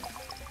way.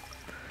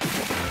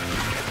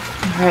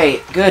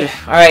 Alright, good.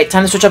 Alright,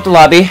 time to switch up the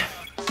lobby.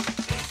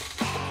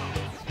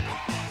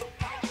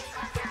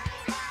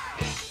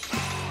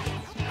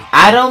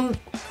 Adam,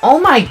 oh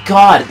my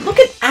god, look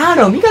at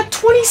Adam, he got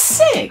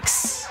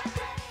 26!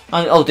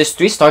 Oh, there's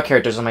 3 star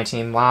characters on my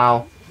team,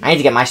 wow. I need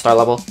to get my star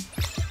level.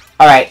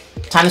 Alright,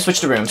 time to switch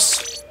to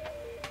rooms.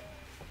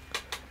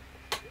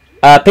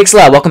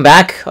 Pixela, welcome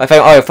back.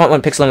 Oh, your front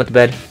one, Pixela went to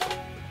bed.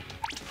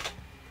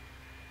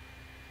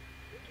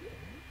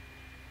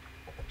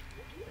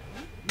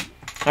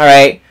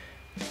 Alright.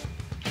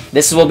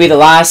 This will be the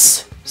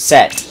last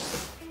set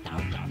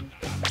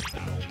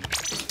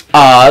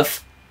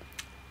of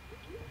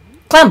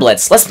Clan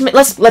Blitz.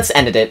 Let's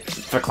end it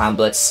for Clan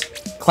Blitz.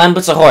 Clan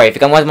Blitz Ahoy. If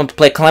you guys want to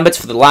play Clan Blitz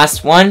for the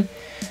last one,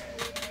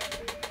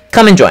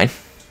 come and join.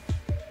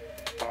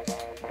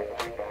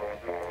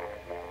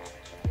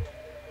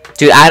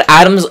 Dude,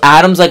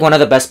 Adam's like one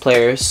of the best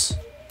players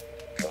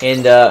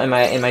in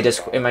my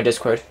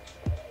Discord.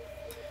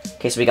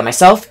 Okay, so we got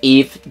myself,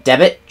 Eve,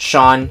 Debit,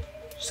 Sean,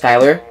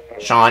 Skylar,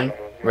 Sean,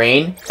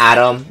 Rain,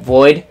 Adam,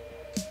 Void,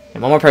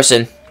 and one more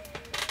person.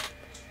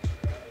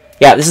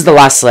 Yeah, this is the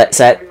last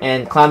set,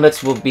 and Clan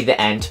Blitz will be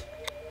the end.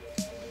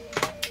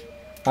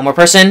 One more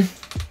person.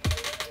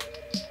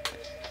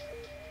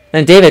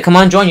 And David, come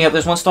on, join you up.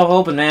 There's one stall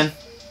open, man.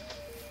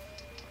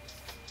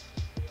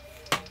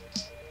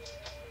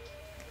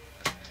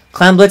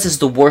 Clan Blitz is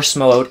the worst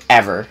mode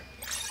ever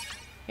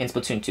in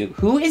Splatoon 2.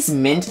 Who is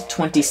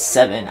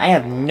Mint27? I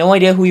have no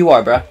idea who you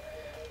are, bruh.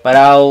 But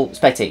I'll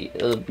spectate.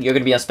 You're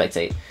gonna be on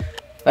spectate.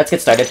 Let's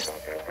get started.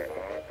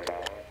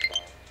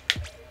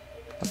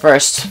 But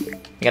first, we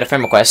got a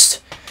friend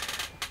request.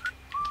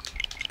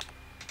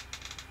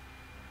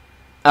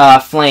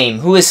 Flame.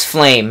 Who is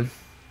Flame?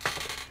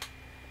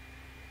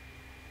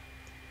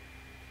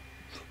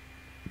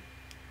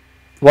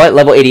 What?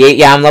 Level 88?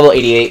 Yeah, I'm level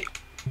 88.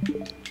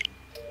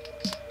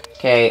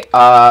 Okay,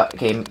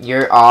 okay,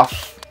 you're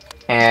off.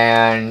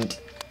 And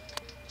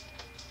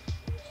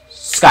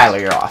Skylar,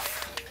 you're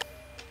off.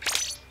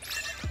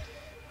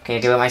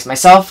 Okay, do it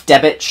myself,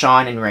 Debit,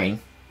 Sean, and Rain.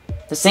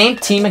 The same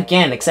team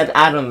again, except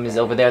Adam is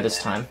over there this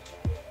time.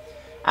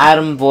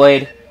 Adam,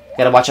 Void,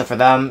 gotta watch out for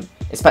them.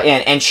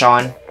 And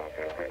Sean.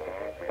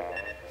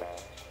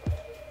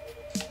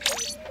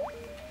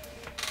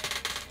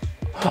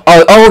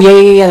 Oh,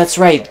 yeah, that's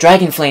right.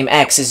 Dragonflame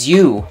X is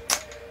you.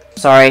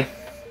 Sorry.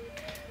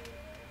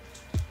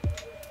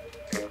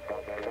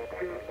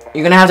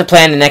 You're gonna have to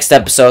play in the next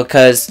episode,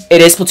 because it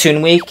is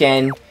Splatoon week,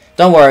 and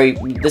don't worry,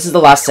 this is the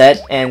last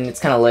set, and it's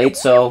kind of late,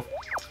 so,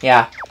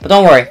 yeah. But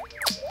don't worry.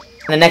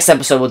 In the next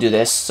episode, we'll do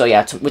this, so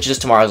yeah, which is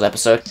tomorrow's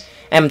episode.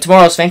 And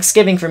tomorrow's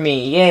Thanksgiving for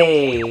me,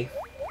 yay!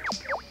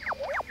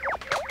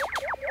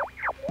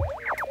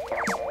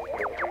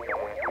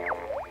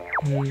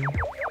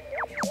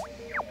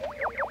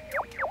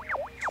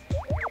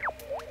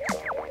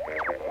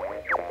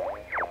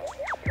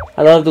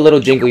 I love the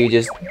little jingle you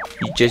just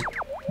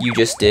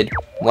did.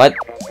 What?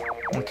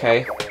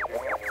 Okay.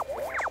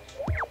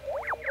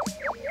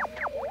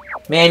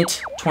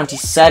 Mint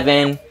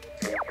 27.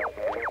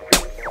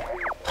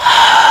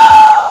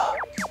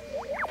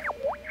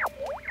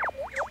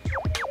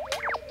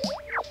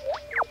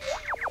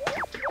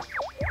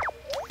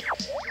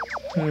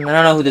 I don't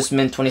know who this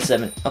Mint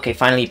 27. Okay,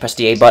 finally press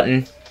the A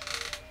button.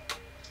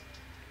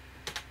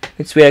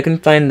 It's weird, I couldn't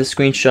find the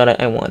screenshot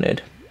I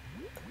wanted.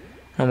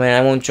 Oh man,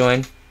 I won't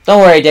join.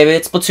 Don't worry, David,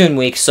 it's Splatoon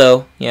week,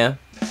 so, yeah.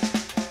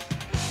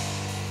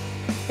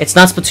 It's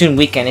not Splatoon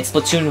weekend, it's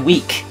Splatoon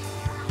week.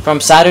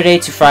 From Saturday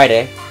to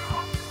Friday.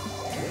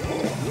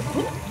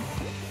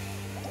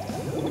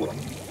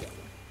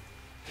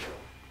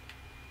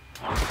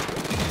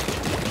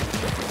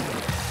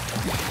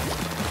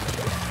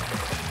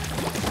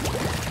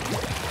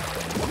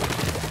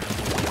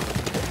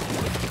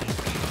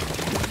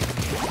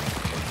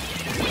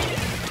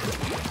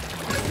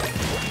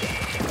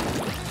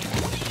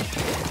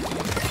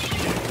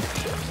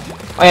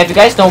 Oh yeah, if you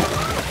guys don't...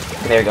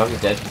 There we go, he's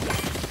dead.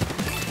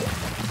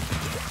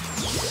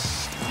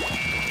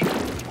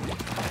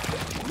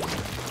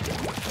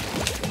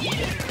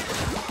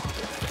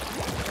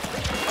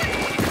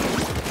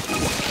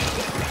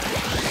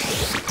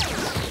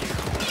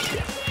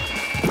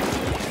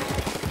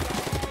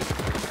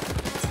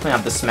 Let's clean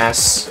up this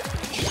mess.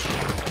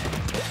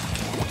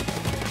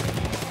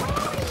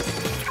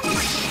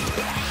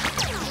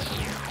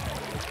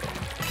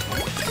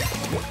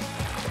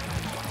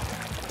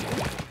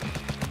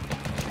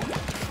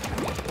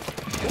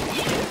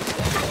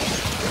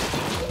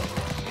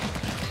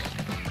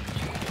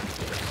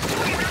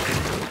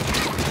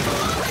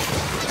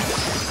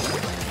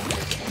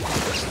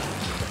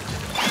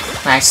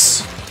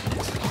 Nice.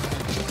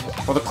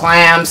 For the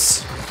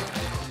clams.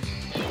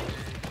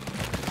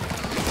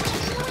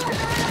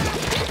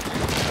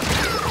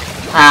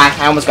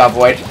 Ah, I almost got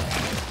Void.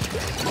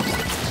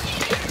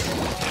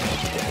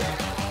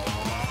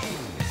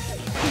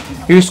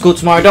 Here's school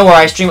tomorrow. Don't worry,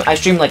 I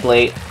stream like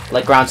late,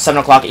 like around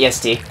 7 o'clock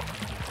EST.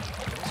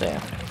 So yeah.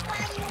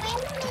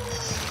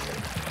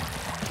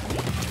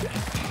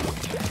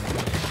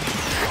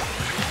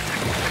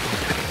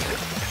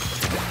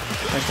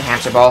 Where's the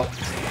hamster ball?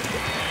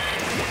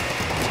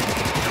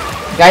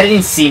 The guy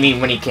didn't see me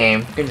when he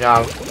came. Good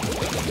job.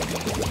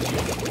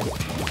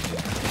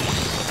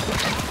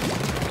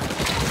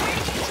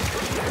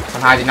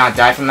 Somehow I did not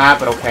die from that,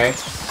 but okay.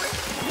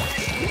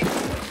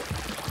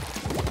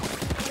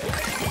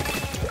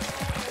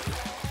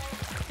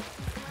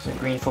 There's a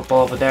green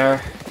football over there.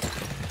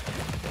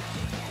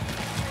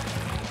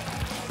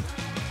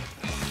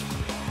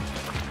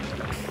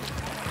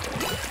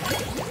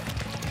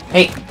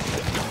 Hey!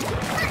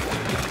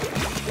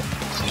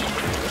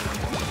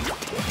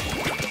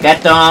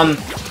 Get them!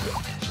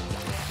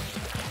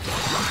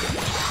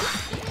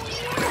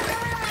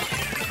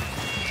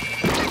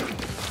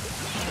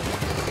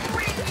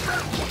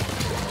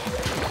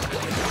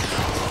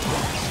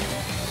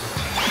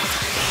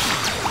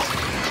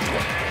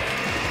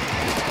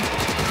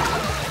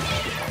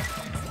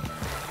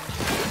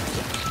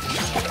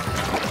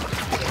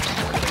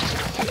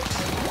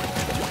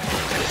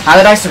 How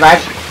did I survive?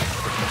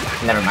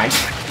 Never mind.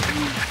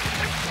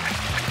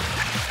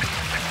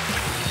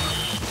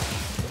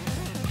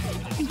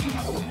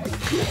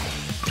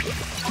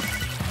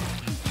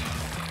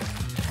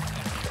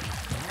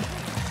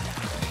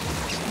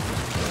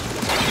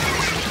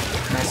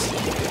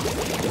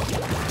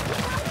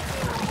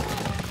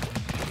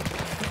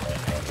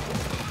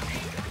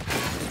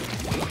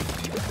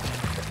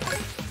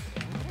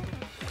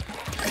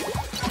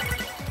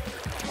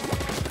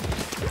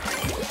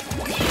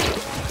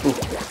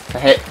 A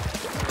hit.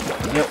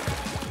 Yep.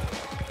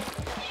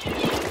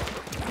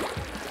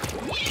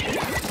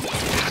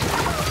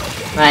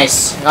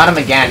 Nice. Got him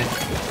again.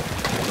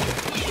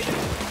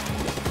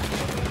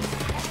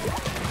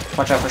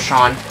 Watch out for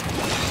Sean.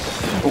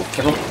 Oh,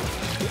 careful.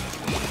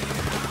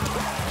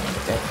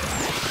 Okay.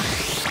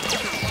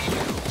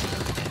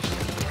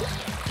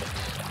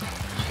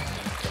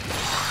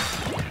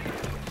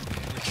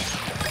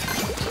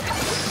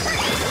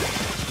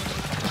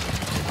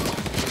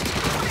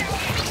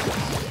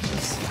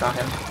 Got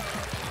him.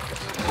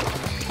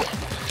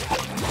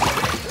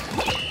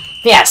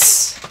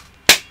 Yes!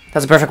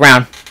 That's a perfect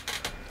round.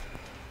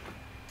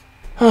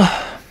 Alright,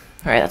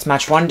 that's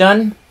match 1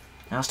 done.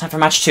 Now it's time for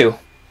match 2.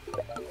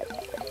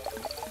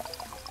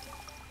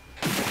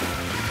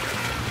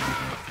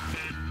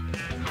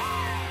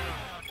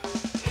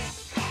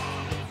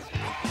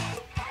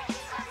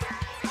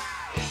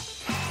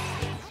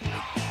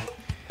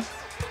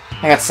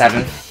 I got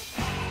 7.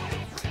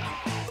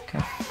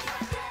 Okay.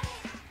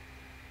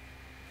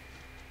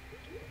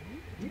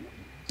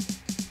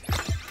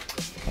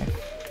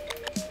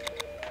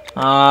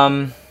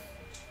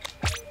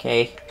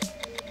 Okay.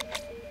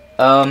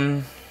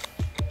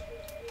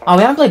 Oh,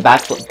 we haven't played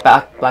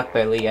Black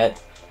Belly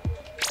yet.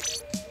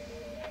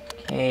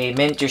 Okay,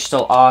 Mint, you're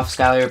still off.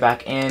 Skylar, you're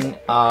back in.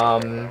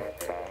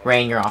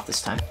 Rain, you're off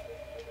this time.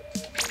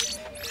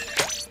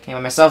 Okay,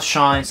 with myself,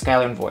 Sean,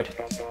 Skylar, and Void.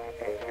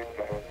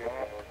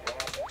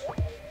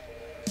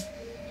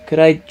 Could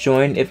I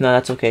join? If not,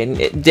 that's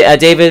okay.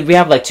 David, we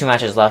have like 2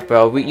 matches left,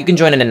 bro. You can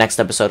join in the next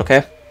episode,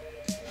 okay?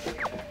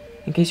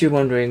 In case you're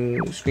wondering,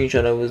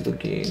 screenshot I was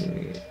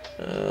looking.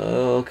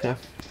 Okay.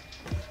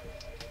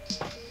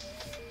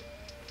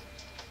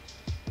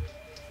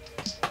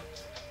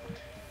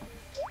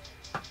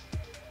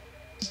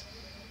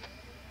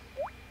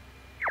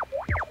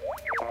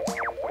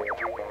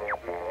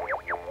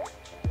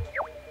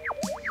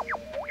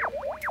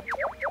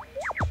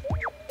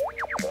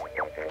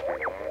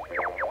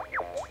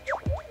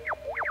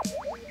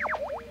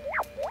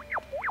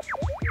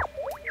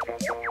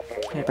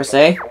 Okay, press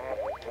A.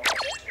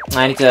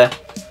 I need to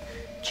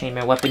change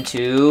my weapon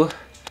to...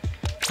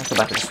 Let's go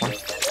back to this one.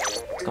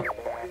 Let's go.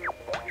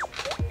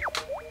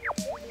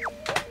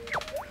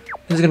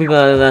 This is gonna be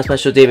my last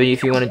special, David,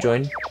 if you want to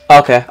join.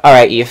 Okay,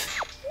 alright, Eve.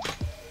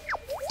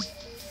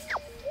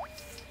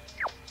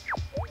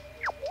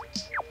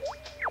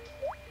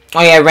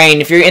 Oh yeah, Rain,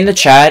 if you're in the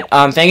chat,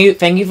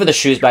 thank you for the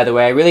shoes, by the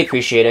way. I really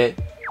appreciate it.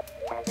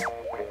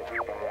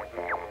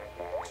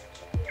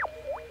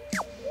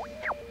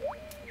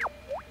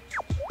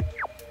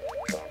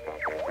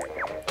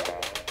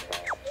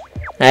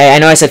 I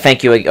know I said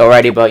thank you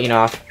already, but you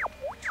know,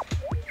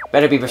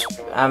 better be.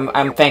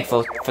 I'm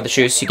thankful for the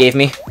shoes you gave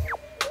me.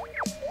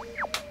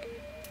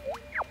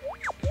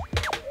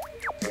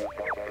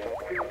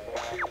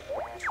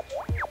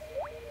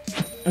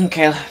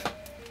 Okay,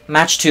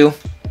 match 2.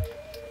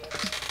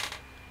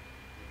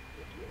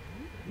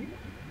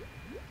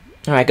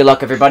 All right, good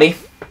luck, everybody.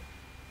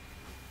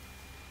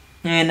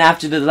 And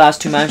after the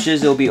last 2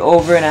 matches, it'll be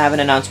over, and I have an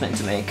announcement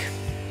to make.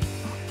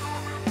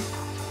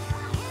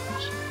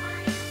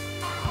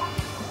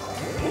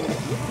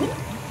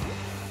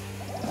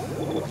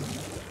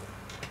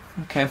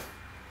 Okay.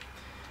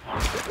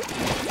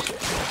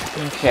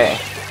 Okay.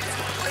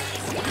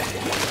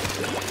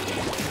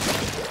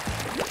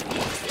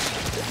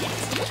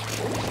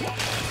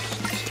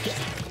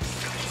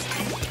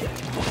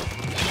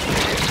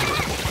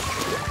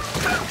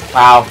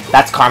 Wow,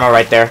 that's karma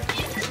right there.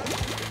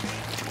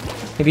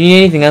 If you need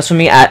anything else from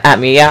me, at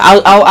me. Yeah,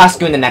 I'll ask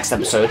you in the next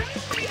episode.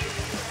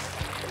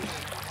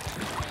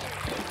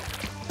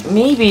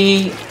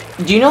 Maybe.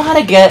 Do you know how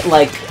to get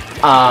like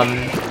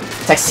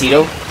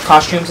tuxedo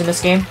costumes in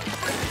this game?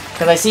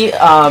 Because I see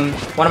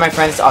one of my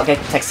friends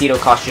get tuxedo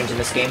costumes in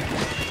this game.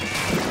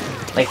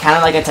 Like kind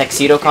of like a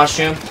tuxedo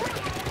costume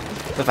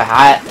with a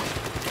hat.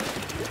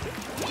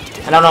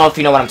 I don't know if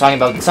you know what I'm talking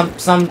about.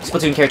 Some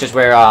Splatoon characters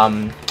wear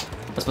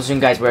the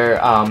Splatoon guys wear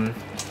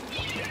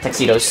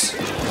tuxedos.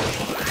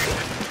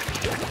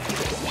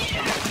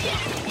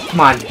 Come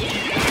on.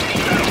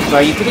 Bro,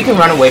 you think you can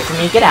run away from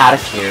me? Get out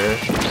of here.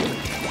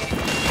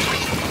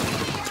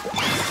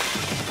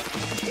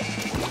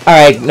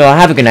 Alright, no,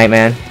 have a good night,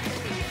 man.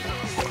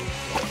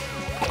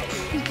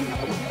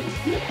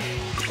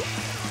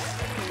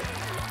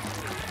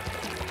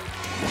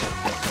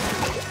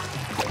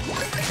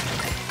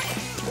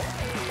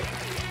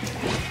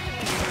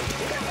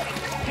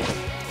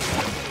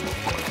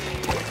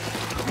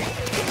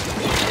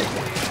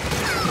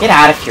 Get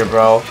out of here,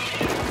 bro.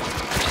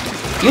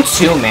 You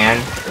too,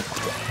 man.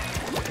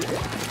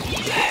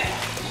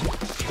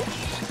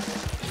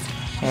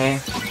 Okay.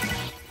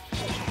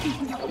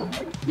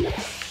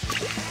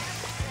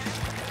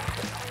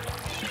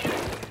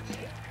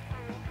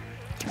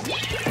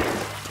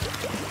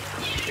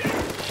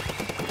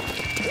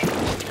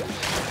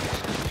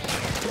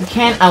 You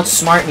can't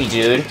outsmart me,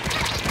 dude.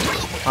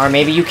 Or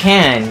maybe you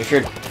can, if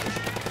you're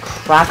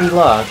crappy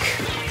luck.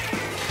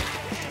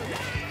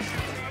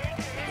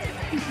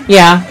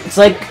 Yeah, it's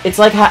like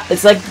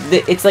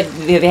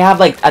they have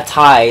like a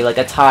tie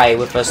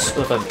with a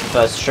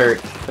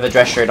shirt, with a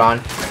dress shirt on,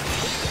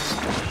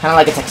 kind of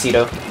like a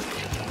tuxedo.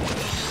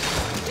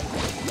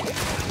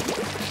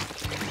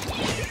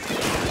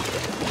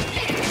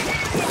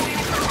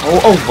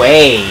 Oh,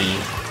 away!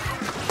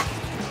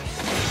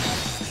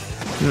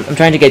 I'm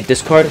trying to get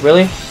Discord.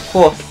 Really?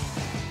 Cool.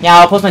 Yeah,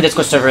 I'll post my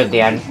Discord server at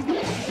the end.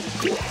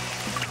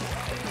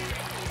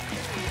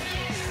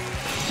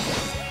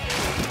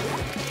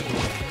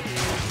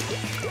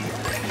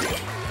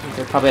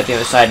 They're probably at the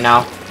other side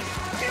now.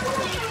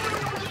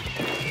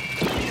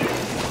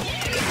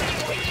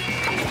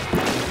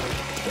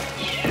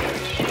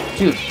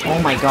 Dude,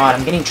 oh my god,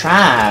 I'm getting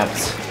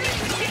trapped.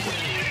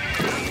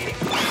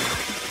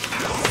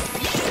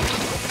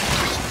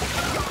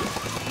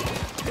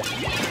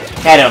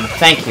 Get him,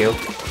 thank you.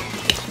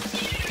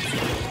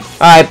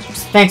 Alright,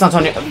 thanks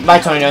Antonio. Bye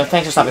Antonio,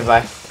 thanks for stopping by.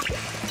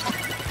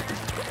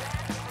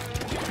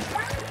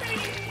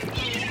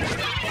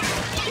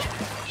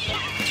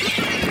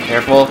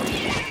 Careful.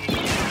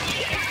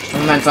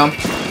 Momentum.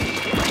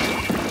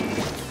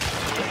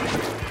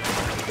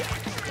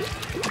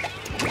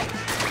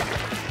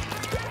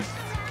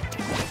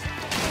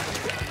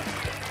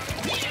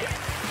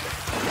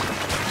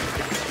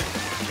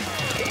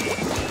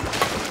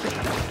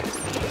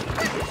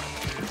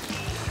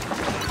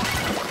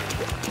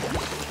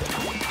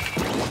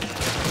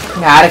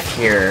 Get out of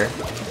here.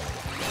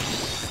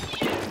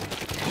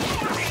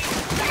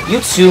 You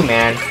too,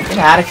 man. Get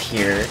out of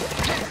here.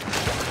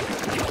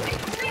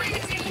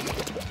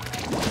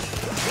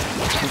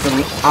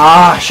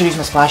 Ah, I should use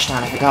my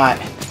splashdown, I forgot.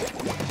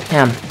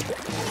 Damn.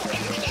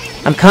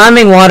 I'm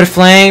coming, Water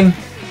Flame.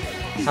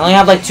 I only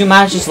have like 2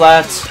 matches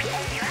left.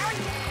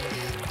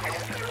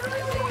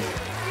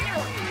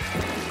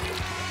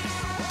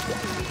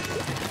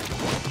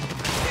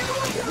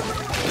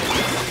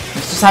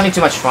 I'm just having too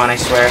much fun, I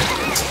swear.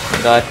 Oh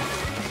my god.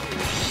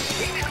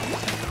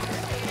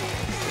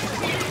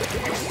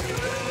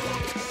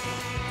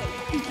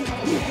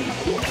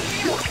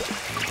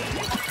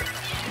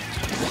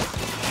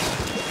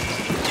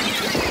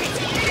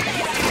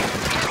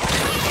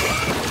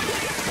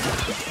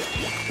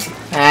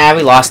 Ah,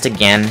 we lost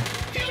again.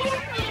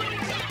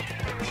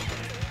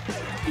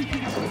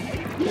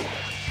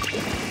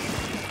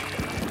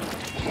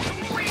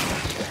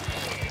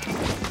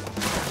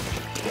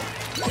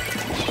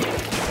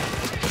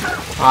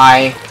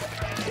 Hi.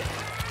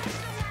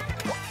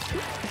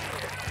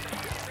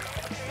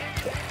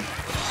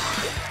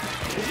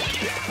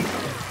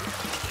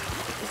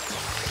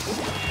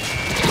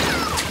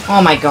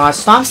 Oh my god,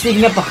 stop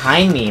sneaking up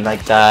behind me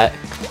like that.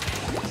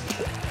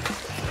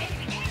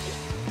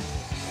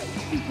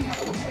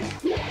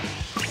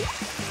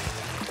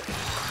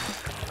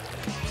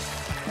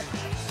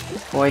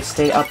 Boy,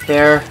 stay up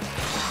there.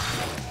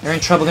 They're in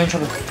trouble, they're in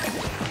trouble.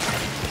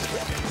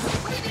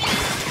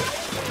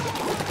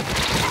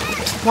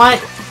 What?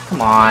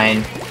 Come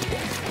on.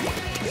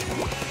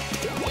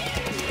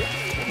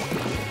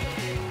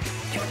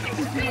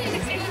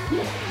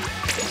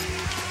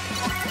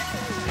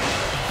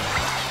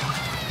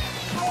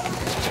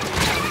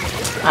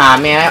 Ah,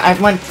 man, I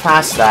went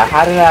past that.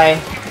 How did I...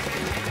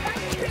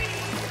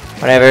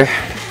 Whatever.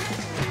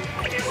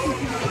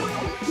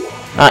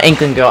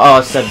 Inkling Girl. Oh,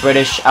 it's a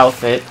British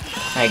outfit.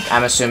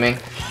 I'm assuming.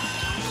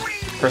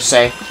 Per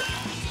se.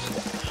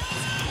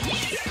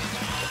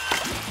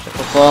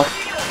 Football.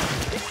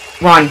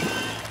 Run.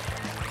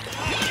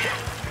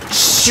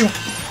 Shoot.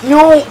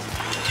 No!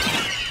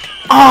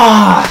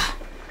 Ah!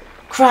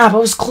 Crap, I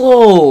was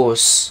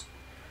close.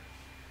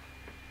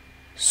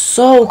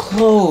 So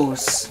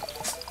close.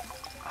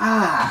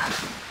 Ah.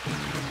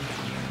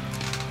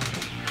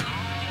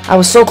 I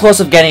was so close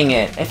of getting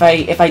it. If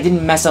I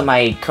didn't mess up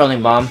my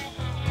curling bomb.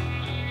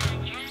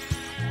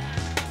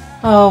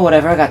 Oh,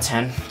 whatever, I got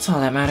 10. That's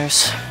all that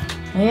matters.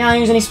 And yeah, I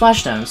don't use any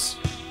splashstones.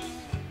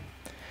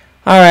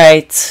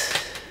 Alright.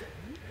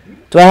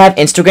 Do I have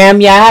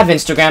Instagram? Yeah, I have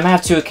Instagram. I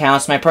have 2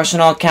 accounts. My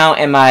personal account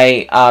and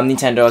my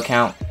Nintendo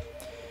account.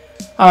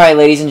 Alright,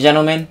 ladies and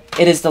gentlemen.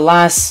 It is the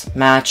last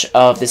match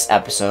of this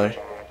episode.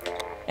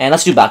 And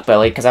let's do Black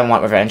Belly, because I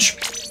want revenge.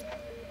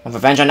 I want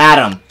revenge on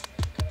Adam.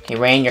 Okay,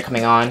 Rain, you're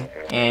coming on.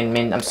 And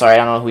Min, I'm sorry, I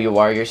don't know who you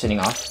are. You're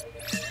sitting off.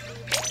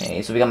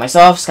 Okay, so we got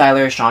myself,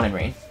 Skylar, Sean, and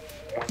Rain.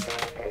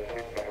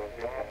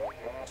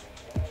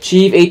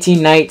 Chief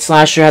 18 Night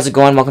Slasher, how's it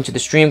going? Welcome to the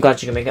stream.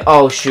 Glad you can make it.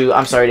 Oh shoot,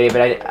 I'm sorry,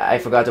 David. I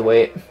forgot to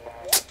wait.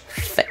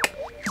 Thick.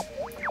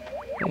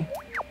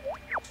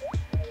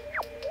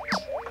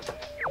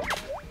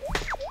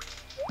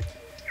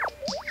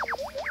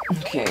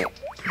 Okay.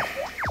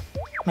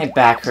 My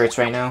back hurts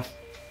right now.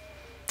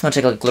 I'll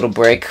take a little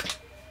break,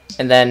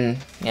 and then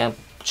yeah,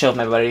 chill with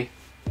my buddy.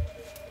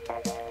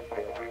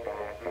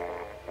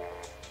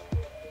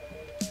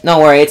 Don't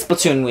worry, it's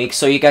Splatoon week,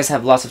 so you guys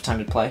have lots of time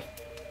to play.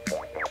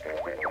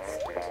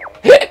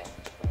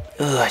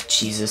 Ugh,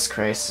 Jesus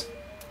Christ.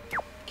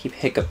 Keep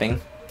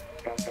hiccuping.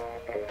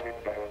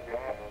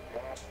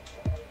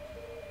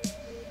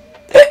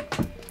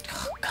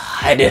 Oh,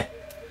 God.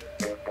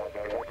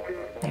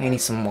 I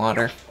need some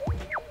water.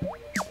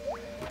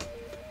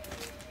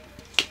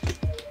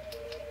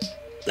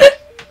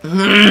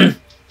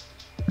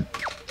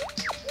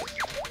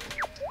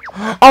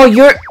 Oh,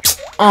 you're...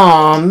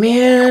 Aw,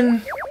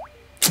 man.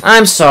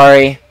 I'm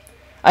sorry.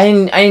 I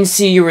didn't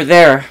see you were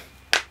there.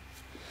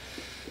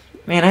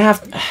 Man,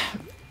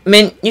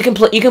 Man, you can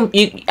play.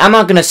 I'm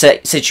not gonna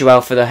sit you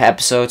out for the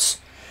episodes.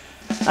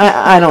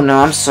 I don't know.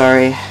 I'm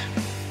sorry.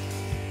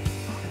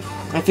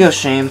 I feel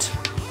ashamed.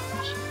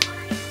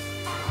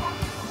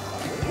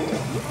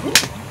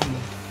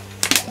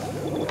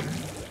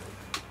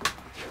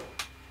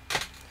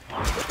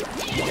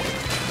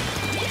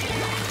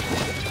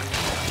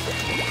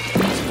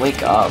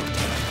 wake up.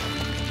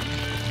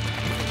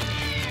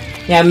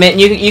 Yeah, Mint,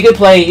 you could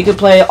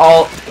play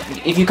all.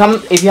 If you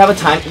have a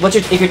time,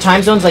 if your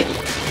time zone's like,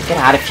 get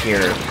out of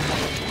here.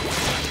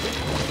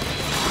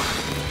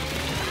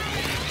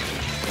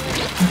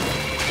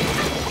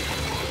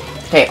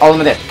 Okay, all of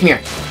them are there. Come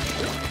here.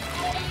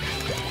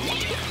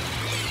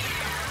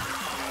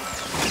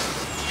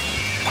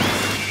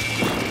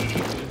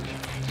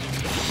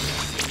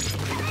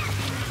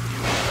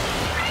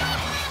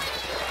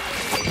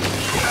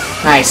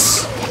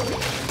 Nice.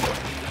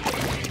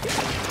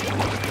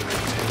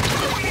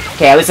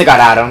 Okay, at least I got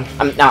Adam.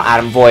 I'm not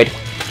Adam, Void.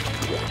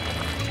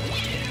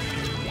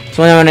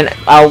 So when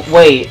I'll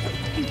wait.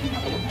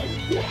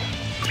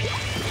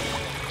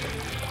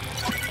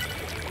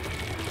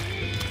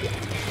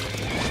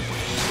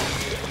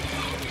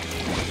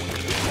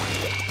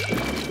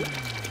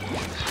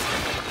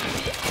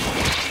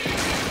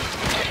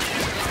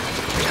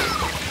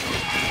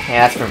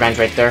 Yeah, that's revenge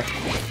right there.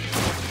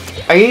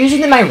 Are you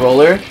using my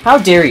roller? How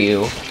dare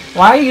you?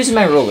 Why are you using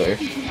my roller?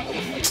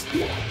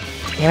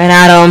 Damn it,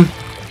 Adam.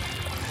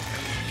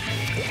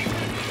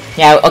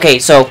 Yeah, okay,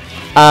 so,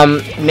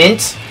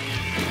 Mint,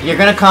 you're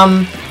gonna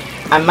come,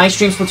 I might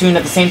stream Splatoon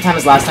at the same time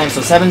as last time,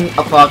 so 7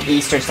 o'clock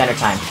Eastern Standard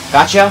Time.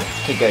 Gotcha?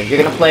 Okay, good.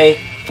 You're gonna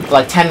play for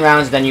like 10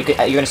 rounds, then you're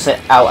gonna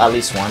sit out at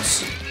least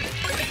once.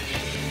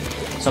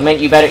 So, Mint,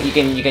 you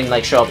can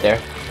like show up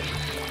there.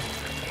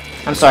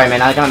 I'm sorry,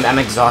 man. I'm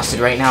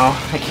exhausted right now.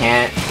 I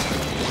can't.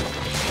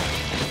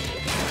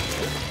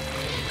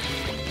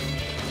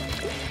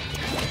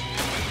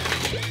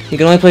 You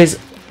can only play.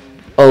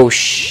 Oh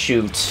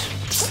shoot!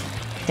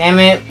 Damn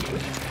it.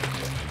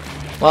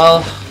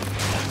 Well,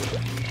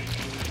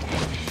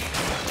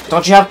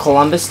 don't you have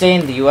Columbus Day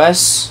in the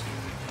U.S.?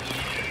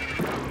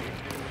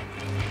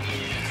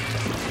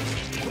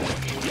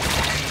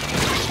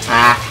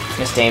 Ah,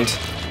 misnamed.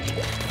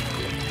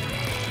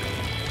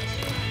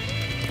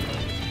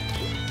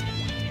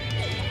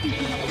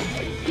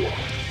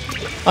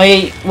 Oh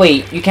yeah,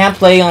 wait, you can't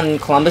play on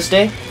Columbus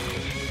Day?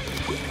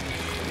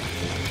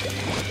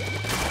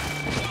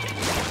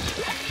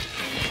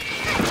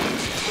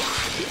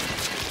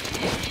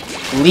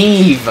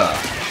 Leave! Get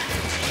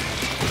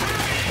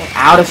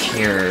out of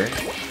here.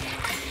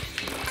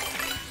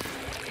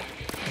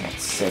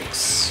 That's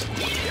 6.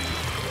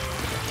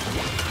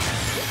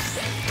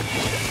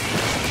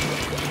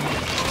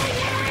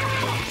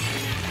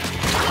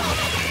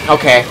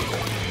 Okay.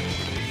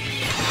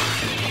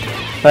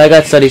 But I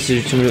got studies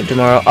to do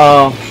tomorrow.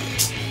 Oh.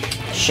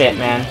 Shit,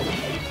 man.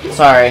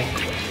 Sorry.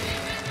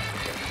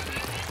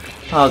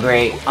 Oh,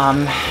 great.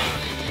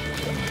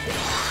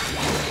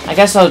 I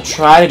guess I'll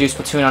try to do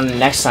Splatoon on the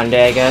next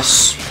Sunday, I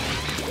guess.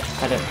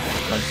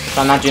 If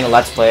I'm not doing a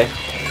Let's Play.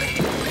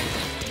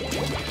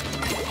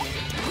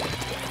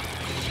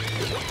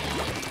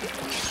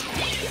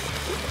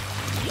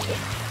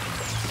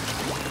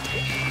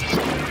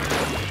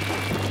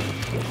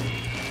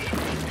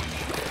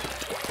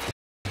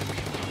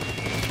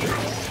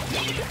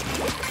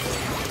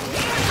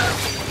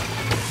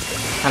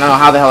 I don't know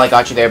how the hell I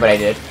got you there, but I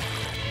did.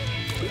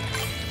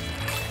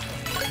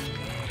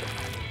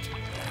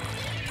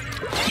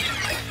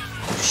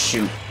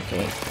 Shoot.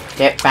 Okay.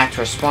 Get back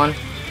to respawn.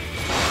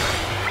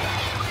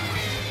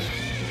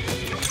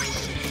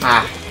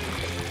 Ah.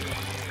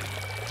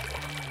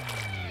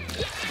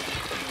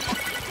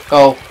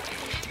 Go.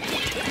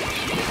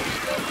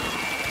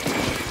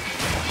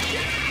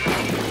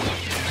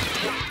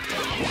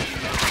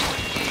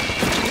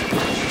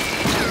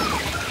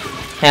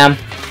 Ham.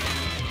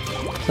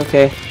 It's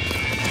okay.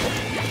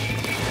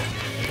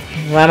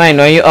 Why am I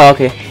annoying you? Oh,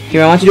 okay.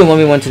 Here, I want you to do a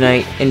 1v1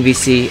 tonight in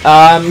VC.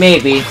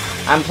 Maybe.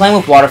 I'm playing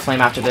with Water Flame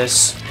after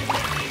this.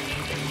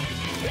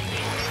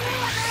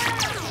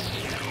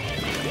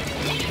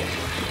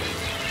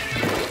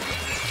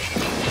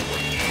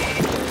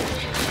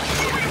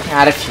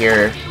 Out of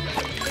here.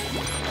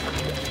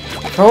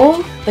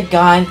 Throw the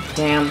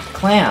goddamn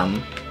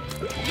clam.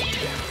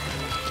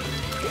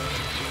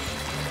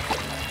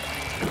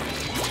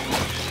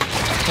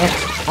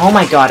 Oh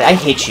my god, I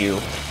hate you.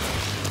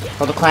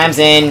 Throw the clams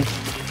in.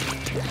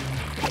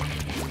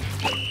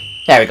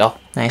 There we go.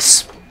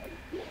 Nice.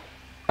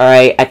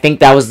 Alright, I think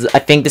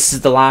this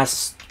is the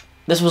last.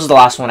 This was the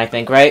last one, I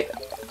think, right?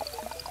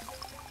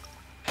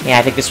 Yeah,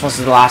 I think this was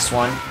the last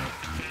one.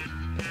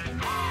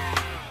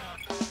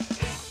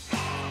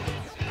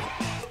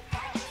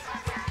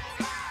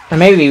 Or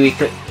maybe we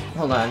could.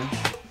 Hold on.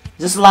 Is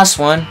this the last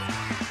one?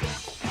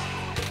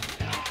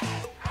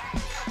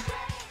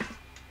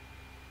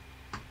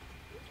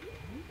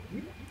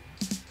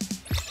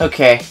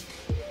 Okay.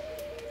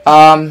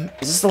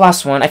 Is this the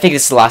last one? I think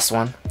this is the last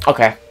one.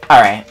 Okay.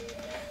 Alright.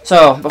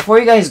 So, before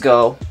you guys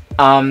go,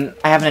 I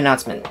have an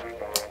announcement.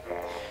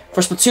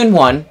 For Splatoon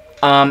 1,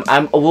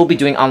 I will be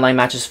doing online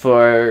matches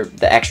for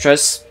the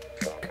extras.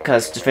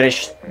 Because to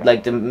finish,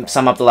 like, to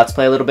sum up the Let's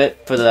Play a little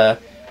bit for the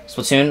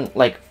Splatoon,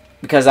 like,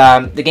 because,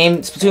 the game,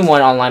 Splatoon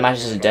 1 online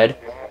matches is dead.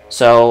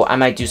 So, I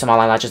might do some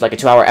online matches, like a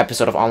 2-hour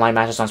episode of online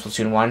matches on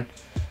Splatoon 1.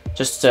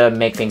 Just to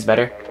make things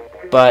better.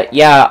 But,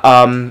 yeah,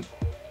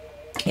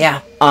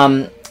 yeah,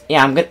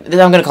 yeah, I'm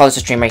gonna call this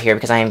a stream right here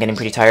because I am getting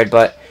pretty tired.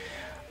 But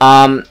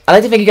I'd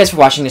like to thank you guys for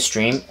watching the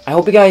stream. I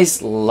hope you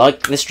guys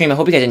liked the stream. I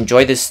hope you guys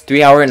enjoyed this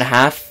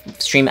 3.5-hour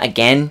stream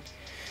again.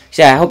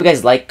 So yeah, I hope you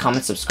guys like,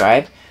 comment,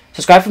 subscribe.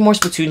 Subscribe for more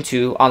Splatoon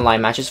 2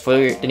 online matches for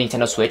the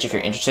Nintendo Switch if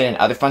you're interested in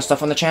other fun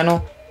stuff on the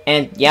channel.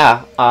 And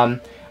yeah, on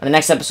the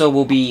next episode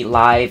we'll be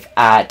live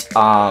at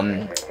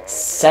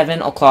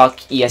 7 o'clock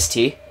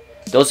EST.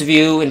 Those of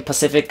you in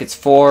Pacific, it's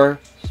 4,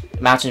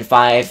 Mountain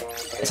 5,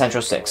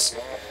 Central 6.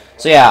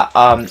 So yeah,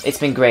 it's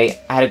been great.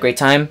 I had a great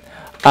time.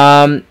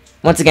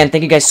 Once again,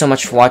 thank you guys so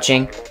much for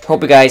watching.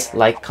 Hope you guys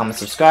like, comment,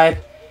 subscribe.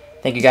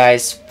 Thank you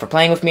guys for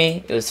playing with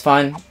me. It was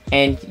fun.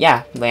 And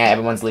yeah,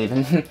 everyone's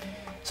leaving.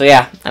 So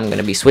yeah, I'm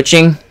gonna be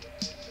switching.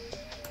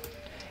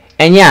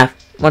 And yeah,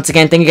 once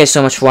again, thank you guys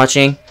so much for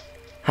watching.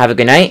 Have a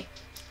good night.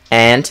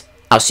 And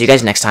I'll see you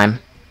guys next time.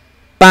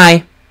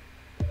 Bye!